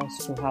for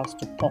house to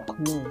poke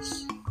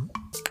nose.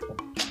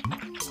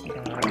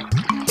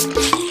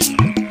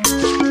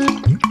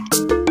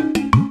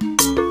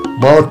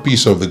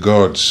 Mouthpiece of the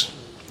gods.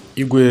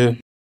 Igwe.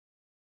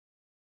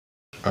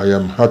 I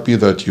am happy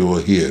that you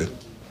are here.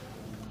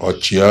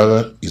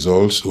 Ochiara is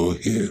also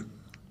here.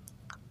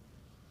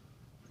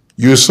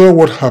 You saw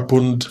what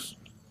happened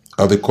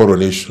at the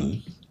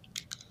coronation.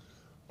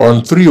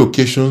 On 3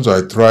 occasions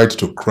I tried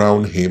to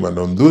crown him, and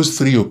on those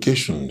 3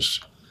 occasions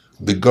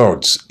the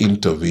gods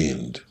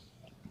intervened.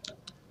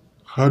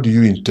 How do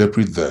you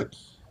interpret that?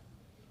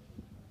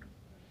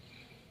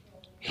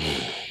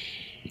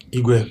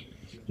 Igwe,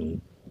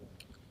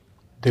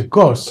 the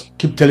gods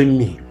keep telling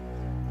me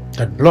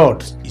that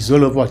blood is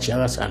all over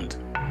Ochiara's hand.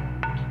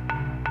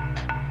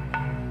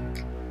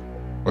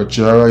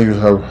 Ochiara, you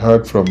have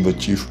heard from the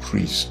chief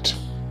priest.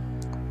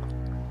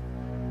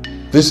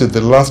 This is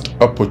the last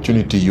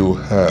opportunity you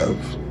have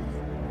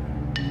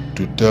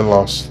to tell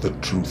us the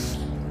truth.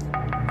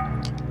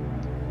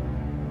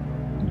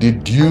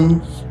 Did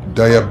you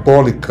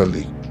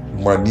diabolically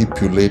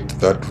manipulate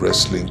that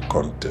wrestling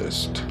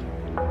contest?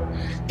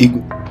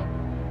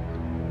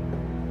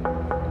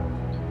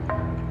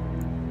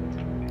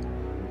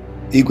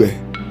 Igwe,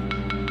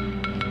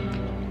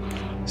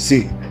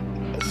 see,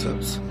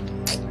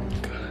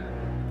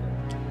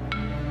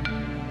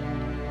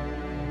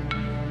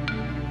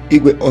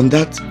 Igwe, on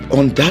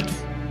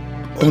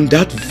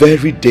that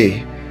very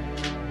day,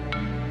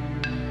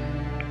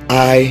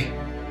 I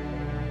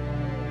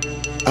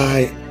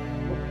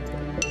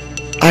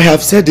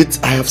have said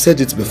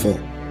it before,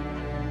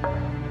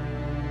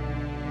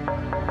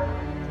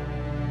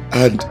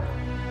 and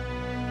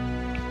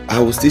I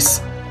will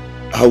say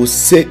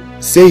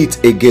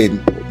it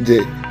again.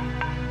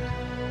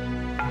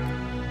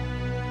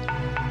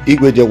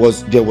 Igwe,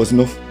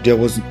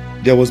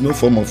 there was no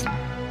form of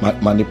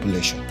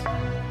manipulation.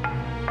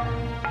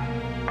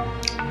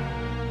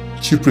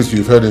 Chief priest,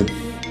 you've heard him.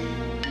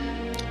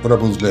 What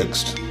happens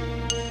next?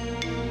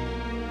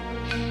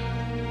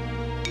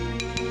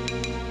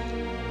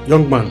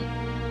 Young man,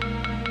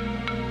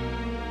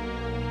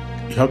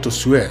 you have to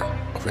swear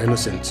of your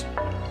innocence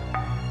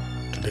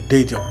to the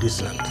deity of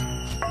this land.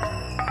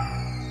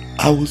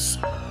 I will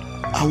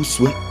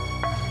swear.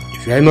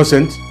 If you are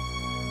innocent,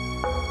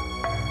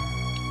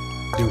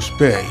 they will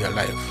spare your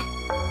life.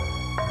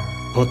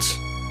 But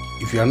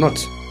if you are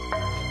not,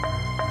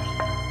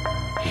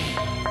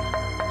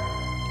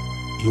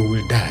 you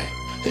will die.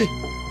 Hey.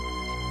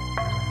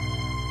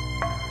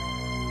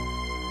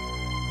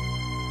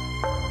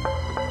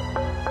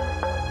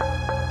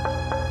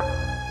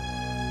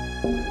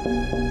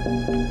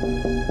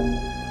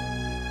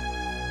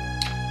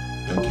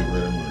 Thank you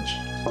very much.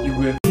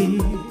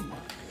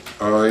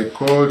 I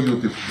call you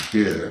people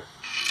here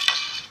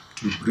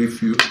to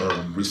brief you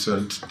on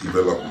recent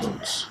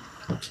developments.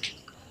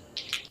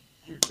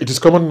 It is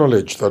common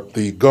knowledge that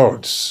the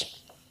gods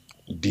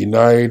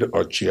denied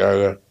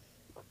Ochiara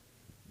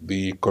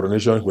the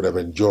coronation he would have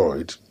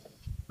enjoyed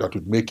that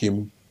would make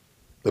him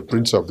the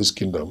prince of this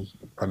kingdom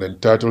and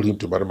entitle him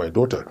to marry my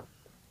daughter.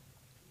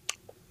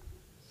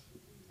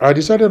 I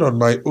decided on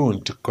my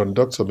own to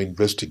conduct some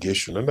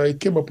investigation, and I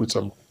came up with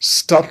some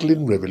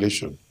startling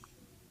revelation.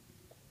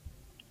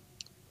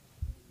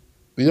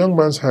 The young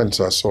man's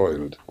hands are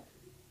soiled.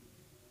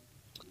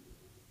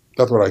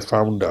 That's what I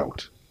found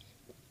out.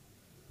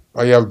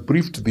 I have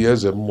briefed the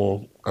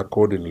SMO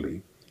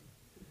accordingly.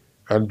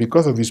 And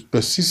because of his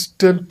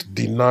persistent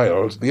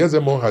denials, the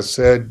SMO has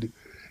said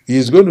he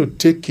is going to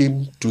take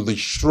him to the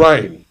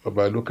shrine of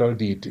our local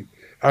deity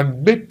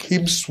and make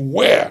him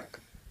swear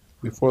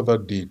before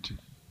that deity.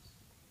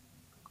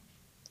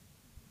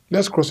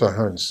 Let's cross our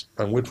hands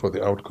and wait for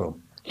the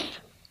outcome.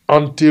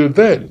 Until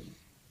then,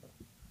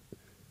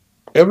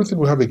 everything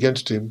we have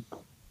against him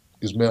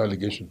is mere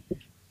allegation.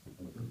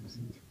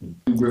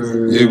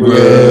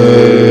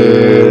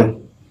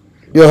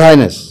 Your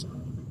Highness,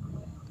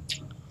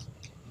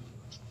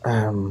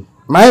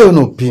 my own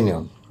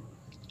opinion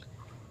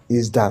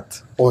is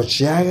that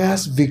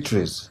Ochiara's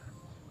victories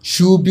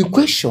she will be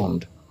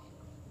questioned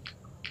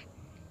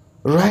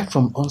right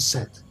from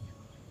onset.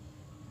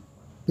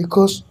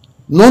 Because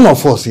none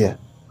of us here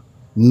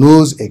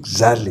knows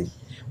exactly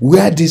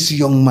where this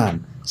young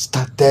man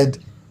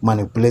started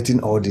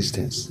manipulating all these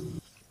things.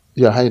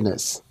 Your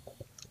Highness,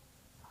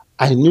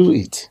 I knew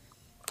it.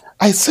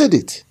 I said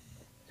it.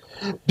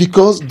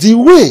 Because the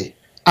way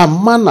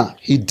and manner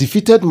he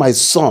defeated my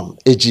son,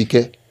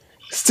 Ejike,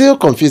 still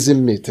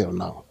confusing me till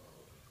now.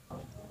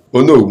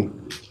 Oh no.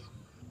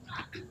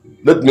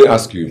 Let me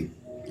ask you.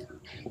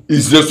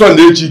 Is your son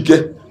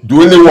Ejike the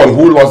only one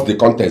who lost the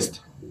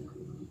contest?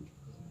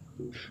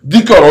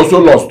 Dikor also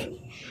lost,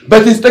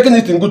 but he's taking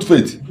it in good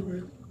faith.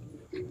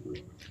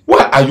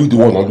 Why are you the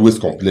one always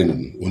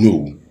complaining? Oh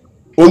no.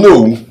 Oh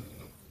no.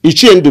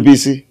 Ichie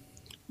Ndubisi,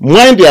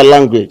 mind your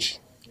language.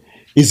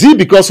 Is it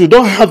because you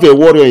don't have a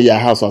warrior in your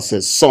house as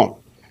a son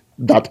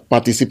that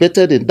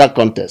participated in that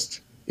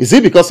contest? Is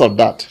it because of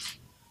that?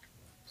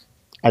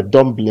 I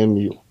don't blame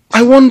you.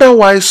 I wonder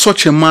why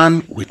such a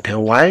man with a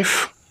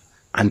wife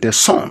and a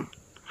son,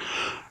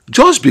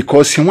 just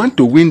because he wants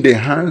to win the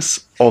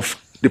hands of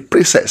the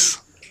princess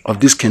of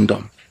this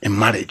kingdom in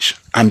marriage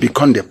and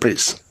become the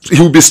prince, he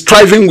will be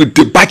striving with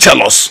the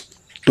bachelors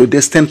to the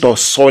extent of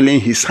soiling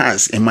his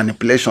hands in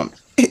manipulation.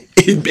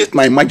 It beat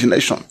my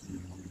imagination.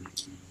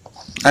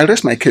 I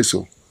rest my case.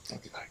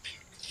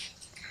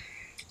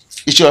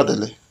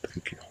 Ichiodele.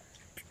 Thank you.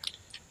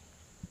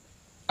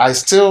 I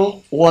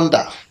still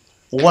wonder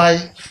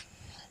why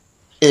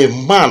a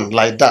man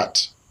like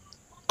that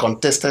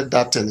contested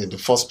that thing in the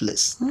first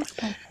place.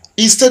 Okay.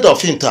 Instead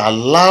of him to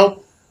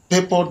allow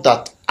people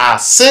that are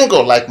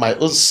single like my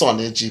own son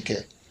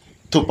Ejike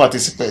to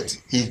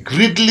participate, he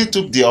greedily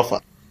took the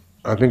offer.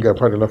 I think I've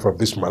had enough of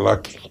this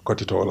malaki.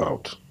 Cut it all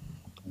out.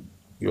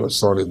 Your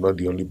son is not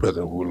the only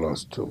person who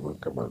lost. So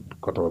come on,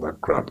 cut all that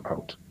crap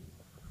out.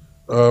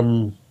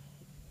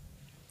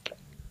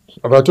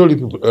 As I told you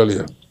people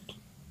earlier,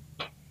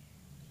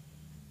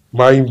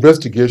 my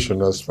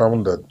investigation has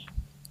found that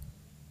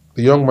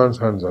the young man's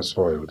hands are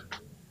soiled.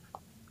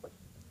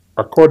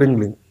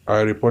 Accordingly,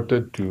 I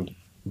reported to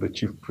the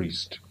chief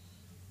priest,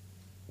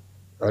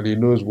 and he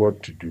knows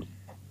what to do.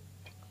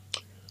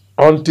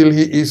 Until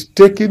he is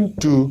taken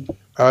to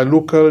a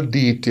local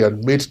deity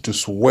and made to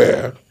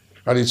swear,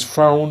 and is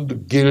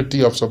found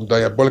guilty of some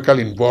diabolical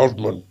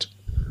involvement,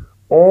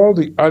 all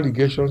the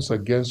allegations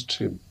against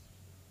him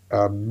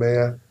are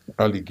mere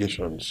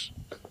allegations.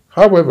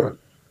 However,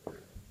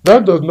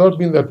 that does not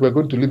mean that we're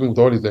going to leave him with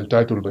all his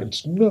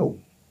entitlements. No.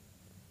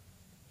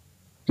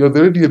 There's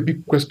already a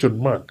big question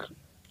mark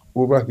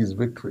over his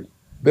victory.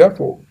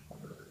 Therefore,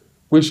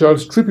 we shall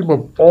strip him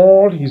of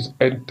all his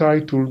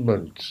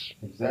entitlements.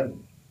 Exactly.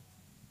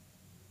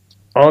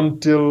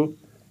 Until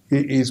he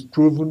is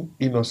proven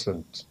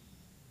innocent.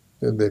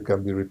 Then they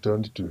can be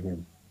returned to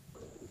him.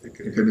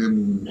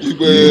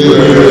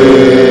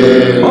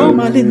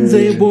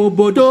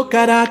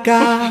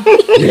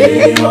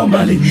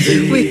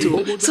 Wait,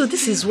 so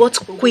this is what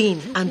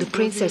Queen and the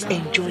princess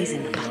enjoys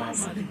in the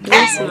palace?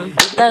 Yes, ma'am.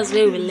 That's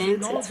where we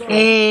learned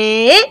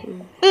it.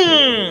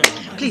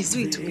 Please do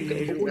it to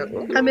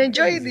me. I'm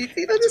enjoying it.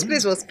 You know, this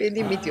place was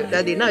paining me the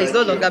other day. Now it's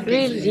no longer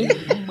paining.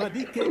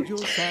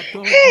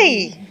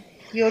 Hey!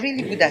 You're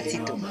really good at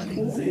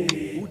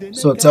it.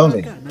 So tell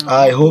me,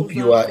 I hope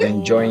you are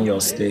enjoying your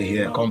stay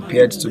here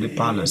compared to the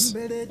palace.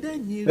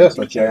 Yes,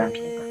 Ochaya.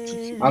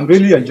 I'm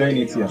really enjoying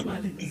it here.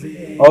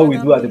 All we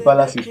do at the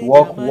palace is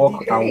walk,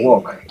 walk, and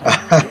walk.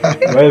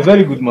 You're a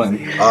very good man.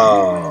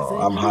 Oh,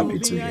 I'm happy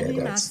to hear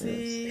that.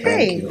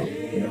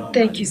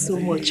 Thank you so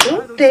much.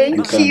 Oh,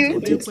 thank you.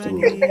 Put it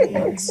through.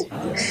 Yes.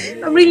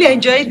 I'm really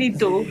enjoying it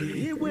though.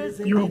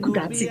 You're good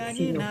at it,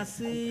 you know.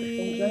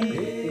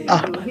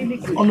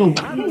 Oh no.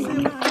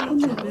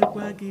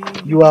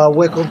 You are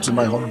welcome to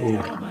my humble.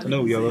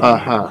 No, you're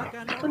welcome.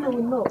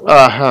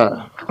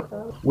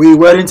 We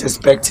weren't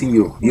expecting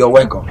you. You're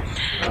welcome.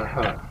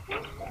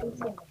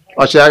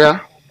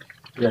 Oshiaga?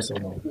 Yes, I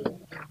know.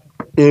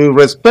 In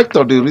respect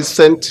of the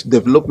recent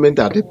development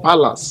at the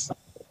palace,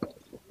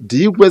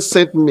 the Igwe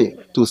sent me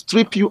to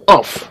strip you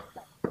off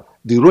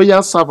the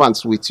royal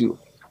servants with you.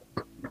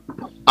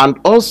 And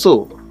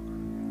also,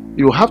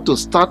 you have to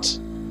start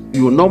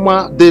your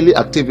normal daily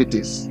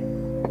activities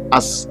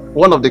as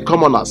one of the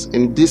commoners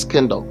in this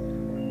kingdom.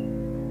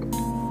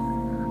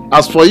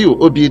 As for you,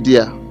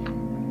 Obidia,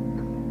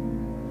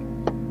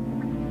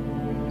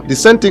 the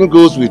same thing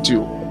goes with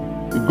you.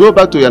 You go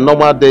back to your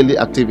normal daily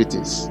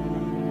activities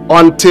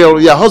until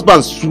your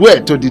husband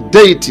swears to the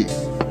deity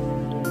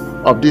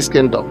of this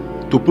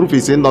kingdom to prove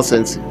his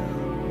innocence.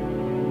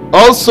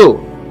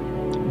 Also,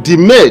 the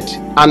maid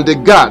and the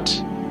guard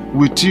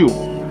with you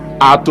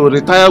are to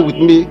retire with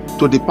me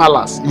to the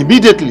palace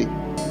immediately.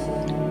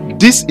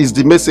 This is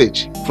the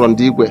message from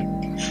the Igwe.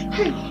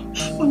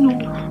 Oh no.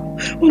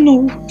 Oh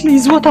no.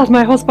 Please, what has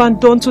my husband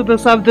done to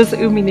deserve this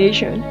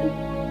humiliation?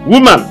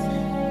 Woman,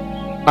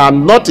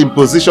 I'm not in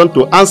position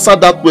to answer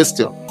that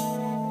question.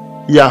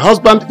 Your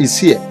husband is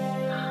here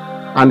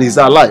and is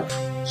alive.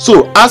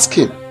 So ask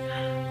him.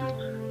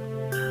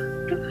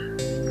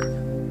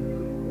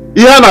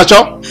 Ihe na-achọ?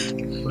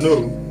 No.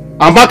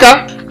 Amaka?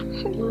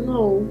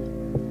 No.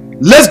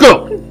 Let's go.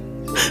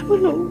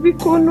 No,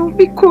 Bikono.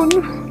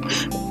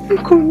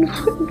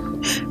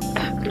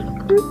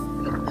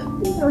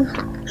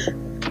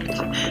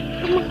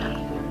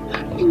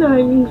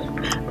 Nai.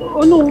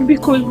 Oh no,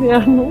 because they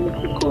are no.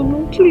 Bikono,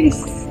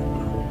 please.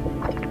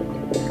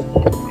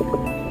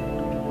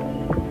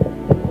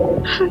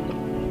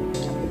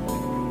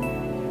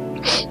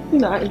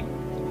 Nai,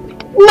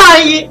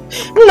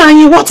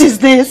 what is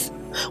this?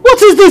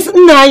 What is this,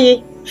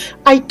 Nai?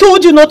 I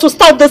told you not to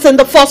start this in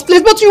the first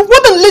place, but you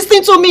wouldn't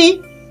listen to me.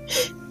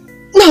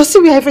 Now see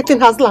where everything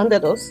has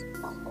landed us.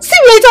 See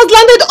where it has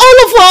landed all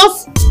of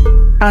us.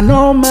 I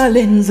know my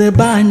lens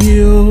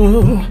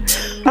banyo.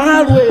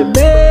 Alwe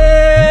me.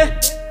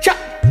 Cha.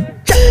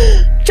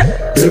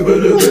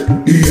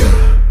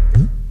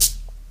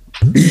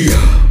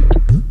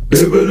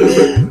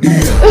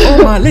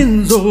 Oh my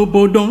lens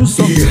bodon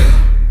so.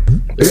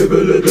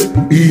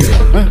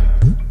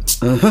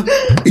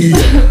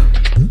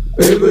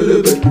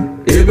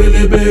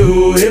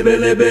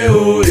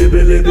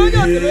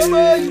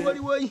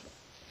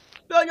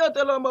 Onye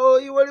oteloma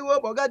iweriwo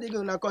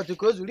ọgadịghị na kọtụ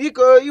ka o zuru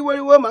iko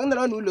iweriwo ma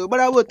nọrọ n'ụlọ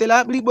gbara wotela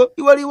akpịrịgbo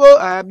iweriwo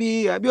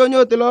abịa onye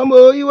oteloma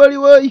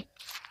iweriwo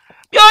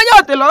bịa onye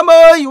oteloma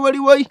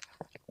iweriwo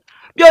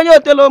bịa onye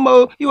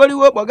oteloma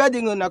iweriwo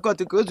ọgadịghị na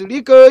kọtụ ka o zuru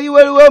iko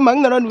iweriwo ma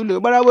nọrọ n'ụlọ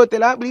gbara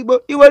wotela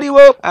akpịrịgbo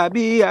iweriwo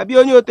abịa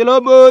onye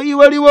oteloma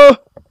iweriwo.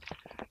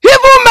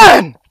 Evil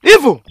men!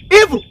 Evil!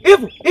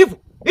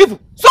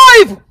 So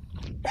evil!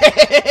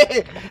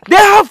 They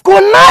have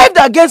connived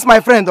against my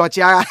friend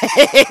Ochiagha.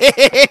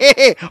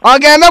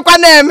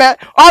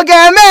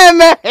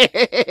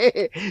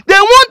 They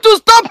want to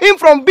stop him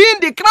from being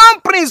the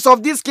crown prince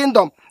of this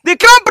kingdom, the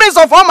crown prince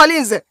of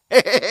Omalinze.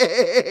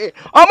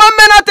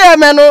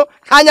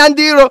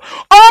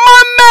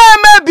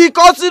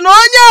 Because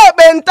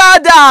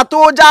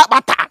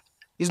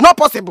it's not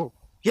possible.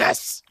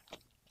 Yes.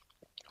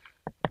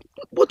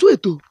 But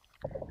wait,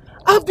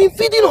 I've been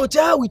feeding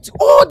Ochiagha with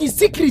all the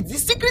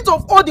secrets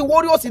of all the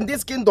warriors in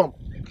this kingdom.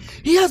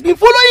 He has been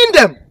following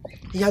them.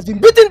 He has been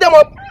beating them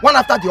up one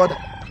after the other.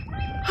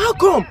 How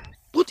come?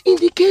 But in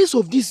the case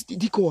of this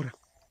Dikora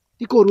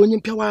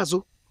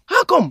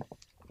how come?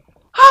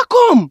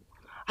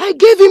 I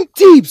gave him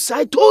tips.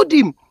 I told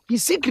him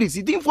his secrets.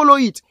 He didn't follow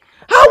it.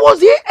 How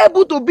was he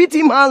able to beat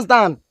him hands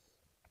down?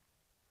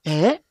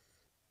 And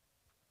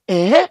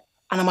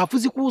I'm a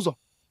physical.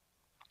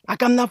 I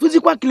can na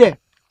physical clear.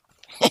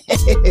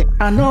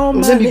 I know my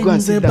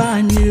lens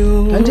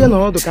banyo. And you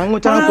know the can go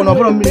down for no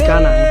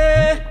Americana.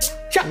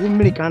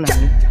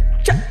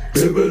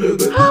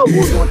 How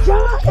would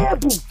Ochiagha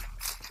able?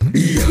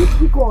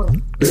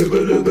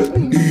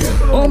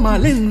 Oh my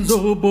lens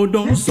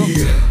bodon so.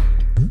 He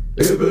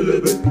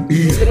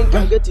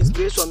can get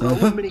inspiration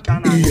from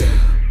Americana.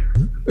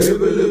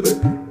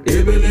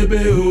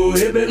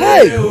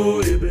 Hey!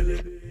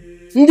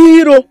 Ndi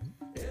hero.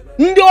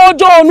 Ndi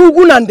ọjọọ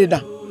n'ugwu na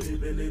ndịda.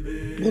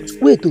 But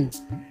wait,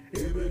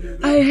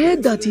 I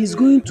heard that he's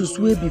going to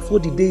swear before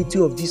the deity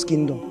of this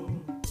kingdom.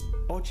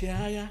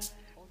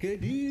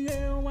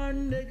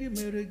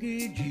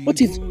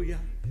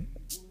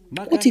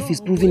 What if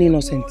he's proven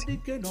innocent?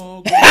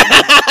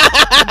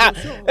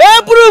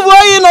 Prove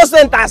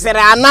innocent,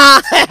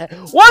 Asirana.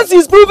 Once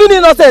he's proven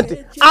innocent,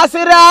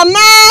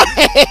 Asirana.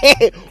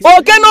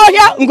 Okay, no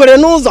here,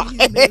 Ngorenuza.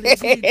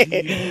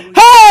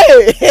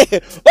 Hey!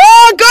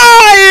 Oh God,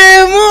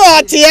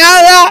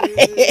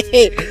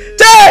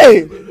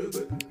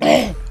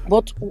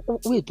 but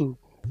wait,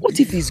 what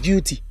if he's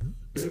guilty?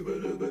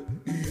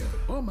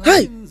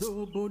 Hey!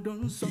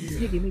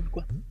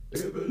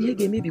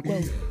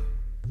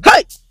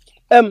 Hey!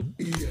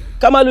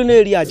 Kamalu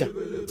na-eri aja.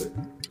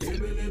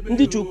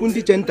 Ndị chukwu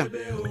ndị chenta.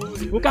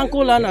 Nka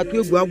ụlọ a na-atụ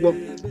egwu agwọ.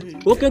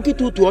 Oke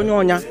nkịta ụtụ onye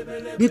ọnya.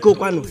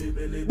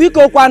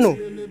 Biko kwanu.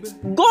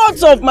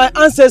 Gods of my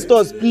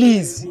ancestors,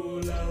 please.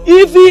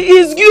 If he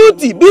is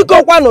guilty,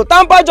 biko kwanu,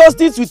 tamper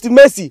justice with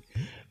mercy.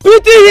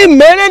 Pity him,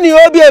 mere ni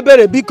obi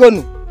ebere, biko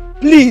nu.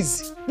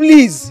 Please,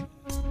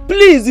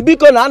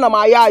 biko na ana m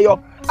ayayo.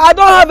 I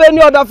don't have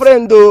any other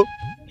friend though.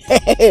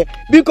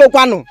 Biko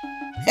kwanu.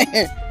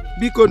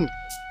 Biko nu.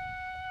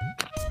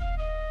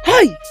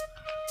 Hey!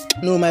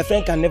 No, my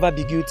friend can never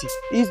be guilty.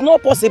 It's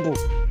not possible.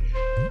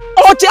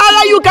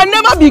 Ochiagha, you can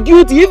never be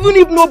guilty even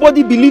if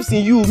nobody believes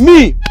in you.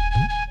 Me!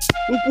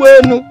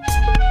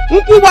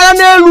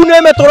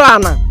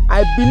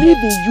 I believe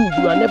in you.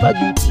 You are never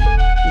guilty.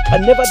 It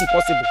can never be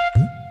possible.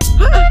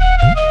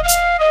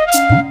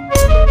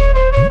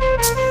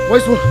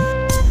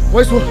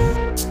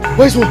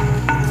 Where's one?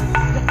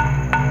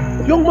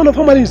 Young man of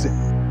Omalinze,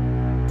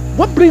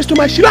 what brings to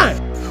my shrine?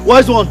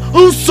 Wise one,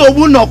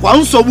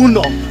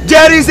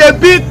 there is a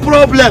big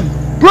problem.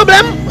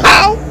 Problem?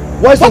 How?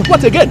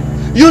 What again?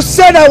 You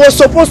said I was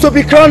supposed to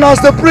be crowned as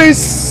the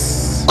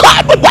prince.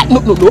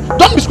 No.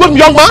 Don't misquote me,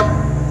 young man.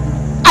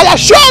 I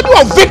assured you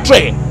of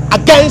victory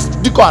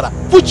against Dikora,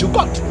 which you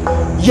got.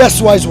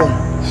 Yes, wise one.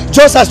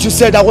 Just as you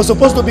said, I was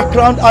supposed to be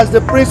crowned as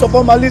the prince of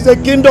Omalinze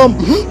kingdom,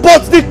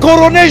 but the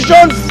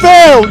coronation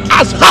failed.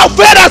 As how?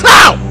 Failed as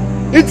how?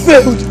 It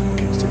failed.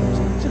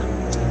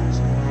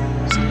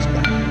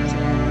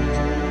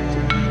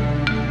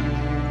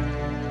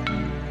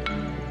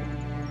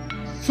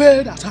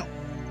 Failed as how?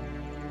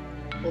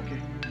 Okay,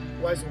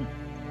 wise one.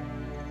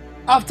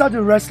 After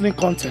the wrestling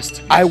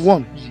contest, I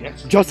won.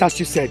 Yes. Just as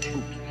you said.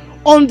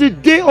 On the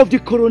day of the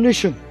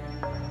coronation,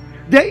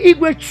 the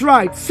Igwe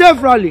tried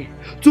severally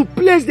to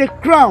place the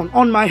crown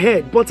on my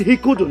head, but he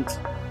couldn't.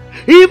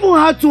 He even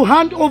had to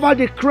hand over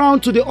the crown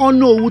to the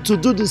Onowu to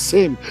do the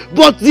same.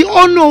 But the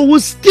Onowu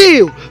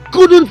still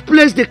couldn't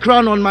place the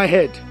crown on my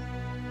head.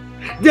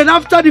 Then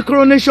after the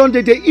coronation,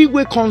 the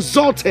Igwe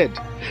consulted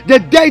the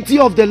deity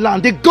of the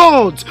land, the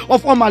gods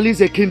of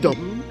Omalinze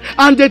kingdom.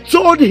 And they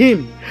told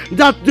him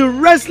that the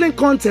wrestling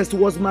contest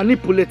was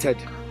manipulated.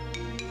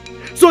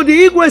 So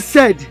the Igwe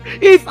said,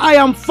 if I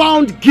am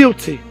found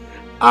guilty,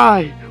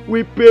 I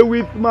will pay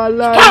with my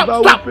life.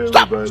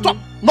 Stop!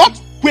 Not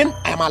when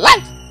I am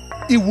alive.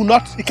 It will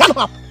not, it cannot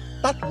happen.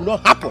 That will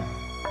not happen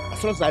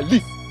as long as I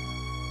live.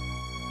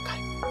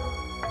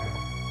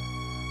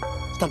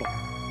 Stand up.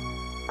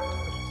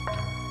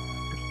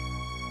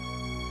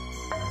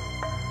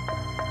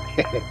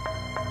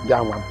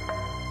 Down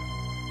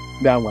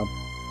one.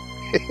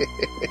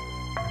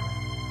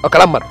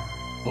 Okalamad.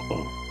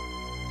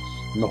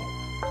 No.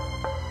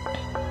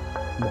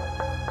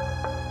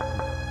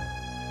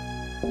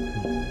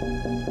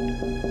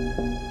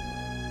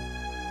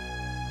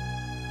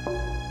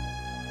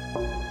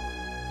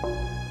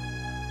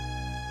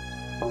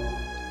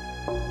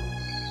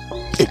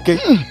 Eke.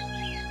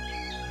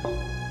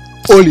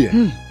 Olie.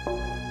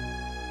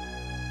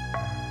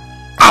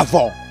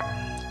 Avant.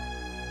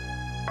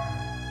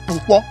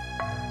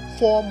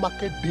 4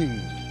 market days.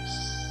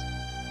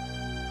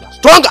 You are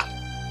stronger.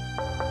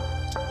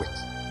 Wait.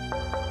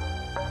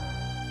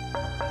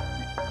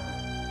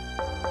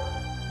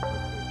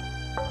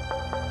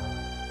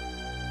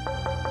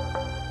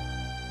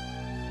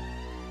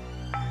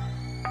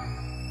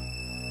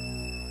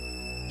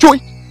 Joy.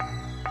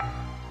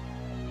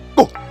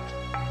 Go.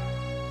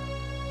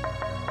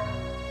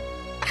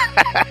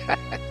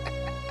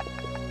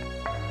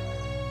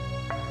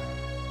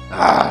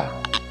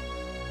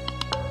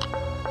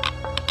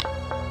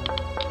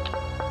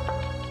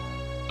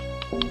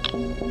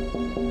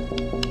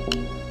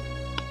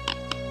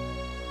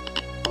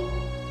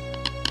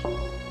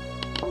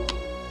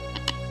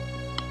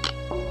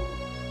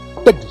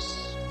 Take this.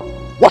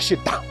 Wash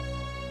it down.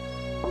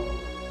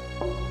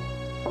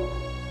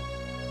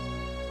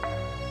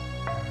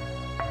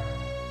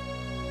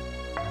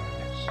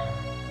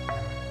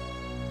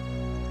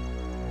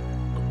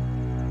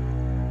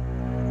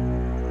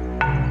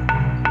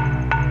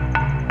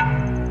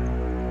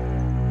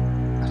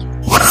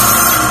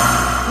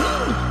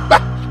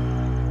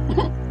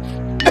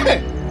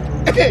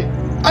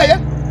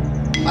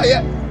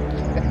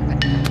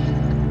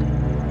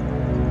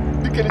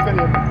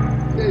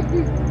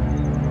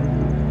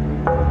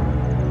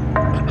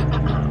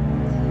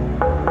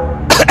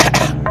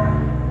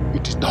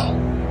 It is done.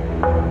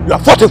 You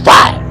are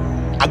fortified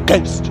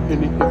against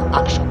any evil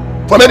action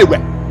from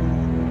anywhere.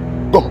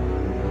 Go.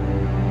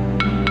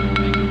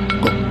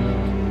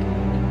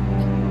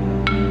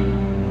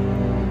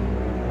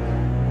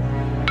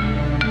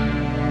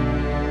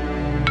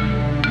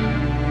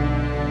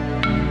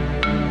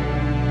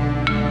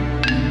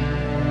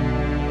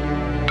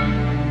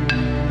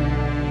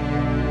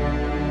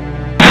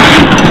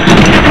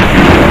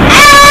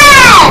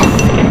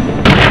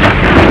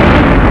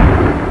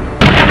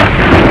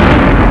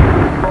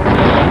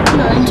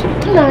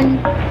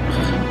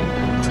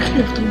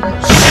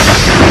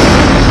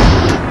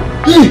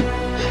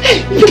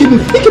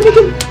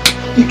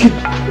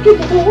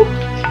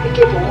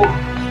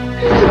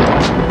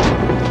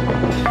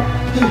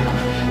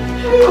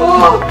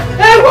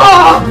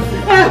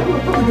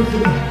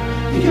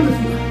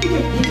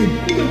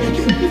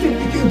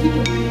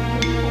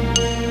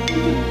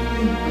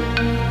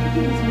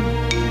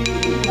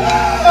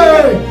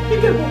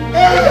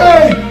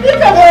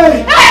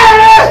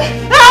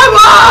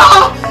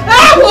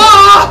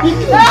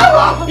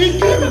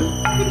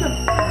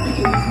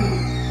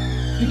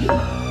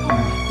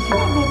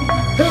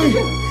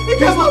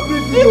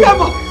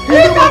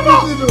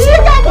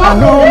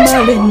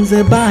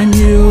 Anomalinze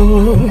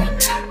banyo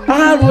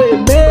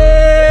arwebe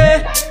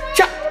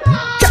cha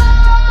cha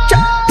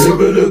cha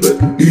ebelebe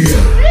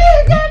iya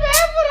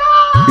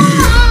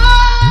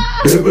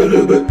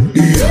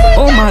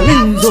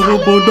omalinzo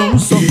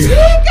bodonso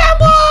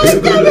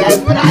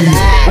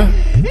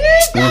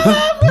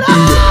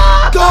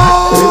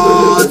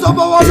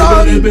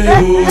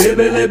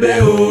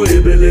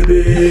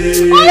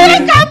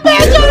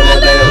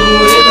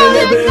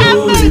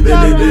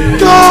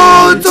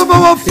God of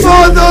our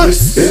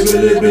fathers,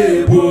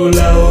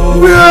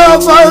 where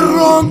have I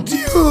wronged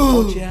you?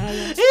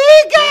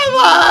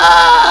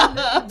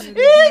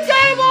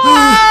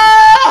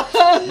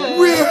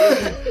 Where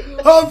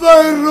have I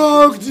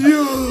wronged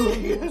you?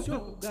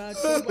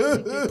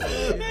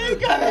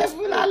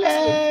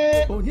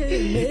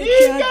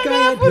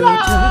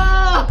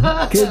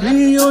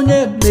 kedu onye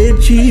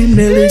mechi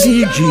mere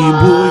gị ji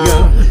gbuo ya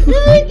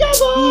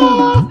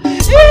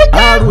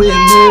arụ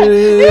eme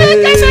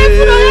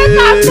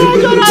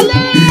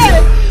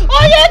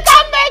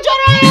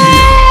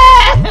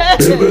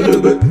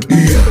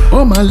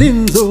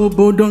ọmalinze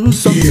obodo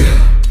nsọ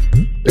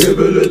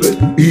ebelebe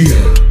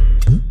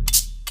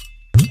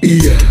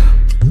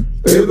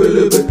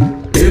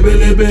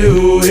ebelebe o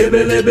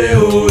ebelebe o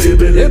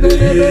ebelebe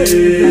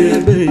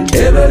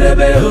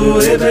ebelebe o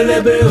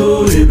ebelebe o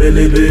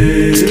ebelebe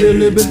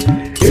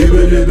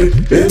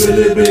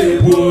ebelebe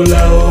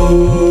wola o.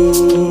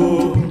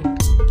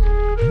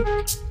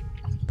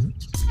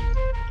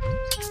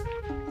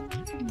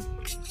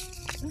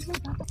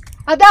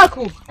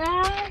 Adaku,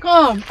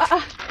 come.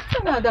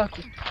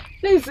 Adaku,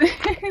 please.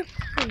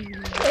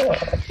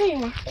 Hey,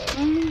 ma.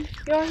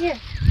 You're here.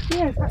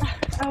 Yes,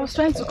 I was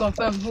trying to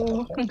confirm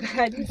who.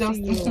 I didn't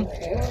see you.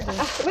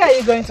 Where are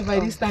you going to by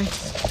this time?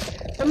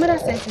 My mother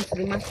sent me to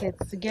the market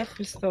to get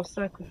food stuff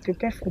so I could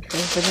prepare food for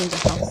everybody in the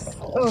house.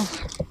 Oh,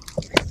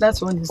 that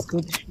one is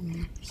good.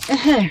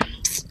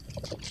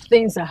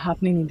 Things are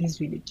happening in this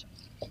village.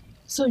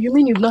 So you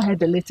mean you've not heard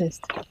the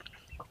latest?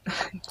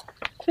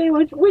 Hey,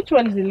 which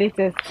one is the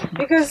latest?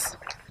 Because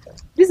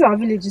this our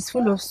village is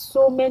full of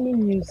so many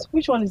news.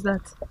 Which one is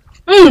that?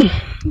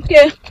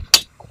 Okay.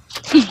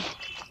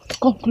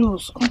 Come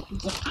close.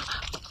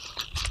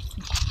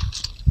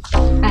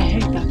 I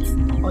heard that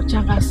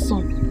Ochaga's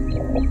son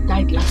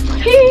died last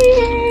night.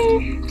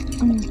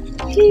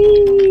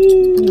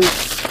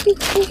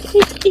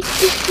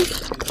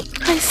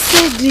 I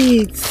said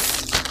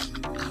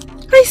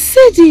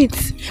it.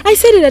 I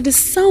said it at the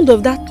sound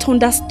of that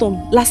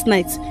thunderstorm last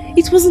night.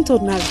 It wasn't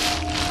ordinary. I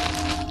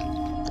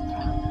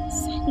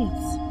said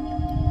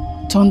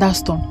it.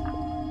 Thunderstorm?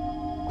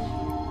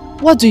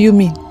 What do you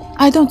mean?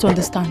 I don't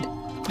understand.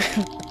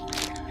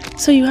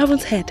 So you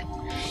haven't heard?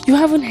 You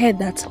haven't heard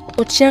that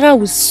Ochiaga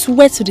will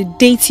swear to the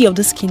deity of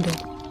this kingdom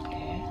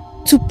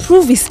to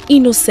prove his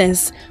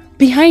innocence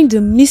behind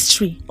the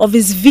mystery of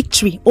his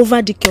victory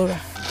over Dikora.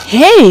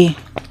 Hey!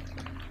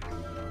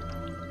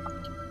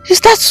 Is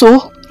that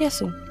so? Yes,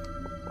 sir.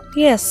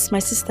 Yes, my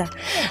sister.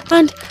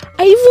 And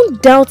I even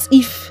doubt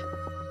if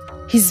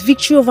his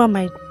victory over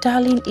my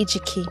darling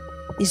Edochie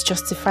is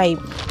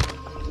justifiable.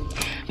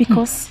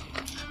 Because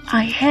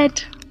I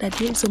heard that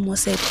someone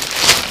said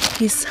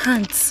his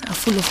hands are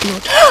full of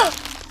blood.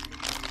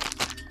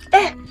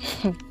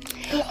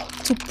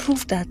 To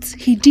prove that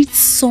he did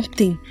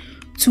something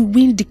to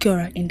win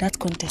Dikora in that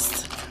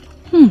contest.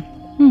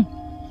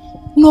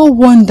 No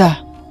wonder.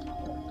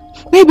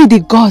 Maybe the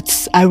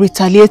gods are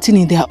retaliating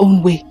in their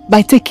own way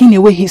by taking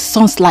away his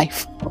son's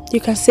life. You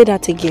can say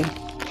that again.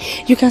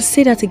 You can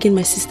say that again,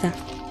 my sister.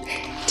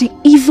 The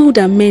evil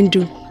that men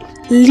do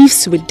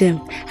lives with them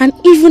and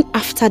even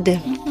after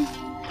them.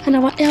 And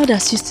our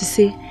elders used to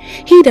say,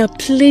 he that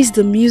plays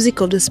the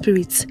music of the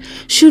spirits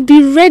should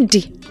be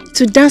ready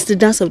to dance the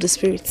dance of the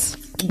spirits.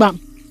 Bam.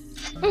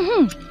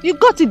 You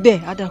got it there,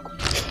 Adaku.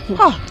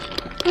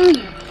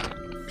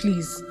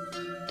 Please,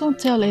 don't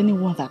tell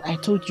anyone that I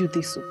told you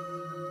this.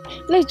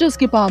 Let's just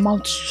keep our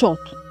mouth shut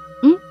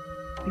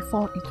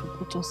before it will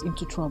put us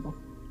into trouble.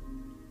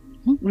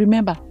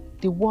 Remember,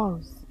 the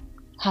walls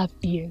have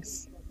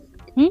ears.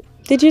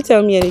 Did you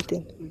tell me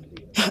anything?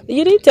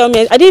 You didn't tell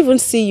me. I didn't even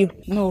see you.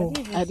 No,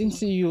 I didn't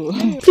see you.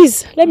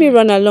 Please, let me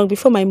run along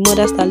before my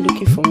mother starts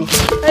looking for me.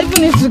 I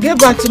even need to get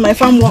back to my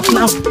farm work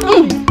now.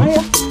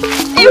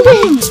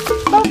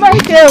 Bye-bye,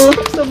 Keo.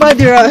 So bad,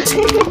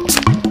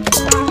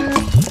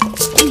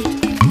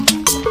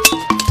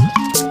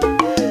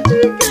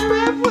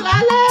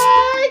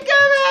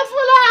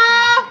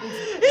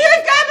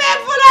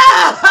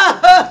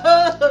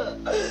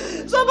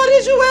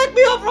 Somebody should wake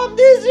me up from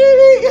this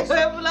dreaming.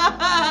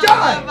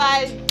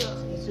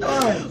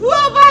 Who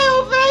have I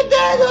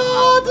offended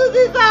to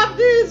deserve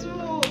this?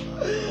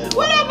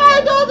 What have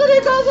I done to the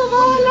cause of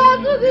our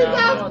land to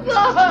deserve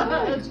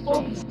such?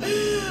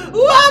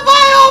 Who have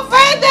I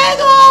offended?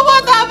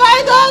 What have I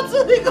done to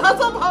the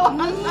cause of our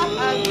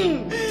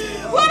land?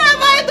 What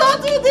have I done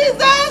to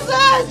deserve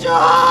such?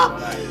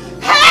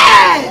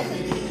 Hey!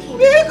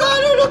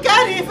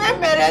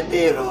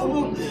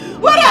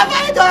 What have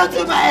I done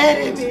to my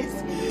enemies?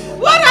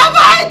 What have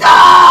I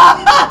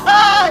done?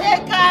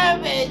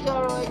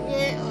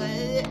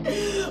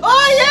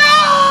 Oh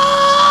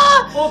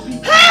yeah!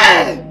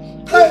 Hey!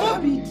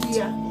 Obi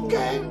dear,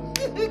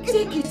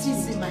 take it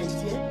easy, my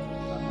dear.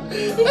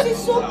 It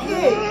is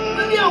okay.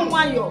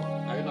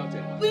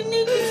 We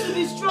need you to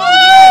be strong.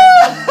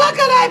 How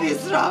can I be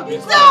strong?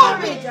 Tell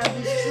me.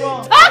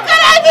 How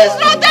can I be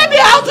strong? Tell me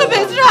how to be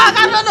strong. I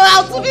don't know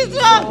how to be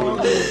strong.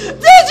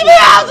 Teach me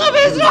how to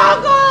be strong.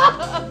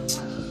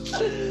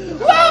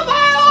 What have I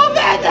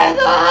offended?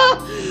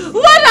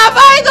 What have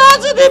I done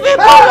to the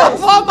people of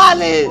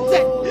Formalist?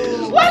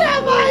 What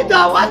have I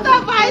done? What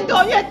have I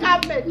done? You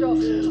can't measure.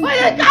 You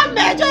can't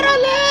measure.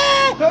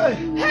 Hey!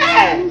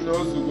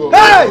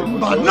 Hey!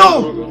 No!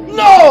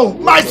 No!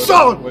 My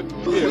son!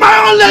 My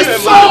only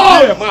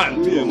son!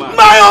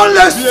 My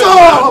only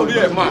son!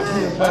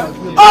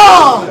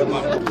 Ah!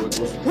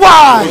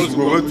 Why?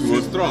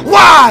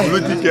 Why?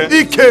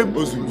 He came.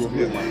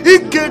 He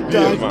came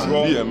down.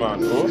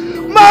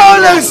 My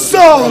only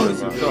son!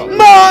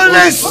 My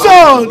only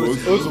son!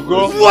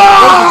 Why?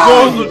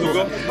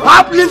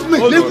 Leave me!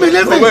 Leave me!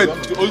 Leave me!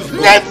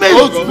 Leave me!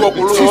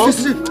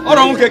 See.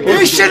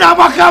 He should have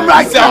come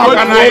right now.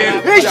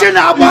 He should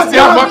have come.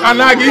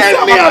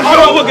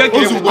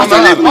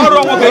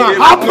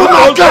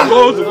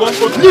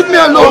 Leave me alone. Leave me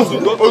alone.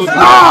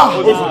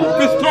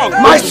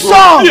 My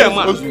son.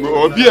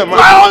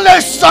 My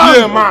only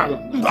son.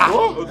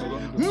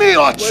 Me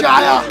or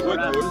Chaya.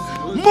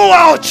 Mua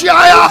or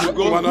Chaya.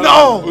 No.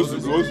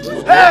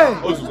 Hey.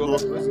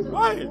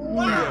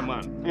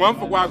 One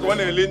for what one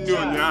and lead you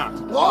on ya.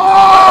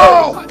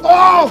 Oh!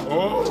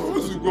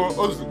 Ozugo,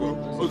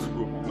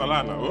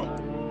 Nalana, oh,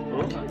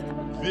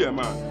 be a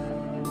man.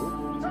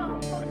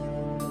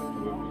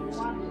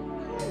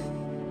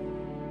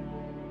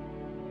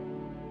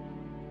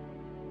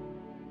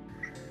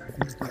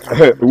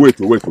 Wait,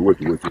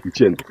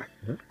 Uchendo.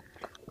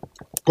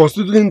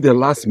 Considering the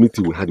last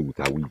meeting we had with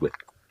Awigwe,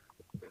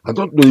 I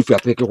don't know if you are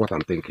thinking what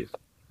I'm thinking.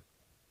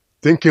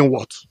 Thinking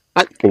what?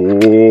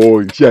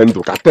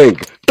 Uchendo,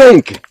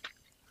 think.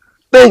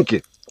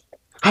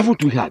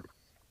 Haven't we had?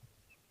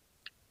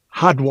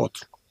 Had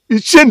what?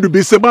 Uchendo be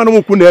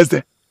sebano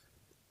kuneze.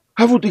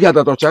 Haven't we had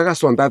that Ochaga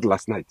son died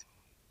last night?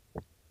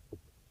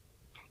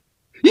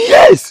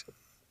 Yes!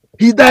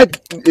 He died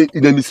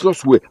in a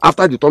mysterious way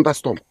after the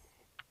thunderstorm.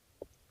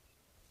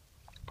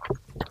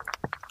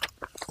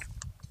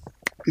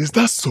 Is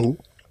that so?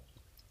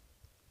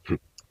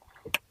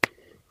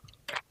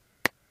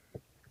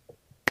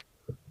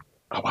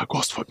 Our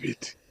God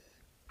forbid.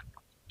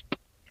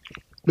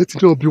 Let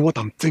it not be what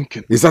I'm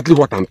thinking. Exactly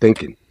what I'm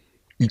thinking.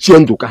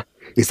 Ichenduka,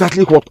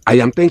 exactly what I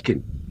am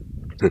thinking.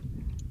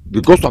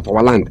 The ghosts of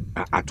our land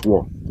are at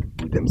war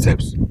with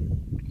themselves.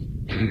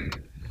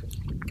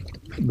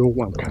 No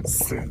one can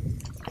say.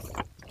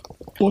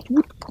 But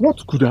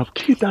what could have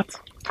killed that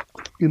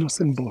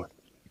innocent boy?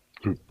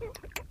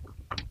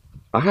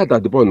 I heard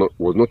that the boy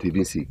was not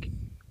even sick.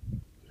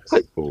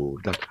 Oh,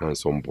 that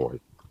handsome boy.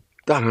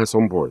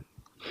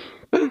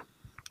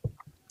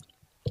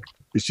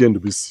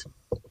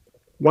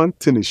 One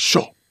thing is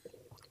sure.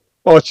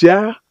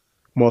 Ochia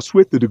must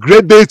wait to the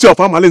great deity of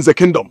Amalinze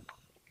kingdom.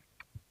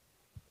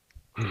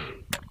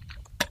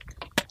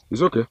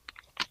 It's okay.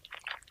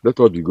 Let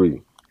us be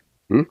going.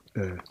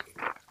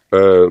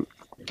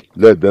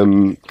 Let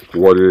them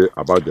worry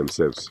about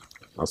themselves.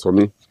 As for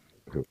me,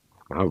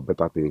 I have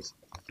better things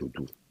to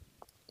do.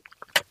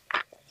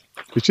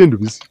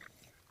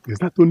 Is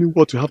that only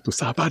what you have to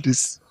say about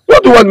this?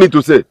 What do you want me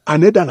to say? A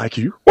neither like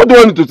you. What do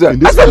you want me to say?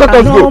 I said let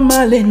us go.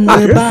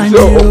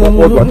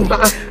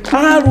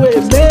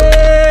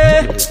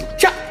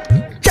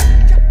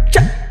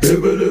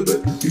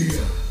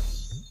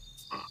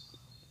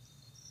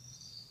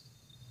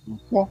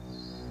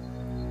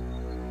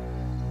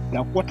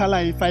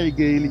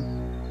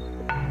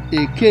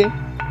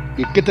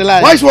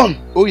 Wise one!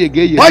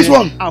 Wise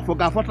one! I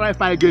forgot what I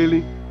find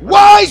gaily.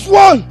 Wise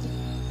one!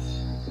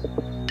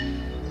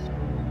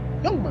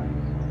 Young man,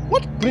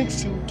 what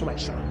brings you to my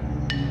shrine?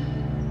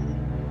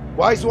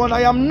 Wise one,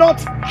 I am not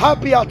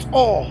happy at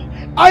all.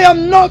 I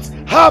am not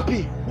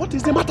happy. What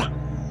is the matter?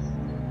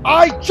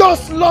 I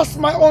just lost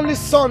my only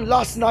son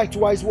last night,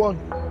 Wise one.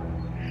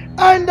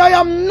 And I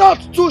am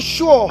not too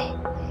sure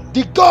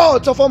the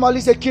gods of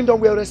Omalize kingdom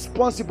were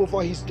responsible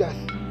for his death.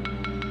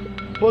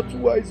 But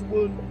Wise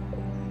one,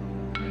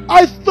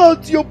 I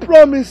thought you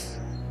promised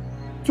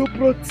to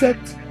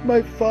protect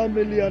my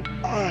family and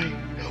I.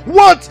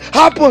 What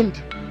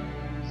happened?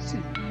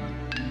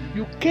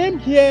 You came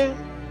here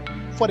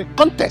for a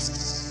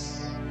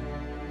contest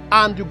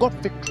and you got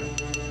victory.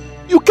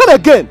 You came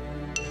again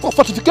for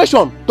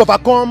fortification to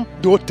overcome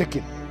the old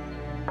taking.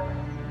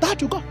 That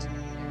you got.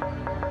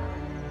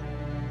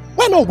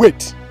 Why not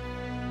wait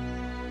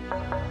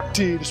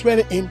till the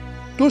swearing in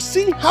to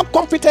see how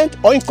competent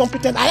or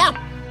incompetent I am?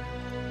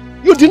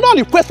 You did not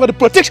request for the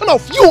protection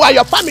of you and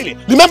your family.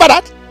 Remember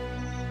that?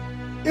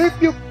 If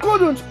you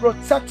couldn't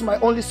protect my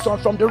only son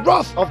from the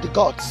wrath of the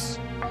gods,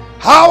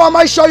 how am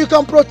I sure you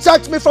can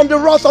protect me from the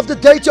wrath of the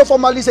deity of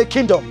Omalize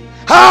kingdom?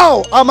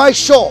 How am I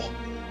sure?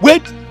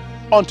 Wait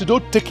until the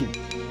old taking.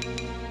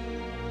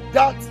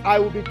 That I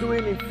will be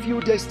doing in a few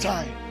days'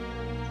 time.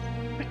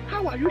 But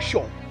how are you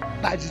sure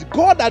that it is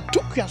God that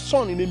took your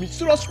son in a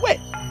mysterious way?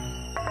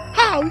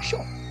 How are you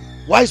sure?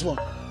 Wise one,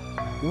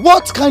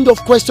 what kind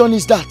of question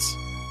is that?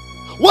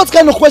 What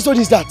kind of question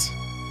is that?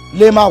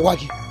 Lema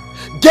Wagi.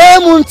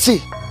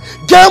 Gemunti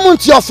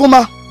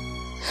Ofuma.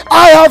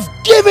 I have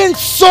given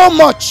so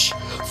much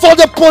for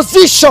the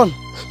position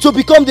to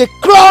become the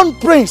crown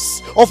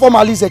prince of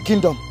Omalize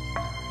kingdom.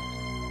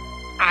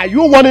 Are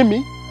you warning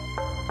me?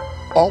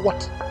 Or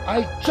what?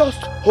 I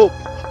just hope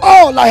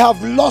all I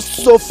have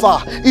lost so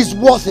far is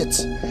worth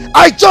it.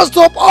 I just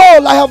hope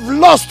all I have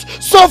lost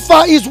so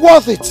far is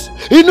worth it.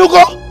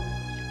 Inugo?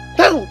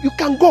 Now you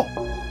can go.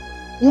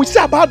 We'll see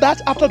about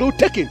that after the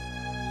taking.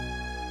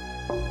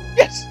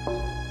 Yes.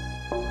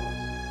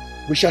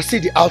 We shall see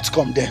the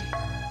outcome then.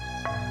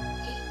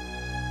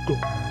 Go.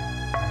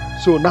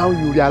 So now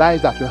you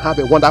realize that you have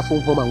a wonderful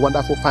home and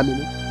wonderful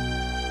family.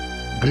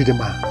 Greedy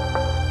man.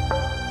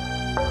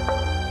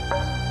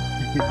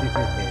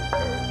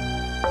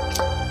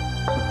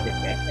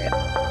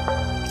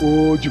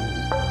 Oh, you.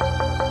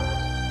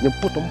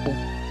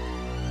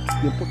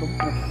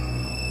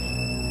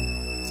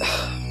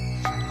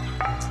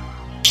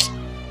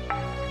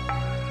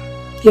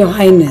 Your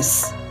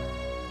Highness,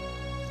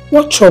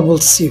 what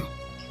troubles you?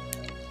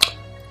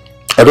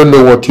 I don't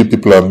know what you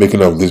people are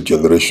making of this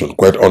generation.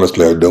 Quite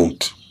honestly, I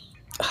don't.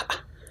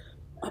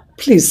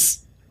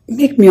 Please,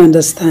 make me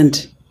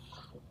understand.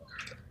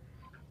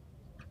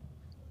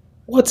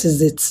 What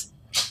is it?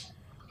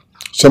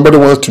 Somebody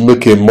wants to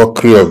make a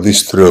mockery of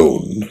this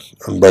throne,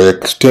 and by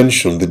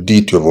extension, the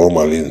deity of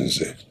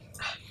Omalinze.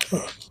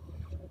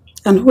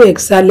 And who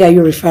exactly are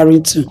you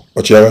referring to?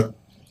 Ochiara?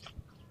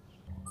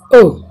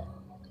 Oh.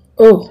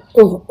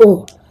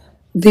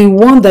 The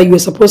one that you were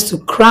supposed to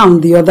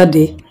crown the other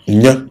day?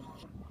 Yeah.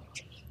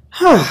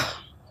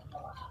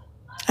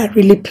 I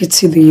really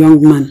pity the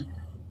young man.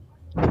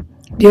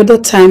 The other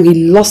time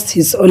he lost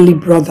his only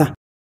brother.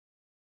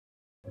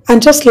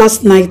 And just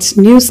last night,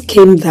 news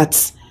came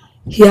that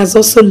he has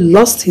also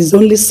lost his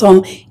only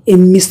son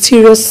in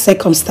mysterious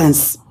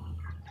circumstance.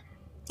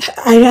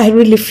 I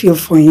really feel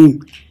for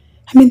him.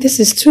 I mean, this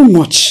is too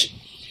much.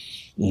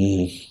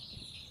 If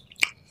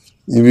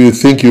you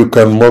think you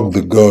can mock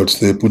the gods,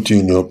 they put you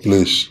in your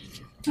place.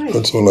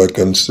 That's all I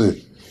can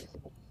say.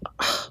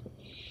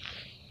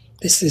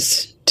 This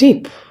is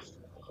deep.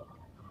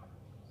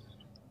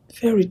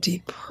 Very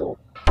deep.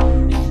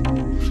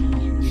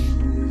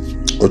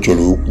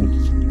 Ocholoku.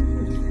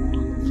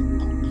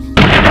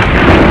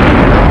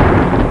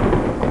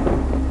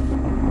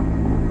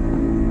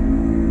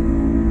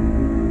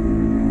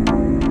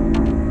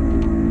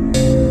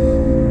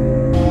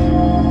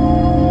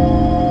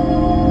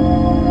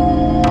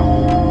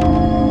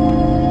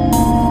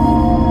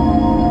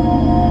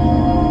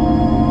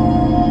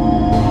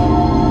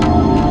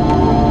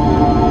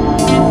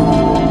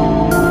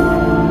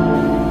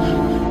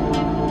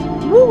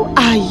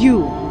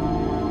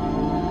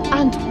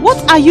 What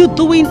are you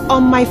doing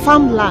on my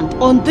farmland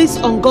on this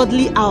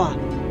ungodly hour?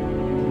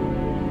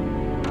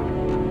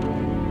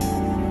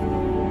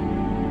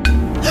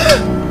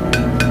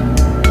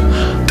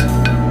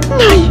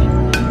 Nai,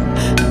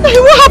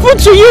 what happened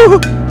to you?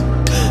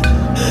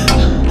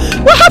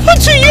 What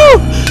happened to you?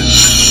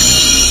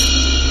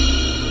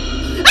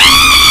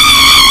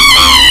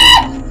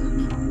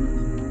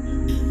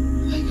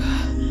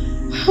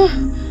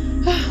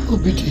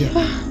 Obidia.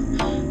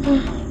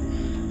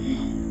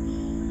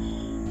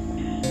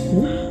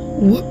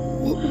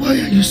 Why are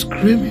you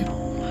screaming?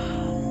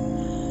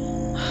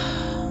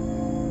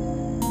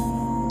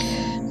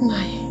 I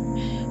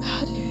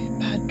had a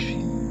bad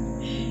dream.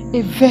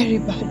 A very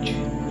bad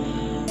dream.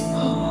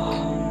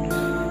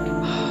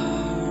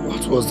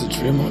 What was the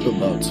dream all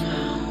about?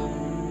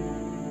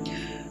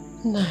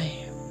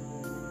 Nai,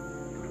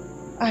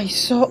 I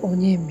saw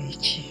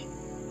Onyemechi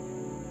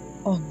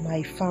on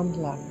my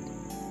farmland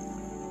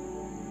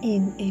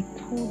in a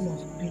pool of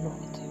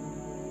blood.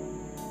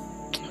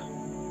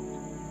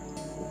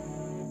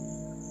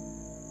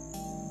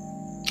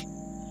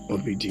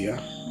 Obidia,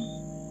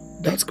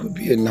 that could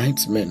be a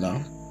nightmare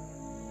now.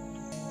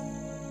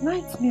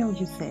 Nightmare,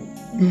 you said?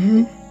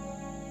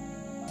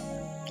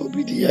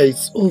 Obidia,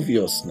 it's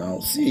obvious now.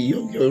 See,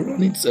 you're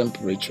running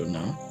temperature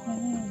now.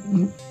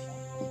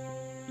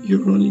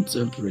 You're running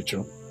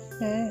temperature.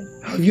 Yeah.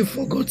 Have you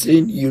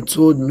forgotten you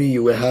told me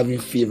you were having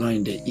fever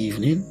in the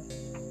evening?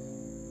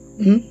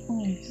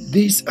 Yes.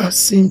 These are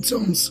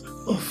symptoms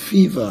of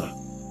fever.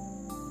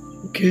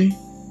 Okay?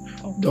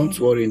 Don't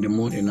worry, in the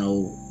morning I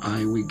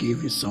will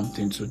give you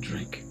something to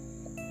drink.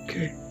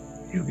 Okay?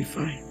 You'll be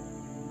fine.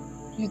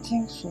 You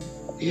think so?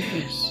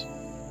 Yes.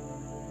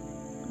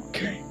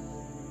 Okay.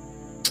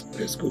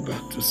 Let's go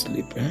back to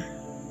sleep, eh?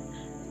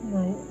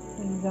 No,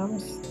 I'm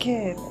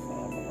scared.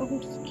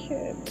 I'm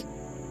scared.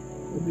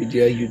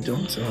 Obidia, you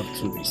don't have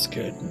to be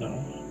scared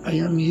now. I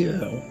am here.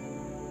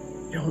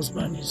 Your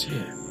husband is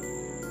here.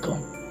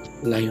 Come,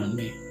 lie on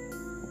me.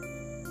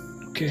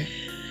 Okay?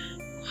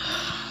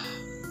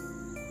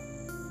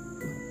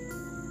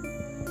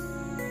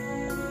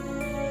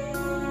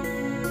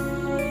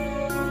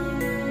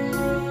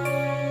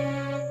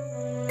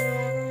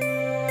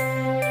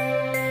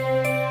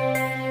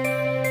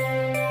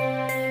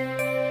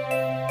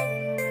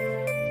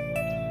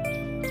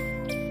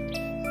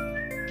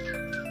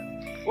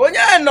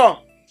 nọ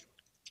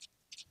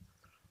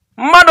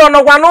mmadụ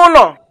nọkwa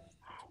n'ụlọ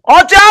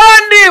ọchịagha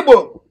ndị Igbo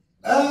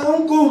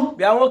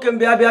bịa nwoke m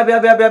bịa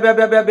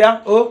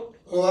o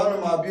ana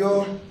m abịa o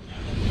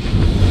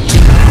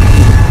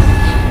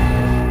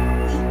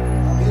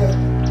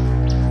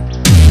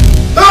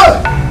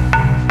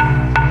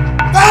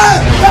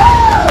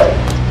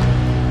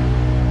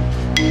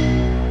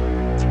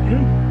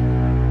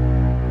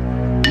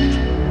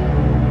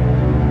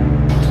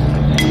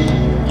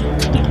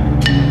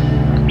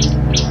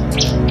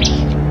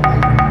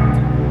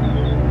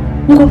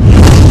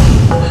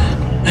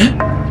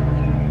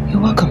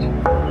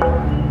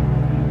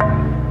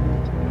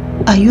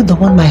Are you the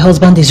one my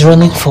husband is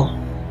running for?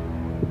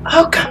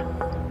 How come?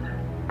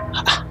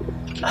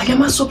 I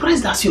am as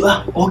surprised as you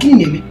are.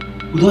 Oginemi,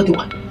 with all the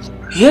one.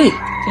 Hey.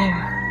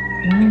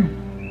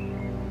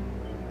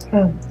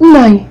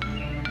 Nai.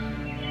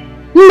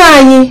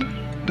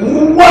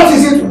 What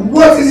is it?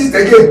 What is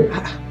it again?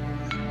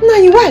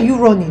 Nai, why are you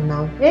running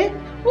now?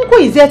 Uncle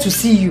is there to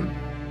see you.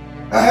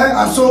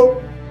 And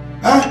so,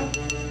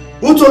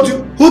 who told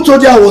you? Who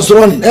told you I was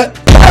running? Hey!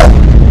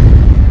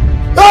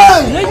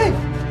 Hey!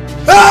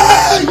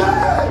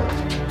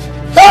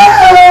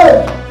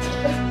 Hey!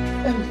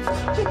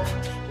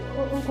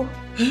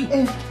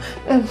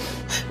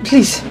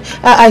 Please,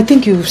 I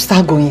think you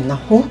start going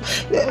now. Oh?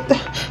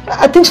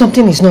 I think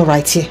something is not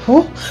right here.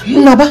 Oh?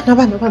 Naba.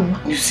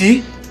 You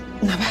see?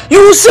 Naba.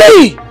 You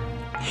see?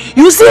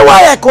 You see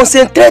why I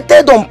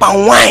concentrated on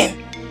palm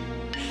wine?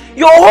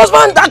 Your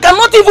husband that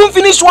cannot even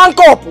finish one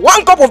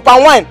cup of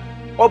palm wine,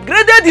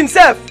 upgraded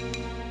himself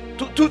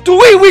to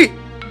wee.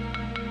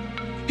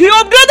 He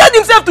upgraded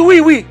himself to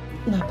wee.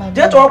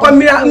 That's what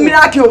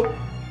miracle.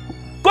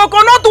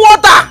 Coconut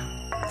water,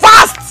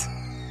 fast,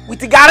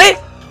 with gari,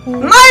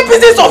 9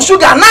 pieces of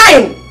sugar,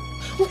 9.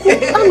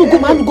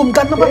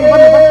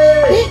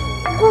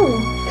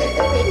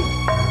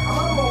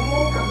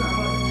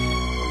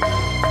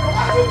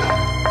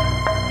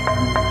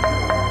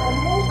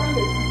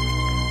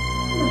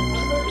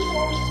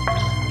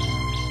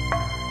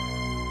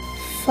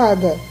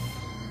 Father,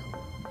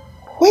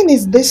 when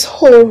is this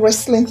whole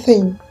wrestling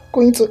thing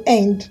going to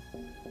end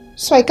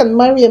so I can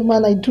marry a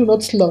man I do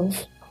not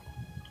love?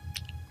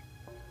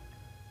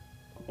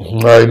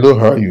 I know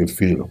how you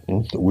feel.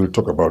 We'll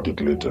talk about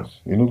it later.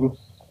 You know,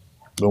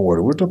 don't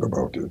worry, we'll talk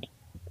about it.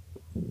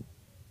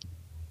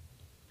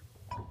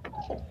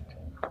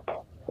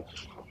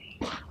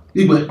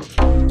 Igwe,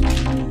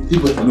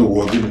 no,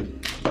 Wagini.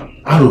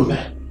 Arume.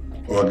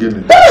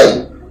 Wagini.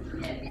 Hey!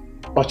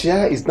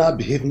 Ochia is now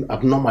behaving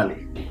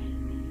abnormally.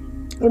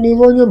 And you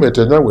want your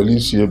metana will you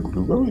see a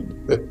blue?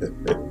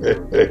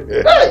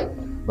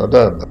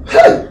 Madame,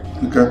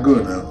 you can go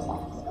now.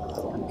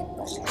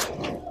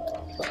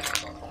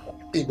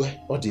 Igwe,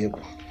 Odiebo.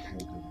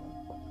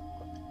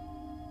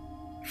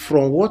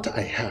 From what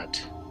I heard,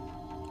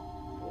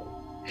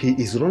 he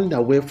is running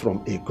away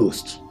from a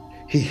ghost.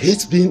 He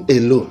hates being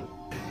alone.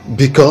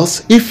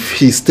 Because if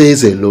he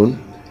stays alone,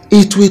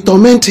 it will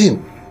torment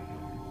him.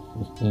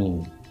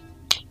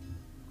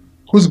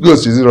 Whose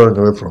ghost is he running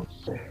away from?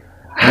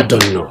 I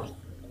don't know.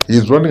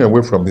 He's running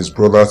away from his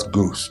brother's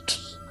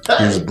ghost.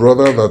 His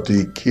brother that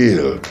he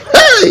killed.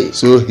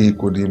 So he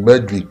could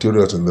emerge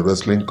victorious in the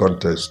wrestling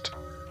contest.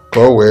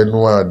 And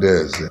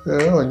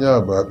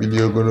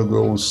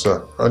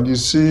you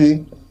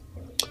see,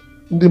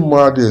 the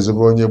mad is a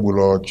bonye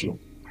bulocho.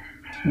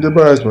 The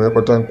bias may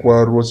patan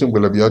quarro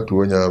single be at to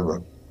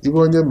Onyava.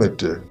 Even your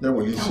mete.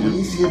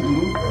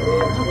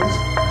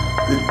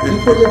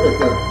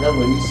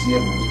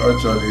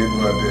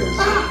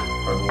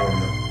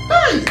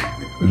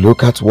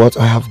 Look at what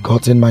I have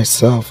gotten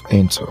myself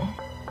into.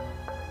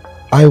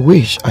 I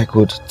wish I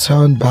could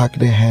turn back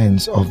the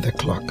hands of the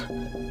clock.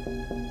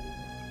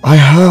 I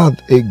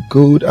had a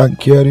good and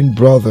caring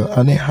brother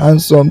and a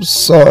handsome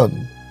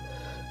son.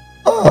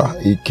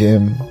 He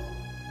came.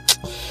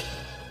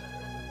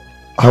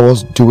 I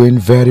was doing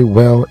very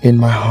well in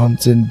my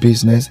hunting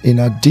business. In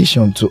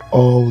addition to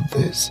all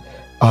this,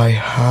 I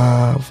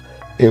have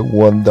a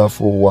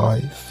wonderful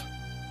wife.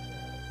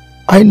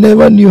 I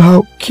never knew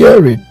how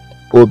caring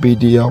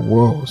Obidia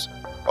was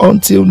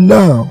until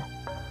now.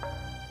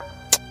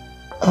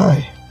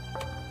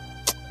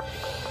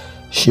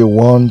 She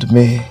warned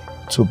me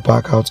to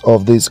back out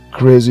of this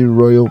crazy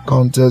royal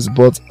contest,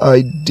 but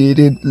I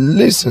didn't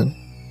listen.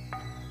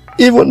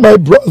 Even my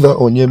brother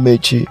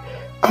Onyemechi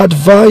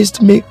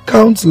advised me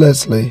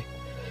countlessly.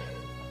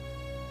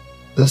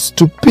 The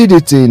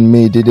stupidity in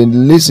me didn't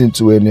listen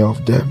to any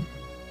of them.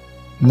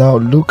 Now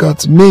look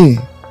at me.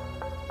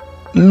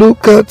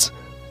 Look at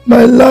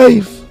my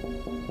life.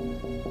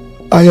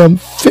 I am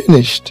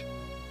finished.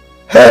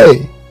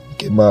 Hey,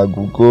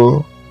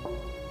 Kemagugo.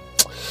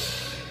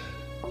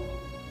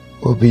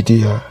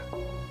 Obidia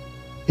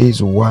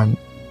is 1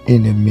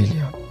 in a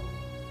million.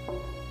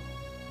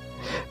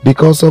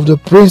 Because of the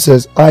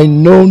princess I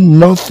know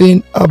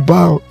nothing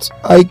about.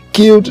 I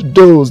killed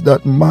those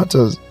that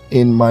matters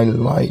in my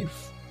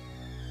life.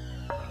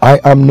 I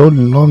am no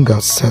longer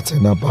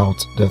certain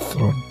about the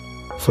throne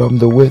from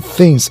the way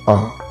things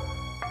are.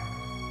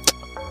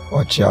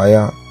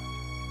 Ochiaya,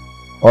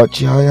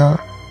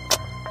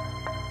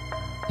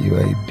 you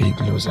are a big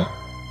loser.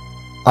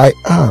 I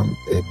am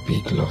a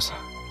big loser.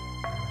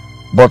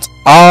 But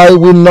I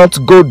will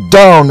not go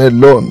down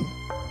alone.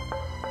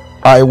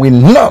 I will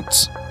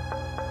not.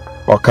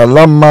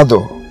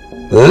 Okalamado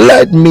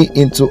led me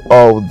into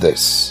all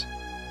this.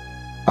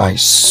 I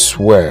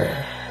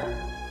swear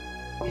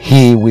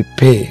he will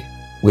pay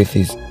with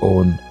his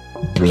own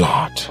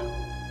blood.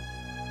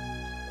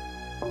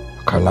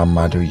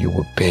 Okalamado, you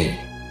will pay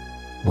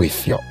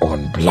with your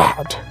own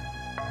blood.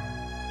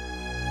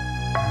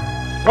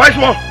 Wise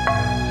one,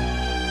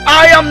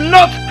 I am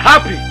not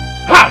happy.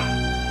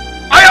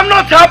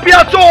 happy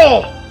at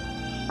all.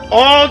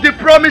 All the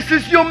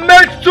promises you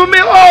made to me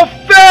all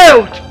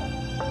failed.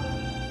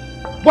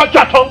 Watch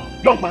your tongue,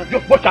 young man.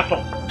 Watch your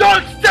tongue.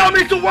 Don't tell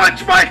me to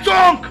watch my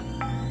tongue.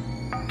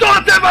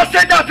 Don't ever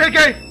say that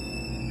again.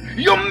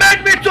 You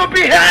made me to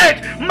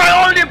behead my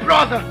only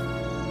brother.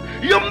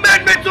 You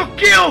made me to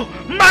kill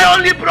my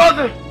only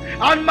brother.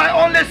 And my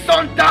only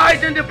son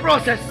died in the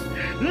process.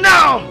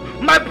 Now,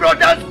 my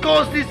brother's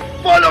ghost is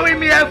following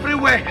me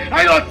everywhere.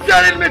 And you're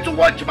telling me to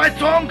watch my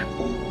tongue?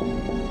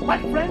 My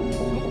friend,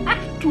 you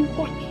ask too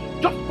much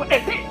just for a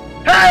day.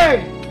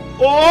 Hey!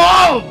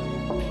 Oh!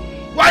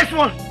 Wise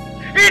one,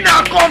 in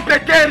a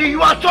competeri,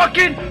 you are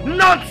talking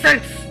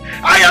nonsense.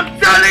 I am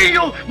telling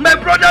you, my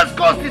brother's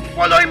ghost is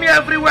following me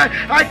everywhere.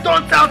 I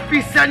don't have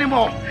peace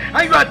anymore.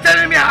 And you are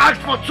telling me I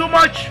asked for too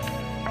much?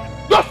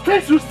 Those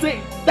things you say,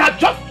 they are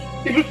just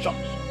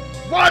illusions.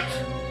 What?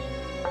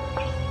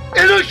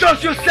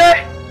 Illusions you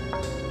say?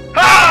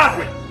 Ah!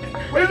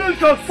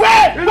 Illusions!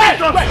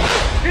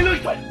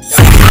 Illusions!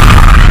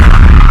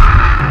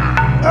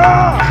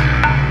 Ah!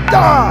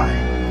 Die!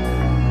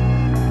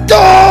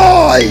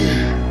 Die!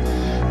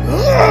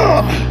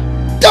 Ah!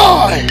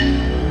 Die!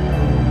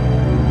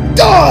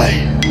 Die!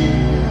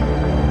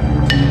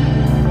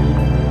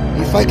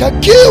 If I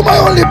can kill my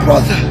only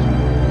brother,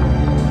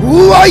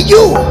 who are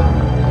you?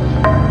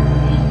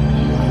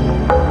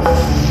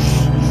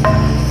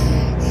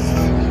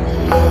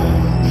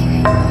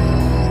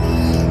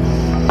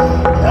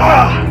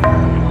 Ah!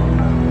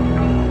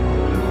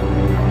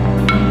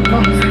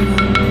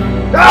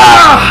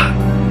 Ah!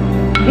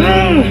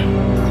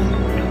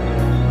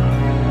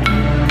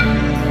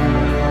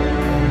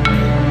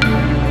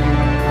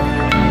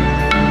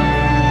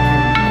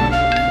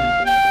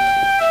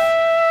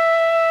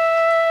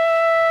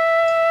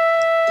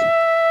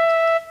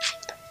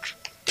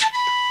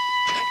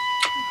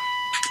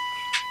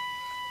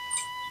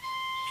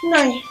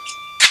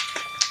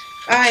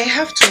 I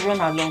have to run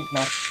along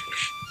now.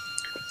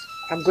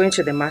 I'm going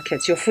to the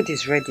market. Your food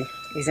is ready.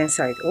 It's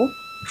inside. Oh?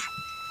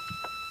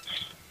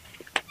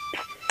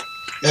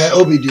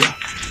 Obidia.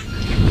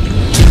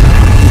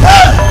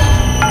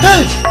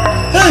 Hey!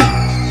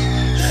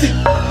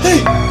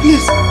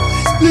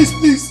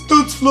 Please,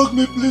 don't flog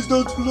me, please,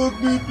 don't flog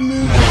me,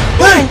 please.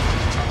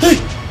 Hey!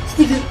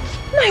 Obidia.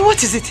 Nai,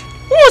 what is it?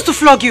 Who wants to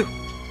flog you?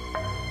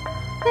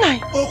 Nai,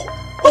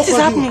 what is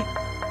happening?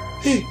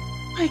 Hey!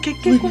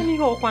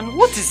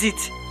 What is it?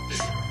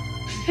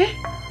 Hey!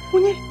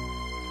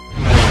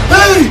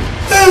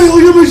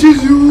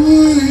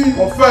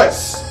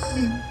 Confess!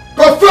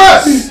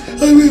 Confess!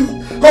 I will.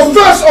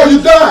 Confess or you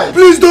die!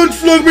 Please don't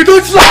flog me,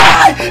 don't flog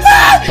me!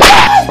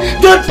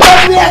 Don't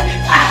flog me!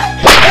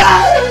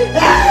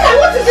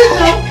 What is it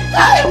now?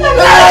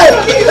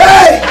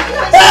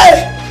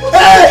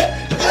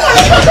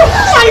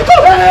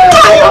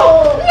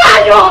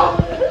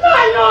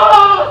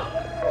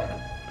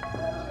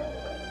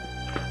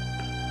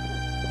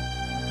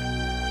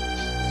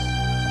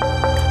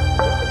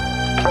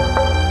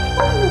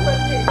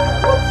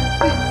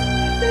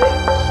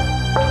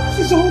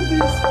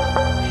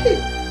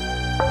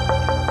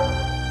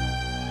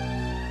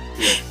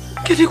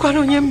 Kedu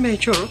onye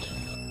mmejọrọ?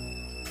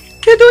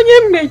 Kedu onye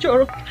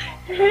mmejọrọ?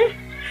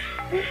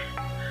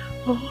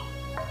 Oh.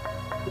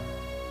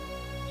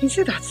 You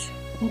see that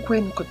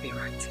Nkwen could be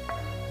right.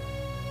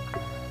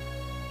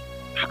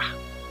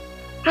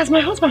 Has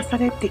my husband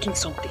started taking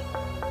something?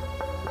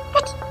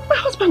 But my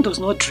husband does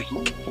not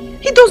drink.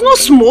 He does not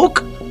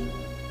smoke.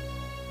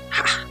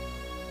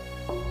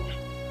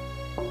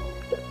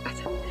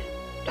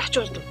 I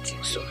just don't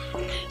think so.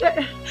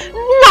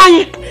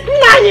 Nani!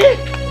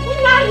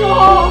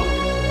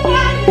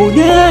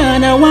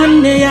 Onyana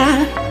wanne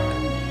ya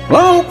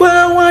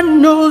Okwa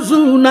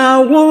wanozu na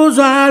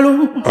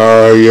wozalu.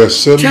 I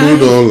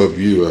assembled all of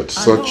you at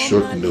such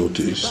short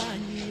notice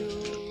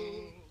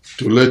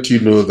to let you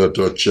know that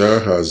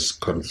Ocha has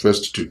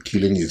confessed to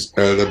killing his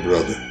elder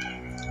brother.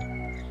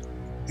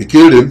 He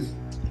killed him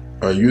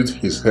and used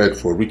his head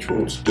for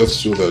rituals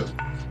just so that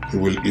he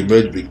will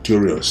emerge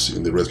victorious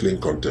in the wrestling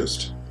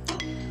contest.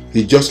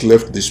 He just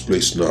left this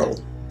place now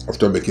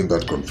after making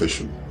that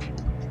confession.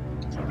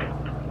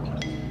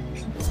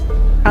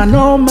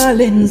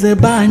 Anomalenze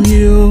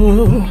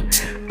banyo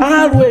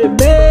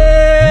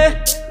Arwebe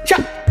Cha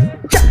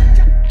cha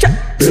cha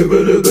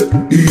Ebelebe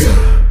Iya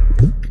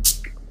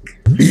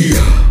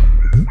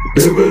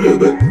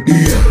Ebelebe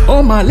Iya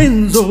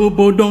Omalenzo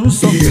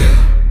bodonso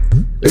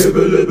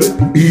Ebelebe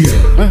Iya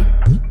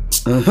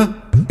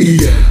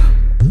Iya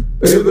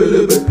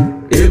Ebelebe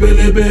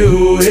Ebelebe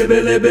o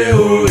Ebelebe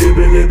o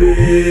Ebelebe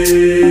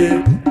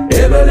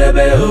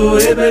Ebelebe o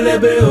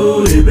Ebelebe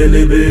o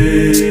Ebelebe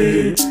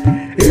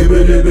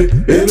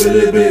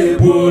Ebelebe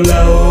wola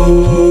o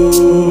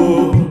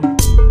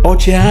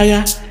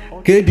Ochiaya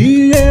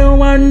kediye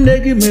wande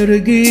gi mere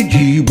gi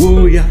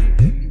jigbo ya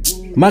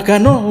maka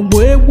na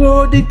ogbo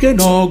egbo dike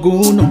na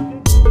ogu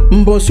no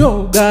mbosi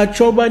o ga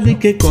choba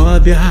dike ko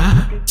abia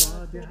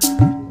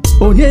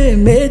onye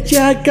mechi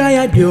aka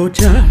ya di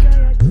ocha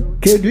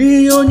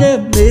kediye onye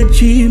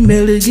mechi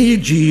mere gi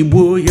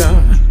jigbo ya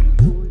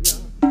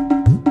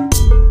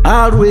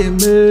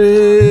Arweme.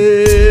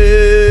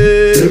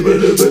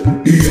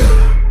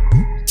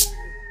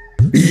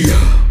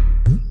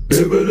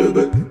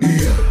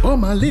 Oh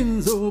my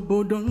linzo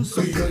bodon.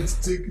 I can't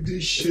take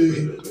this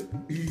shame.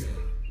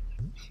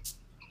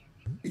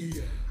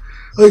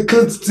 I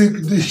can't take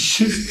this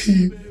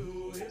shame.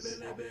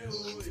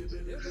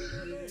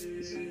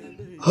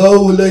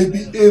 How will I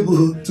be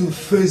able to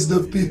face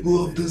the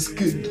people of this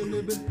kingdom?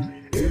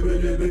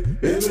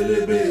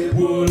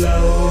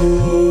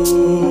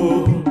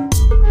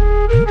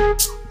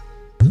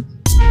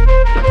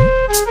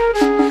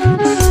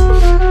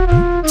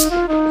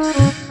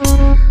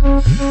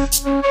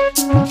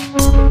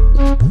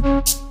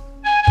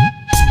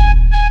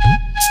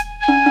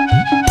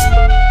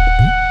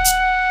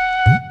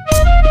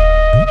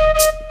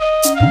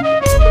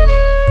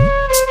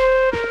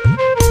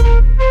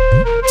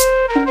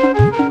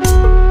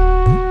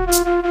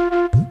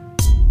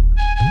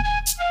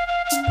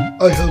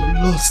 I have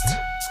lost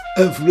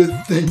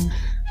everything.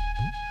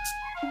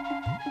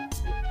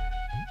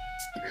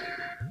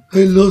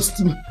 I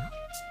lost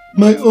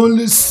my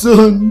only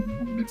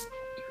son.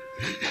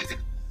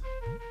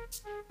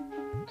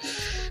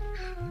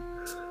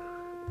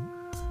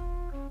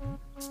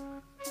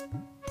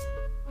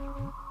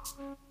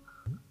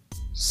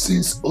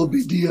 Since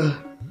Obidia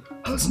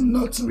has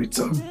not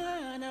returned,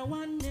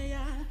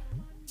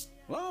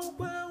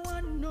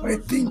 I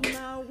think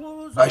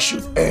I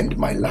should end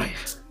my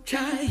life.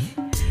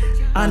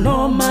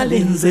 Anomaly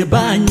nze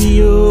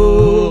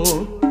banyo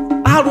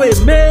Arwe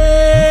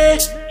me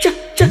cha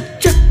cha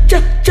cha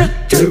cha cha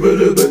cha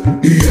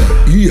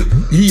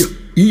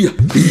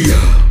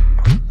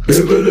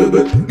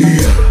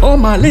Oh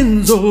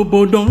malinzo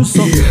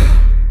bodonso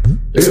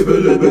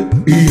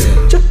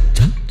cha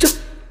cha cha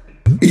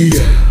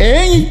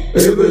Hey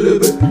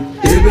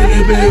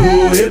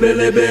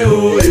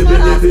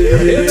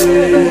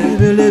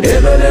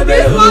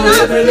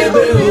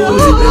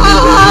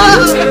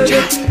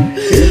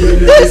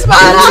This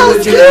man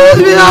has killed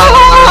me.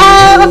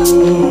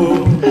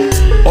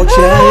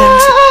 Ochaya,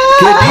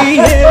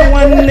 kediye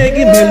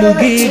wanegi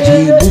melugiji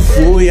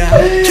bufoya.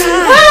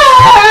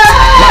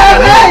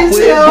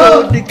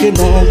 Webo dike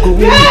nogo,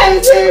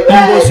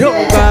 mbosyo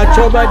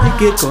choba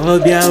dike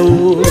kobya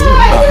o.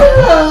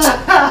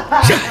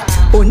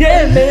 Onye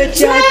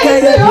mechi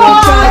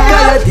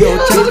akaya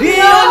diocha,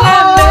 biona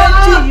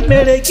mechi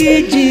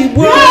melekiji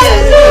bufoya.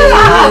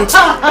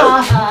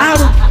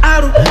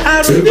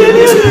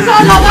 This is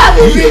all about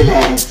the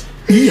village.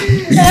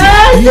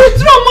 You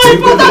threw more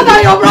important than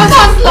your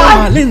brother's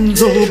life.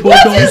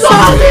 What is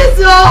all this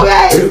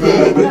always?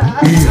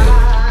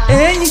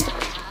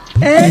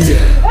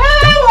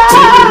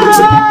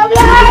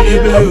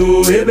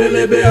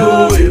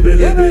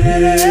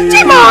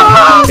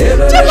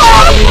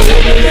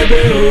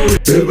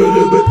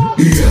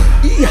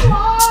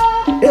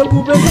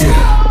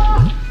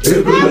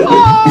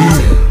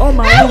 Oh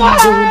my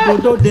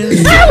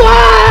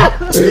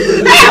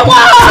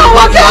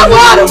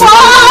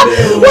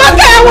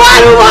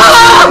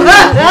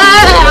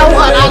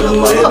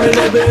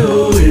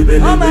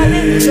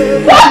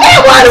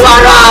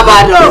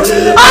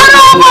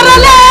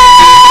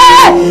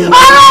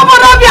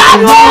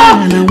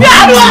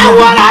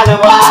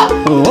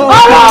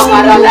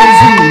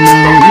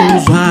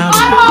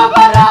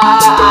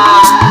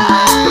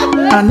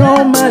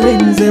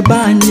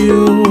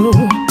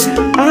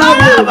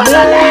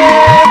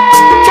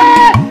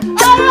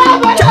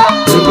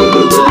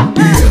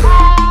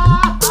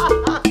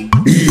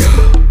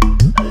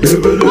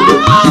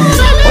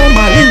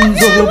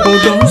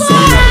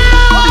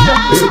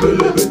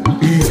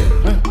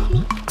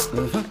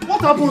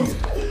What happened?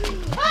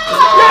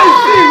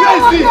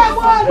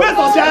 Where's Ocha? Where's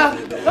Ocha?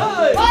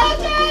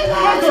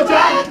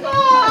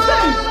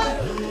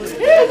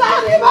 He's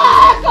on the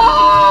back!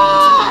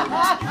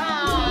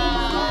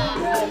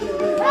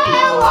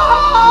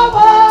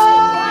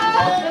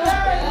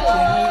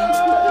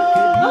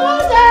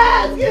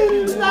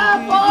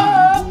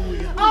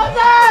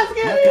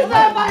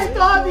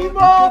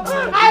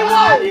 I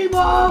want him.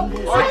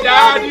 Oja,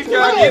 this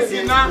girl is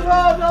sinner.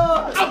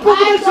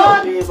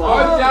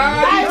 Oja,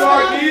 this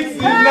girl is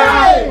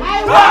sinner.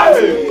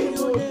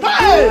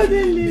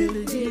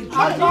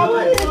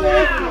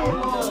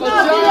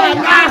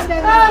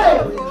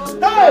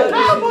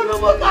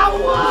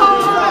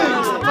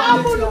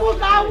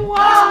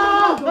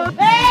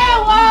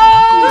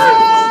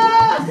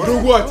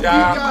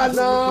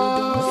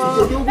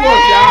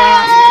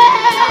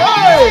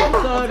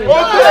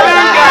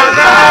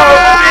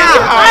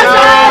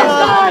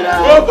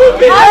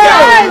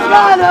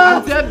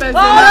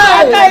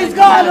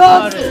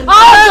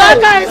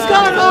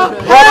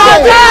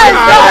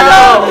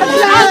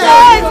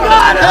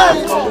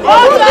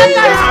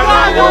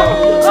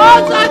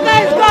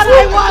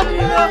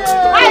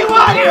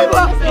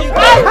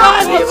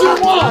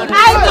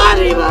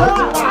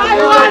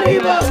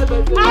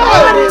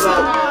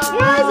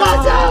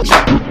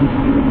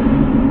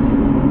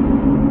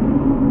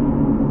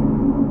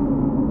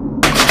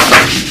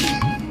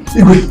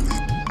 Igwe,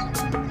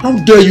 how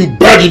dare you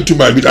barge into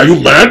my bed? Are you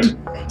mad?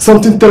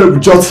 Something terrible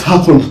just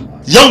happened.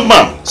 Young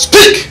man,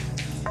 speak!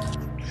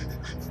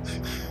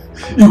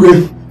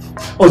 Igwe,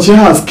 Oche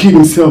has killed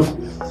himself.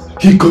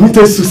 He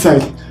committed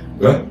suicide.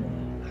 What?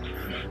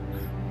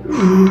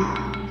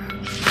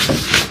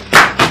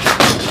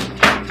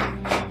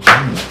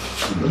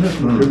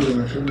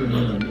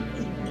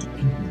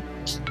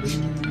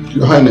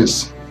 Your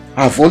Highness,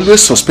 I've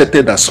always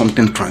suspected that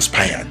something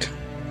transpired.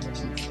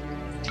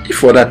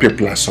 If other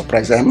people are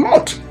surprised, I'm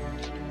not.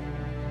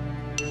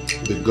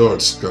 The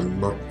gods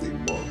cannot be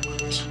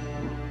mocked.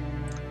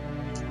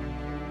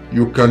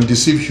 You can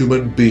deceive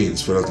human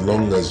beings for as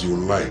long as you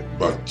like,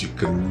 but you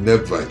can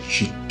never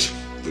cheat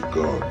the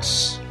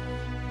gods.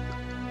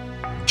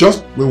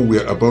 Just when we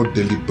are about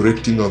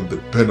deliberating on the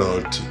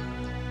penalty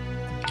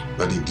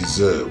that he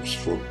deserves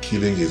for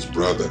killing his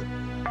brother,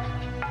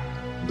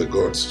 the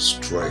gods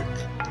strike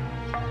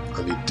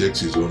and he takes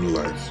his own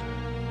life.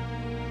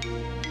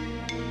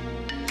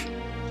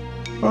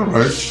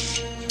 Alright.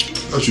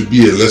 That should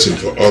be a lesson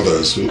for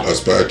others who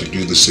aspire to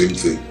do the same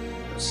thing.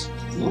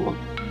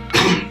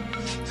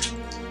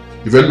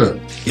 Ivenna.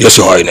 Yes,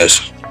 Your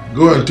Highness.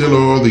 Go and tell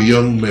all the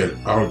young men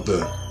out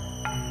there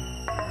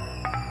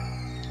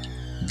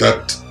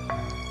that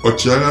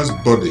Ochiaga's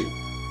body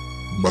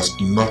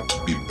must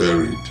not be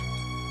buried.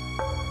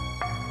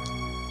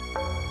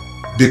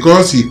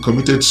 Because he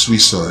committed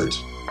suicide,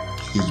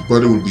 his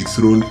body will be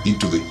thrown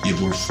into the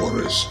evil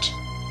forest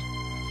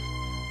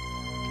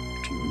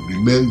to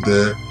remain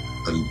there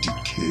and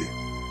decay.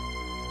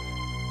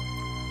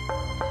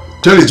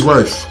 Tell his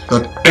wife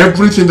that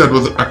everything that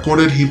was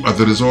accorded him as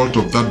a result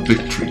of that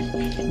victory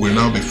will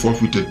now be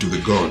forfeited to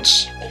the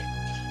gods,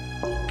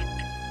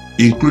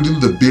 including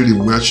the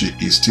building where she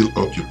is still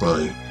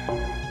occupying.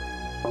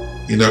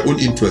 In her own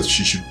interest,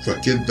 she should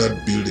vacate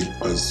that building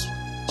as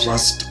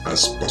fast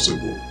as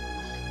possible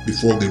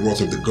before the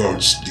wrath of the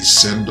gods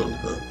descend on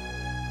her.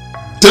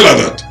 Tell her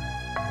that.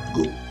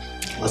 Go.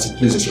 As it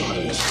pleases Your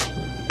Highness.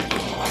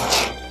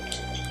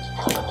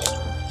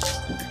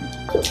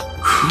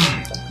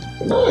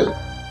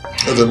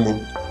 And then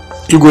move.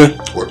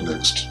 Igwe. What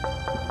next?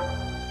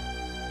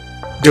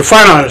 The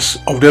finals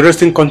of the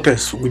wrestling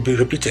contest will be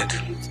repeated.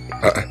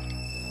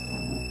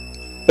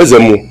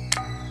 Ezemu,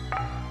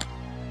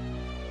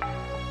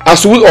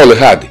 as we all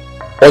heard,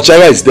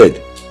 Ochiaga is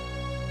dead.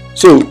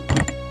 So,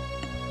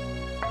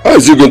 how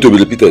is it going to be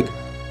repeated?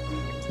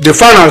 The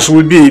finals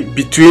will be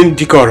between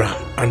Dikora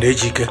and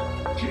Ejike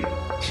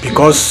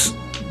because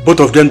both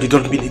of them did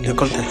not win in the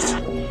contest.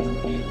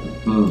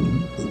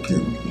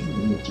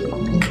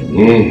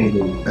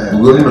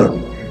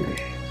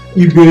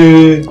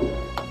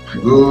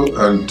 Go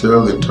and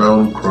tell the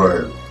town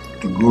crier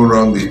to go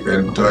around the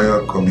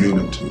entire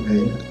community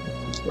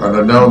and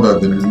announce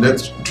that in the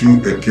next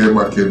 2 Eke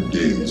market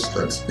days,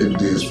 that's 8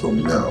 days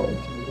from now,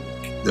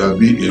 there will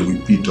be a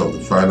repeat of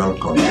the final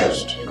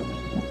contest.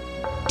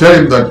 Tell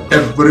him that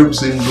every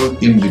single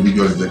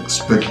individual is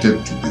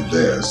expected to be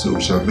there, so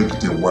we shall make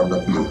it a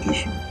wonderful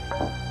occasion.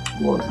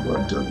 What do you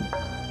want to tell him?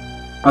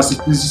 As it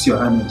pleases Your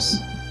Highness.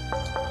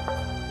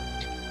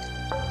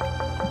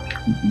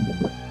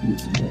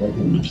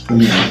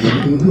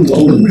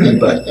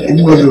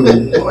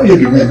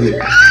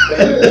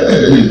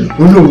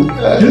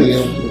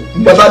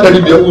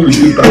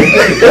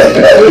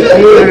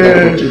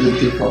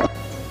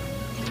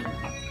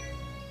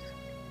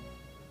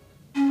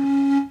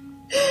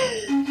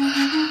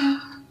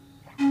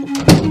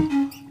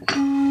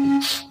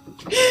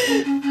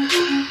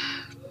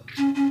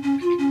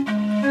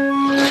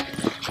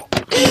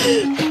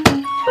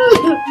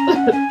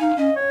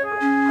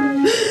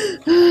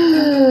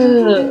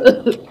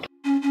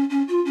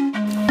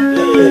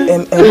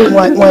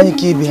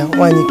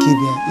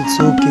 It's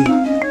okay.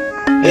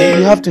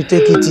 You have to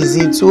take it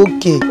easy. It's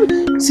okay.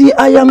 See,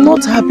 I am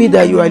not happy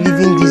that you are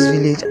leaving this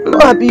village. I'm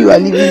not happy you are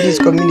leaving this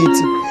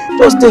community.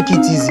 Just take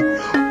it easy.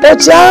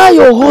 Ocha,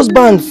 your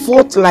husband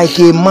fought like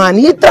a man.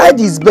 He tried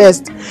his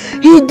best.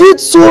 He did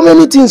so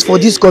many things for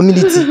this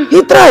community.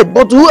 He tried,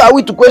 but who are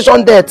we to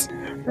question that?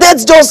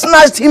 Death just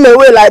snatched him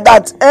away like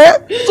that.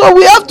 So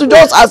we have to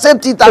just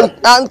accept it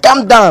and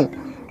calm down.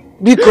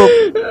 Biko,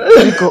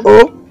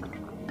 oh.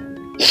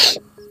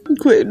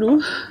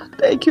 Igboegwu,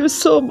 thank you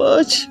so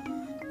much.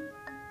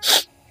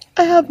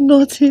 I have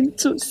nothing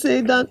to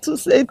say than to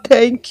say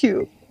thank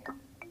you.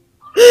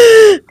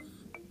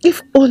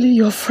 If only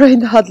your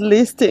friend had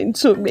listened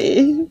to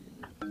me.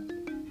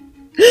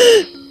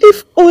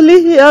 If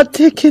only he had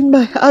taken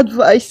my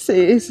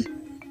advices.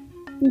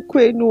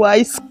 Igboegwu,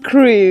 I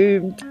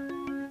screamed.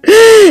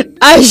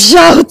 I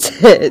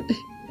shouted.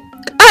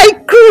 I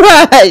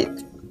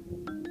cried.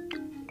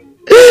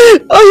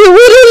 Oh, you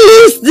wouldn't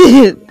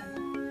listen.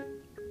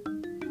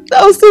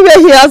 Now see where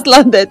he has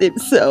landed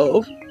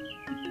himself.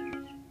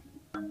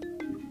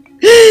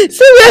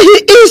 See where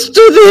he is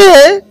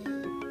today.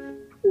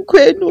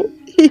 Igboegwu,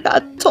 he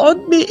had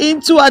turned me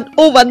into an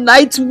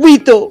overnight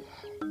widow.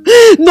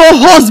 No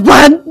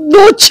husband,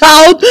 no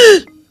child,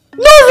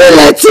 no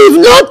relative,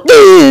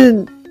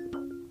 nothing.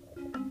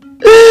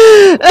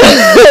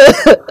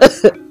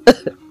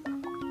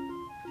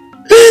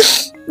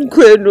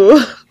 Kwenu.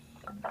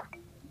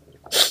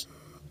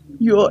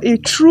 You're a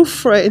true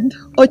friend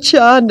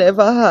Ocha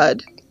never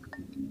had.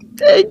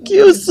 Thank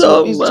you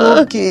so much. It's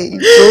okay.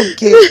 It's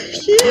okay.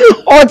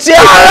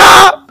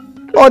 Ochiara!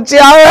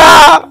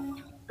 Ochiara!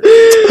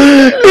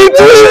 It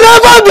will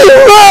never be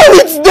well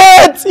with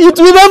death. It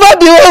will never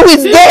be well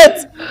with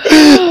death.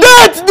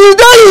 Death, the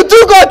day you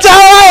took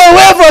Ochiara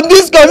away from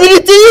this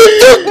community, you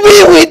took me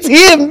with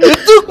him. You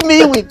took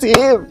me with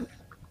him.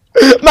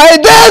 My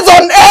days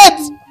on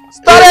earth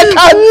started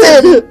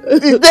counting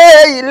the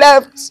day he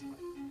left.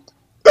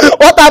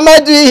 What am I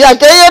doing here?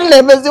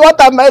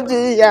 What am I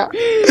doing here? I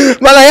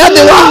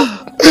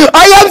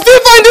am still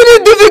finding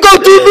it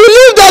difficult to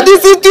believe that the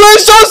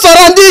situation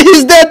surrounding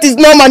his death is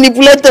not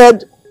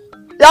manipulated.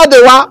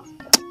 Yadewa,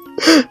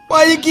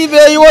 why you keep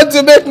here? You want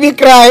to make me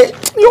cry?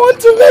 You want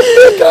to make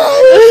me cry?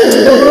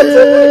 You want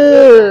to make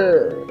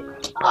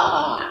me cry?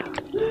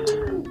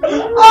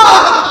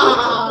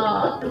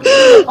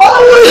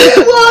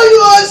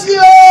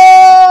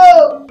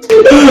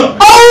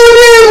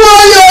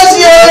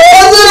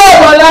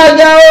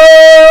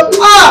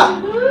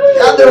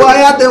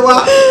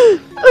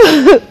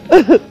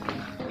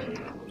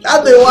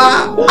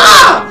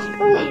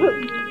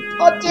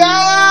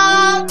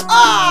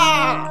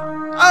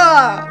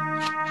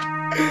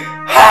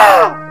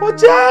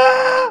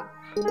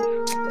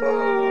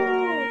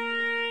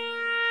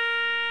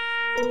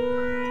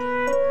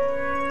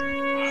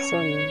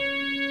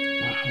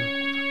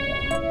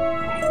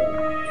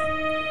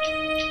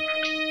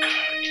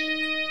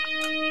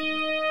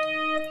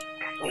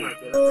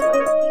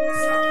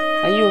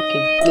 Are you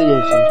okay?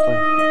 Yes, I'm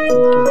fine.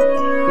 Okay.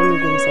 Let me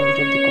go inside and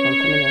drop the cup. I'm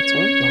coming out, huh?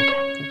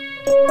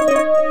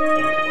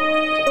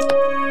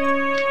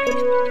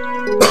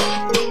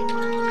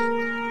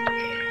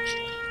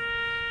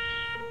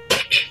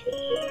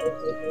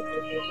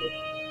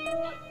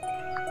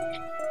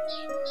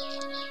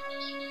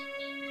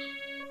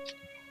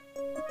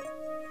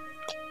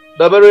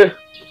 Dabere,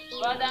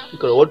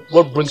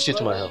 what brings you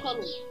to my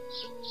house?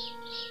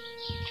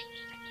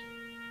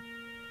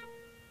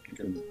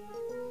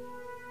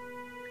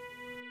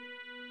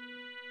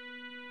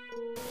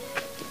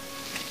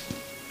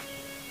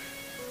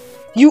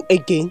 You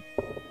again?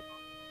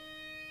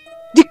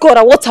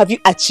 Dikora, what have you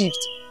achieved?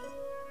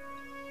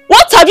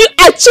 What have you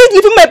achieved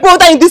leaving my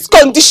brother in this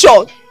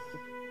condition?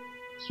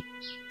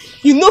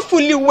 You know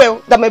fully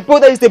well that my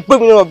brother is the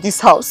breadwinner of this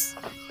house.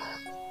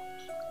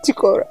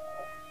 Dikora,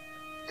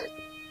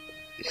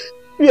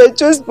 we are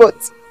just but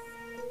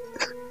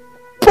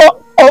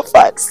poor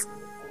orphans.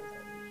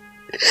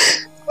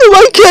 No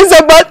one cares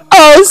about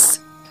us.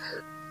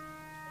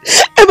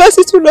 Ever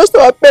since we lost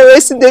our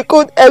parents in the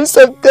cold arms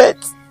of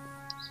death,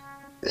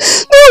 no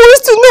one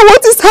wants to know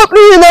what is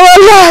happening in our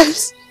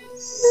lives.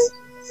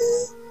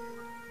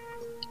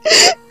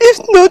 If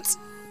not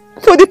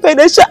for the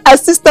financial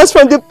assistance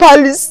from the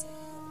palace,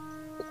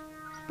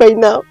 by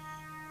now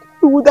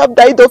we would have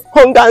died of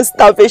hunger and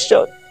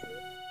starvation.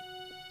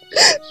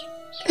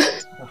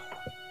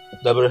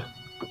 Dabere,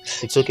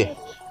 it's okay.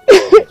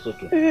 It's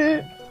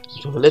okay.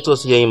 So let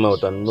us hear him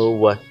out and know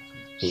why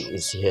he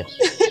is here.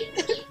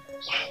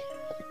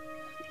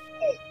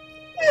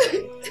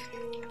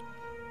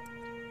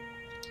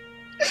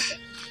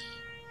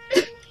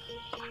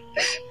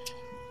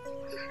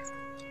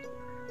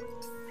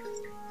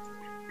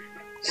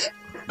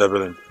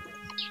 Dabere,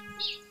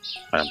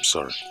 I am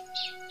sorry.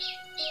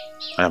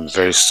 I am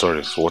very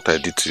sorry for what I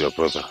did to your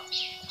brother.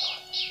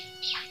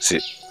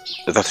 See,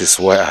 that is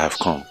why I have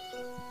come.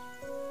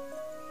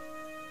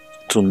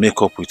 To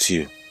make up with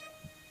you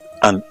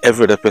and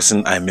every other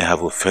person I may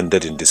have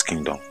offended in this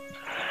kingdom.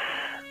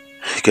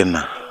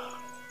 Ikenna,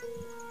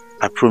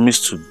 I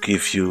promise to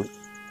give you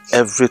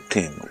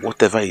everything,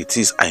 whatever it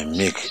is I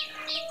make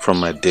from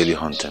my daily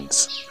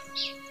huntings.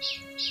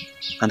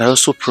 And I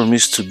also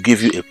promise to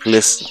give you a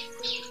place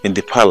in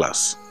the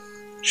palace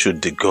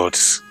should the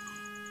gods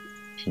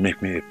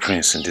make me a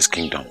prince in this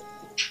kingdom.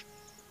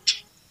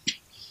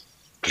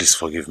 Please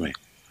forgive me.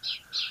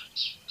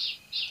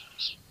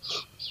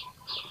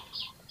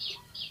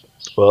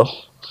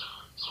 Well,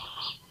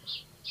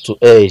 to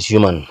err is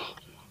human,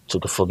 to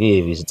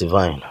forgive is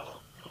divine.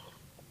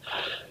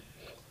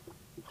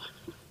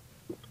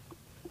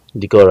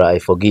 Dikora, I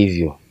forgive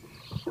you.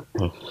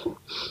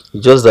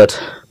 It's just that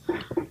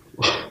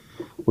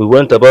we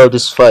went about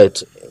this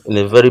fight in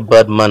a very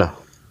bad manner.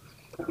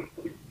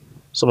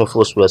 Some of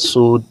us were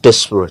so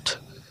desperate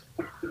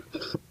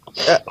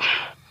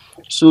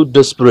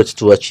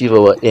to achieve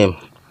our aim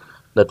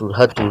that we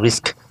had to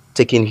risk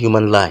taking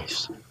human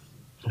lives.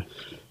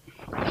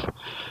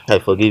 I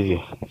forgive you.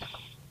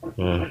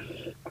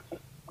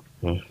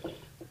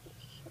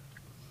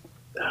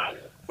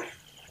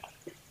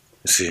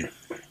 See,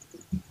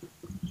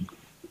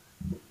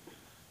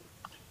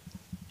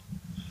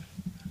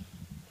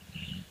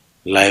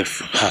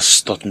 life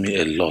has taught me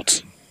a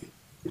lot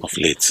of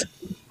late.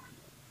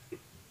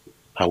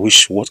 I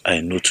wish what I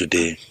know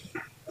today,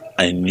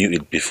 I knew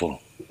it before.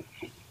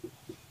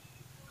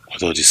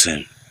 But all the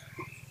same,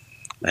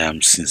 I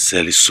am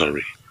sincerely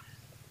sorry.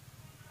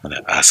 And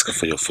I ask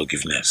for your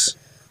forgiveness.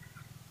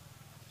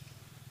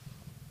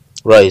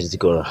 Right,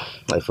 Dikora.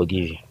 I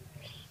forgive you.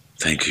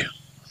 Thank you.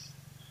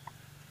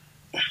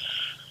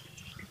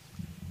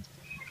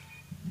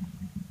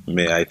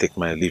 May I take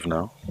my leave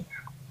now?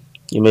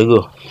 You may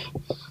go.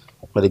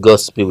 May the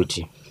gods be with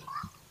you.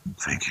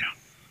 Thank you.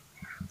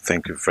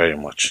 Thank you very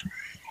much.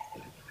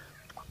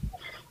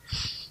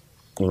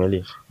 You may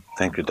leave.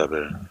 Thank you,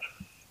 Dabere.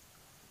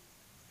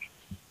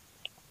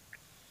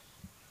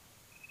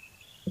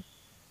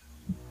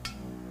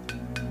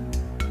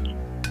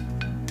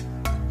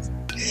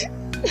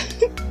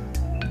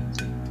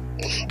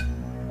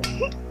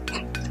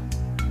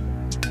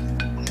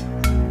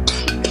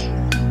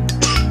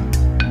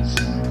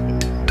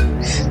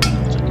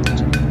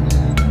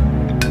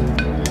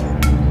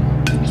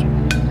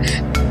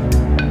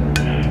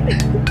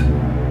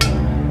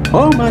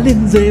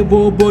 Omalinze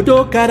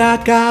obodo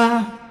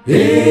karaka.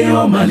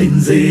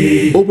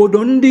 Omalinze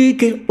obodo ndị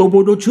ike,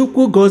 obodo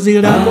Chukwu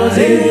gọziri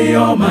agọzi.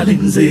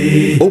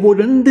 Omalinze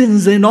obodo ndị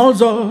nze na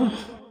ọzọ.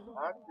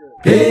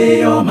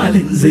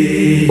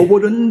 Omalinze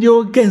obodo ndị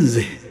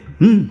okenze.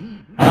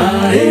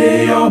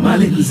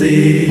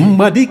 Omalinze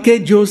mgbadike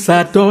ji ose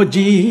atọ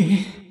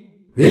ji.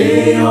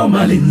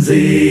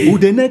 Omalinze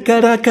udene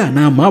karaka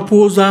na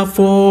amapụ ụzọ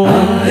afọ.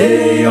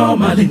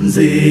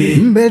 Omalinze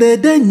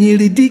mberede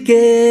nyiri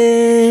dike.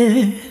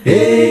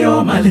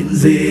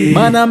 Omalinze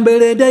mana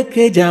mberede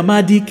keji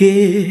ama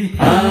dike.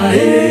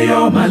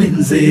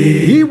 Omalinze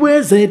igwe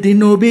eze dị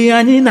n'obi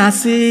anyị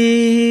na-asị.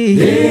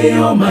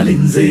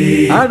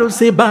 Omalinze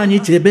arụsị be anyị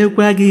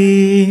chebekwa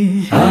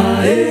gị.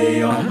 Father,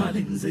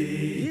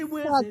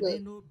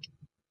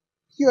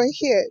 you are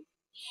here.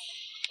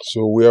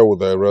 So where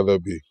would I rather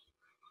be?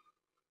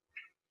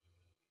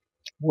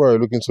 Why are you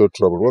looking so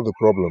troubled? What's the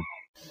problem?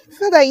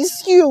 Father,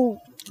 it's you.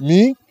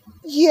 Me?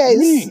 Yes.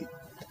 Me?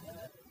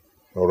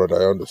 Alright,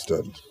 I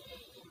understand.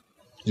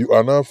 You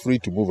are now free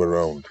to move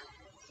around.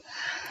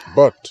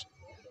 But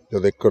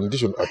there's a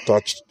condition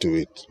attached to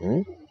it.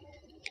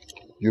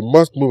 You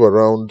must move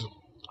around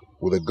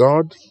with a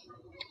guard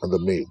and the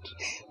maid.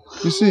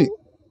 You see,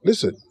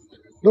 listen,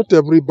 not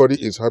everybody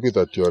is happy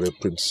that you are a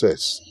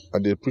princess,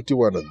 and a pretty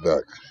one at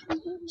that.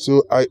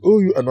 So I owe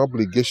you an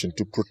obligation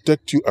to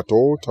protect you at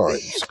all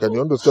times. Can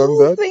you understand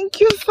that? Thank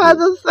you,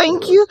 Father.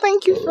 Thank you.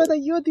 Thank you, Father.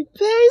 You're the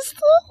best.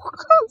 Oh,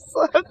 I'm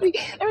so happy.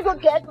 Let me go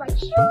get my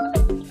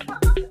shoes.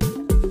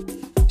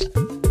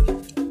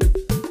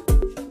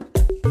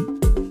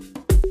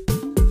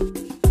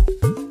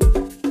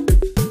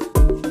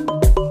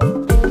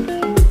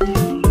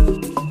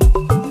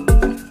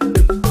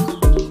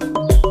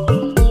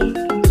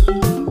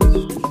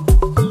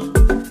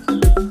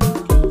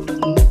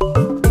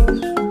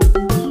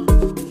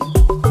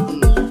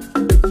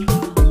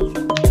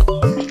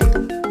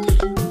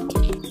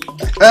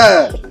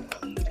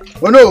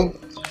 No,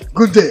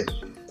 good day.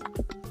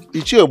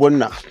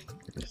 Igboegwu,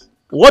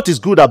 what is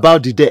good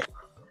about the day?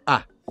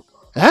 Are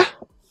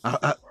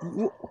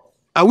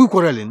we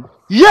quarreling?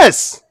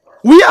 Yes,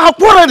 we are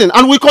quarreling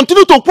and we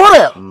continue to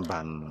quarrel.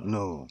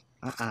 No.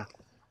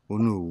 Oh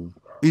no.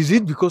 Is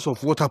it because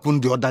of what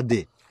happened the other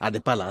day at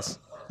the palace?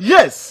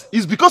 Yes,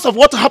 it's because of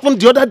what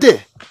happened the other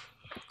day.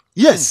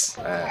 Yes.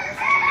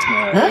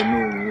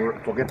 No,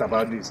 forget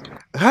about this.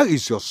 How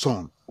is your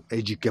son,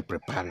 Ejike,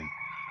 preparing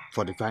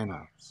for the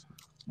finals?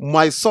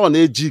 My son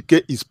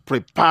Ejike is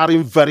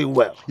preparing very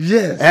well.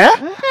 Yes.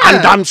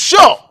 And I'm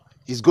sure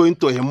he's going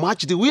to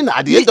emerge the winner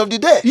at the end of the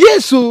day.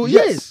 Yes, so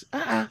yes.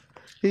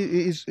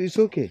 It's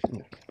okay.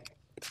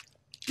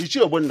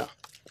 Igboegwu,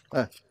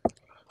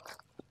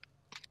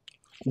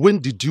 when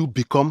did you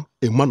become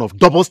a man of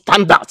double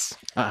standards?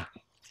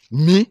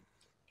 Me?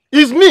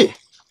 It's me.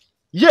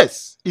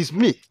 Yes, it's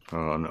me.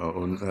 Oh,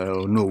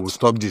 no,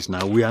 stop this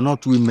now. We are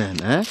not women.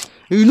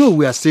 You know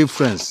we are still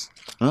friends.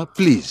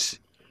 Please.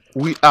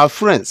 We are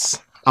friends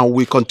and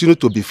we continue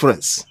to be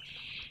friends.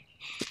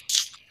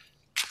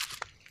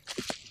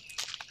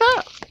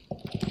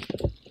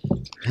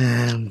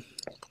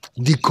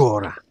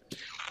 Dikora,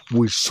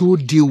 we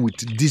should deal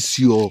with this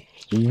your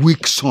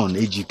weak son,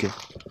 Ejike,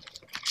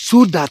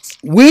 so that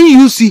when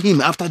you see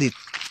him after the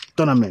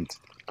tournament,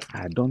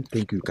 I don't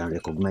think you can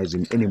recognize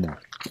him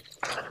anymore.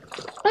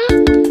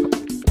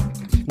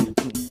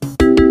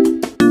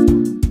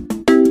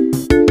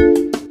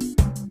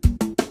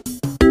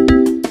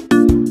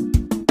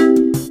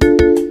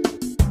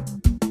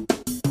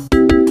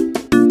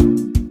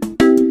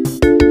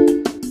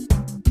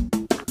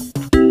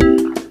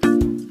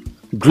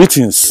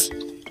 Greetings,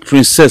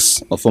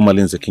 Princess of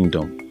Omalinze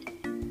Kingdom.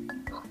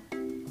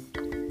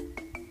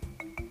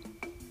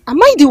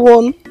 Am I the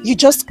one you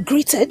just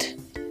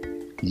greeted?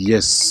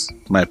 Yes,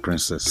 my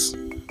princess.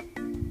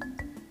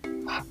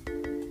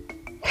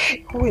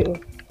 Wait,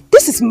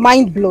 this is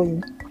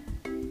mind-blowing.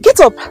 Get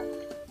up.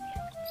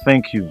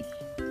 Thank you,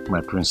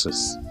 my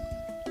princess.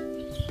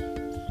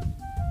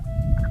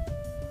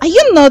 Are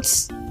you not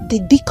the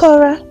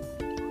Dikora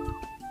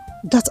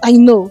that I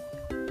know,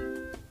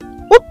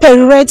 who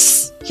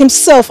parades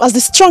himself as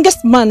the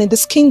strongest man in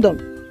this kingdom?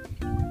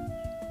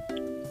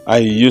 I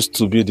used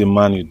to be the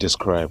man you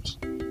described,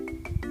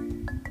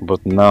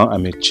 but now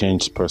I'm a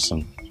changed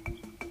person.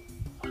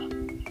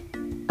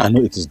 I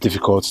know it is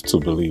difficult to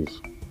believe,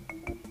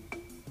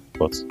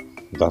 but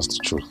that's the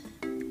truth.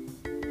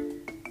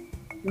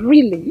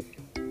 Really?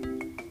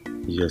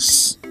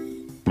 Yes,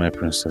 my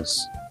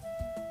princess.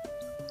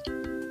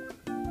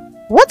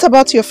 What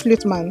about your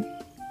flute man?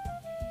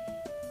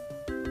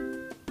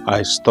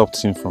 I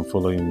stopped him from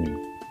following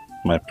me,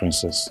 my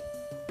princess.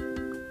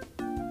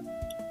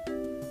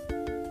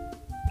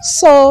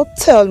 So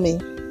tell me,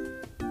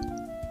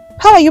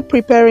 how are you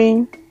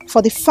preparing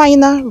for the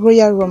final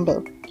Royal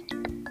Rumble?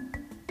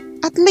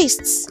 At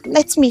least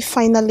let me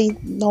finally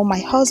know my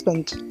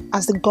husband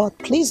as the God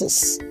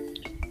pleases.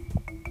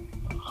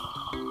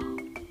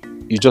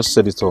 You just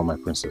said it all, my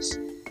princess.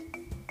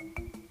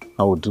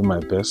 I will do my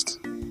best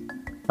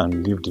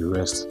and leave the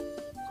rest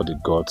for the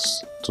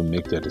gods to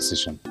make their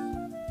decision.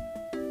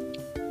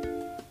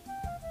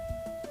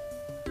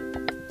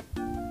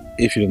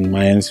 If you don't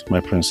mind,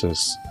 my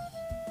princess,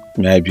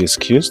 may I be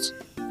excused?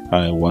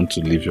 I want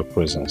to leave your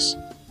presence.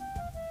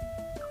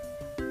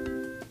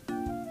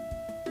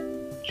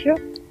 Sure.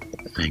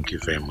 Thank you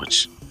very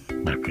much,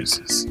 my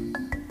princess.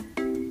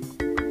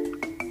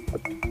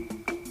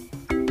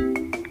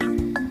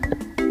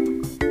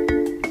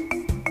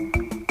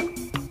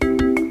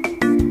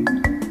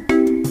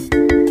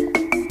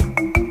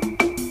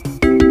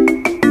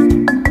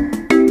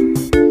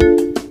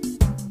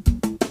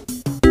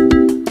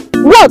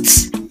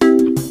 What?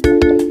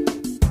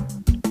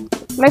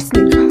 Let's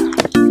leave.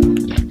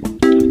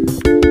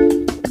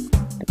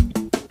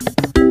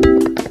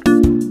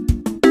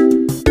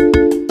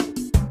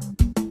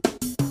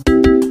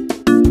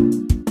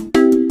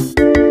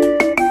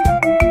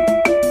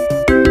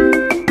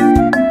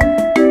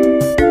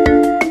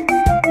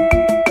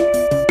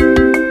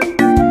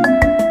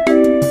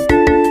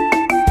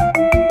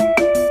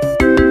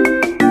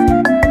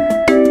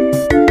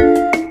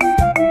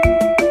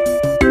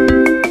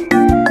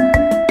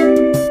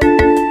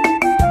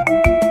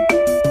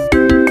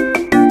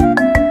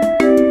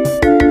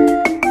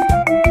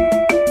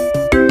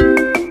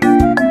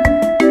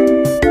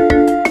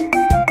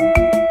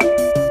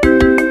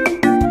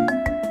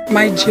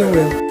 My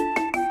jewel.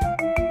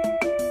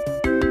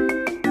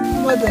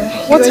 Mother,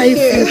 What are you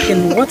here.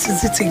 thinking? What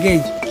is it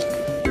again?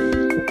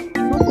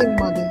 Nothing,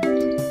 Mother.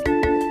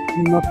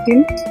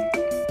 Nothing?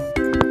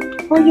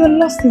 Oh, you're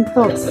lost in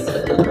thoughts.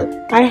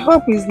 I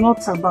hope it's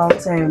not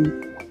about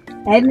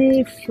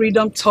any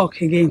freedom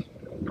talk again.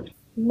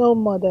 No,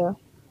 Mother.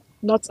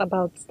 Not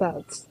about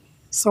that.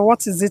 So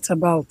what is it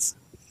about?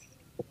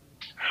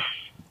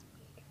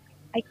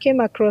 I came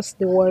across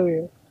the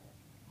warrior.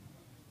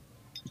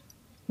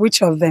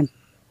 Which of them?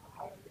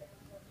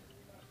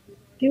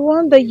 The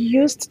one that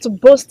used to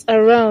boast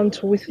around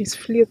with his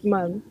flute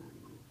man.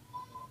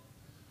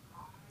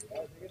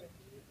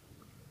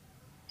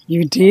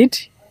 You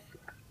did?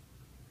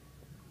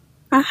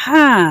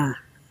 Aha!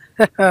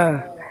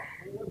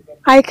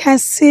 I can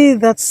see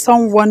that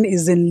someone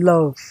is in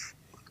love.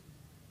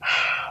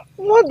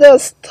 Mother,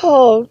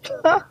 stop.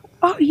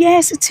 Oh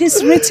yes, it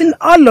is written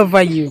all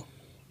over you.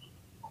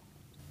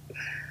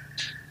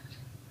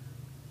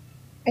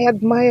 I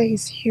admire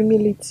his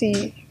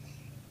humility,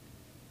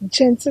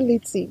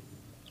 gentility,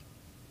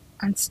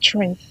 and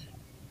strength.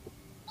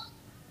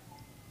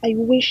 I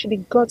wish the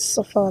gods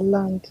of our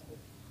land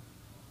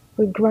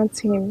will grant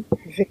him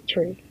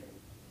victory.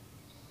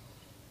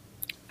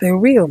 They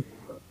will.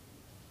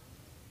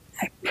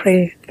 I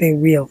pray they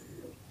will.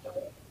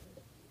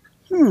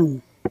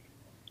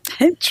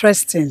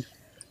 Interesting.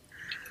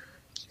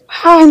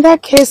 In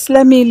that case,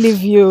 let me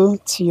leave you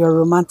to your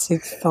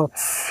romantic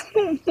thoughts.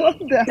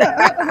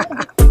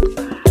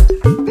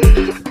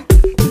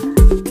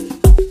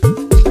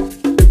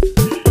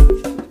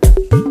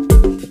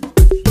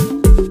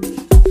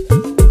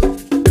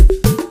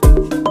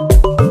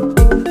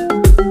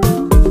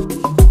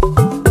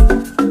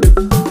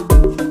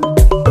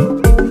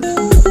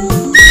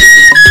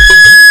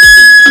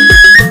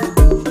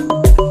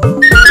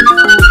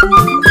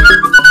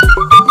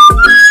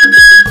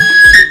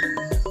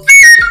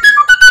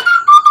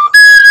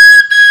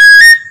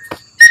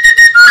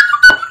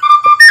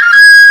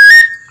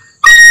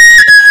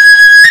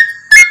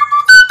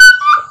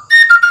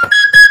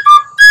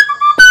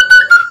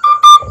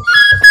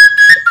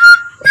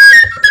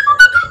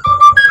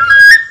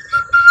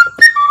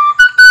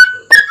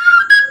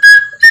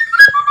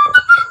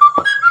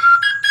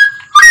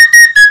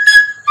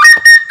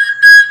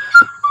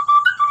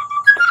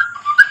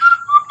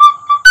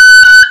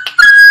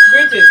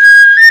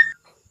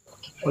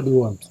 What do you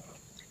want?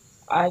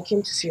 I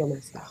came to see your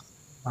master.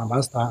 My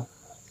master,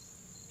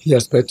 he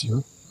expect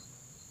you?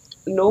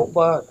 No,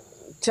 but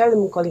tell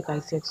him colleague I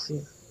said to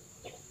you.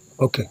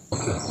 Okay.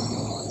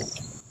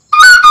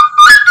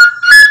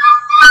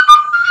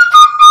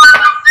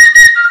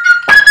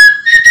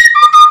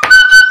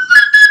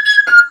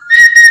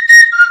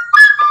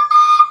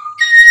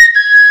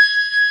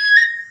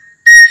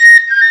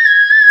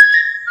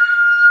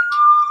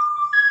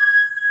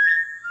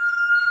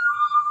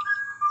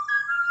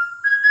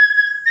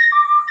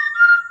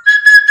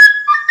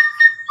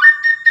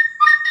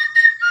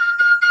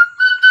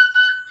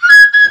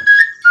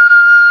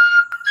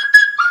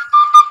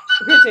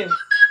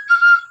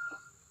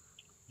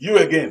 You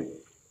again.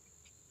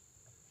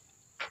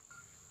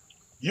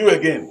 You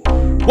again.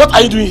 What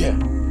are you doing here?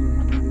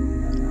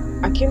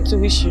 I came to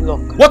wish you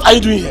luck. What are you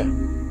doing here?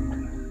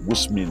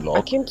 Wish me luck?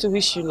 I came to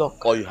wish you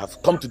luck. Or you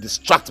have come to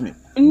distract me?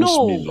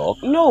 No, wish me luck?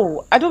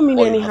 No, I don't mean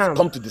or any you have harm.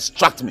 come to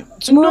distract me?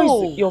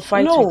 Tomorrow is your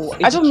fight with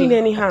Ejike. I don't mean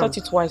any harm. I thought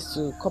it wise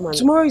to come and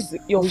Tomorrow is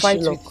your wish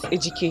fight you with luck.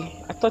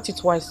 Ejike. I thought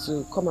it wise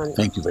to come and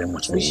Thank you very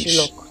much for wish your you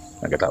wish.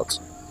 luck. Now get out.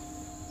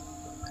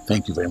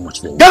 Thank you very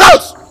much for your Get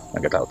wish. out!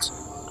 Now get out.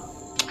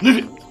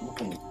 Leave it.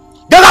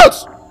 Get out!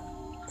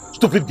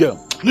 Stupid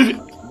girl. Leave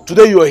it.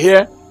 Today you are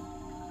here.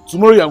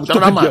 Tomorrow you are with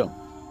another man.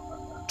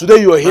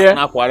 Today you are here.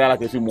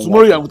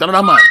 Tomorrow you are with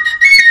another man.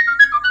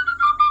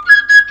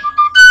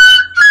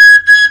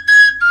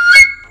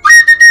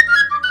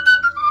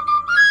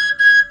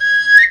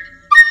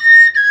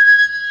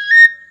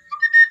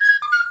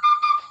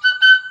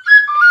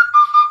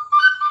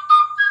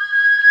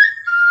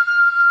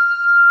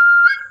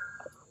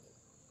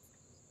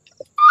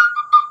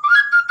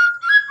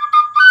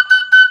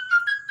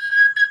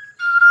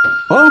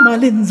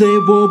 Omalinze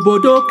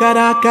bobodo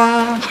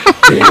karaka.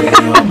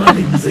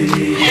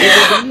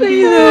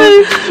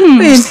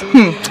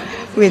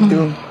 Wait,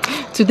 though.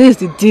 Today is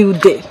the deal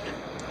day.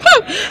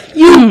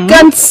 You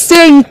can't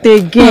say it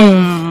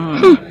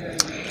again.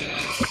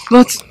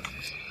 But,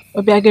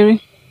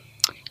 Obiageri,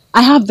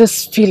 I have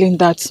this feeling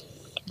that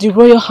the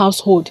royal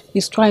household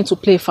is trying to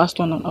play a fast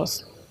one on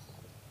us.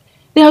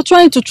 They are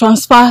trying to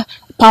transfer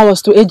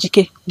powers to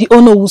Ejike, the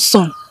Onowu's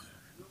son.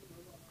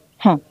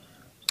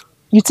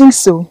 You think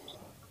so?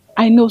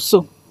 I know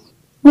so.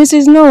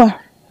 Mrs. Noah?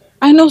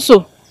 I know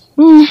so.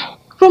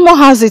 Rumor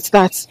has it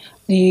that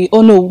the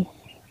Onowu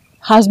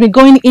has been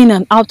going in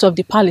and out of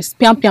the palace.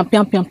 Piam, piam,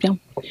 piam, piam, piam.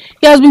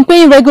 He has been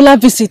paying regular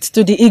visits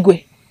to the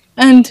Igwe.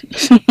 And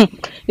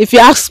if you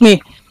ask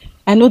me,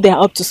 I know they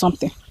are up to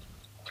something.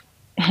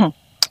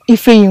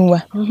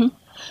 Ifeyinwa,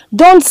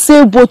 don't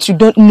say what you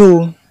don't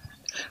know.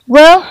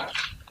 Well,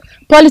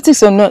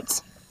 politics or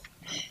not,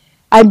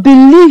 I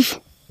believe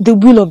the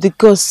will of the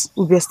gods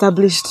will be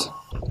established.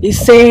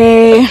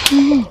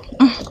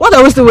 What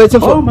are we still waiting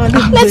for?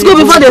 Let's go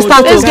before they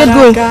start. Let's get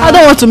going. I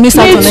don't want to miss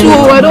out on anything.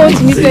 I don't want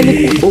to miss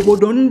anything.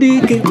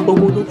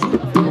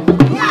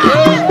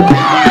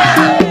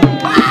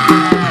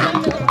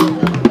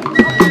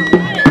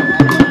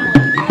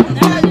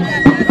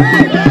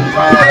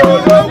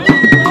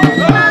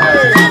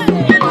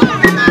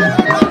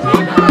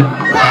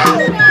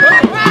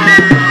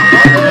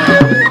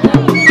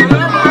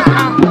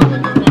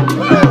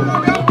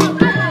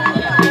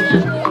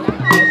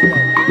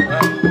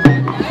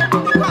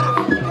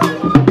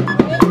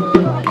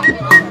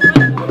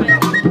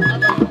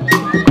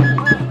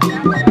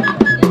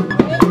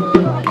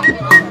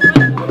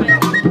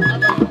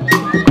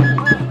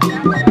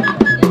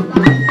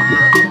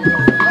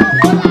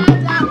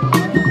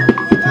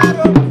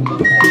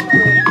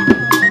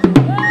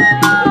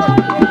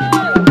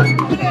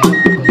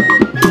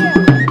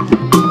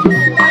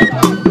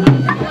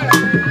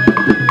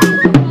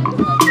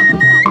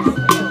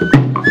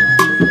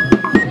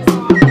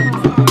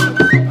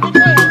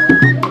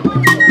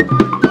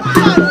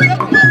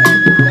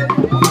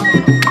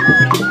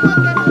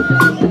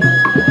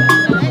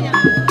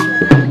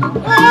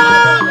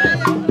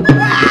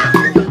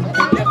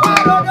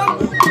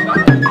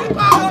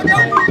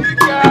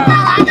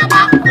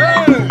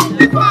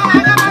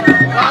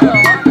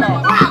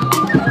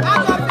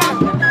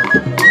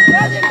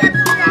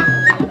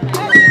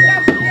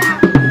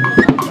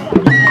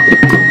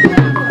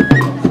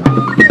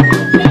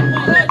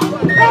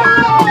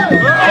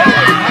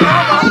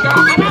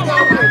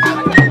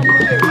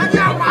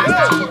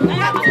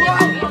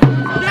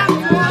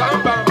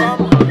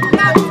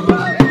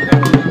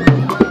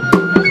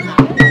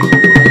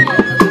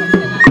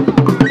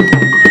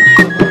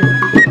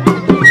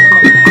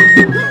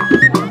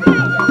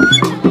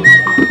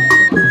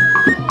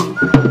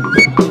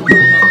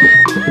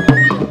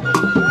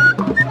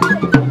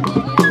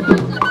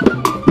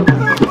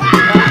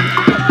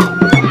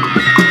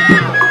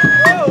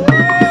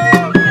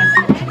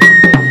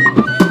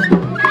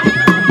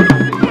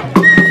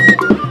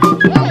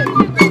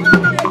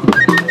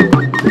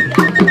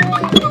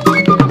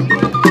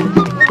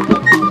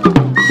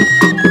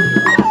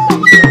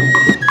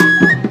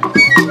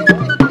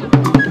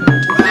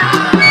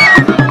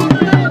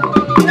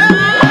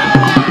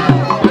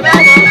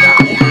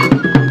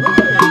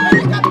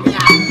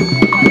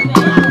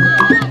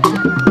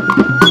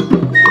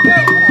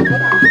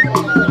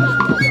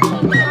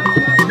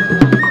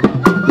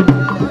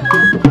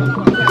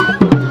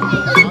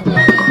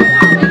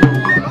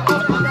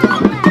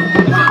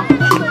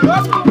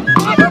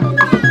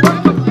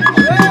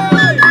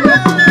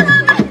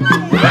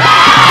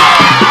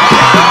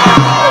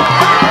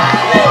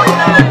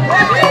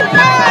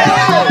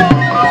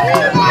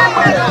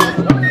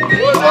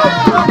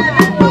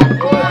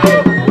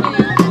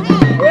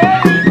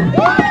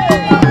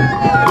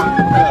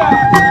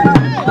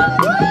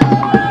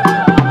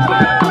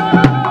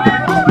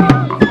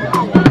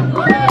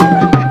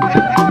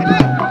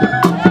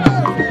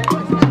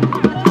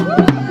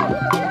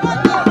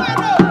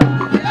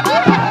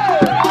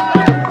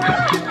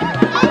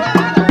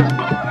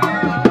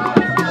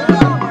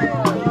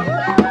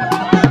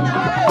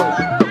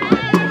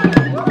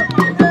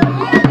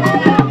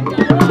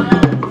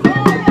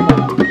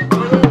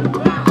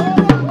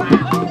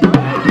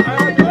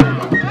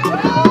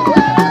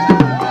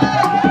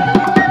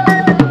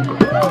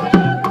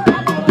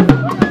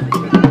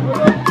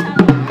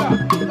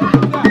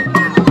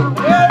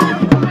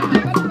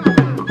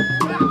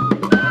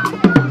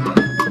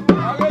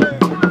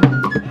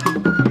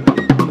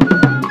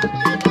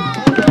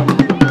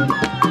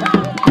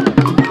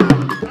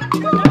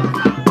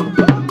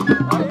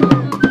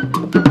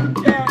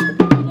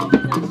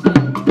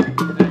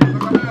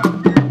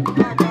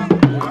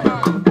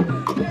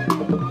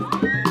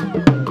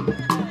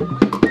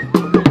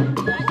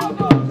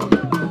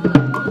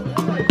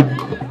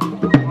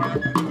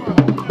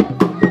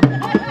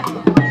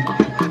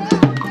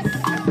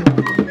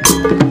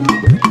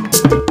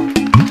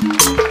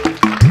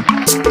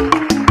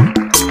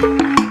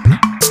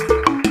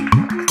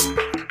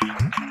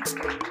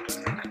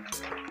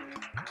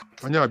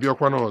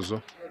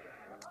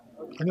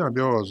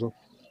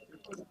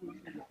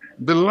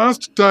 The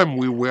last time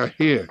we were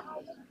here,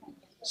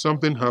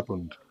 something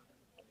happened.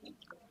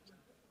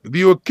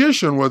 The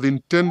occasion was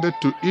intended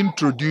to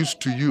introduce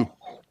to you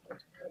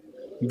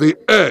the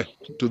heir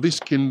to this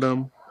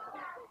kingdom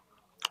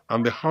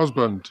and the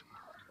husband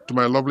to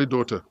my lovely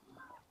daughter.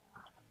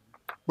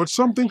 But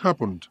something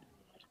happened.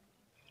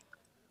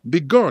 The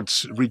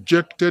gods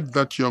rejected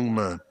that young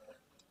man.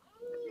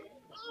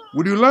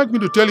 Would you like me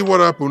to tell you what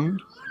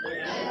happened?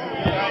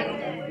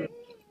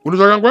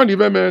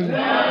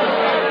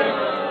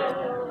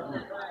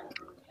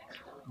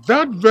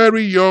 That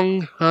very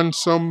young,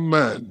 handsome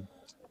man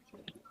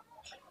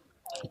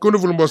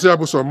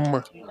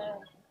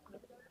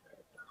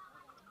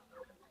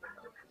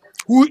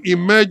who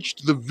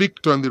emerged the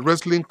victor in the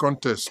wrestling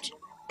contest.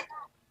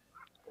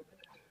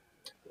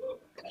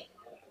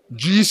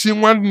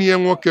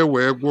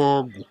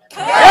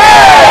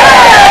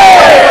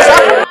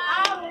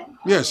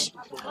 Yes.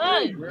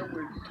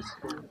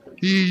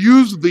 He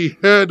used the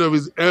head of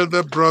his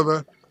elder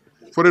brother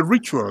for a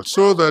ritual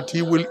so that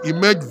he will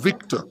emerge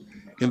victor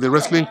in the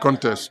wrestling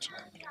contest.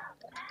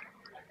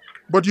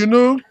 But you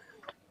know,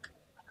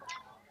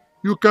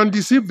 you can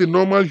deceive the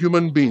normal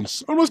human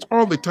beings almost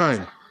all the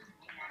time,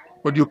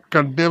 but you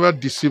can never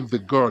deceive the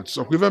gods.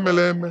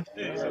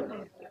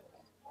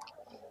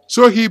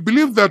 So he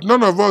believed that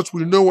none of us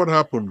will know what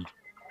happened.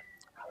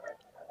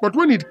 But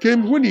when he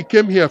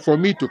came here for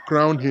me to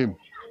crown him,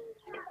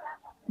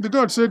 the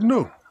God said,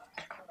 no,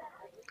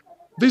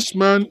 this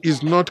man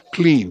is not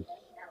clean.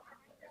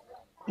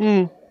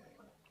 I'm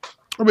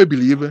a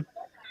believer.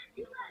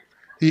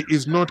 He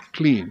is not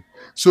clean.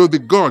 So the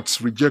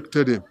gods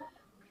rejected him.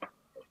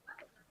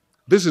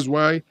 This is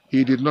why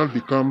he did not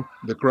become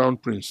the crown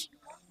prince.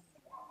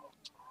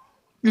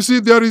 You see,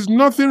 there is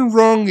nothing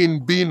wrong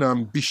in being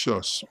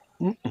ambitious.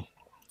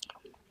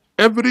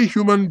 Every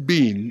human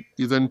being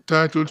is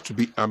entitled to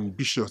be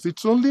ambitious.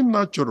 It's only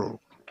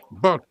natural.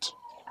 But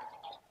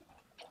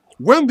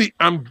when the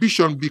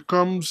ambition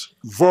becomes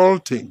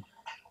vaulting,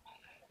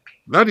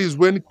 that is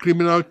when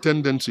criminal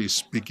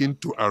tendencies begin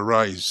to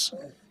arise.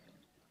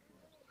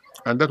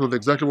 And that was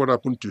exactly what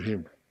happened to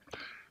him.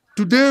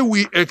 Today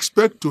we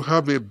expect to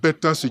have a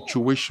better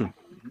situation.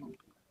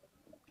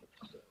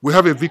 We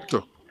have a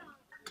victor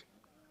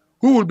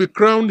who will be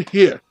crowned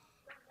here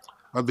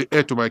as the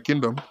heir to my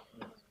kingdom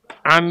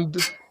and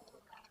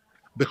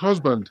the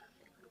husband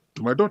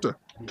to my daughter.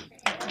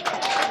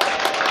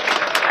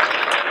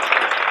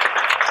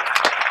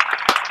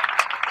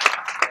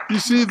 You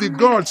see, the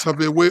gods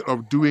have a way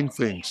of doing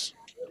things.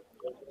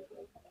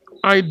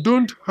 I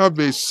don't have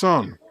a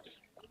son.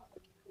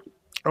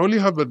 I only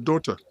have a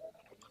daughter.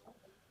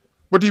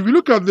 But if you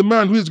look at the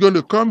man who is going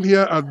to come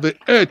here as the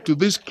heir to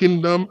this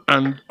kingdom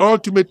and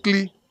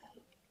ultimately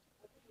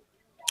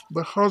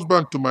the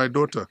husband to my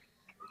daughter,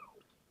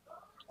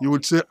 you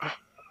would say,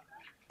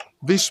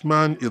 this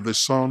man is the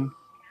son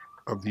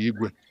of the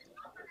Igwe.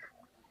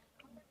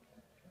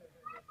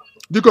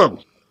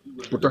 Dikog,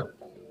 Puta.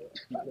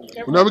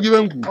 We never give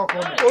him.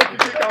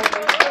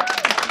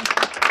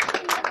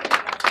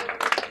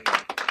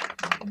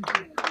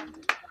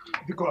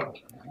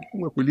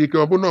 Mwepulike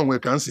obuno onwe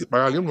ka nsi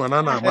kpagha gị nwa na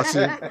amasị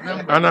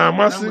ana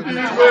amasị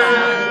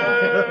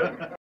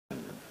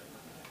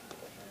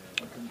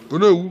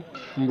onowu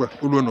ngwa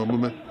ụlọ na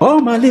omume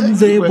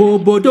Ọmalinze bụ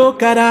obodo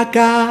kara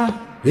aka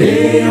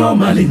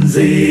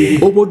Ọmalinze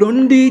obodo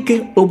ndị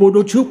ike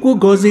obodo Chukwu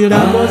gọziri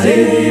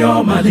agọzi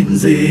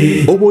Ọmalinze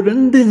obodo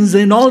ndị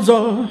nze na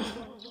ọzọ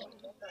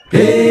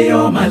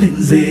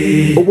Ọmalinze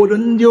obodo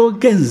ndị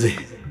okenze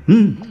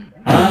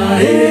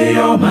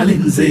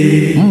Ọmalinze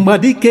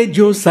mgbadike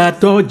ji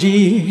osato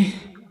ji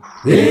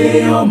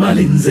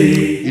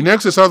Ọmalinze. In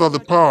exercise of the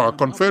power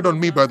conferred on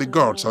me by the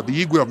gods at the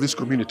Igwe of this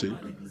community,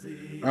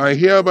 I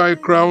hereby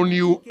crown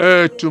you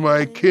heir to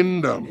my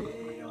kingdom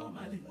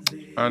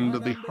and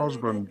the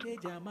husband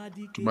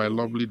to my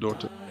lovely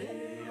daughter.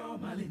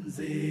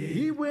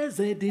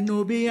 Iweze dị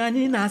n'obi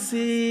anyị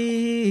na-asị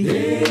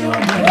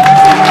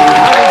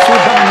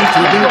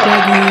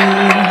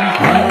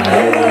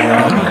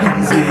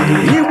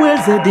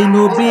Iweze dị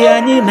n'obi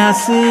anyị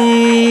na-asị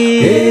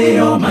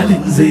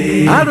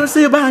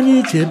arụsị be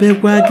anyị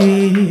chebekwa gị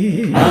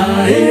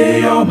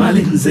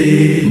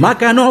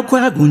maka na ọkụ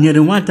agụnyere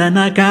nwata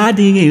n'aka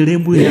adịghị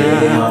eregbu ya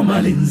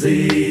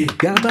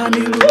gaba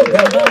n'iru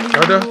gaba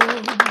n'iru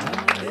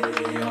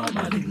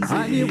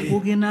anyị kwụ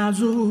gị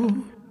n'azụ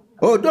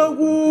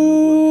Odogwu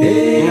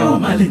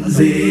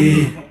Ọmalinze.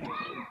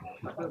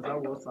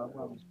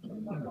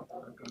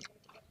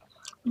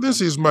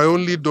 This is my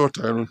only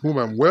daughter in whom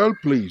I'm well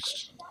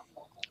pleased.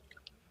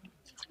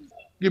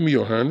 Give me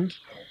your hand.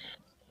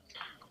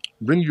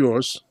 Bring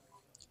yours.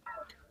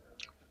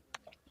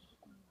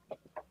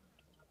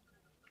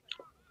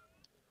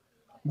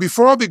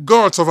 Before the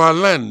gods of our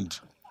land,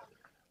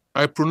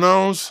 I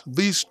pronounce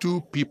these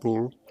two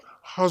people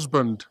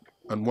husband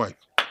and wife.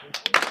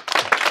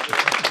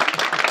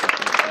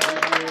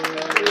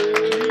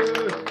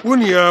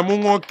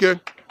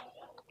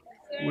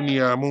 unu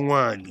ya amụ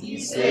nwaanyị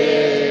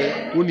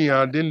unu ya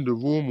adị ndụ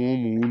bụ ụmụ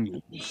unu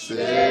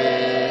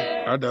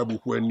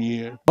adagbukwe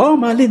n'ihe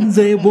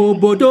Ọmalinze bụ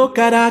obodo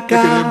kara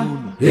aka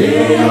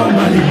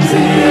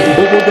Ọmalinze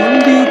obodo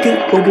ndị ike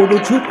obodo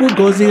Chukwu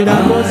gọziri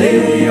agọzi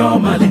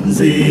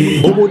Ọmalinze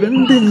obodo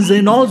ndị nze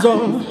na ọzọ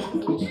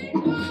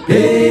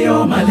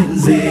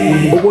Ọmalinze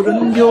obodo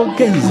ndị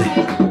okenze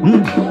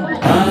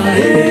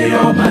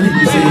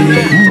Ọmalinze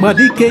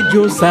Mgbadike ji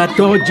ose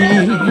atọ ji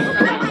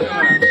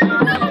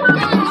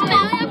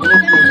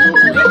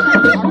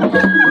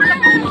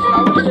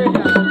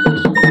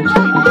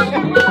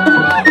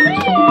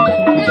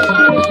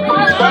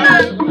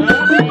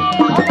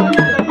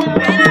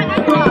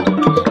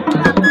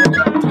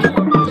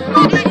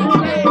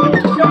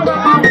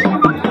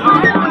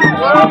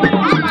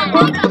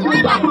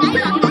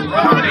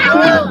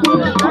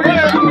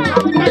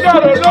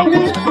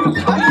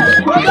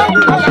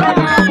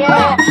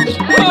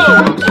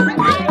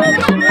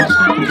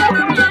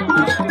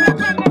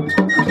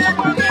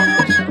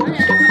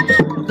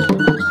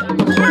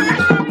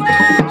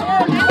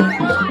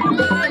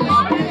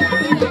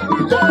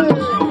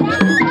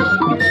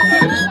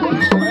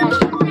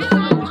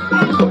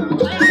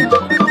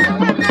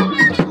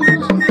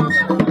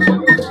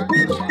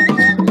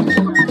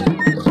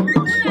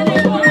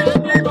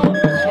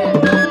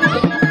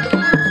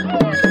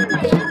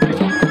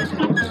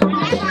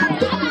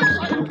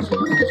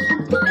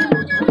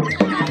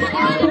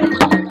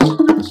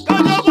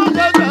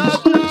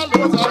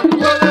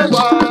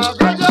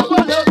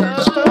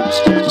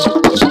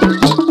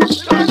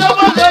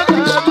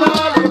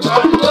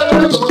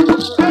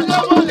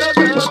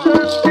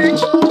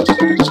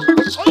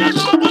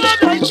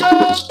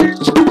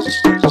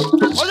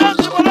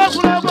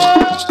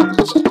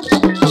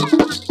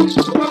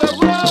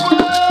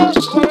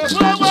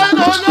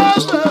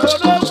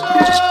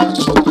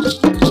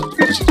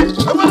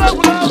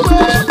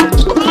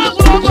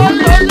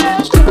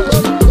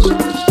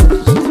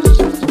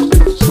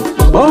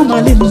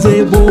Ọmalinze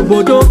bụ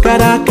obodo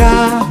kara aka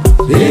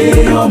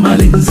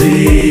Ọmalinze